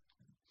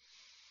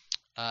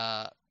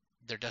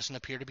 There doesn't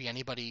appear to be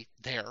anybody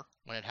there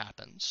when it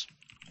happens.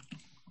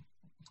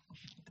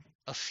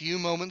 A few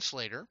moments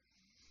later,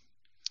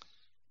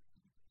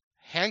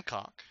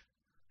 Hancock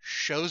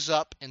shows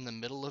up in the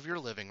middle of your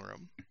living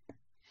room.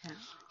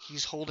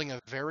 He's holding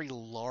a very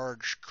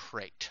large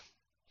crate.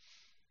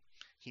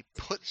 He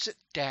puts it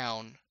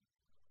down.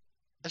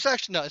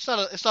 It's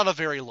not a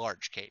very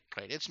large crate.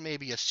 It's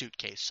maybe a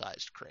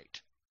suitcase-sized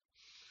crate.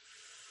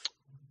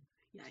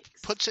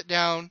 Yikes. Puts it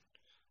down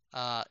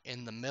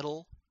in the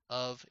middle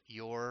of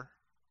your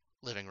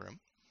living room.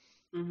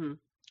 Mm-hmm.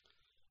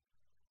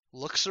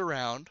 Looks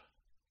around,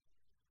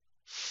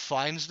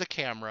 finds the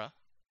camera,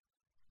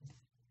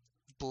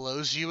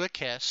 blows you a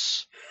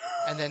kiss,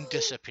 and then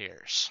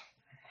disappears.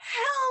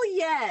 Hell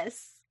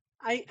yes!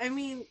 I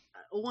mean,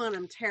 1,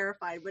 I'm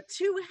terrified, but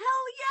 2,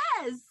 hell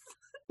yes!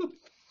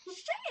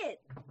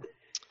 Shit!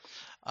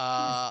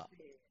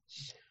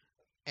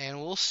 And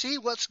we'll see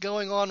what's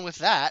going on with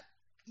that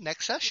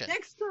next session.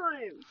 Next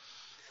time!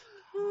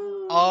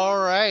 All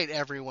right,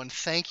 everyone.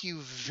 Thank you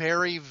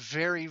very,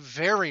 very,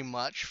 very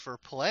much for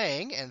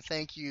playing, and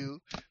thank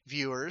you,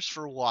 viewers,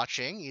 for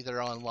watching,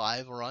 either on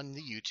live or on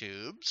the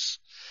YouTubes.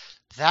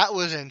 That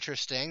was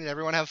interesting. Did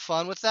everyone have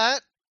fun with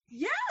that?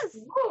 Yes!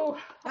 Ooh,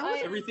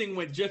 Everything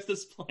went just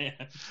as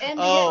planned. and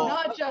yet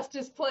not just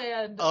as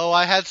planned. Oh,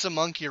 I had some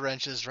monkey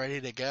wrenches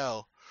ready to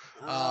go.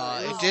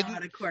 It didn't.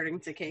 Not according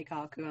to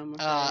Keikaku, I'm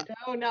afraid.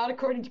 No, not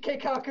according to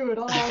Keikaku at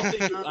all.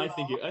 I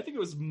think it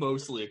was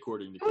mostly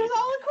according to It was Keikaku.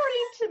 all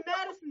according to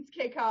Madison's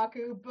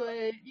Keikaku,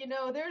 but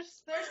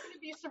there's going to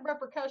be some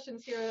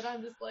repercussions here that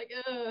I'm just like,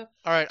 All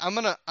right, I'm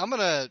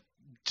gonna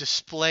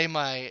display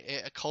my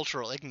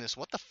cultural ignorance.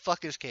 What the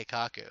fuck is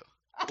Keikaku?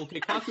 Well,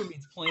 Keikaku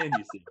means plan,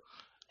 you see.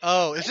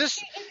 Oh, is It's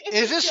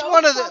this a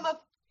one of joke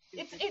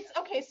the? It's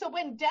okay. So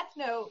when Death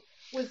Note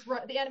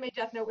the anime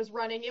Death Note was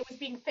running, it was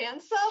being fan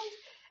subbed,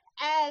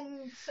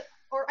 and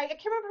or I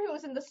can't remember if it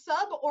was in the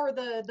sub or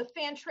the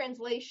fan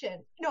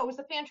translation. No, it was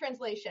the fan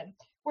translation,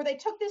 where they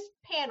took this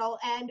panel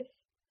and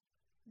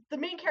the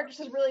main character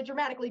says really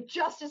dramatically,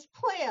 just as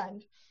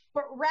planned.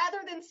 But rather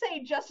than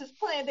say just as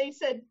planned, they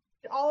said,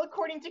 all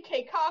according to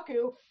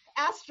Keikaku,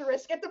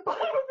 asterisk at the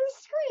bottom of the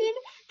screen,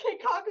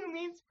 Keikaku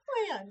means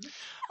planned.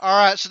 All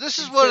right, so this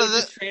is one of the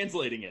just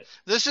translating it.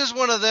 This is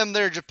one of them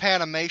their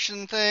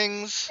Japanimation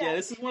things. Yeah,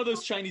 this is one of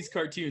those Chinese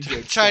cartoons.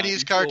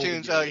 Chinese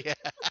cartoons. Oh yeah.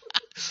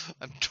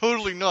 I'm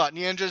totally not.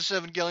 Ninja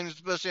Evangelion is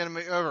the best anime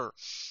ever.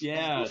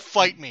 Yeah.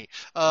 Fight me.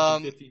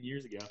 15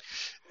 years ago.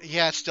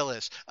 Yeah, it still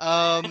is.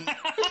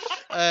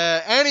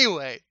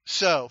 Anyway,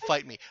 so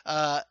fight me.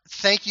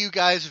 Thank you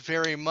guys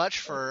very much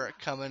for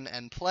coming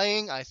and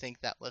playing. I think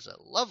that was a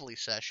lovely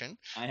session.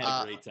 I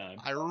had a great time.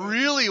 I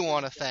really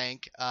want to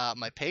thank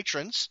my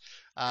patrons,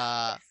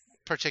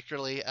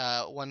 particularly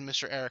one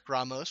Mr. Eric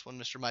Ramos, one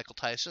Mr. Michael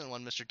Tyson, and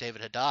one Mr.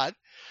 David Haddad,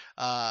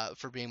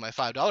 for being my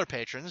 $5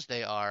 patrons.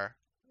 They are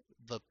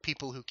the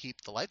people who keep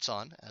the lights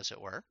on, as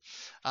it were.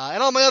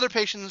 And all my other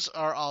patrons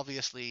are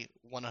obviously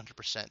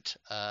 100%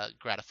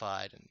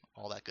 gratified and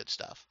all that good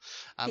stuff.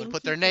 I'm going to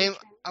put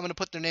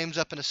their names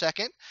up in a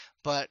second,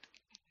 but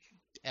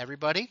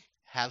everybody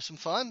have some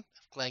fun.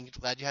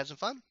 Glad you had some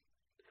fun.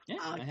 Yeah,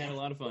 I had a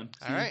lot of fun.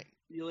 All right.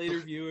 See you later,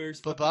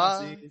 viewers.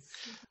 Bye-bye.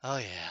 Oh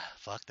yeah,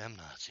 fuck them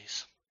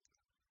Nazis.